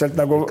ja tulid sealt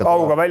nagu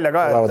auga välja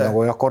ka. Tulevad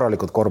nagu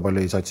korralikud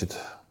korvpallisatsid.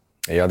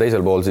 Ja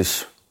teisel pool siis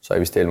sai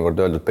vist eelmine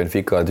kord öeldud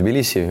Benfica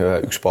Tbilisi,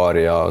 üks paar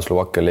ja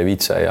Slovakkia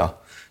Levice ja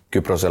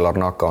Küprose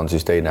Larnaka on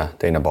siis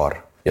teine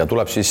paar. Ja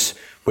tuleb siis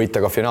võita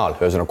ka finaal,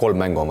 ühesõnaga 3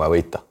 mängu on vaja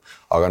võita.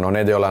 Aga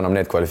need ei ole enam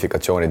need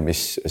kvalifikatsioonid,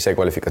 see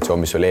kvalifikatsioon,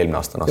 mis oli eelmine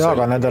aasta. Ja,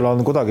 aga nendel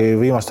on kuidagi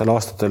viimastel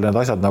aastatel need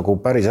asjad nagu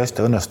päris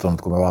hästi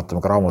õnnestunud, kui me vaatame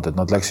Cramot, et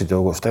nad läksid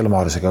ju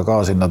Stelmarisega ka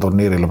sinna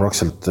turniirile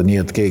praktiliselt nii,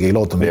 et keegi ei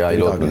lootnud. Ja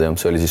ei lootnud,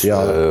 see oli siis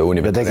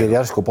Unibet. Ja tegid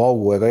järsku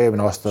paugu ega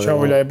eelmine aasta.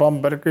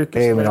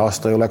 Eelmine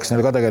aasta ju läks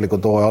neil ka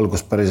tegelikult hooaja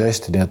algus päris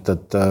hästi, nii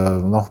et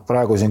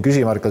praegu siin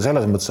küsimärk on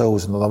selles mõttes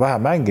õhus, et nad on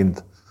vähem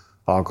mänginud,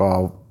 aga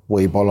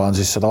võib-olla on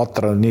siis seda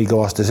Atra nii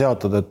kõvasti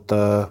seatud, et...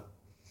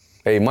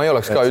 Ei, ma ei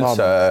oleks ka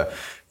üldse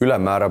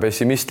ülemäära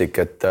pessimistlik,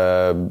 et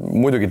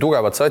muidugi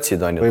tugevad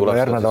satsid on.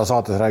 Võib-olla järgmine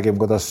saates räägime,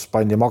 kuidas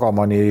pandi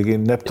magama nii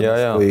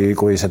Neptunist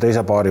kui see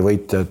teise paari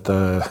võitja.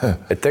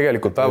 Et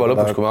tegelikult päeva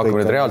lõpuks, kui me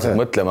hakkame nüüd reaalselt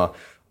mõtlema,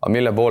 Aga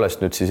mille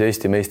poolest nüüd siis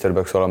Eesti meister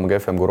peaks olema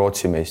kehvem kui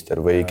Rootsi meister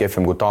või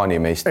kehvem kui Taani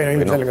meister?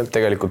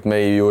 Tegelikult me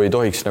ju ei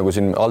tohiks nagu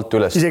siin alt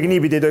üles... Isegi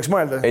niipidi ei tohiks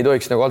mõelda? Ei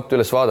tohiks nagu alt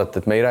üles vaadata,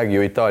 et me ei räägi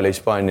ju Itaalia,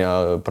 Hispaania,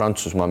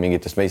 Prantsusmaa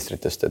mingitest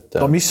meistritest.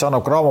 No mis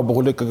annab Graamo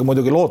puhul ikkagi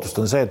muidugi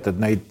lootust on see, et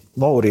neid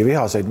noori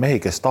vihaseid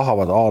mehi, kes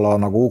tahavad ala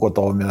nagu Ugo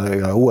Toom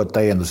ja uued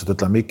täiendused,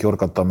 ütleme Mikki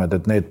Urkatamed,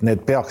 et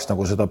need peaks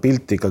nagu seda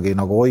pilti ikkagi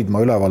nagu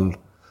hoidma üleval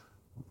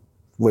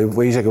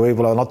või isegi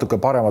võib-olla natuke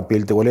paremat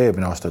pilti kui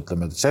eelmine aasta,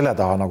 ütleme, et selle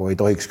taha nagu ei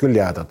tohiks küll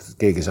jääda, et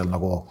keegi seal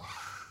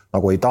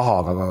nagu ei taha,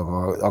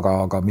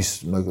 aga mis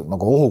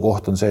nagu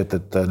ohukoht on see,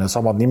 et need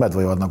samad nimed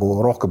võivad nagu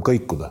rohkem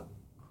kõikuda.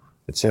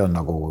 Et see on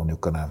nagu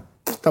niisugune...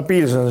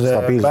 Stabiilsus on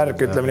see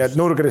värk, ütleme nii, et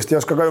Nurgerist ei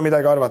oska ka ju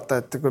midagi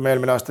arvata, et kui me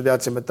eelmine aasta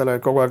teadsime, et tal oli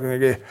kogu aeg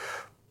mingi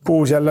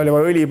puus jälle oli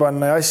vaja õli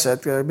panna ja asja,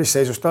 et mis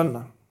seisust on.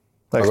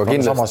 Aga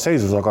kindlasti samas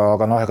seisus,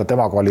 aga ega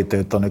tema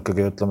kvaliteet on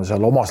ikkagi, ütleme,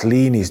 seal omas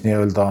liinis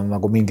nii-öelda on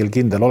nagu mingil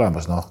kindel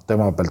olemas,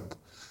 tema pealt.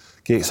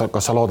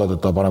 Kas sa loodad,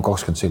 et ta paneb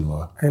 20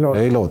 silma või?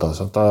 Ei looda.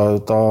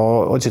 Ta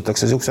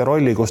otsitakse niisuguse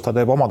rolli, kus ta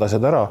teeb omad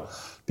asjad ära.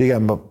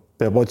 Pigem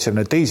peab otsima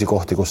neid teisi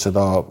kohti, kus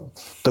seda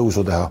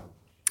tõusu teha.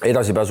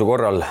 Edasipääsu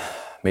korral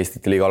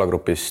meistrite liiga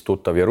alagrupis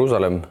tuttav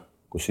Jerusalem,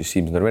 kus siis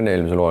Siimsner Vene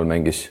eelmisel hooajal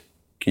mängis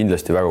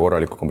kindlasti väga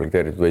korraliku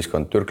komplekteeritud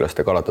võistkond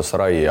türklaste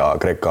Galatasaray ja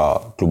Kreeka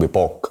klubi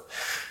Pook.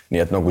 Nii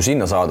et kui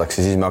sinna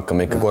saadakse, siis me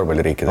hakkame ikka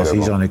korvpalliriikidega.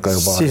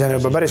 Siis on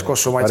juba päris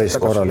kossu matsid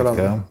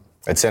korralik,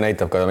 et see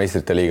näitab ka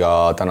meistrite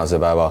liiga tänase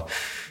päeva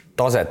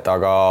taset,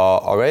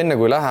 aga enne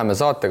kui läheme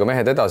saatega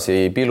mehed edasi,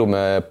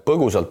 piilume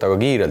põgusalt, aga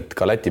kiirelt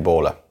ka Läti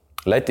poole.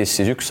 Lätis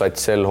siis üks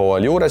sats sel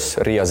hooajal juures,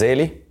 Riia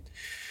Seeli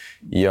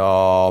ja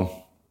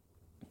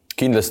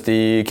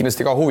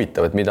kindlasti ka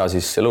huvitav, et mida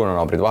siis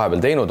lõunanaabrid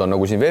vahepeal teinud on,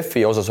 nagu siin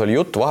VEF-i osas oli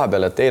jutt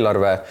vahepeal, et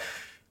eelarve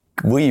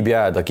võib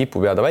jääda,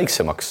 kipub jääda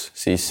väiksemaks,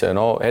 siis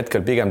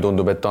hetkel pigem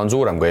tundub, et ta on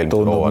suurem kui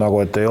eelmisel hooajal. Tundub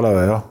nagu, et ei ole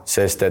või, jah.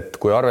 Sest et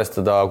kui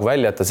arvestada, kui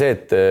välja jätta see,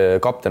 et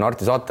kapten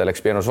Arti Saate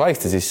läks Pienos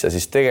Vaikste sisse,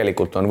 siis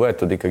tegelikult on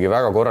võetud ikkagi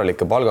väga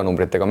korralike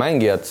palganumbritega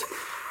mängijad.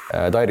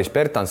 Tairis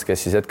Bertans,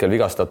 kes siis hetkel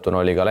vigastatuna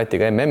oli ka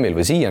Lätiga MM-il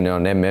või siiani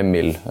on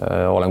MM-il,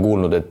 olen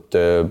kuulnud, et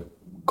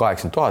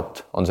 80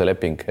 000 on see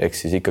leping, ehk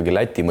siis ikkagi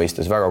Läti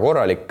mõistes väga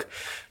korralik.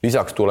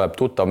 Lisaks tuleb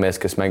tuttav mees,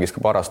 kes mängis ka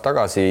parast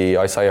tagasi,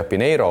 Isaiah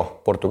Pineiro,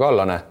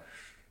 portugallane.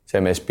 See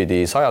mees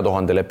pidi 100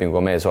 000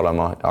 lepinguga mees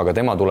olema, aga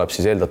tema tuleb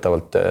siis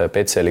eeldatavalt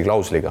PCL-i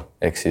klausliga.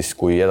 Ehk siis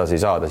kui edasi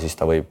ei saada, siis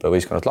ta võib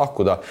võistkonnast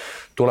lahkuda.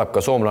 Tuleb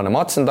ka soomlane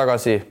Madsen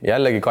tagasi,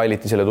 jällegi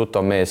kailiti selle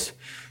tuttav mees.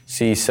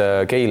 Siis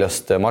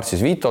Keilast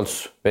Marcis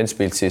Viitols,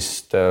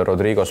 Ventspilsist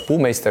Rodrigo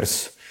Spuumeisters,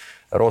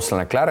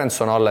 rootslane Clarence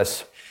on alles.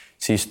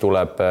 Siis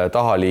tuleb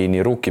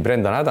tahaliini rookie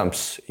Brendan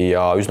Adams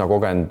ja üsna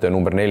kogenud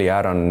number 4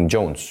 Aaron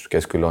Jones,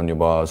 kes küll on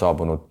juba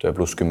saabunud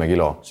pluss 10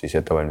 kilo siis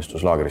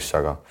ettevalmistuslaagrisse,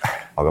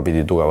 aga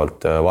pidi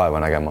tugevalt vaeva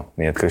nägema.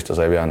 Nii et Kristo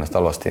sai pea ennast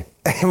halvasti.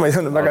 Ma ei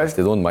tundnud väga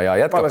hästi tundma ja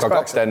jätkab ka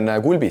kapten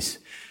Kulbis,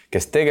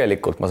 kes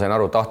tegelikult, ma sain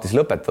aru, tahtis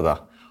lõpetada,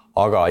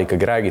 aga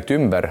ikkagi räägiti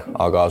ümber,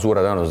 aga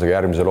suure tõenäosusega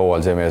järgmisel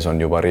hooajal see mees on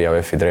juba Riia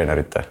VEF-i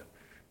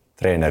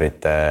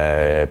treenerite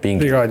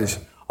pingi. Brigaadis.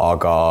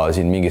 Aga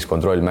siin mingis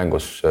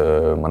kontrollmängus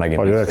ma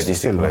nägin,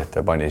 et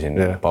pani siin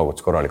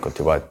pauguts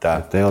korralikult juba,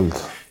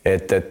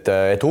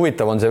 et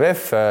huvitav on see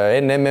VEF,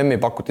 enne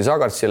MM-i pakuti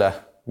Zagartsile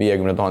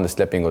 50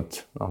 000 lepingut,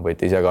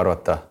 võite ise ka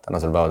arvata,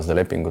 tänasel päeval seda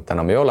lepingut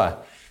enam ei ole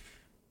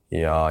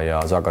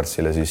ja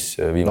Zagartsile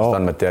siis viimaste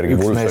andmete järgi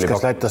üks mees,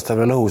 kes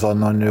lätlastel veel õhus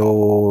on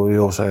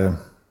ju see,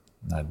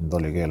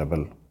 nüüd oli keele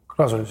peal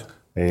Krasulis?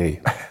 Ei,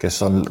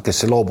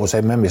 kes loobus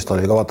MM-ist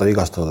oli ka vaata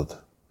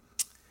vigastatud.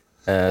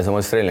 Sa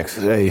mõtled Strelniks?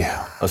 Ei.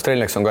 No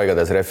Strelniks on ka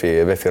igatahes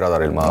VEF-i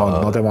radaril.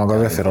 No tema on ka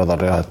VEF-i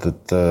radar, jah,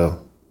 et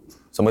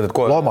sa mõtled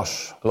kohe?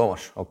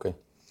 Loomas, okei.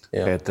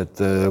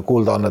 Et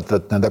kuulda on, et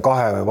nende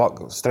kahe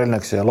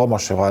Strelniksi ja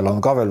Loomaši vahel on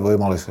ka veel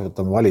võimalus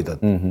valida.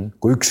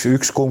 Kui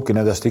üks kumbki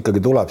nendest ikkagi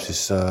tuleb,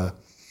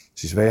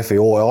 siis VEF-i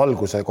hooaja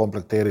alguse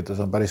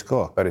komplekteeritus on päris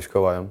kõva. Päris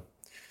kõva, jah.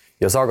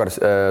 Ja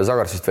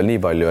Zagarsist veel nii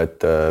palju,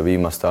 et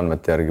viimaste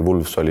andmete järgi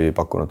Wolves oli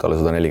pakkunud talle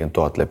 140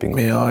 000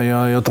 lepingut.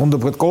 Ja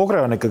tundub, et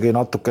Koogre on ikkagi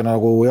natuke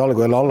nagu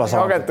jalgu jälle alla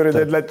saanud. Agentuuri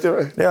teed Läti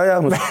või? Ja.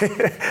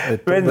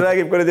 Vend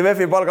räägib kuradi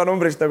VEF-i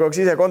palganumbrist nagu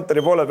ise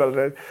kontori poole peal.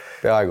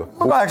 Peaaegu.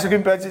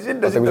 80 peatsi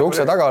sinna. Vaata, kui sa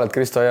ukse taga oled,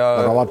 Kristo, ja...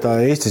 Aga vaata,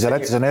 Eestis ja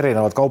Lätis on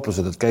erinevad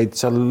kauplused, et käid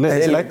seal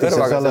Lätis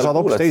ja seal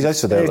saad hoopis teisi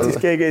asju teha. Eestis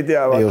keegi ei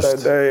tea,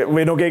 vaata,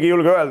 või keegi ei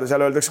julge öelda,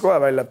 seal öeldakse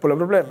kohe välja, et pole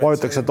probleem. Ma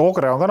ütleks, et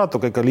Ogre on ka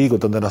natuke ikka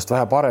liigutanud ennast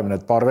vähe paremini,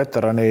 et paar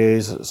veterani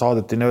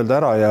saadeti nii-öelda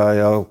ära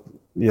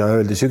ja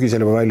öeldi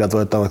sügisel juba välja, et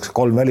võetavaks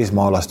 3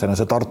 välismaalast ja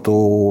see Tartu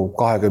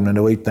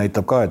 20 võit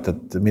näitab ka,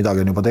 et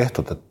midagi on juba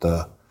tehtud,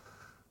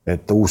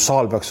 et uus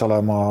saal peaks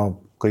olema,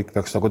 kõik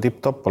peaks nagu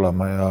tipp-topp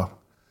olema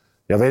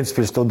ja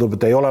Ventspils tundub,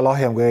 et ei ole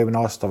lahjem kui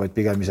eelmine aasta, vaid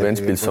pigem isegi...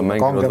 Ventspils on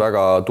mänginud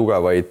väga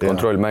tugevaid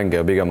kontrollmänge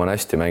ja pigem on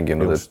hästi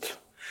mänginud.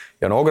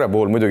 Ja Ogre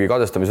puhul muidugi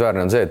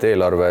kadestamisväärne on see, et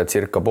eelarve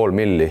circa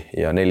 500 000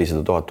 ja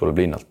 400 000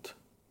 tuleb linnalt.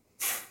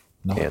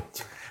 Nii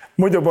et...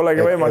 muidu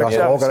polegi võimalik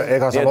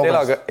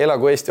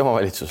elagu Eesti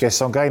omavalitsus. Kes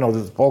on käinud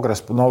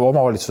Ogres, no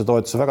omavalitsuse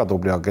toetus väga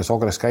tubli, aga kes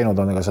Ogres käinud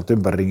on, ega sealt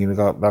ümberringi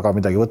väga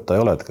midagi võtta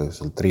ei ole, et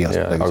sealt Riiast.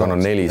 Aga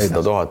 400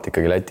 000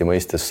 ikkagi Läti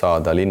mõistes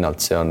saada linnalt,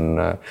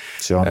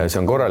 see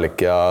on korralik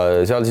ja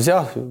seal siis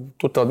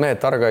tuttavad mehed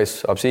Targais,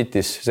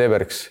 Absiitis,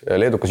 Seebergs,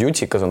 Leedukas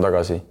Jutsikas on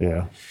tagasi.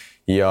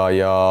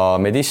 Ja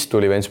Medist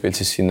tuli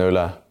Ventspilsis sinna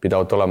üle,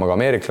 pidavad olema ka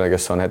ameeriklane,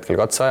 kes on hetkel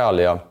katseajal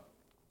ja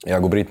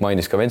kui Priit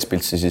mainis ka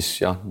Ventspilsi, siis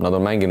nad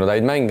on mänginud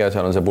häid mänge,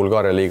 seal on see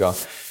Bulgaaria liiga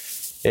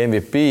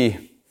MVP,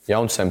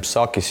 Jaunsem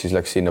Sakis siis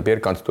läks sinna,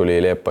 Birkant tuli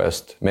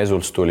Leepajast,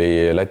 Mesults tuli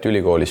Läti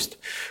ülikoolist.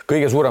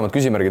 Kõige suuremad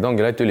küsimärgid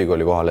ongi Läti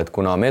ülikooli kohal, et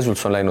kuna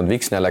Mesults on läinud,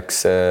 Viksne läks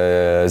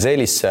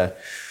Seelisse,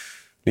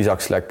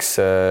 lisaks läks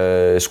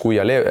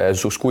Skuja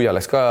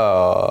läks ka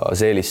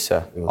Seelisse,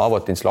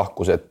 Avotins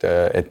lahkus, et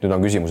nüüd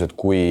on küsimus, et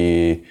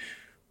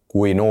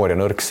kui noor ja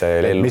nõrk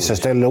see LU. Mis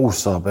sest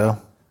LU-st saab, jah?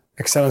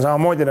 Eks seal on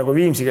samamoodi nagu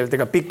Viimsi keelt,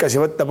 ega pikkasi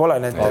võtta pole.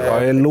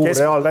 Aga LU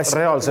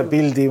reaalse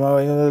pildi, ma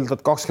võin öelda,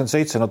 et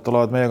 27 nad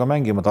tulevad meiega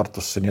mängima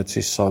Tartusse, nii et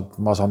siis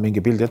ma saan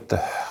mingi pildi ette.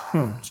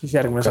 Siis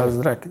järgmine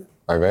saadud rääkida.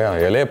 Aga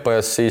ja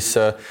Leepajas siis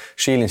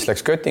Schielins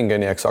läks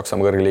Göttingeni, eks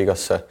Saksamaa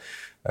kõrgliigasse.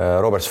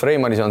 Roberts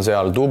Freimanis on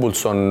seal,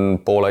 Dubults on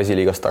Poola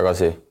esiliigast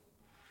tagasi.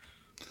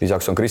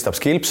 Lisaks on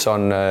Kristaps Kilps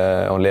on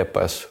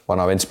Leepajas,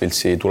 vana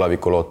Ventspilsi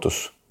tulevikulootus.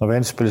 No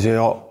Ventspilsi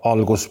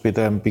algus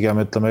pigem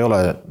ütleme ei ole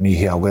nii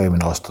hea kui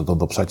eelmine aasta,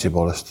 tundub satsi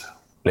poolest.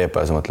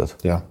 Leepaja sa mõtled?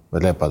 Jah,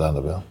 või Leepaja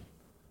tähendab, jah.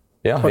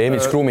 Jah,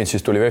 Emil Skrumin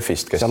siis tuli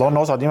VEF-ist. Seal on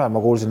osad nimed,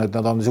 ma kuulsin, et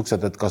nad on niisugused,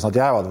 et kas nad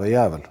jäävad või ei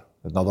jää veel.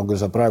 Et nad on küll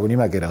seal praegu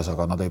nimekirjas,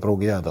 aga nad ei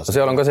pruugi jääda.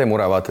 Seal on ka see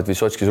mure, vaata, et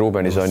Vissotskis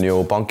Rubenis on ju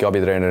panki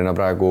abitreenerina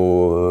praegu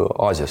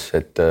Aasias,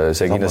 et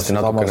see kindlasti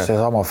natukene...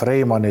 Seesama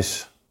Freimanis,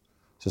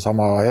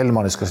 seesama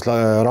Helmanis, kes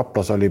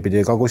Raplas oli,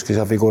 pidi ka kuskil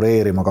seal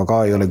figureerima, aga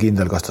ka ei ole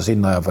kindel, kas ta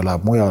sinna jääb või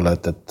läheb mujale,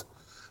 et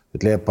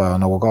Leepaja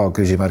nagu ka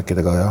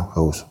küsimärkidega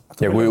õhus.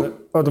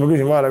 Oota, ma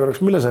küsin vahele korraks,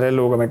 millal see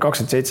LU-ga meil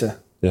 27?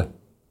 Jah.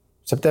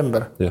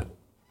 September? Jah.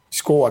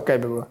 Siis kui hooaeg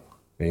käib juba?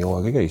 Ei,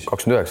 hooaeg ei käis.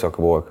 29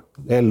 hakkab hooaeg.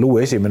 LU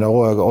esimene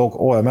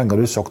hooajamäng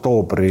on üldse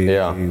oktoobri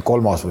 3.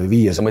 või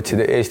 5. Sa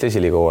mõtlesid Eesti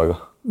esiliiga hooaega?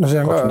 No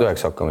see on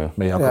 29 hakkame ju.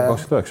 Meie hakkab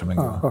 29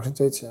 mängima.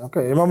 27,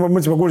 okei. Ma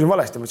mõtlesin, ma kuulsin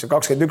valesti. Mõtlesin,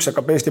 21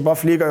 hakkab Eesti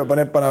Pahv liiga juba,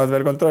 need panevad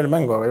veel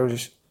kontrollimängu, aga ju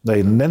siis...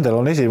 Ei, nendel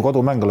on esimene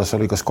kodumäng, alles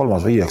oli kas 3.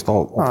 või 5.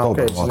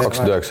 oktoober.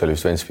 29 oli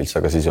vist Ventspils,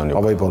 aga siis on juba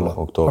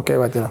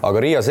oktoober.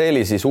 Aga Riia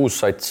Seeli siis uus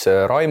sats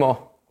Raimo,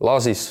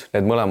 Laasis,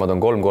 need mõlemad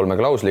on 3-3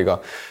 klausliga,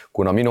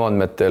 kuna minu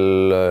andmetel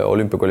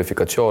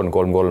olümpiakvalifikatsioon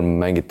 3-3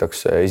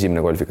 mängitakse,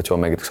 esimene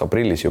kvalifikatsioon mängitakse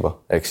aprillis juba,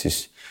 ehk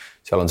siis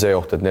seal on see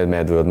oht, et need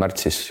mehed võivad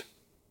märtsis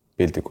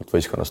piltlikult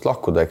võistkonnast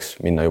lahkuda, eks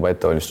minna juba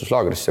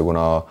ettevalmistuslaagrisse,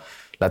 kuna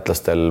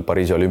lätlastel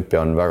Pariisi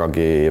olümpia on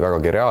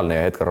vägagi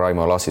reaalne ja hetkel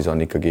Raimo Laasis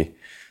on ikkagi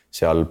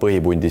seal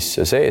põhipundis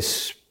sees,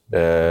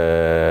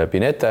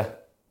 Pinete,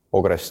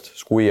 Ogrest,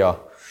 Skuja,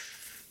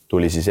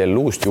 tuli siis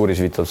LU-st,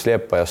 Juris Vitots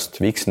Leepajast,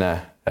 Viksne,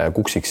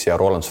 Kuksiks ja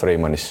Roland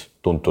Freimanis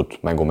tuntud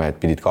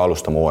mängumehed pidid ka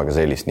alustama hooaega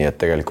Seelis, nii et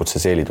tegelikult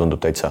see Seeli tundub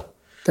täitsa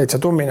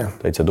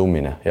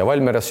tummine. Ja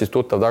Valmeras siis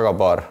tuttav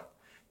tagapaar,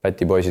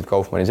 Päti poisid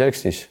Kaufmanni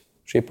Selksnis,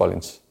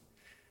 Šipalins,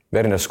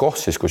 Werner Skoch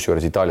siis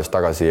kusjuures Itaaliast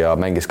tagasi ja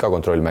mängis ka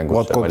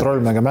kontrollmängus.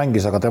 Kontrollmänge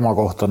mängis, aga tema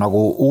kohta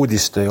nagu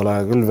uudist ei ole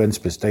küll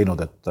Ventspils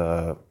teinud, et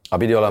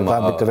pidi olema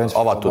avatud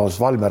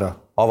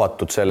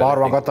selle. Ma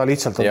arvan, ka ta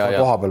lihtsalt on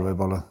koha peal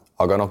võib-olla.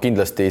 Aga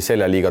kindlasti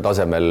selle liiga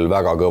tasemel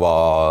väga kõva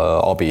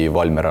abi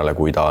Valmerale,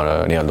 kui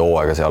ta nii-öelda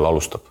hooaega seal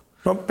alustab.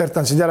 No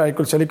Bertansid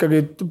järelikult seal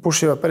ikkagi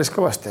pushivad päris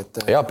kõvasti.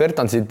 Ja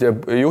Bertansid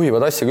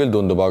juhivad asja küll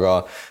tundub,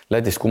 aga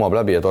Lätist kumab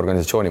läbi, et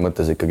organisatsiooni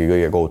mõttes ikkagi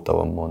kõige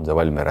kohutavam on see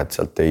Valmer, et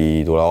sealt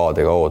ei tule A-d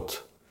ega O-d.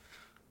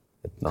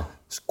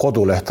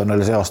 Koduleht on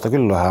neil see aasta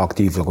küll vähe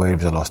aktiivne kui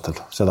eelmisel aastal,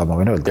 seda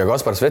ma võin öelda. Ja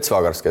Kaspar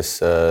Svetsvagars,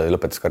 kes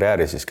lõpetas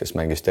karjääri siis, kes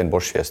mängis Den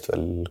Boshi eest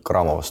veel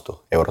Kramo vastu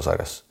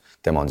Eurosarjas.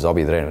 Tema on siis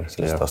abitreener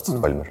sellest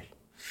aastast Valmeril.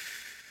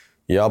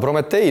 Ja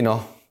Prometei,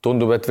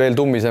 tundub, et veel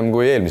tummisem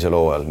kui eelmisel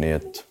hooajal, nii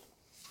et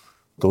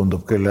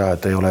tundub küll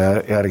et ei ole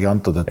järgi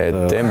antud. Et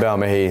NBA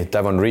mehi,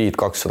 Davon Reed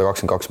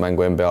 222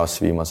 mängu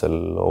NBA-s viimasel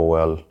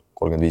hooajal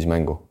 35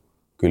 mängu.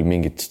 Küll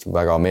mingit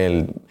väga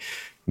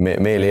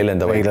meeli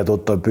elendavaid. Meile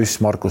tuttav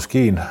püss Markus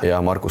Kiin.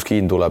 Ja Markus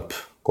Kiin tuleb,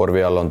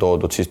 korvi all on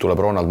toodud, siis tuleb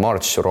Ronald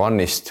March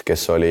Roannist,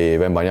 kes oli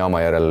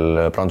Wembanyama järel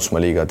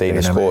Prantsusmaa liiga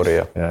teine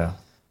skoorija.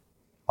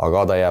 Aga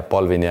ta jääb,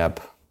 Palvin jääb,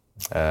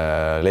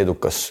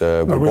 Leedukas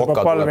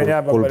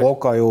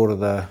Kulboka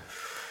juurde.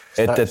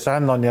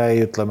 Sännon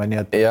jäi, ütleme nii,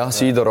 et... Jah,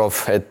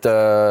 Sidorov, et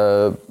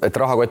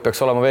rahakott peaks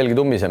olema veelgi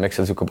tummisem, eks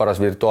seal siuke paras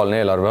virtuaalne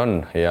eelarve on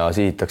ja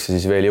sihitakse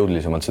siis veel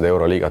jõudlisemalt seda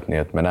Euroliigat,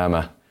 nii et me näeme.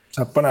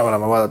 Saab põnev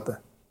olema vaadata.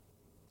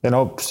 Ja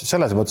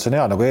selles mõttes on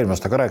hea, nagu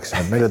eelmast aga rääkisin,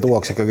 et meile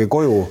tuuakse ikkagi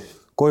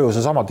koju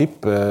see sama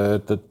tipp,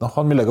 et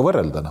on millega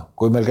võrrelda.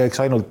 Kui meil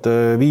käiks ainult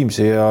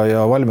Viimsi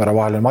ja Valmera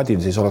vaheline madin,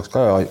 siis oleks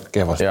ka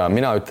kehvasti. Ja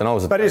mina ütlen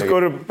ausalt...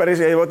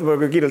 Päris ei võtta,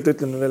 kui kiirelt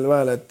ütlen veel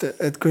vahele,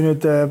 et kui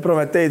nüüd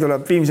Prometei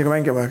tuleb Viimsiga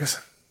mängima,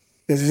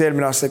 ja siis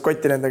eelmine aasta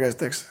kotti nende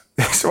käest, eks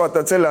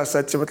vaatavad selle aasta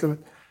satsi, mõtleme,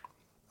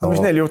 No, mis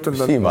neil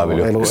juhtunud on?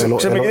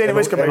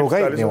 Elu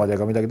käib niimoodi,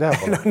 aga midagi teha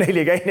pole.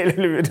 4 käib,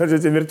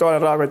 4 virtuaalne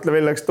rahakott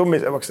veel läks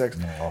tummisemaks.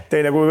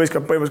 Teine kui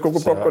võistkond põhimõtteliselt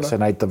kukub kokku. See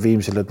näitab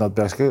Viimsil, et nad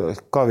peaks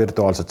ka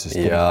virtuaalselt siis.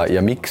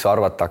 Ja miks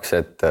arvatakse,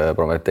 et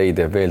Prometee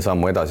teeb veel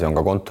sammu edasi, on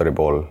ka kontori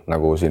pool,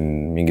 nagu siin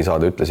mingi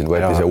saade ütlesin,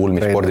 võeti see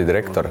Ulmi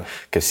spordidirektor,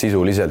 kes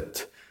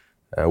sisuliselt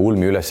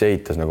Ulmi üles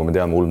ehitas, nagu me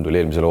teame, Ulm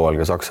tuli eelmisel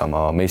hooajal ka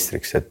Saksamaa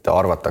meistriks, et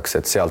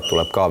arvatakse, et sealt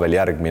tuleb ka veel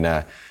järgmine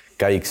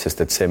käik, sest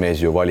et see mees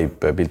ju valib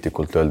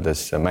piltlikult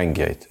öeldes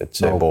mängijaid, et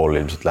see pool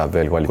ilmselt läheb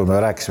veel kvaliteet. Kui me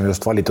rääkisime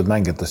just valitud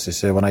mängijatest, siis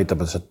see juba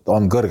näitab, et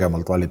on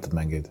kõrgemalt valitud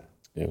mängijaid.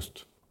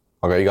 Just.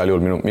 Aga igal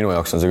juhul minu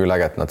jaoks on see küll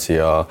äge, et nad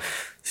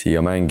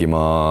siia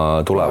mängima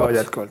tulevad.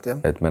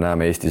 Et me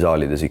näeme Eesti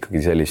saalides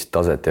ikkagi sellist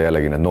taset ja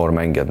jällegi need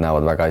noormängijad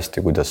näevad väga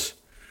hästi,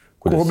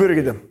 kuhu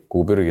pürgida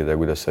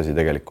ja kuidas see asi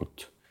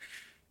tegelikult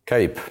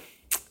käib.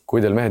 Kui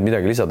teil mehed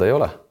midagi lisada ei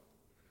ole,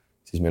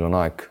 siis meil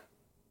on aeg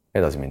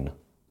edasi minna.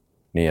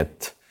 Nii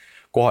et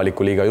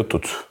kohaliku liiga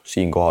jutud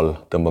siinkohal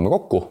tõmbame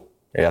kokku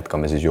ja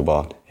jätkame siis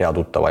juba hea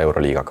tuttava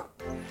Euroliigaga.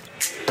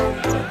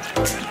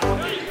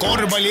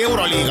 Korvpalli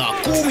Euroliiga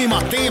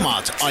kuumimad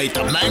teemad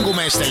aitab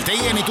mängumeestel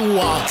teieni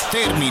tuua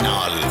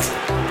Terminal.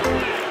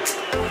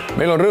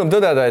 Meil on rõõm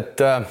tõdeda,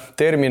 et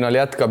Terminal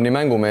jätkab nii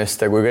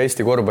mängumeeste kui ka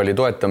Eesti korvpalli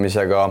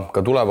toetamisega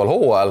ka tuleval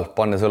hooajal,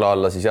 pannes õla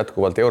alla siis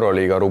jätkuvalt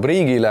Euroliiga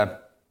rubriigile.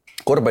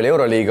 Korvpalli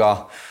Euroliiga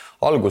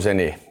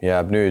alguseni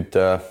jääb nüüd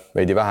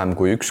veidi vähem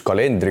kui 1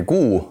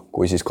 kalendrikuu,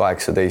 kui siis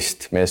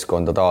 18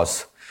 meeskonda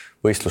taas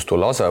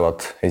võistlustulle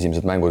asevad.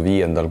 Esimesed mängud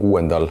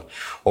 5.–6.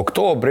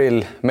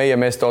 oktoobril. Meie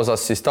meeste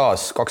osas siis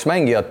taas 2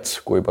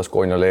 mängijat, kui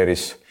Baskonia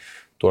leeris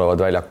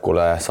tulevad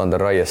väljakule Sander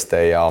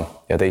Raieste ja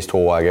teist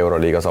hooaega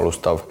Euroliigas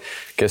alustav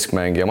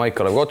keskmängija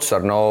Maik-Kalev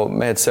Kotsar. No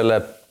mehed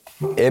selle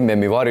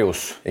MM-i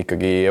varjus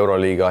ikkagi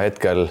Euroliiga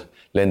hetkel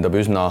lendab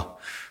üsna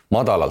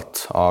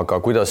madalalt,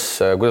 aga kuidas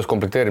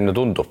komplekteerimine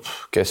tundub?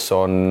 Kes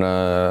on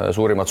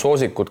suurimad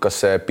soosikud? Kas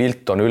see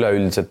pilt on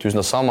üleüldiselt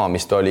üsna sama,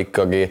 mis ta oli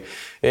ikkagi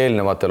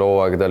eelnevatel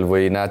hooaegadel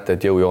või näete,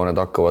 et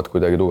jõujooned hakkavad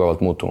kuidagi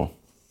tugevalt muutuma?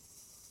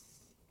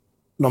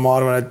 No ma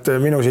arvan, et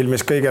minu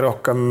silmis kõige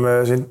rohkem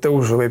siin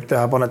tõusu võib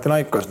teha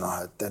Panathinaikos,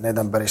 et need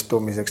on päris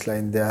tuumiseks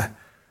läinud ja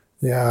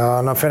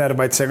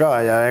Fenerbahce ka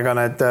ja ega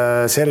need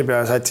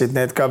Serbia satsid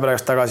need ka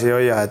praegu tagasi ei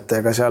hoia, et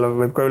ega seal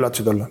võib ka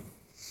üllatusi tulla.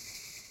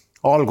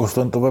 Algus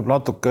tundub võib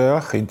natuke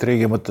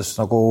intriigi mõttes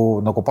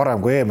nagu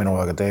parem kui eelmine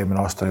hooaeg, et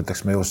eelmine aasta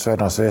näiteks me just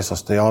Svernas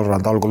eestlast ei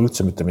arvanud algul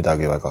üldse mitte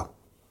midagi väga.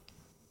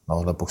 No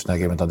lõpuks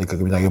nägime, et nad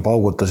ikkagi midagi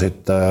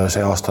paugutasid.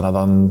 See aasta nad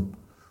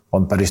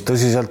on päris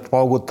tõsiselt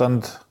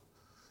paugutanud.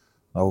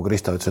 Nagu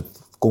Krista ütles, et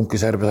kumbki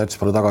Serbia sats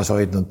pole tagasi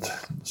hoidnud.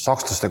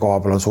 Sakslaste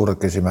koha peal on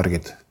suured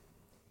küsimärgid.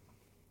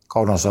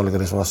 Kaunas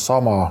Algeris vast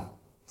sama.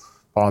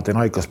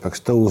 Panathinaikos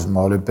peaks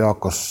tõusma,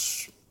 Olümpiakos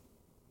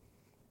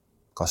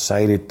kas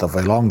säilitab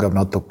või langeb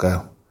natuke.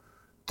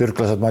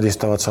 Türklased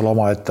madistavad seal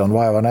oma ette, on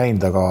vaeva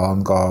näinud, aga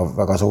on ka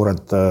väga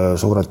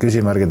suured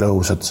küsimärgid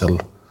õhus, et seal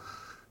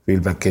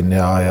Vilbekin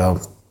ja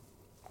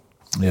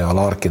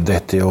Larkin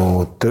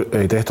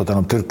ei tehtud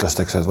enam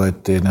türklasteks, et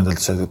võeti nendelt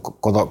see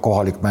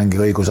kohalik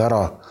mängi õigus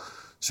ära.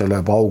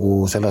 Selle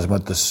paugu selles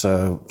mõttes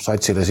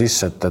satsile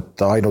sisse,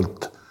 et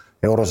ainult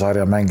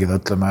eurosarja mängida,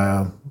 ütleme,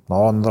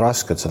 on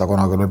raske, et seda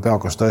kunagi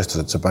Olümpiakos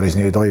tõestas, et see päris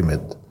nii ei toimi.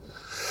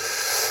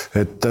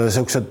 Et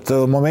sellised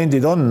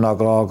momendid on,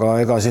 aga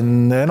ega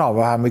siin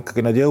enam-vähem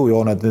ikkagi need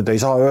jõujooned nüüd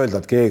ei saa öelda,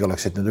 et keegi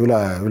oleks nüüd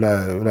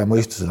üle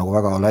mõistuse nagu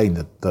väga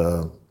läinud, et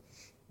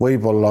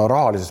võib-olla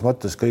rahalises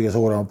mõttes kõige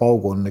suurema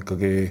paugu on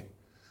ikkagi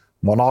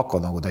Monaco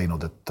nagu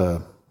teinud,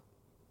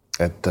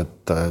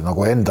 et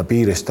nagu enda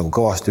piirist nagu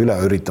kõvasti üle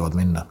üritavad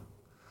minna.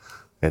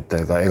 Et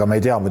ega me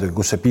ei tea muidugi,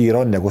 kus see piir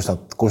on ja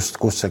kust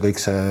see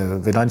kõik see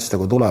finants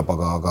nagu tuleb,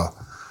 aga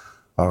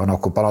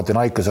kui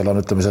Panathinaikosel on,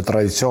 ütleme, see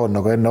traditsioon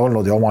nagu enne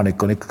olnud ja omanik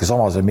on ikkagi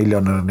sama see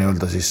miljonär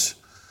nii-öelda,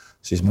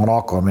 siis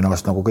Monaco on minu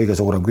arust nagu kõige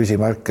suurem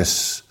küsimärk,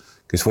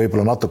 kes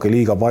võib-olla natuke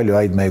liiga palju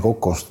häid mehi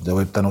kokku ostud ja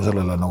võib tänu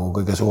sellele nagu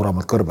kõige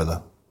suuremalt kõrbeda.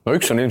 No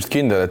üks on ilmselt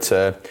kindel, et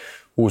see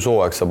uus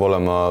hooaeg saab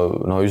olema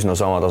üsna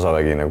sama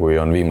tasavägine, kui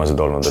on viimased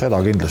olnud. Seda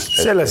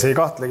kindlasti. Selles ei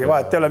kahtlegi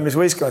vahet, ei ole, mis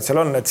võistkonnad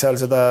seal on, et seal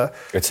seda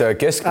et see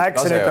keskmine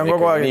tase on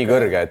ikkagi nii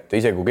kõrge, et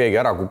isegi kui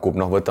keegi ära kukub,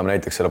 võtame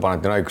näiteks selle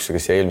Panathinaikosse,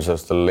 kes eelmisel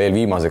aastal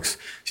eelviimaseks,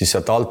 siis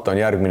sealt alt on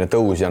järgmine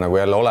tõus ja nagu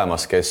jälle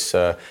olemas, kes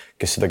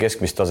seda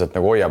keskmist taset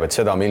nagu hoiab, et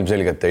seda me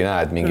ilmselgelt ei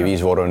näe, et mingi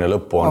 5 voorune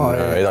lõppu on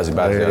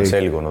edasipääsejad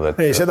selgunud.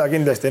 Et... Ei, seda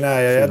kindlasti ei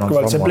näe ja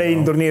jätkuvalt see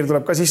play-in turniir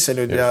tuleb ka sisse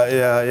nüüd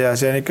ja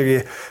see on ikkagi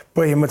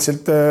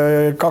põhimõtteliselt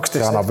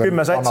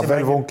 12-10 satsi.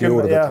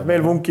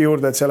 Veel vunki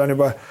juurde, et seal on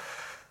juba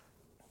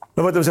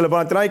võtame selle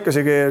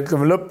Panathinaikosegi,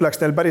 lõpp läks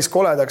neil päris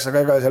koledaks,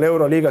 aga ega seal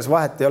Euroliigas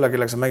vahet ei ole,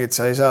 kellega sa mängid,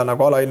 sa ei saa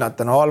nagu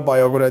alahinnata. Alba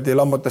ju kuradi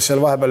lammutas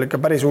seal vahepeal ikka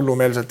päris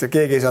hullumeelselt ja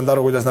keegi ei saanud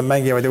aru, kuidas nad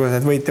mängivad ja kuidas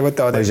need võite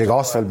võtavad. Isegi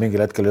Asfeld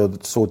mingil hetkel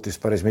suutis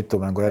päris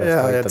mitu mängu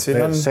järjest.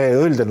 See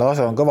üldine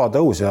tase on kõva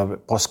tõus ja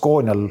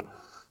Baskonial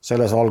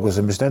selles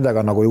valguses, mis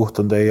nendega nagu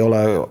juhtunud,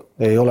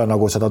 ei ole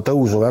nagu seda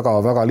tõusu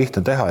väga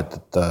lihtne teha,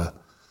 et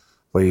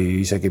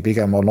või isegi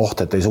pigem on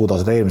oht, et ei suuda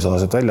seda eelmise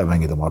taset välja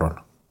mängida, ma arvan.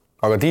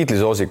 aga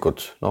tiitlisoosikud,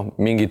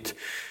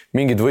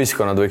 mingid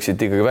võistkonnad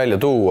võiksid ikkagi välja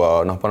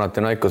tuua,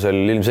 Panathinaikosel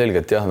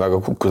ilmselgelt väga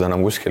kukkuda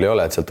enam kuskil ei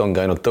ole, et sealt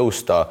ongi ainult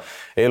tõusta.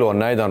 Elu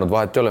on näidanud,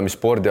 vahet ei ole, mis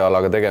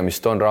spordialaga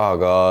tegemist on,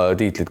 rahaga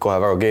tiitlit kohe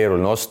väga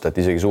keeruline osta,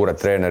 et isegi suured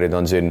treenerid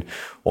on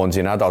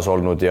siin hädas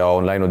olnud ja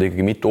on läinud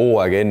ikkagi mitu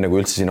hooaega enne,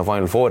 kui üldse sinna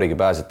Final Fourigi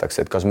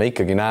pääsetakse, et kas me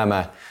ikkagi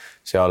näeme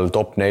seal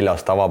top 4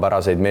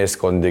 tavapäraseid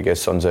meeskondi,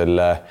 kes on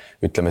selle,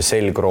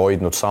 selgro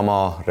hoidnud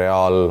sama,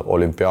 Real,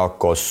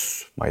 Olympiakos,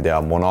 ma ei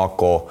tea,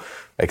 Monaco,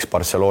 eks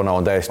Barcelona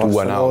on täiesti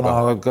uue näoga.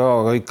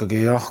 Aga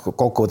ikkagi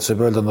kokkuvõttes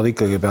võib öelda, et nad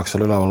ikkagi peaks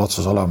seal üleval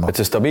otsas olema. Et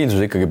see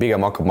stabiilsus ikkagi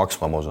pigem hakkab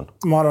maksma, ma usun.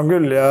 Ma arvan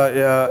küll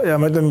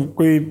ja ma ütlen,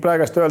 kui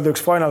praegast öelda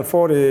üks Final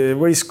Fouri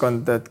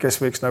võistkond, et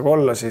kes võiks nagu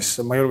olla, siis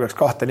ma julgeks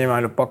 2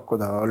 nime ainult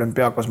pakkuda,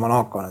 Olympiakos,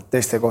 Monaco, et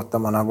teiste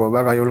kohta ma nagu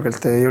väga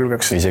julgelt ei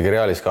julgeks. Isegi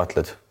Realis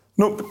kahtled?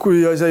 No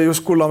kui see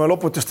just Kullamäe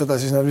loputustada,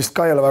 siis nad vist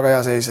ka ei ole väga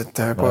hea seis, et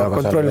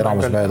kontrolli.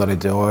 Eramusmehed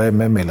olid ju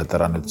MM-il, et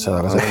ära nüüd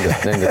seda ka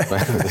nendest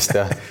mängudest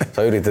ja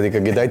sa üritad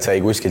ikkagi täitsa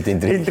ei kuskilt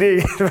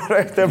intriigi.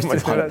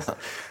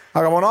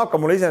 Aga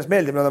Monaco mulle iseenesest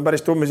meeldib, nad on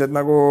päris tummised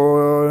nagu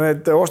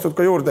need ostud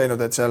ka juurde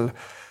teinud, et seal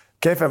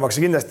kehvemaks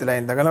kindlasti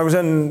läinud, aga nagu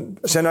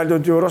see on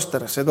ainult ju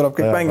roster, see tuleb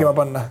kõik mängima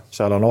panna.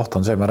 Seal on oht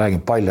on see, me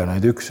räägin palju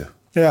neid üks.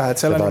 Jah, et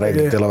seal seda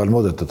reeglit ei ole veel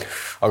muudetud.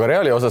 Aga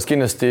Reali osas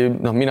kindlasti,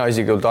 mina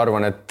isiklikult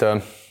arvan, et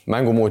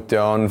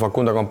mängumuutja on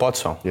Facundo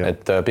Campazzo,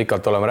 et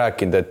pikalt oleme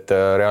rääkinud, et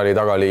Reali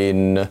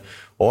tagaliin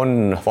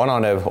on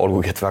vananev,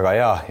 olgugi et väga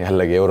hea,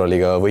 jällegi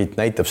Euroliiga võit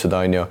näitab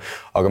seda, on ju,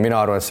 aga mina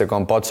arvan, et see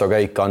Campazzo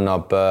käik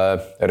annab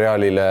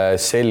Realile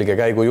selge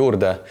käigu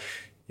juurde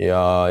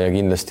ja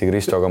kindlasti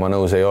Kristoga ma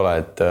nõus ei ole,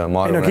 et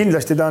ma arvan,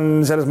 kindlasti ta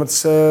on selles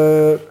mõttes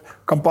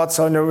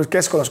Campazzo on ju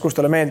keskkonnas, kus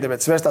talle meeldib,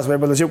 et Svestas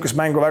võib-olla siukest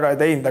mängu väga ei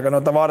teinud,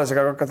 aga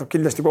Tavaresega hakkab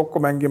kindlasti kokku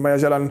mängima ja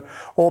seal on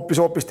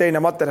hoopis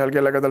teine materjal,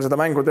 kellega tal seda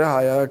mängu teha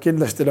ja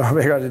kindlasti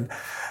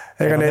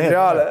ega neid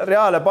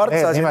reaale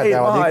partsasid neid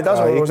maha ei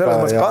tasu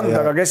selles mõttes kanda,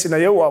 aga kes sinna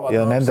jõuavad.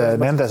 Ja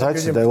nende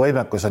satside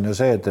võimekus on ju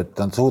see, et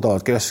nad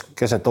suudavad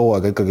keset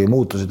hooaega ikkagi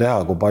muutusi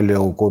teha, kui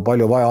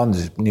palju vaja on,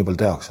 siis nii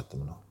palju tehakse.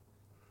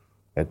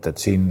 Et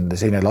siin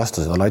ei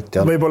lasta seda latti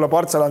alla. Võib-olla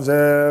Partsal on see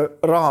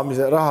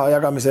raha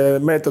jagamise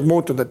meetod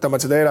muutunud, et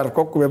tõmbad seda eelarvet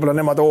kokku, võib-olla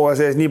nemad hooaja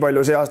sees nii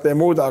palju see aasta ei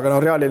muuda, aga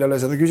Realil ei ole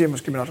seda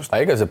küsimuski minu arust.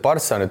 Ega see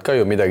Partsa nüüd ka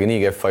ju midagi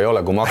nii kehva ei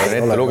ole, kui ma hakkan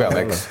ette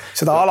lugema, eks.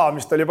 Seda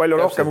alamist oli palju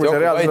rohkem, kui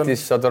see Real on.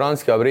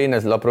 Satoranski,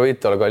 Abrines,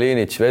 Laprovito,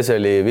 Kalinic,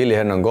 Veseli, Willi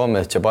Hernan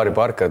Gomez, Jabari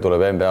Parker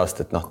tuleb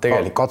NBA-ast, et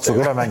tegelikult...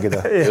 Katsuge üle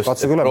mängida.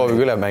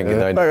 Proovige üle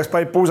mängida. Kas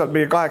Paip Puusalt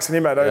mingi 8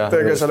 nimel,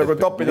 kes on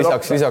nagu topide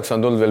lisaks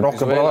on tulnud veel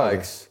Venezuela,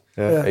 eks.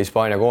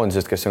 Hispaania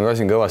koondisest, kes on ka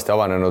siin kõvasti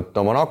avanenud.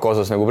 Monaco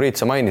osas, nagu Priit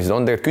sa mainisid,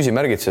 on tegelikult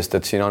küsimärgid, sest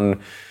et siin on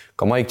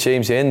ka Mike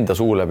Jamesi enda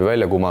suu läbi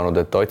välja kumanud,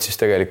 et ta otsis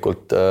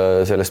tegelikult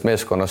sellest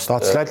meeskonnast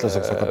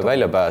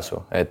väljapääsu,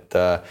 et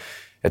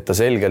ta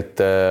selgelt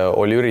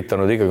oli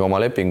üritanud ikkagi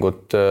oma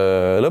lepingut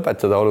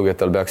lõpetada, olgugi,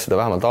 et tal peaks seda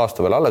vähemalt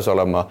aasta veel alles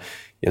olema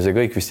ja see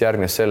kõik vist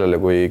järgnes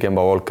sellele, kui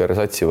Kemba Walker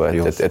satsi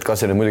võeti, et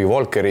kas see nüüd muidugi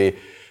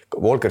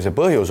Walker see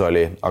põhjus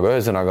oli, aga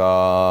ühesõnaga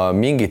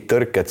mingid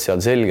tõrked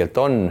seal selgelt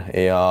on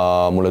ja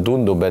mulle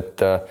tundub, et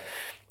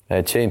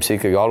James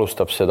ikkagi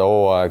alustab seda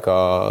hooaega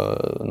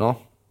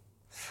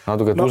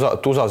natuke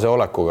tusase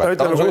olekuga.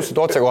 Ta on suhteliselt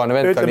otsekohane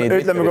vend ka nii.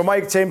 Ütleme, kui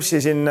Mike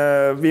Jamesi siin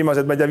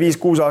viimased, ma ei tea,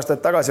 5-6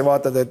 aastat tagasi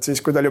vaatad, et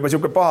siis kui tal juba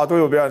siuke paha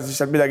tuju peal, siis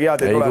sealt midagi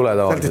head ei tule.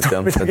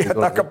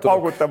 Tavaliselt, hakkab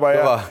paugutama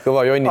ja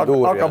kõva jonni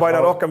tuur. Hakkab aina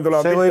rohkem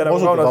tulema. See võib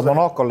osutuda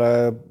Monacole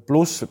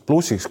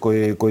plussiks,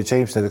 kui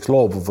James näiteks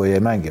loobub või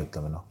ei mängi,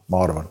 ütleme, ma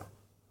arvan.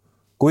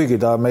 Kuigi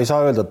me ei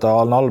saa öelda, et ta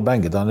on halb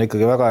mängi, ta on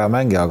ikkagi väga hea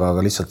mängi, aga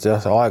lihtsalt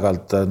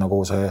aeg-ajalt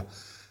nagu see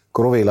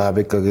kruvi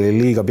läheb ikkagi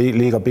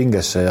liiga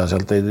pingesse ja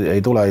sealt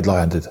ei tule häid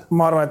lahendid.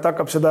 Ma arvan, et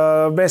hakkab seda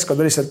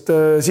meeskonda lihtsalt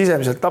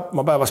sisemiselt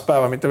tapma päevast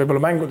päeva, mitte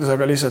võib-olla mängudes,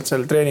 aga lihtsalt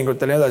seal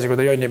treeningutel ja edasi, kui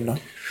ta jonnib.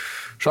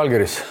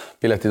 Žalgiris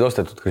piletid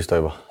ostetud,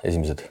 Kristo juba,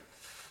 esimesed?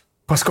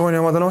 Baskooni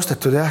omad on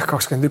ostetud,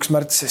 21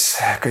 märts siis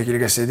kõigile,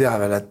 kes ei tea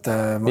veel, et...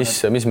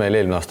 Mis meil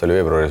eelmine aasta oli,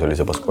 veebruaris oli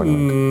see Baskooni?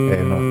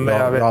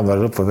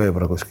 Jaanuari lõpp või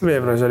veebruar kuskil.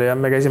 Veebruaris oli,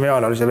 me käisime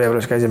jaanuaris ja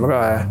veebruaris käisime ka.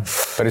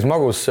 Päris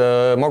magus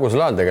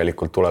laen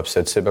tegelikult tuleb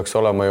see, et see peaks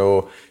olema ju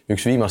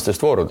üks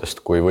viimastest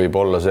voorudest, kui võib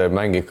olla see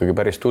mäng ikkagi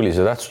päris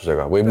tulise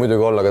tähtsusega. Võib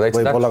muidugi olla ka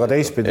täitsa tähtsusega. Võib olla ka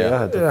teistpidi,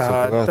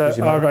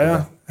 aga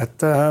jah.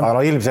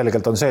 Aga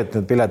ilmselgelt on see, et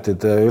need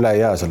piletid üle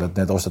ei jää seal, et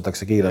need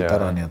ostetakse kiirelt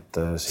ära, nii et...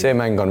 See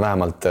mäng on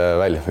vähemalt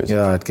välja.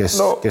 Ja, et kes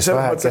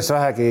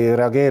vähegi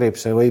reageerib,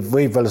 see võib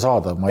veel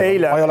saada. Ma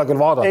ei ole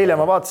küll vaadanud. Eile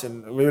ma vaatasin,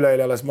 või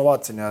üleeile alles ma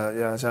vaatasin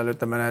ja seal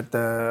ütleme need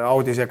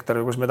Audi sektor,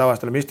 kus me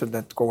tavaliselt oleme istunud,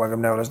 et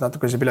 60 euros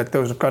natuke see pilet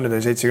tõusnud ka nüüd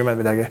oli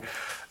 70 midagi.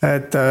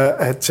 Et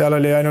seal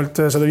oli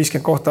ainult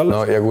 150 kohta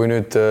alla. No ja kui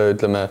nüüd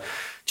ütleme...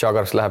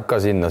 Tšagars läheb ka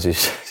sinna,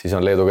 siis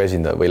on Leeduga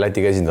esindatud või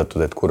Lätiga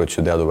esindatud, et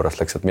Kurutšu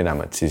teadupärast läks sealt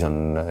minema, et siis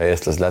on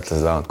eestlased,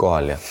 lätlased vähemalt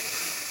kohal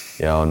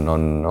ja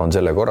on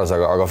selle korras,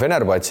 aga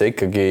Fenerbahce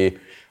ikkagi,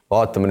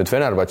 vaatame nüüd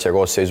Fenerbahce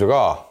koosseisu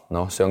ka,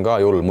 see on ka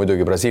jull,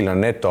 muidugi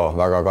Brasiilian Neto,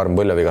 väga karm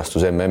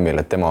põlvevigastus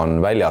MM-il, et tema on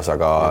väljas,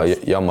 aga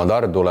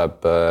Jamadar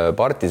tuleb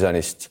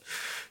Partisanist,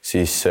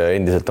 siis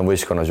endiselt on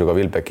võistkonnas ju ka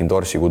Vilbekin,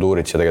 Dorsi,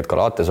 Kuduric ja tegelikult ka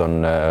Lates on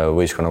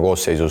võistkonna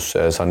koosseisus.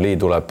 Sanli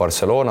tuleb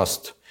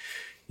Barcelonast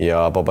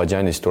ja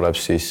Babadjanis tuleb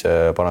siis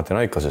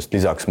Panathinaikosest.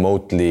 Lisaks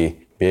Motley,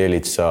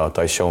 Bielitsa,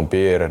 Tyson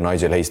Pierre,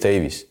 Nigel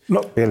Hayes-Davis.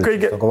 No,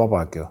 Bielitsa on ka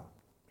vaba äkki ju.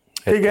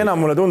 Kõige enam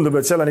mulle tundub,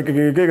 et seal on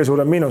ikkagi kõige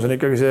suurem miinus on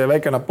ikkagi see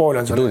väike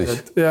Napoleon.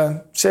 Ja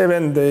see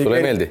vend ei... Sulle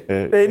ei meeldi?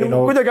 Ei,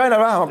 kuidagi aina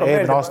vähem hakkab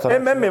meeldima.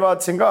 MM-i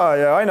vaatasin ka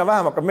ja aina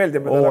vähem hakkab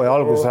meeldima. Ja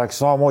algus rääks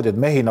samamoodi,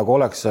 et mehi nagu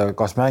oleks,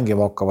 kas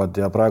mängima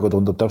hakkavad ja praegu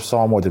tundub täpselt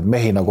samamoodi, et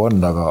mehi nagu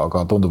on,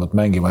 aga tundub, et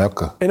mängima ei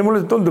hakka. Ei, no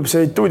mulle tundub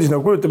see Tuudis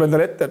nagu kujutab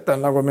endale ette, et ta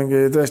on nagu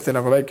mingi tõesti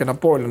nagu väike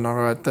Napoleon,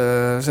 aga et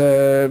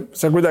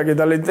see kuidagi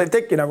tal ei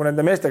teki nagu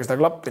nende meestega seda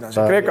klappina.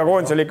 See Kreeka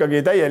koondis oli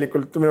ikkagi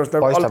täielikult minust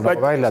nagu paistab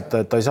nagu välja, et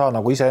ta ei saa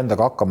nagu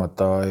iseendaga hakkama, et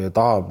ta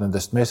tahab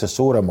nendest meestest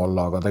suurem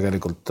olla, aga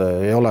tegelikult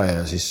ei ole ja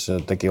siis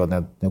tekivad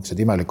need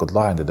niisugused imelikud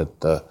lahendid,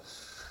 et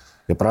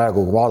ja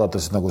praegu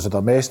vaadates nagu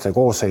seda meeste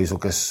koosseisu,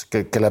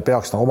 kelle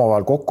peaks nagu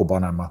omavahel kokku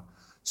panema,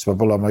 siis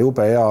peab olema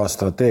jube hea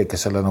strateeg,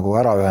 kes selle nagu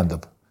ära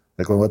ühendab.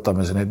 Ja kui me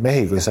võtame neid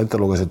mehi, kes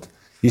ette lugesid,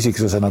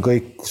 isiksusena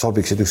kõik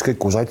sobiksid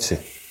ükskõik kuhu satsi.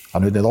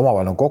 Aga nüüd need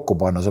omavahel on kokku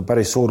panna, see on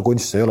päris suur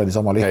kunst, see ei ole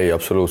niisama lihtne. Ei,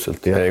 absoluutselt.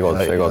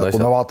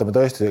 Kui me vaatame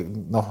tõesti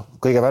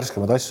kõige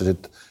värskemad asju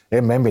siit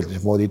MM-ilt,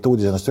 mis moodi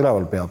Tuudis ennast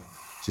üleval peab,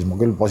 siis ma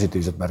küll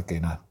positiivset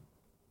märki ei näe.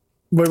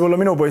 Võib-olla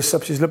minu poiss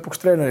saab siis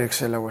lõpuks treeneriks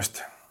selle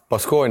uuesti.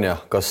 Baskonia,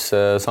 kas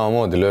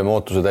samamoodi lööme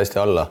ootused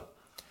hästi alla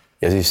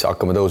ja siis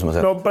hakkame tõusma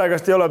seal? No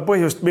praegast ei ole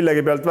põhjust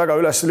millegi pealt väga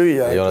üles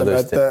lüüa.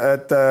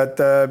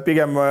 Et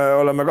pigem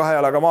oleme kahe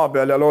jalaga maa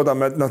peal ja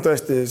loodame, et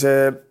tõesti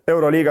see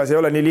Euroliigas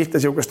ei ole nii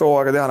lihtne siukest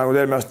hooaega teha, nagu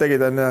eelmine aasta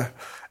tegid.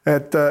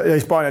 Ja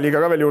Hispaania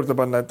liiga ka veel juurde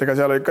panna, et ega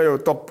seal oli ka ju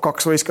top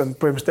 2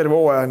 võistkond põhimõtteliselt terve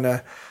hooaja.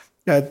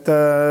 Et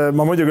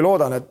ma muidugi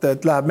loodan,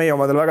 et läheb meie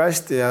omadel väga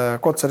hästi ja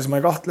Kotsaris ma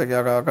ei kahtlegi,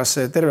 aga kas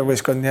see terve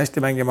võistkond nii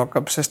hästi mängima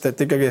hakkab, sest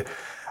et ikkagi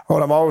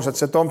oleme ausad,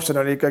 see Thompson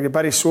oli ikkagi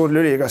päris suur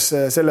lüli, kas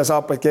selle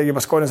saapaid keegi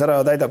Baskonias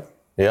ära täidab?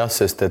 Jah,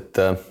 sest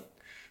et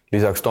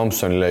lisaks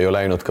Thompsonile ju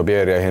läinud ka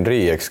Pierre ja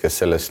Henry,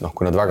 kes selles,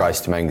 kui nad väga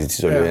hästi mängisid,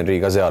 siis oli Henry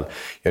ka seal.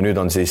 Ja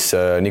nüüd on siis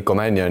Nico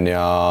Mannion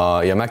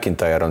ja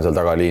McIntyre on seal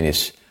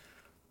tagaliinis.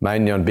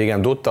 Mannion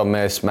pigem tuttav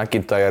mees,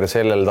 McIntyre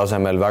sellel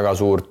tasemel väga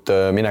suurt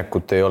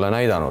minekut ei ole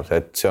näidanud,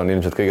 et see on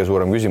ilmselt kõige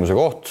suurem küsimuse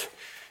koht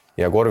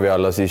ja korvi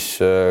alla siis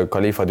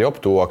Khalifa Diop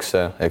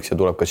tuuakse, eks ja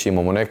tuleb ka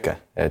Shimo Moneke,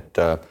 et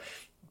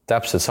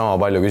täpselt sama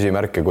palju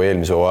küsimärke kui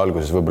eelmise hooaja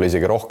alguses, võib-olla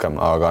isegi rohkem,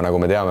 aga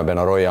nagu me teame,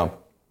 Benaroya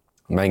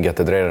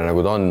mängijate treener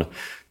nagu ta on,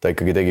 ta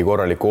ikkagi tegi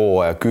korraliku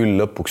hooaja, küll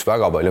lõpuks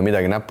väga palju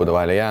midagi näppude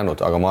vahele jäänud,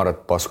 aga ma arvan,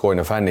 et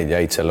Baskonia fännid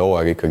jäid selle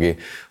hooaega ikkagi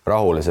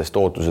rahule,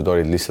 sest ootused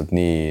olid lihtsalt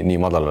nii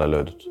madalale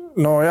löödud.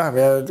 No jah,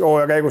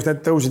 hooaja käigus need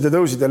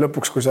tõusid ja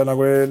lõpuks, kui sa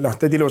nagu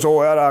teed ilus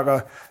hooaja ära, aga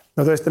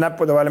tõesti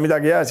näppude vahele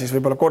midagi jää, siis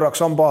võib-olla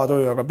korraks on paha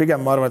tuju, aga pigem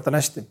ma arvan, et on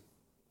hästi.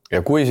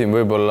 Ja kui siin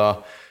võib-olla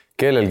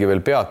kellelgi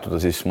veel peatuda,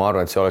 siis ma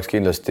arvan, et see oleks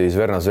kindlasti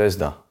Zvezda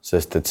Zvezda,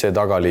 sest et see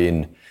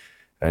tagaliin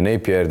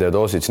Napier,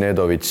 Teodosic,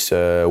 Nedovic,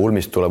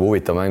 Ulmist tuleb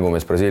huvitav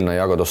mängumees Brasiilina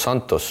Iago dos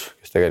Santos,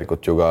 kes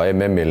tegelikult ju ka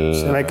MM-il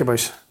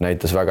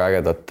näitas väga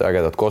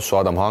ägedat kossu,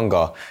 Adam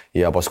Hanga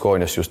ja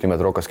Baskonias just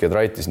nimelt Rokas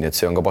Giedraitis, nii et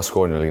see on ka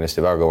Baskoniale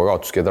kindlasti väga kõva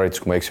kaotus.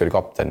 Giedraitis, kui ma eksi, oli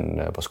kapten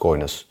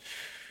Baskonias.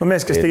 No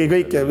mees, kes tegi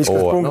kõik ja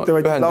viskas punkte,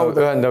 võttis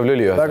lauda. Ühendav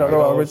lüli.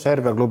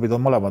 Serbia klubid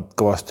on mõlemad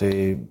kõvasti,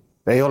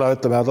 ei ole,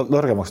 ütleme,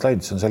 lõrgemaks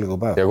läinud, see on selge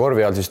päev. Ja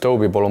korvi all siis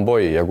Tobi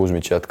Polomboi ja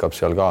Kuzmic jätkab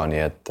seal ka,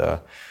 nii et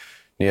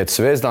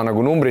Zvezda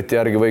nagu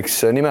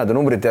nimede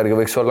numbrite järgi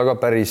võiks olla ka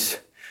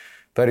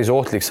päris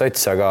ohtlik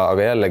sats, aga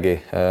jällegi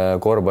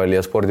korvpalli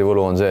ja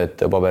spordivõlu on see,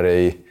 et paber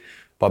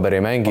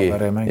ei mängi.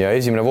 Ja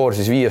esimene voor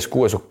siis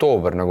 5-6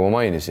 oktoober, nagu ma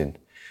mainisin.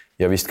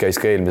 Ja vist käis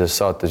ka eelmises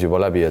saates juba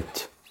läbi,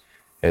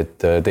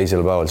 et teisel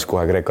päeval siis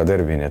kohe Kreeka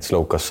derbi, nii et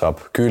Slovkas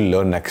saab küll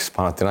õnneks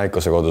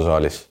Panathinaikose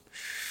kodusaalis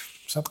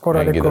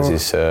mängida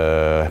siis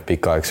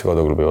pikaaegse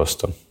koduklubi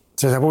vastu.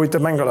 See saab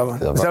huvitav mäng olema.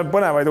 Seal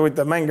põnevaid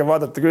huvitav mänge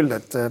vaadata küll,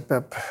 et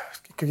peab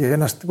ikkagi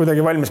ennast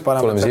kuidagi valmis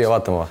panema. Tuleme siia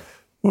vaatama.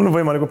 Mul on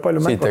võimalikult palju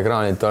mängu. Siit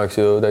ekraanilt oleks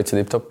ju täitsa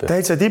tipp-top.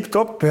 Täitsa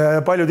tipp-top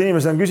ja paljud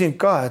inimesed on küsinud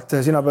ka, et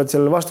sina pead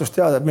selle vastust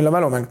teada, et mille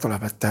mälumäng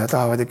tuleb, et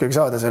tahavad ikkagi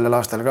saada sellel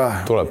aastal ka.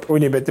 Tuleb.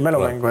 Unibeti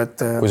mälumängu.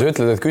 Kui sa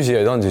ütled, et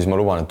küsijaid on, siis ma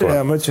luban, et tuleb.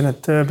 Ja ma ütlesin,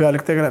 et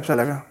pealik tegeleb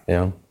sellega.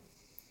 Jah.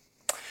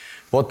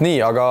 Vot nii,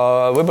 aga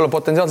võib-olla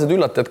potentsiaalsed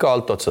üllatajad ka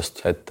alt otsast,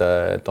 et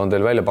on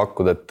teil välja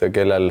pakkuda, et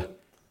kellel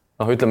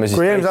ütleme siis...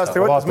 Kui eelmise aasta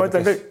võttes, ma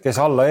ütlen kõik...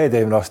 Kes alla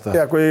eelmine aasta?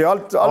 Ja kui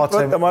alt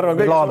võtta, ma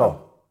arvan kõige suurem.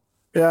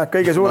 Ja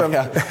kõige suurem.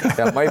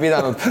 Ja ma ei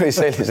pidanud päris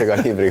sellise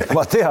kaliibriga.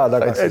 Ma tean,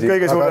 aga...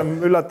 Kõige suurem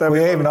üllataja...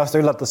 Kui eelmine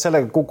aasta üllatas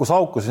sellega, kukkus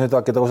auku, siis nüüd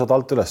äkki tõusad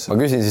alt üles.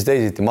 Ma küsin siis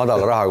teisiti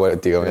madala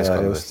rahakotiga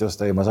meeskondadest.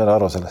 Just, ei, ma sain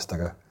aru sellest,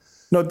 aga...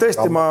 No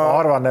tõesti ma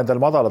arvan, nendel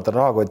madalatel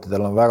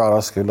rahakottidel on väga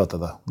raske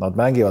üllatada. Nad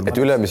mängivad... Et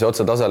ülemise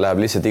otsa tase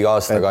läheb lihtsalt iga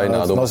aastaga aina...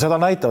 No seda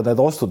näitavad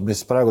need ostud,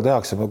 mis praegu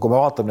tehakse. Kui me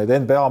vaatame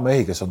neid NBA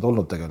mehi, kes on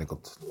tulnud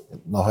tegelikult,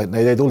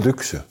 neid ei tulnud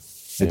üks ju.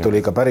 Neid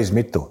tuli ikka päris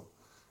mitu.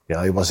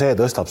 Ja juba see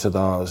tõstab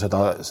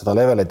seda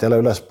levelit jälle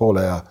üles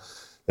poole ja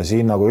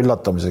siin nagu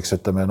üllatamiseks,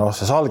 ütleme,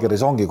 see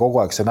Salgeris ongi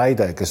kogu aeg see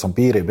näide, kes on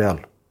piiri peal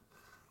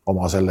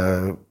oma selle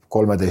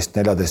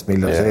 13-14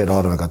 miljonise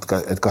eelarvega,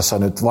 et kas sa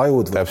nüüd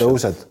vajud või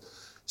tõused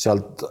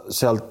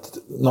sealt,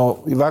 no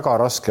väga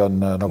raske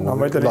on nagu... No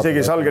ma ütlen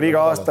isegi Salger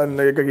iga aasta on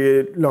ikkagi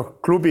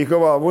klubi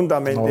kõva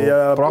vundamendi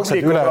ja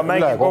publikuga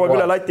mängib kogu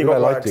üle lati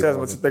kogu aeg, selles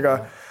mõttes, et ega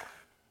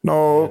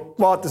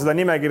vaata seda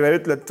nimekirja ja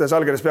ütle, et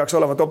Salgeris peaks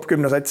olema top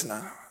 10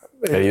 satsina.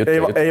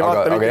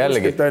 Aga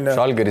jällegi,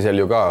 Žalgirisel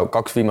ju ka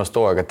 2 viimast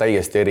hooaega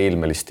täiesti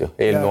eriilmelist ju.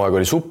 Eelmine hooaeg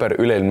oli super,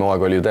 üleilmine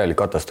hooaeg oli ju täielik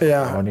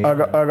katastroof.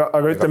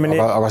 Aga ütleme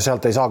nii... Aga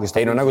sealt ei saagi...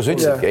 Ei, no nagu sa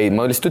ütlesid,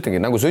 ma lihtsalt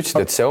ütlengi, nagu sa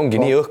ütlesid, et see ongi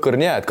nii õhkõrn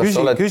jää, et kas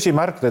sa oled...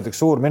 Küsimärk näiteks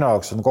suur minu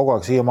jaoks on kogu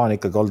aeg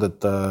siiamaani ikkagi olnud, et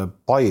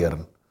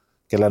Bayern,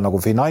 kellel nagu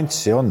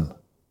finantsi on,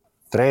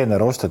 treener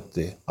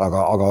osteti,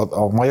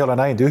 aga ma ei ole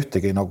näinud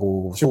ühtegi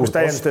nagu suurt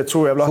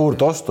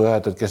ostu,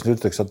 et kes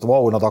nüüd ütleks, et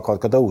vau, nad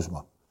hakkavad ka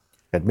tõusma.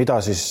 Et mida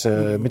siis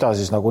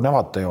nagu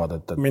nemad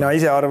teevad? Mina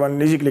ise arvan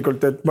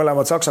isiklikult, et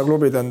mõlemad Saksa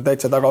klubid on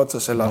täitsa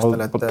tagaotsas sel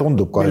aastal.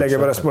 Millegi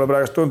pärast mulle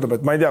praegust tundub,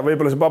 et ma ei tea,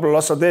 võib-olla see Pablo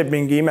Lasso teeb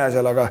mingi ime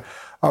seal, aga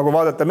kui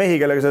vaadata mehi,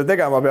 kellega seda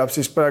tegema peab,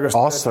 siis praegust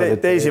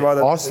teisi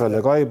vaadata. Asvel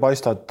ka ei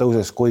paista, et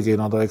tõuseks, kuigi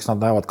eks nad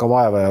näevad ka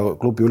vaeva ja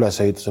klubi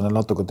ülesehitus on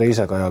natuke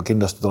teisega ja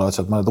kindlasti tulevad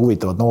sealt mõned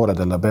huvitavad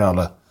nooredele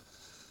peale.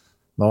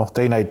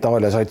 Teine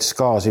Itaalia sats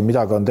ka siin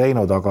midagi on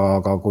teinud,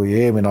 aga kui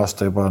eelmine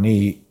aasta juba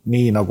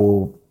nii nagu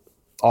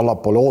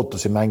allapoole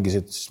ootusi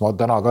mängisid, siis ma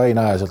täna ka ei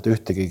näe sealt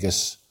ühtegi,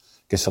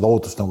 kes seda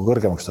ootust nagu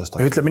kõrgemaks tõsta.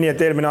 Ütleme nii,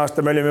 et eelmine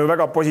aasta me olime ju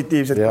väga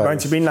positiivsed, kui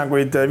andsid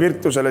hinnanguid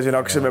Virtusele, siin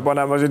hakkasime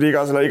panema siin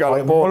igale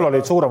poole. Mul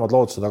olid suuremad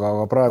lootused,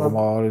 aga praegu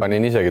ma...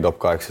 Panin isegi top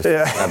 8,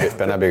 sest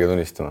pean näbiga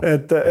tunnistama.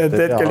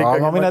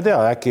 Aga mine tea,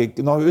 äkki,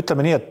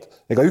 ütleme nii, et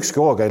ega ükski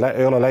hoog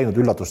ei ole läinud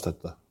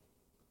üllatusteta.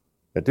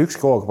 Et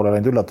ükski hoog pole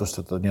läinud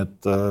üllatusteta, nii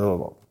et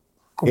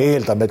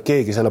eeldame, et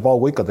keegi selle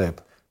paugu ikka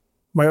teeb.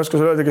 Ma ei oska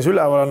sulle öelda, kes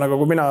üleval on, aga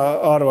kui mina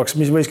arvaks,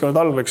 mis võistkonnad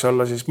all võiks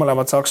olla, siis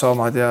mõlemad Saksa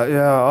omad ja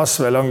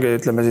Asvel ongi,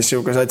 ütleme siis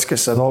siuke sats,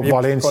 kes...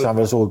 Valencia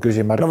on veel suur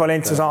küsimärk.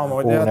 Valencia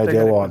samamoodi.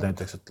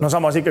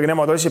 Samas ikkagi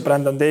nemad Ossi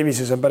Brandon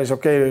Davises on päris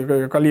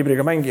okei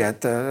kaliibriga mängija,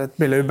 et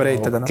mille ümber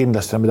ehitada.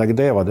 Kindlasti on midagi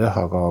teevad, jah,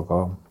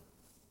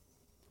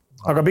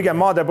 aga pigem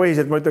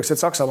maadepõhiselt ma ütleks,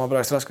 et Saksa oma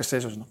praegust raskest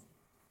seisus.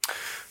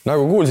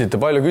 Nagu kuulsite,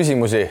 palju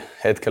küsimusi,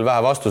 hetkel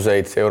vähe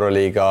vastuseid,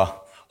 Euroliiga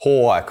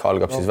hooaeg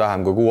algab siis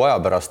vähem kui kuu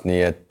aja pärast,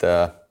 nii et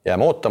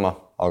jääme ootama,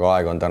 aga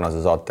aeg on tänase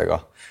saatega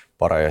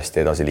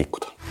parajasti edasi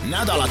liikuda.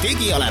 Nädala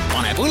tegijale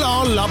paneb õla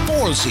alla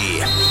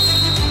Poolsi.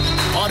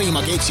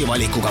 Parima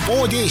keksivalikuga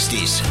pood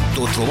Eestis.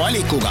 Tutvu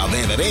valikuga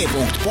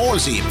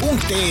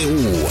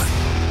www.poolsi.eu.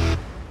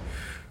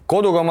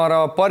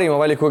 Kodukamara parima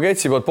valikuga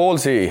ketsipood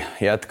Poolsi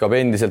jätkab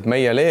endiselt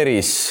meie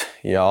leeris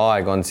ja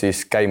aeg on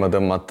siis käima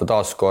tõmmata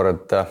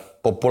taaskord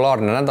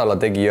populaarne nädala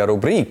tegija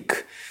rubriik.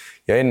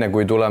 Ja enne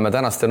kui tuleme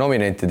tänaste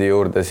nominentide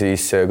juurde,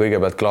 siis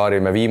kõigepealt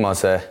klaarime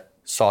viimase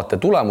saate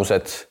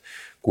tulemused,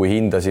 kui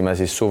hindasime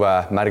siis suve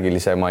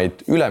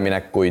märgilisemaid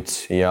üleminekuid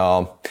ja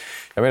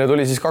meile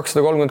tuli siis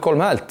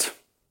 233 häält,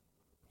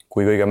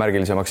 kui kõige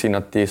märgilisemaks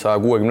hinnati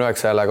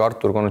 169 häälega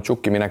Artur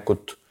Konutšuki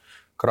minekut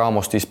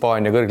Craamost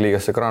Hispaania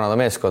kõrgliigasse Granada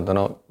meeskonda,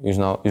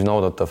 üsna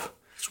oodatav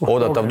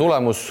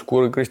tulemus,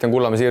 kui Kristjan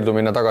Kullamäe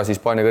siirdumine tagasi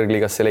Hispaania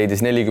kõrgliigasse leidis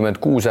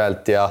 46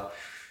 häält ja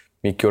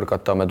Mikk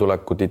Jurkatamme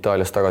tulekut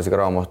Itaaliast tagasi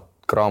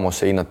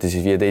Craamosse hinnati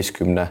siis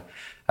 15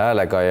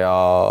 häälega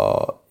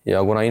ja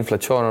kuna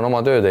inflatsioon on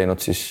oma töö teinud,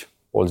 siis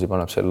Poolsi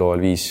paneb sel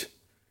loal 5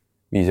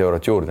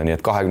 eurot juurde, nii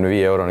et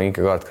 25 eurone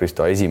inkekaart,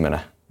 Kristo, esimene.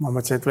 Ma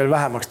mõtlesin, et veel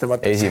vähemaks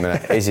tõmmata.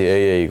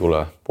 Ei,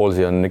 kuule.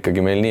 Poolsi on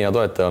ikkagi meil nii ja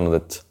toetaja olnud,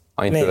 et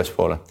ainult üles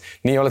poole.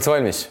 Nii, oled sa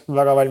valmis?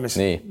 Väga valmis.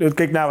 Nüüd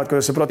kõik näevad,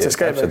 kuidas see protsess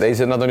käib. Ei,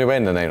 nad on juba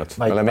enne näinud.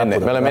 Me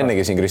oleme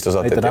ennegi siin Kristo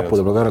saateid teinud. Näite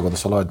näppude peale ära,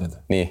 kuidas sa loed nüüd.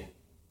 Nii.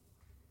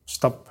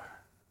 Stopp.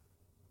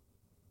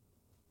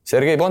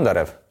 Sergei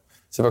Bondarev.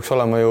 See peaks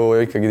olema ju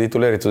ikkagi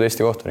tituleeritud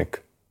Eesti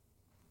kohtunik.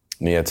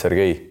 Nii et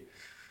Sergei,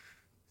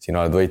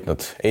 sina oled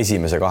võitnud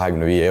esimese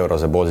 25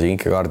 eurose Poolsi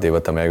inkekaardi,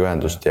 võta meiega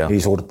ühendust ja...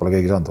 Nii suurt pole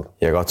keegi saanud.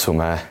 Ja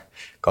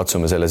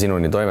katsume selle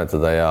sinuni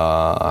toimetada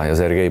ja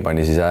Sergei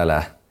pani siis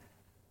hääle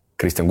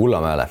Kristjan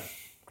Kullamäele.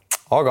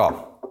 Aga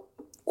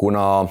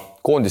kuna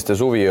koondiste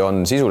suvi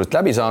on sisuliselt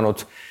läbi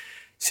saanud,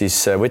 siis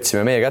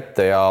võtsime meie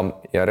kätte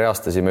ja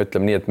reastasime,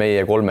 ütleme nii, et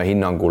meie 3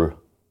 hinnangul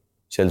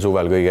sel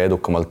suvel kõige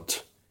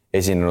edukamalt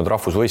esinenud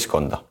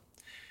rahvusvõistkonda.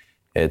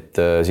 Et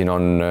siin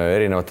on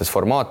erinevates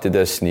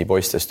formaatides, nii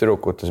poistes,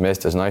 tüdrukutes,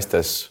 meestes,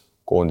 naistes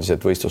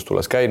koondised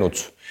võistlustules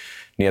käinud.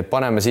 Nii et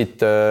paneme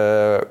siit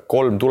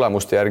 3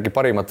 tulemuste järgi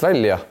parimat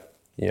välja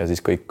ja siis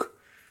kõik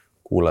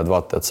kuulajad,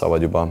 vaatajad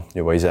saavad juba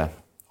ise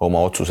oma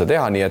otsuse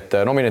teha. Nii et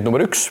nominent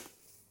number 1,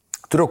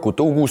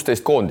 tüdrukute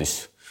U16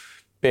 koondis,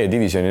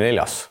 B-divisjoni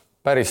 4.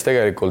 Päris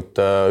tegelikult,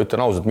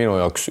 ütlen ausalt, minu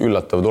jaoks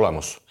üllatav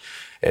tulemus.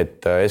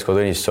 Et Esko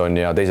Tõnisson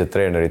ja teised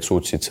treenerid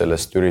suutsid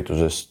sellest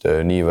üritusest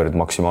niivõrd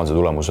maksimaalse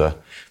tulemuse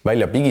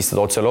välja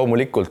pigistada. Otse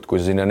loomulikult, kui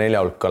sa sinna 4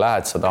 hulka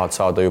lähed, sa tahad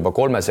saada juba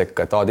 3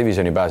 sekka, et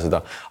A-divisjoni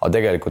pääseda, aga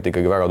tegelikult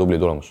ikkagi väga tubli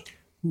tulemus.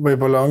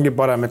 võib-olla ongi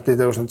parem, et ei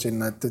tõusnud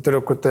sinna, et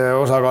tüdrukute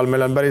osakaal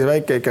meil on päris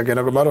väike ikkagi,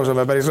 nagu me aru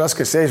saame, päris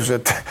raskes seisus,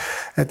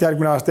 et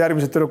järgmine aasta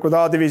järgmised tüdrukud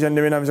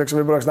A-divisjoni minemiseks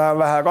võib-olla oleks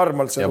vähe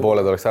karmalt. Ja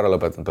pooled oleks ära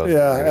lõpetanud.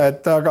 Ja,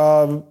 et aga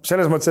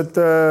selles mõttes,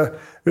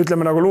 et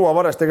ütleme nagu luua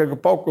vares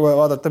tegelikult pauku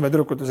vaadata me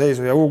tüdrukute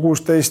seisu ja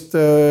U16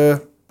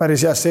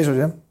 päris heas seisus,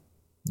 jah.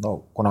 No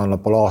kuna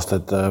nad pole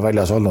aastaid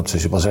väljas olnud,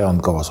 siis juba see on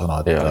kõva sõna.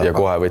 Ja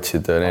kohe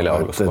võtsid 4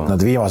 algust. Et nad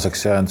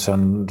viimaseks jäänud,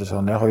 see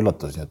on jah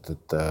üllatus,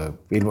 et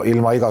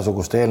ilma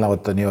igasuguste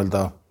eelnevate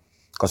nii-öelda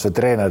kas või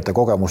treenerite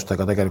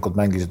kogemustega tegelikult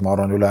mängisid, ma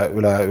arvan,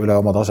 üle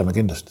oma taseme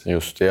kindlasti.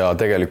 Just, ja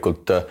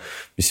tegelikult,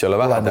 mis ei ole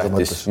vähe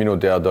tähtis, minu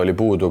teada oli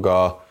puudu ka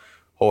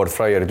Howard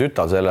Fryeri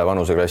tüta, selle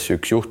vanuseklassi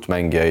üks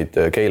juhtmängijaid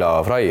Keila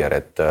Fryer,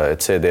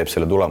 et see teeb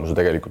selle tulemuse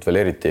tegelikult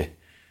veel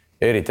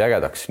eriti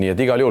ägedaks. Nii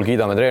et igal juhul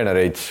kiidame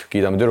treenereid,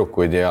 kiidame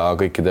tüdrukuid ja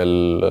kõikidel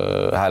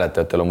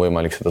hääletajatel on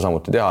võimalik seda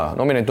samuti teha.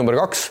 Nominent number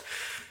 2.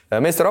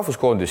 Meeste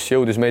rahvuskoondis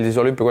jõudis meil siis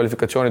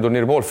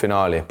olümpiakvalifikatsiooniturniiri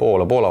poolfinaali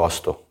Poola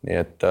vastu. Nii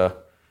et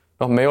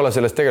me ei ole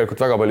sellest tegelikult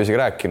väga palju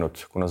isegi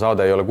rääkinud, kuna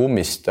saade ei ole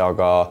kummist,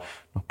 aga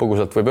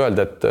põgusalt võib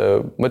öelda, et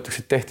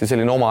mõtleks, et tehti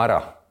selline oma ära.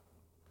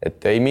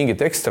 Et ei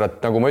mingit ekstrat,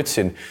 nagu ma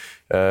ütlesin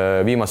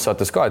viimast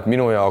saates ka, et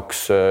minu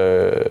jaoks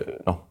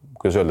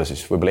kuidas öelda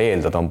siis, võib-olla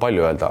eeldada on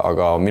palju öelda,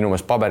 aga minu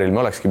meelest paberil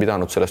me olekski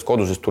pidanud sellest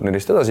kodusest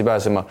turniirist edasi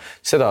pääsema.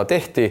 Seda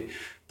tehti,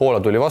 Poola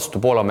tuli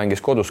vastu, Poola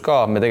mängis kodus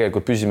ka, me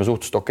tegelikult püsime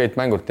suhteliselt okeit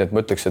mängult, nii et ma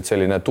ütleks, et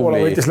selline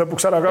tubli... Poola võitis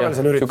lõpuks ära ka veel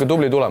selle üritus.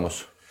 Tubli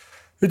tulemus.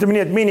 Ütleme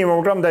nii, et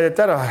miinimumgramm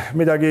täideti ära,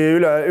 midagi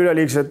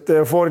üleliigset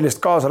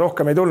foorilist kaasa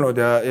rohkem ei tulnud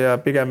ja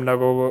pigem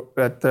nagu,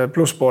 et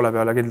pluss poole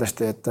peale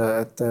kindlasti, et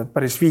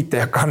päris 5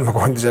 ei hakka andma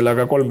koondisele,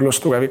 aga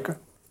 3+ tugev ikka.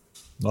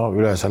 No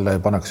üle selle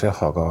ei paneks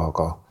jah,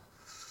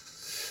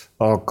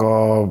 aga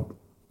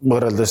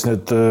võrreldes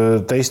nüüd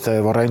teiste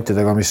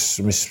variantidega,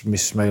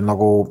 mis meil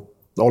nagu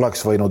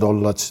oleks võinud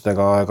olla,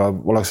 ega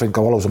oleks võinud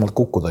ka valusamalt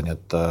kukkuda, nii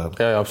et...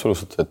 Ja,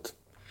 absoluutselt,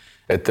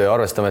 et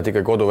arvestame, et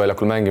ikka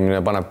koduväljakul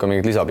mängimine paneb ka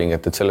mingit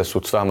lisapinget, et selles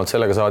suhtes vähemalt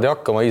sellega saadi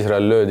hakkama,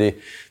 Iisrael löödi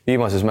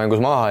viimases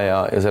mängus maha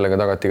ja sellega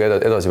tagati ka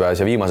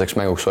edasipääs ja viimaseks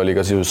mänguks oli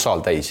ka sisus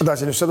saal täis. Ma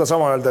tahtsin just seda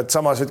sama öelda, et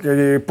samas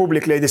ikkagi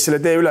publik leidis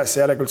selle tee üles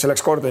ja järelikult see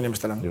läks korda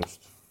inimestele.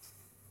 Just.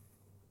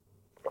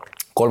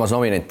 3.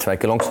 nominent,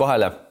 väike lonks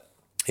vahele.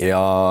 Ja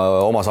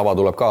oma saba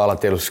tuleb ka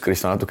alati elus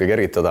Krista natuke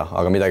kergitada,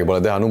 aga midagi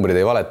pole teha, numbrid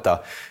ei valeta.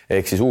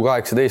 Ehk siis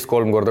U18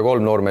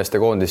 3x3 noormeeste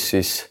koondis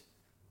siis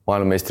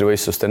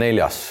maailmameistrivõistluste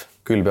 4.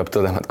 Küll peab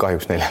tõdema, et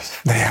kahjuks 4.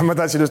 Ma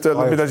tahtsin just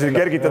öelda, mida siin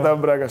kergitada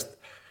on praegast.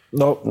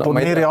 No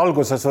turniiri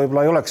alguses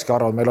võib-olla ei olekski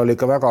arvanud, meil oli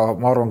ikka väga,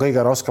 ma arvan,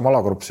 kõige raskem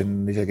alagrupp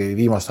siin isegi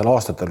viimastel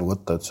aastatel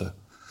võtta, et see.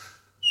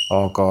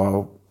 Aga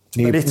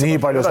nii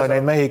palju sai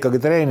neid mehi ikkagi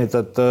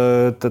treenida,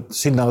 et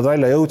sinna nad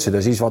välja jõudsid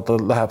ja siis vaata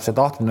läheb see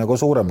tahtmine ka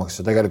suuremaks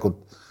ja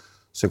tegelikult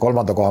see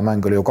 3. koha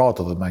mäng oli ju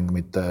kaotatud mäng,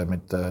 mitte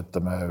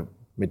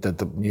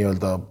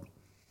nii-öelda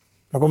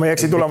nagu me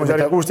jäksi tulemus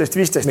järgi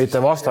 16-15.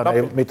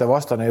 Mitte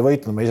vastane ei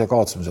võitnud, me ise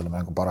kaotsime selle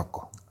mängu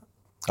paraku.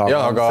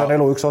 Aga see on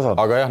elu üks osa.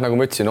 Aga jah, nagu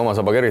ma ütlesin, oma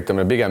saba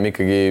kergitamine pigem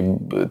ikkagi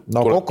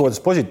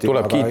kokkuvõttes positiivne.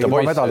 Tuleb kiita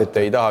poisse, et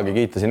ei tahagi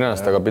kiita siin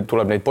ennast, aga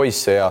tuleb neid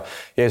poisse ja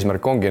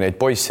eesmärk ongi neid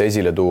poisse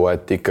esile tuua,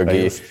 et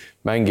ikkagi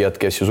mängijad,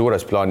 kes ju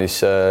suures plaanis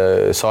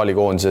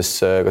saalikoondises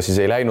kas siis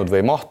ei läinud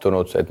või ei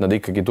mahtunud, et nad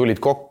ikkagi tulid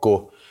kokku,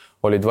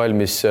 olid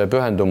valmis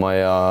pühenduma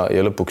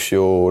ja lõpuks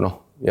ju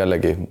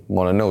jällegi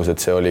ma olen nõus, et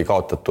see oli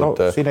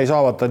kaotatud. Siin ei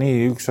saa vaata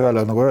nii üks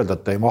ühele nagu öelda,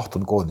 et ei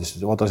mahtunud koondis.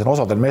 Vaata siin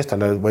osadel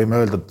meestele võime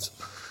öelda,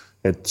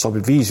 et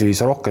sobib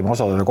 5-5 rohkem,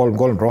 osadele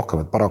 3-3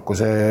 rohkem, et paraku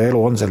see elu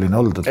on selline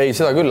olnud. Ei,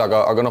 seda küll,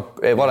 aga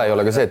vale ei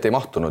ole ka see, et ei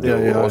mahtunud.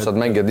 Osad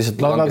mängijad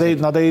lihtsalt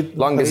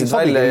langesid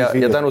välja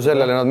ja tänu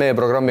sellele nad meie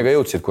programmiga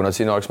jõudsid. Kui nad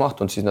siin oleks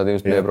mahtunud, siis nad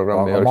ilmselt meie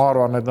programmi ma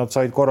arvan, et nad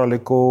said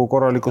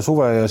korraliku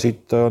suve ja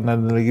siit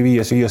on ligi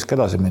 5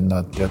 edasi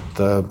minna,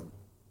 et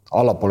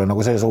allapoole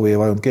nagu see suvi ei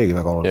vajunud keegi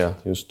väga oluliselt. Jah,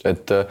 just,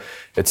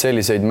 et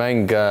selliseid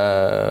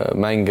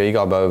mänge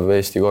igapäev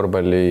Eesti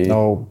korvpalli...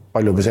 No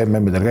palju mis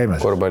MM-idel käime.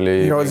 Korvpalli...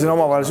 Siin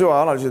omavahel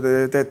süvaanalüüsid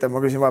teete,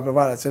 ma küsin vahepeal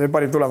vahele, et see oli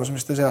parim tulemus,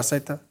 mis te seast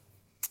saite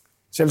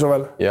sel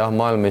suvel. Jah,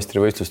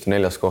 maailmameistrivõistluste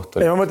 4. koht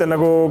oli. Ei, ma mõtlen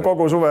nagu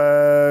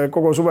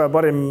kogu suve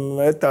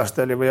parim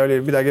etteaste oli või oli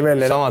midagi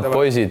veel? Samad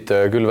poisid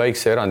küll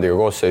väikse erandiga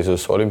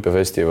koosseisus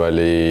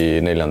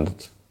olümpiafestivali 4.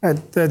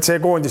 Et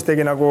see koondis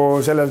tegi nagu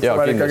sellelt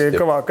suvel ikkagi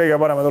kõige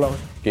parema tulemus.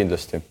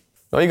 Kindlasti.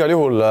 No igal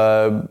juhul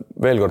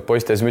veel kord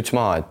poistes müts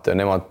maha, et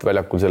nemad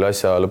väljakul selle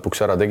asja lõpuks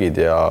ära tegid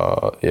ja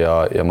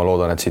ma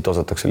loodan, et siit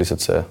osatakse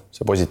lihtsalt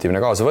see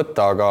positiivne kaasa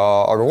võtta, aga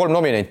 3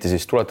 nominenti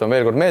siis tuletame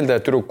veel kord meelde,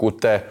 et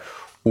tüdrukute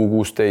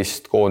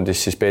U16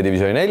 koondis siis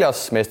B-divisjoni 4,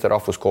 meeste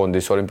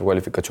rahvuskoondis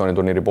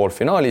olümpiakvalifikatsiooniturniiri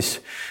poolfinaalis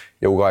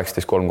ja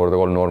U18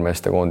 3x3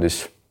 noormeeste koondis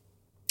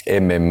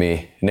MM-i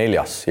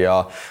 4. Ja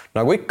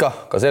nagu ikka,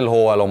 ka sel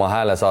hooajal oma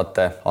hääle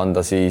saate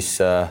anda siis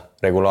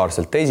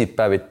regulaarselt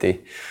teisipäeviti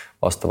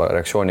vastava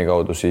reaktsiooni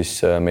kaudu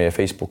siis meie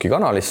Facebooki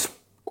kanalis,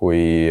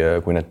 kui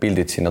need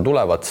pildid sinna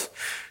tulevad.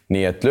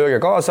 Nii et lööge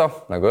kaasa,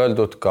 nagu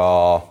öeldud, ka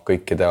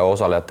kõikide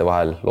osalejate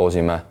vahel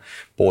loosime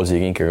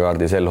poolsi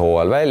kinkekaardi sel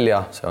hooajal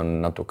välja. See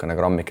on natukene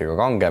grammikega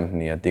kangem,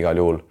 nii et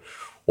igal juhul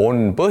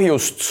on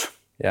põhjust.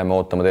 Jääme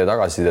ootama teie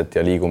tagasisidet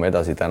ja liigume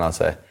edasi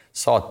tänase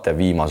saate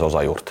viimase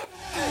osa juurde.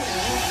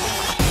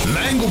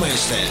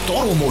 Mängumeeste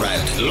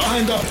torumured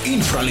lahendab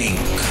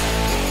Infralink.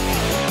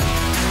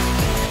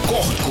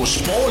 Koht, kus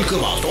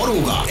poolkõva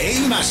toruga ei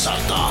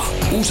mässata.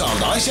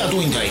 Usalda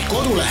asjatundjaid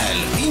kodulehel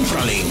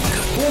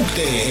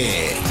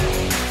infralink.ee.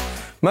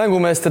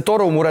 Mängumeeste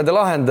torumurede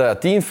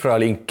lahendajat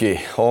Infralinki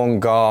on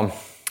ka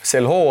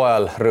sel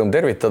hooajal rõõm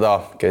tervitada,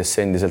 kes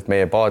endiselt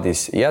meie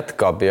paadis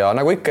jätkab ja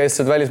nagu ikka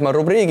Eestsed välismaal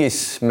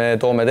rubriigis me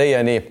toome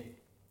teieni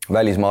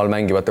välismaal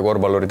mängivate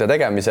korvpallurite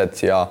tegemised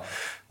ja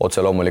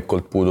otse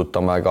loomulikult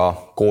puudutame ka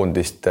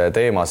koondiste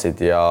teemasid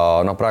ja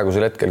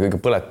praegusel hetkel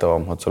kõige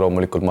põletavam otse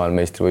loomulikult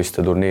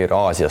maailmameistrivõistluste turniir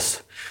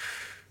Aasias.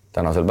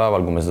 Tänasel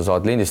päeval, kui me seda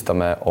saat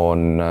lindistame,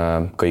 on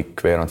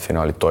kõik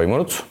veerandfinaalid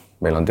toimunud.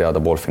 Meil on teada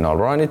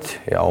poolfinaalplaanid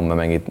ja homme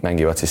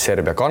mängivad siis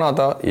Serbia,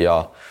 Kanada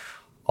ja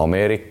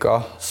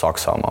Ameerika,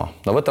 Saksamaa.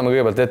 Võtame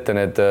kõigepealt ette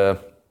need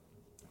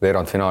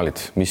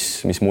veerandfinaalid,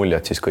 mis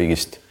muljed siis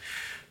kõigist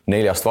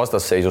 4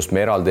 vastasseisust.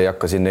 Me eraldi ei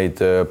hakka siin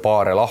neid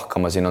paare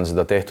lahkama, siin on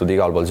seda tehtud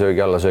igal pool söögi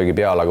alla, söögi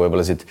peal, aga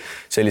võib-olla siit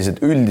sellised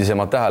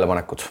üldisemad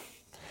tähelepanekud.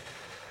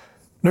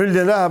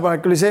 Üldine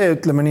tähelepanek oli see,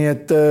 ütleme nii,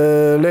 et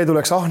Leedu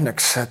läks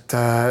ahneks,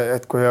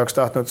 et kui oleks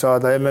tahtnud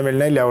saada MM-il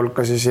 4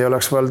 hulka, siis ei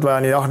oleks vaja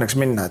nii ahneks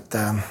minna, et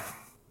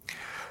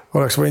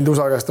oleks võinud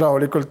USA käest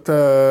rahulikult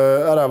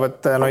ära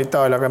võtta ja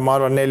Itaaliaga ma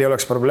arvan, 4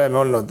 oleks probleeme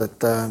olnud,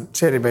 et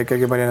Serbia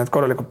ikkagi pani need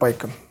korralikult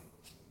paika.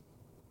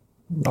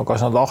 No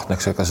kas nad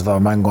ahneks, ega seda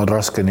mängu on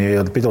raske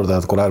nii pidurdada,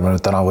 et kui läheme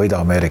nüüd täna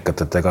võida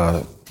Ameerikat, et ega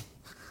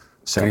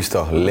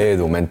Kristo,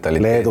 Leedu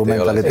mentaliteet ei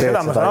ole.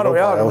 Seda ma saan aru,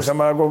 jah, kui sa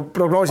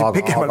prognoosid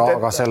pikemalt ette.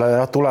 Aga selle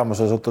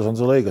tulemuse suhtes on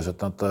sul õigus,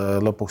 et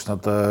lõpuks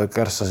nad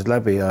kärsasid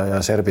läbi ja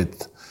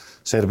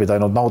serbid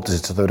ainult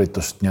nautisid seda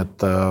üritust, nii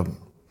et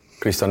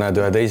Kristo, näed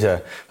ühe teise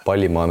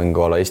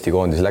pallimaaminguala Eesti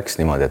koondis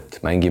läks niimoodi, et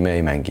mängime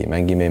ei mängi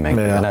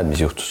ja näed,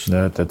 mis juhtus.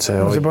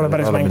 See pole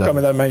päris mäng ka,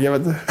 mida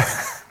mängivad.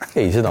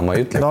 Ei, seda ma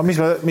ei ütle. No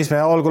mis me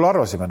algul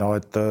arvasime,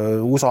 et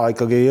USA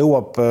ikkagi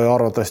jõuab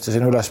arvatavasti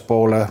siin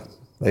ülespoole,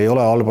 ei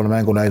ole halba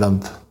mängu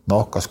näidanud.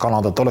 Kas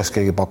Kanadat oleks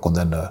keegi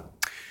pakkunud enne?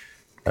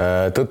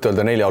 Tõtt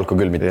öelda 4 hulka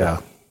küll mitte.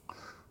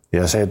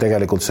 Ja see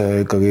tegelikult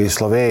see ikkagi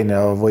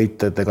Sloveenia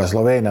võit, et ega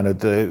Sloveenia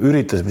nüüd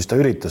üritas, mis ta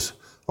üritas,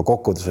 aga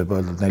kokkuvõttes võib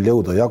öelda, et neil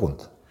jõudu ei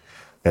jagunud.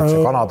 Et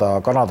see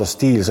Kanada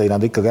stiil sõi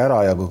nad ikkagi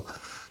ära ja kui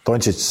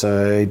Dončić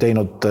ei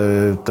teinud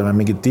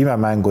mingit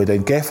imemängu, ei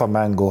teinud kehva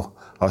mängu,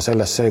 aga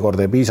sellest seekord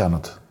ei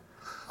piisanud.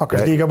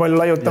 Hakkas liiga palju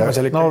laiutama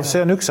seal ikkagi. No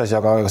see on üks asi,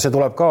 aga see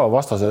tuleb ka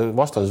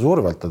vastase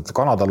survelt, et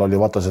Kanadal oli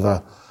vaata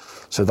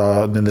seda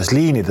nendes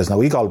liinides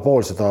nagu igal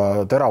pool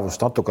seda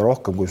teravust natuke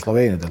rohkem kui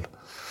Sloveenidel.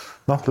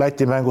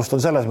 Läti mängust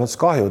on selles mõttes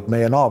kahju, et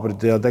meie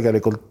naabrid ja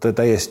tegelikult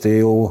täiesti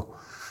ju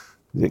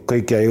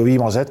kõik jäi ju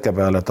viimase hetke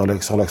peale, et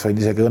oleks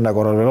võinud isegi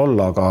õnnekorral veel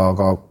olla,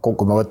 aga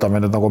kui me võtame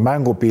nüüd nagu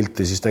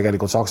mängupilti, siis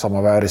tegelikult Saksamaa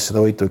vääris seda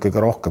võitu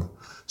ikkagi rohkem.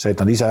 See, et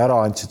nad ise ära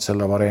andsid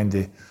selle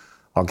variandi.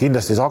 Aga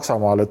kindlasti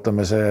Saksamaal,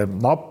 ütleme, see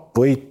napp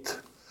võit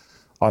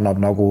annab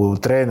nagu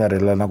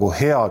treenerile nagu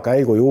hea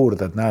käigu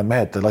juurde, et näed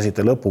mehed, te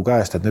lasite lõpu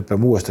käest, et nüüd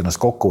peame uuesti ennast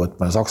kokku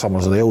võtma ja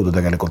Saksamaal seda jõudu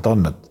tegelikult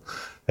on,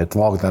 et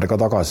Wagner ka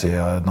tagasi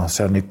ja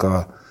see on ikka,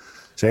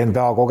 see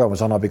NBA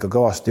kogemus annab ikka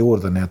kõvasti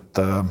juurde, nii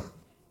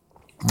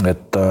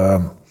et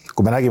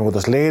kui me nägime,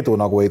 kuidas Leedu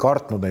nagu ei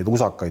kartnud neid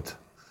usakaid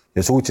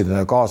ja suutsid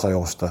kaasa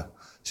joosta,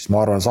 siis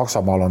ma arvan,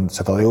 Saksamaal on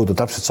seda jõudu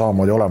täpselt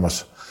samamoodi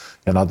olemas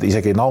ja nad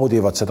isegi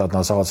naudivad seda, et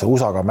nad saavad selle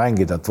USA-ga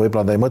mängida, et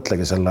võib-olla nad ei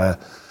mõtlegi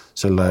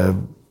selle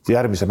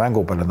järgmise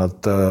mängu peale,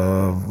 nad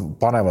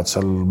panevad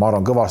seal, ma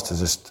arvan, kõvasti,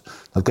 sest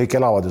nad kõik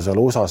elavad ju seal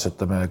USA-s,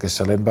 ütleme,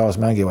 kes seal NBA-s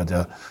mängivad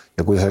ja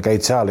kui sa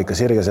käid seal ikka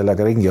sirge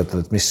sellega ringi,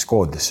 et mis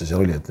koondis see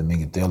oli, et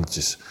mingit ei olnud,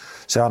 siis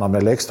see annab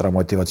meile ekstra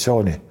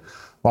motivatsiooni.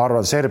 Ma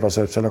arvan, Serbia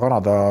sööb selle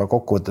Kanada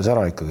kokkuvõttes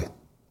ära ikkagi.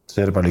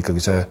 Serbial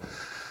ikkagi see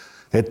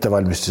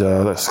ettevalmistus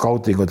ja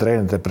scoutingu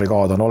treenide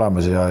brigaad on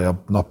olemas ja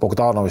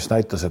Bogdanovist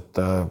näitas, et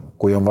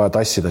kui on vaja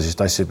tassida, siis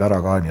tassib ära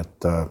ka, nii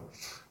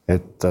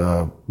et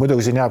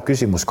muidugi siin jääb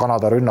küsimus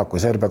Kanada rünnak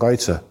või Serbia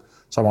kaitse.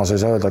 Samas ei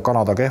saa öelda, et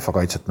Kanada kehva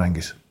kaitset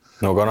mängis.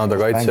 No Kanada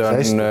kaitse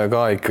on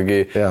ka ikkagi,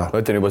 ma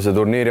ütlen juba see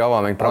turniiri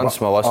avamäng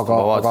Prantsusmaa vastu.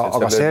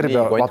 Aga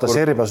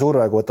Serbia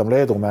surve, kui võtame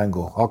Leedu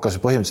mängu, hakkas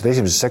põhimõtteliselt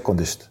esimesest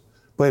sekundist.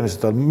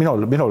 Põhimõtteliselt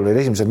minul oli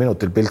esimesel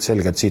minutil pilt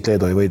selge, et siit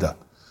Leedu ei võida.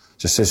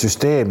 Sest see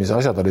süsteem, mis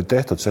asjad olid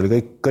tehtud, see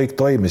oli kõik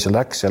toimis ja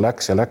läks.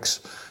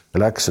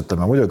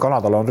 Ütleme, muidugi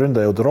Kanadal on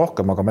ründajõudu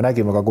rohkem, aga me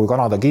nägime ka, kui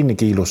Kanada kinni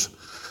kiilus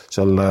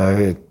seal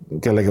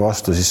kellegi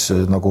vastu,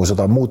 siis nagu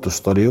seda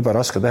muutust oli jube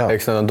raske teha.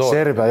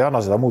 Serbia ei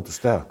anna seda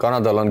muutust teha.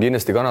 Kanada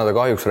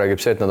kahjuks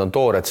räägib see, et nad on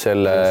toored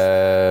selle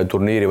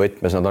turniiri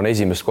võtmes, nad on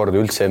esimest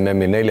korda üldse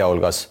MM-il 4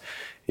 hulgas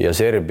ja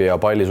Serbia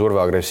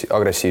pallisurve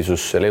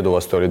agressiivsus Leedu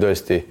vastu oli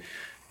tõesti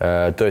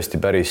tõesti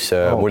päris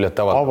muljet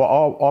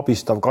avaldav.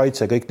 Abistav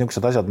kaitse, kõik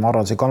niisugused asjad, ma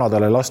arvan, siin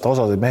Kanadale ei lasta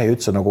osasid mehi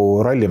üldse nagu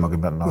rallimagi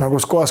minna. No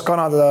kus kohas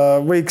Kanada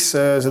võiks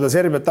seda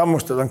Serbiat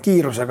ammustada, on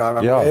kiirusega,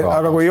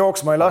 aga kui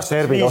jooksma ei lasta,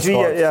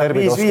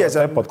 5-5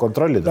 tempot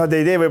kontrollida. Nad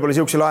ei tee võib-olla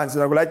siuksi lahendusi,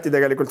 nagu Läti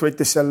tegelikult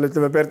võttis seal,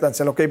 ütleme, Bertand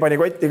seal pani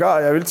kotti ka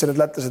ja üldse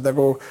need lätlased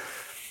nagu,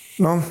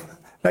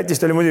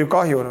 Lätist oli muidugi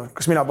kahju.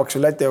 Kas mina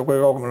pakkusin Läti kui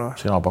kaugemale?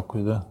 Sina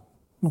pakkusid, jah?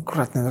 No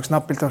kurat, need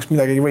napilt oleks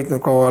midagi võitnud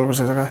kaua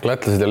alguses, aga...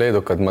 Lätlased ja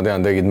leedukad, ma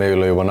tean, tegid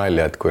meile juba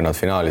nalja, et kui nad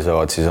finaali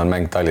saavad, siis on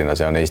mäng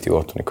Tallinnas ja on Eesti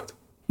kohtunikud.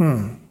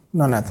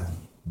 No näed.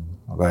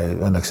 Aga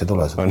õnneks ei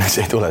tule seda. Õnneks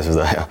ei tule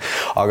seda, jah.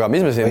 Aga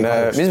mis me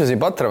siin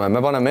patrame?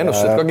 Me paneme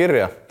ennustused ka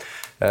kirja.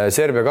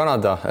 Serbia,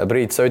 Kanada.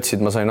 Priit, sa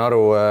ütlesid, ma sain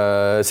aru,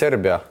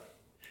 Serbia.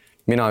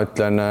 Mina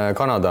ütlen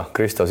Kanada.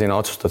 Krista, sina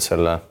otsustad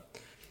selle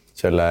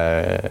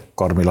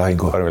karmi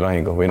lahingu.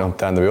 Või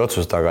tähendab ei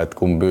otsusta, aga et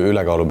kumb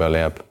ülekaalu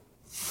peale jääb.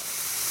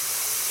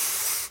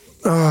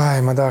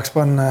 Ma tahaks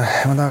panna.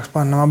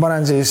 Ma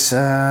panen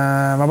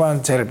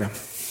Serbia.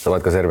 Sa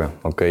paned ka Serbia,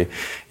 okei.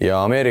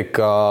 Ja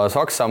Ameerika,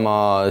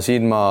 Saksamaa,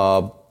 siin ma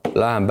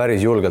lähen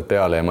päris julgelt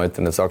peale ja ma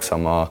ütlen, et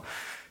Saksamaa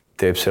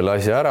teeb selle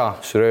asja ära.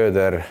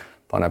 Schröder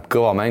paneb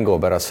kõva mängu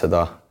pärast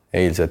seda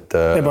eilset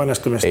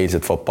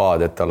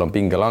fopaad, et tal on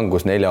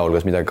pingelangus, 4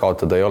 hulgas midagi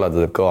kaotada ei ole, ta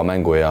teeb kõva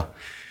mängu ja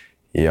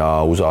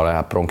USA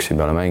läheb pronksi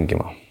peale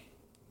mängima.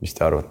 Mis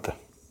te arvate?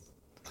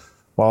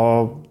 Ma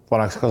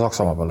paneks ka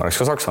Saksamaa peale. Paneks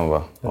ka Saksamaa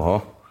peale?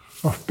 Oho.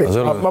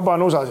 Ma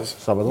panen USA siis.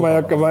 Ma ei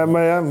hakka,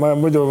 ma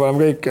muidu panen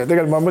kõik.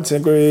 Tegelikult ma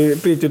mõtlesin, kui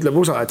Priit ütleb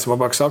USA, et ma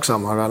paneks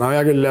Saksamaa, aga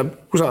hea küll jääb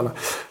USA.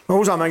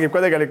 USA mängib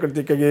ka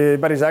tegelikult ikkagi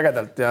päris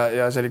ägedalt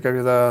ja seal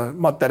ikkagi seda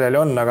materjali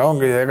on, aga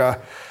ongi,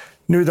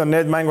 nüüd on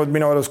need mängud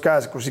minu arust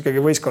käes, kus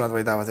ikkagi võistkonnad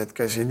võidavad, et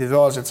kes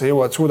individuaalselt sa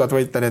jõuad, suudad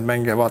võita neid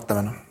mänge,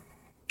 vaatame.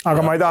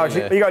 Aga ma ei tahaks,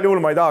 igal juhul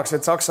ma ei tahaks,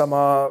 et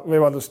Saksamaa või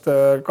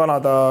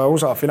Kanada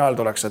USA finaal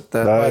tuleks.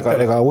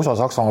 Ega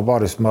USA-Saksamaa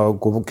paaris,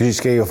 kui küsis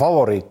keegi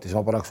favoriit, siis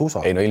ma paneks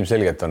USA. Ei, no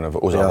ilmselgelt on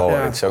USA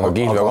favoriit. See on ka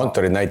Kihlveo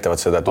kontorid näitavad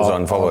seda, et USA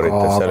on favoriit.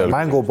 Aga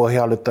mängu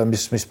põhjal,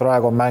 mis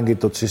praegu on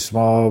mängitud, siis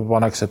ma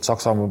paneks, et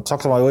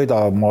Saksamaa ei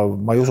võida,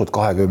 ma ei usud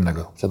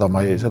 20-ga. Seda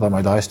ma ei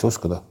taha hästi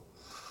uskuda.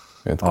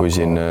 Et kui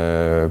siin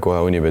kohe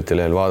Unibeti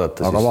lehel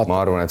vaadata, siis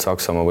ma arvan, et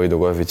Saksamaa võidu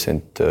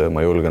koefitsient,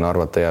 ma julgen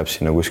arvata, jääb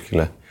sinna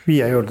kuskile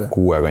 5 juurde.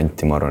 6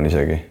 kanti, ma arvan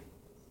isegi.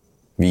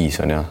 5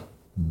 on jah.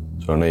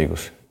 Sul on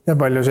õigus. Ja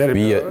palju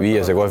Serbia?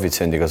 5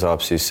 koefitsiendiga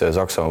saab siis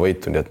Saksamaa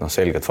võitu, nii et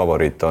selgelt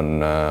favoriit on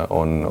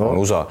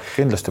USA.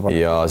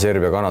 Ja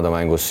Serbia-Kanada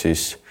mängus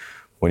siis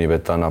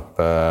Unibet annab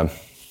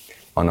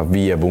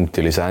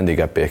 5-punktilise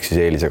handicapi ehk siis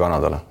eelise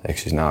Kanadale.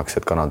 Ehk siis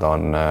nähakse, et Kanada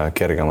on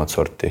kergemat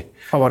sorti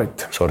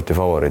favoriit.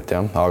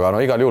 Ja. Aga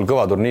igal juhul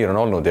kõva turniir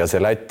on olnud ja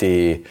see Läti...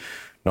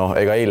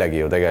 ega eilegi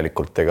ju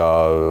tegelikult,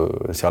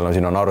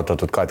 siin on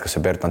arutatud ka, et kas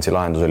see Bertansi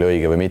lahendus oli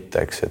õige või mitte,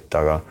 eks, et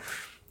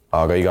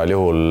aga igal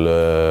juhul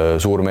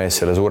suur mees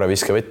selle suure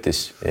viske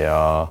võttis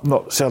ja... No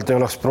sealt ei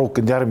oleks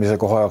pruukinud järgmise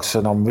koha jaoks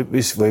enam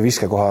või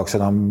viske koha jaoks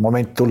enam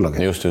moment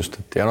tullagi. Just.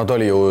 Ja ta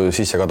oli ju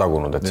sisse ka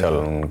tagunud, et seal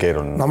on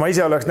keeruline. No ma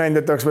ise oleks näinud,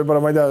 et oleks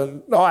võib-olla, ma ei tea,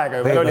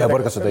 aega ju oli.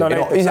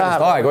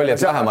 Iseenesest aeg oli,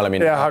 et lähemale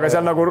minna. Jah, aga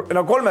seal nagu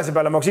 3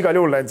 peale ma oleks igal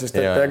juhul läinud, sest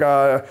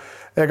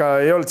ega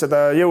ei olnud seda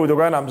jõudu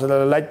ka enam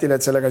sellele Lätile,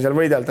 et sellega seal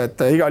võidelda,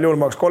 et igal juhul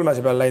ma oleks 3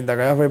 peale läinud,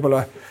 aga jah,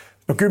 võib-olla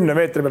 10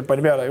 meetri pealt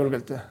pani peale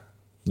julgelt.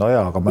 No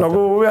jaa,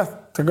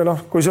 aga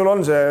kui sul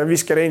on see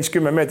viske range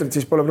 10 meetrit,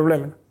 siis pole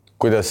probleemi.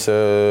 Kuidas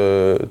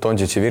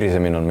Doncic'i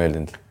virisemine on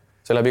meeldinud?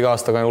 See läheb iga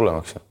aastaga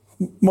hullemaks.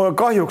 Ma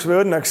kahjuks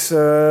või õnneks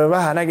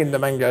vähe nägin ta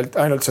mängijalt,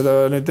 ainult seda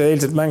nüüd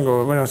eilset mängu,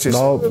 siis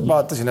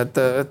vaatasin, et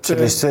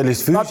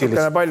sellist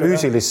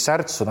füüsilist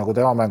särtsu nagu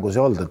tema mängus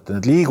ei olnud, et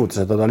need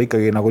liigutused on tal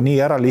ikkagi nagu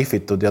nii ära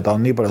lihvitud ja ta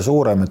on nii palju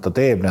suurem, et ta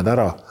teeb need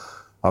ära,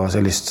 aga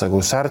sellist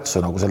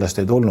särtsu nagu sellest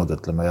ei tulnud,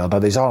 ütleme, ja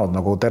nad ei saanud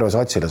nagu terve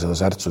satsile seda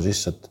särtsu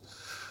sisse,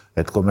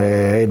 et kui me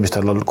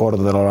eelmistel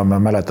kordadel oleme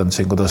mäletanud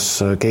siin, kuidas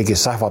keegi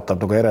sähvatab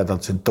nagu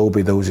eredalt siin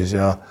Tobi tõusis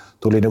ja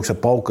tuli niisugused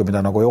pauke,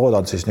 mida nagu ei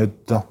oodanud, siis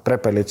nüüd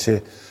Prepelitsi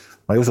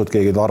ma ei usu, et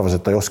keegi arvas,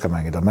 et ta ei oska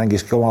mängida.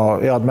 Mängiski oma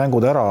head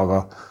mängud ära,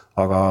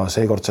 aga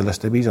seekord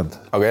sellest ei piisanud.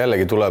 Aga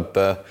jällegi tuleb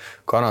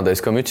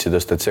Kanadais ka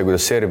mütsidest, et see,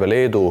 kuidas Serbia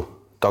Leedu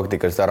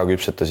taktikaliselt ära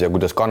küpsetas ja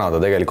kuidas Kanada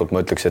tegelikult,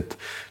 ma ütleks, et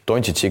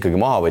Doncic'i ikkagi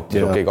maha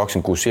võttis,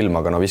 26 silma,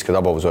 aga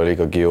visketabavus oli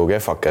ikkagi ju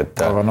kehvak,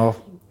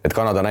 et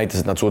Kanada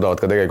näitas, et nad suudavad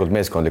ka tegelikult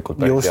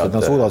meeskondlikult. Just, et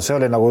nad suudavad, see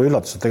oli nagu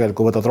üllatus, et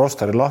tegelikult võtad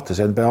rosteri lahti,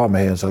 see NBA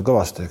mehi on seal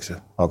kõvasti, eks ju.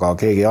 Aga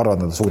keegi ei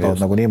arvanud, et nad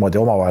suudavad nagu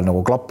niimoodi omavahel nagu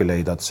klappi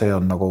leida, et see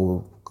on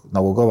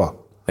nagu kõva.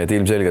 Et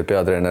ilmselgelt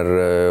peatreener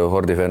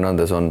Jordi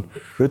Fernandes on...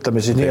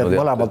 Ütleme siis nii, et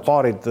mõlemad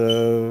paarid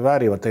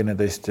väärivad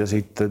teineteist ja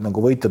siit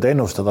nagu võitjad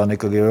ennustada on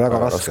ikkagi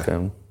väga raske.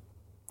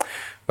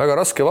 Väga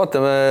raske,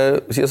 vaatame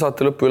siia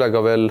saate lõppu üle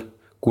ka veel,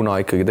 kuna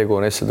ikkagi tegu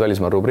on Essed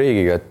välismaa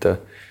rubriigiga,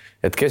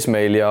 et kes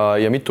meil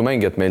ja mitu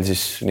mängijat meil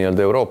siis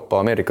nii-öelda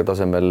Euroopa, Ameerika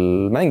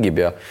tasemel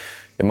mängib ja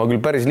ma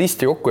küll päris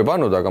listi kokku ei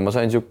pannud, aga ma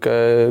sain siuke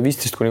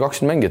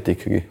 15-20 mängijat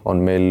ikkagi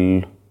on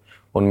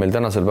meil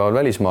tänasel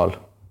päeval välismaal.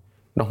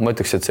 ma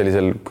ütleks, et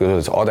sellisel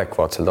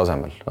adekvaatsel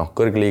tasemel.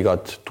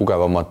 Kõrgliigad,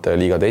 tugevamad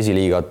liigad,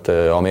 esiliigad,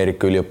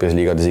 Ameerika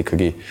üliõpilasliigades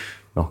ikkagi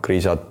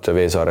Kriisad,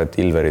 Veesaared,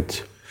 Ilverid.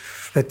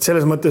 Et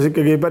selles mõttes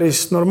ikkagi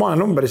päris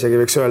normaalne number isegi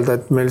võiks öelda,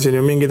 et meil siin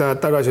ju mingid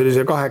ajad tagasi oli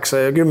see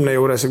 8 ja 10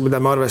 juures,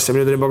 mida me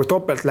arvestasime, nüüd on juba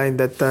topelt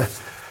läinud, et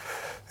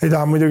ei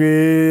taha muidugi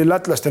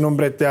lätlaste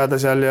numbreid teada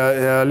seal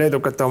ja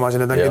leedukate oma,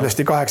 need on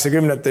kindlasti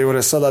 80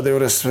 juures, 100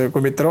 juures,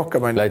 kui mitte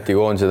rohkem. Läti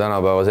koondise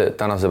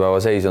tänase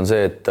päeva seis on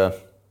see,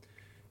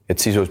 et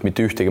sisuliselt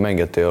mitte ühtegi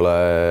mängijat ei ole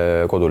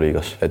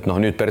koduliigas. Et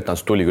nüüd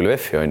Bertans tuli küll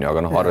VEF-i on ju,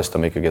 aga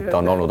arvestame ikkagi, et ta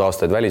on olnud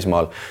aastaid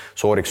välismaal.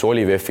 Sooriks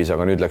oli VEF-is,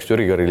 aga nüüd läks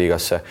Türgi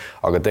kõrgliigasse.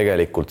 Aga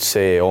tegelikult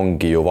see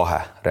ongi ju vahe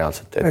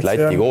reaalselt. Et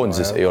Läti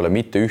koondises ei ole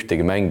mitte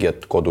ühtegi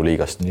mängijat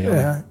koduliigast.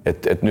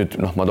 Et nüüd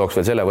ma tooks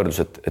veel selle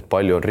võrdlus, et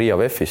palju on Riia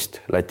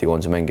VEF-ist Läti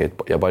koondise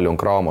mängijaid ja palju on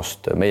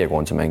Kraamost meie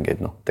koondise mängijaid.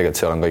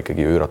 Tegelikult seal on ka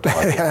ikkagi üüratu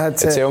vahe.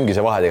 Et see ongi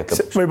see vahe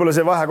tegelikult. Võib-olla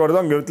see vahekord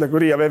ongi, ütle,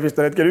 kui Riia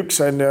VEF-ist on hetkel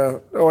 1 on ja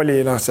oli,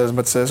 selles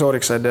mõttes see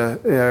Sooriks on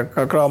ja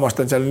ka Kraamost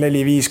on seal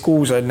 4, 5,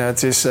 6 on,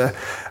 et siis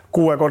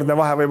 6-kordne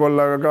vahe võib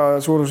olla ka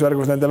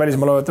suurusjärgus nende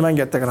välismaal olevate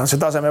mängijatega.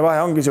 See taseme vahe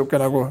ongi siuke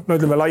nagu,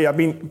 ütleme laia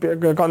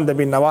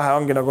kandepinna vahe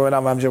ongi nagu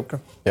enam-vähem siuke.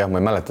 Jah, ma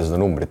ei mäleta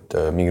seda numbrit,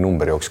 mingi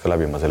number jooks ka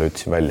läbi, ma selle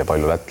ütlesin välja,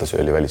 palju lätlasi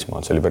oli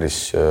välismaal, see oli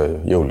päris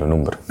jõuline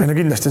number. No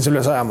kindlasti on see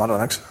üle 100, ma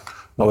arvan, eks?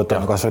 No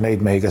võtame kas või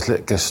neid mehi,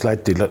 kes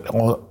Lätil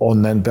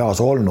on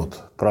NBAs olnud,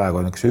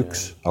 praegu on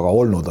üks, aga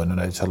olnud on ju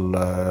neid seal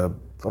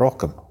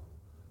rohkem,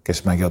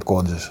 kes mängivad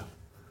koondises.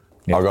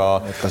 Aga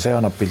ka see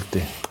annab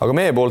pilti. Aga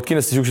meie poolt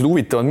kindlasti sellised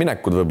huvitavad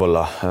minekud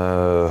võib-olla.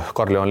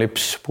 Karl-Johan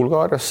Lips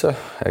Bulgaariasse,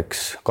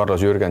 eks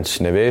Carlos Jürgens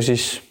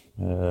Nevesis,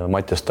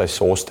 Mattias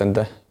Tass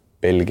Oostende,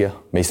 Belgia,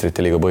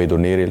 meistrite liiga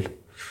põhiturniiril.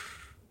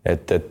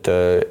 Et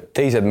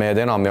teised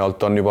mehed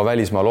enamjaolt on juba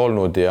välismaal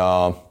olnud ja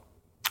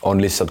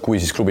on lihtsalt kui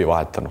siis klubi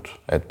vahetanud.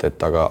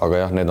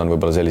 Aga jah, need on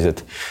võib-olla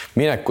sellised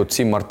minekud.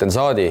 Sim-Marten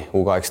Saadi,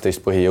 U18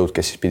 põhijõud,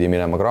 kes siis pidi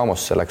minema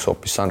Kraamosse, läks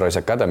hoopis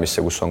Sunrise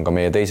Academysse, kus on ka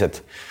meie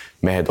teised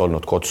mehed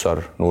olnud, Kotsar,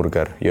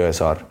 Nurger,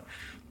 Jõesaar.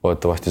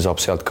 Loodetavasti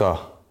saab sealt ka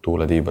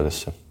tuule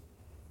tiibadesse.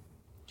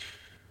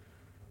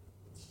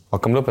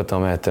 Hakkame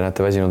lõpetama mehed, te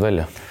näete väsinud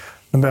välja.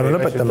 Me peame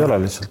lõpetama.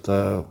 Lihtsalt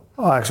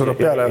aeg surub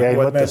peale.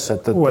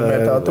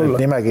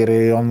 Nimekiri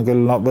on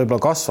küll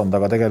võib-olla kasvanud,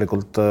 aga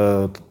tegelikult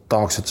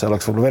tahaks, et see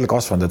oleks võib-olla veel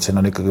kasvanud, et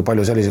siin on ikkagi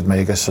palju selliseid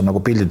mehi, kes on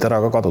nagu pildilt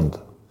ära ka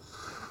kadunud.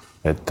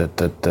 Et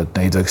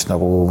neid võiks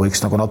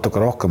nagu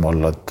natuke rohkem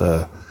olla, et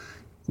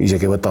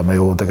isegi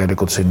võtame ju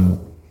tegelikult siin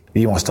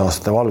viimaste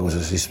aastate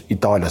valguses, siis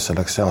Itaaliasse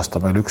läks see aasta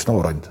meil üks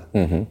noorand.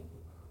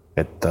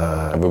 Et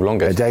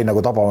jäi nagu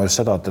tabama just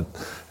seda,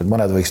 et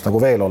mõned võiks nagu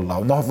veel olla.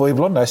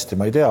 Võib-olla on hästi,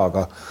 ma ei tea,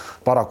 aga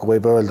paraku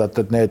võib öelda,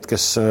 et need,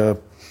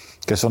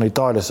 kes on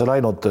Itaaliasse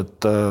läinud,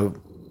 et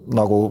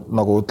nagu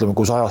ütleme,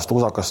 kui 100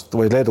 usakast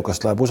või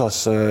leedukast läheb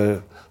USA-sse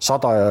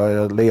 100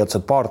 ja leiad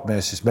sealt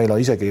paartmees, siis meil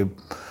on isegi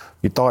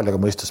Itaaliaga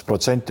mõistes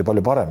protsenti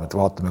palju parem, et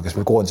vaatame, kes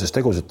meil koondises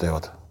tegusid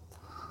teevad.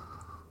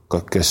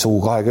 Kes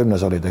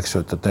U20 olid, eks ju,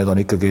 et need on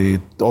ikkagi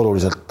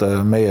oluliselt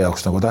meie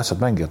jaoks nagu tähtsad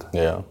mängijad.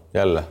 Ja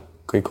jälle,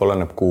 kõik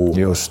oleneb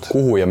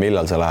kuhu ja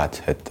millal sa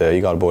lähed, et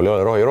igal pool ei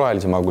ole rohi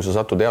rohelisem, aga kui sa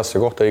satud heasse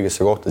kohta,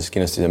 õigesse kohta, siis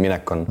kindlasti see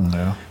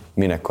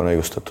minek on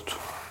õigustatud.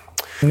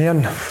 Nii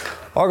on.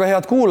 Aga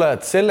head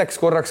kuulajad,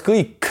 selleks korraks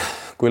kõik,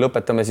 kui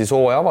lõpetame siis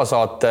hooaja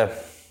avasaate,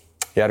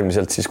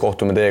 järgmiselt siis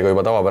kohtume teiega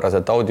juba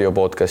tavapäraselt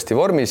audiopodcasti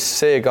vormis,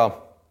 seega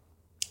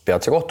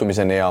peatse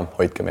kohtumiseni ja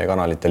hoidke meie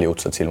kanalitel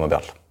jõudsalt silma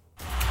peal.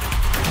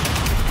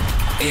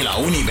 Ela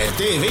Unibet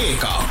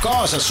TV-ga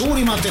kaasa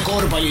suurimate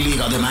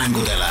korvpalliliigade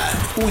mängudele.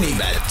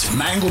 Unibet,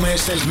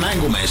 mängumeestelt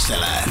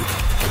mängumeestele.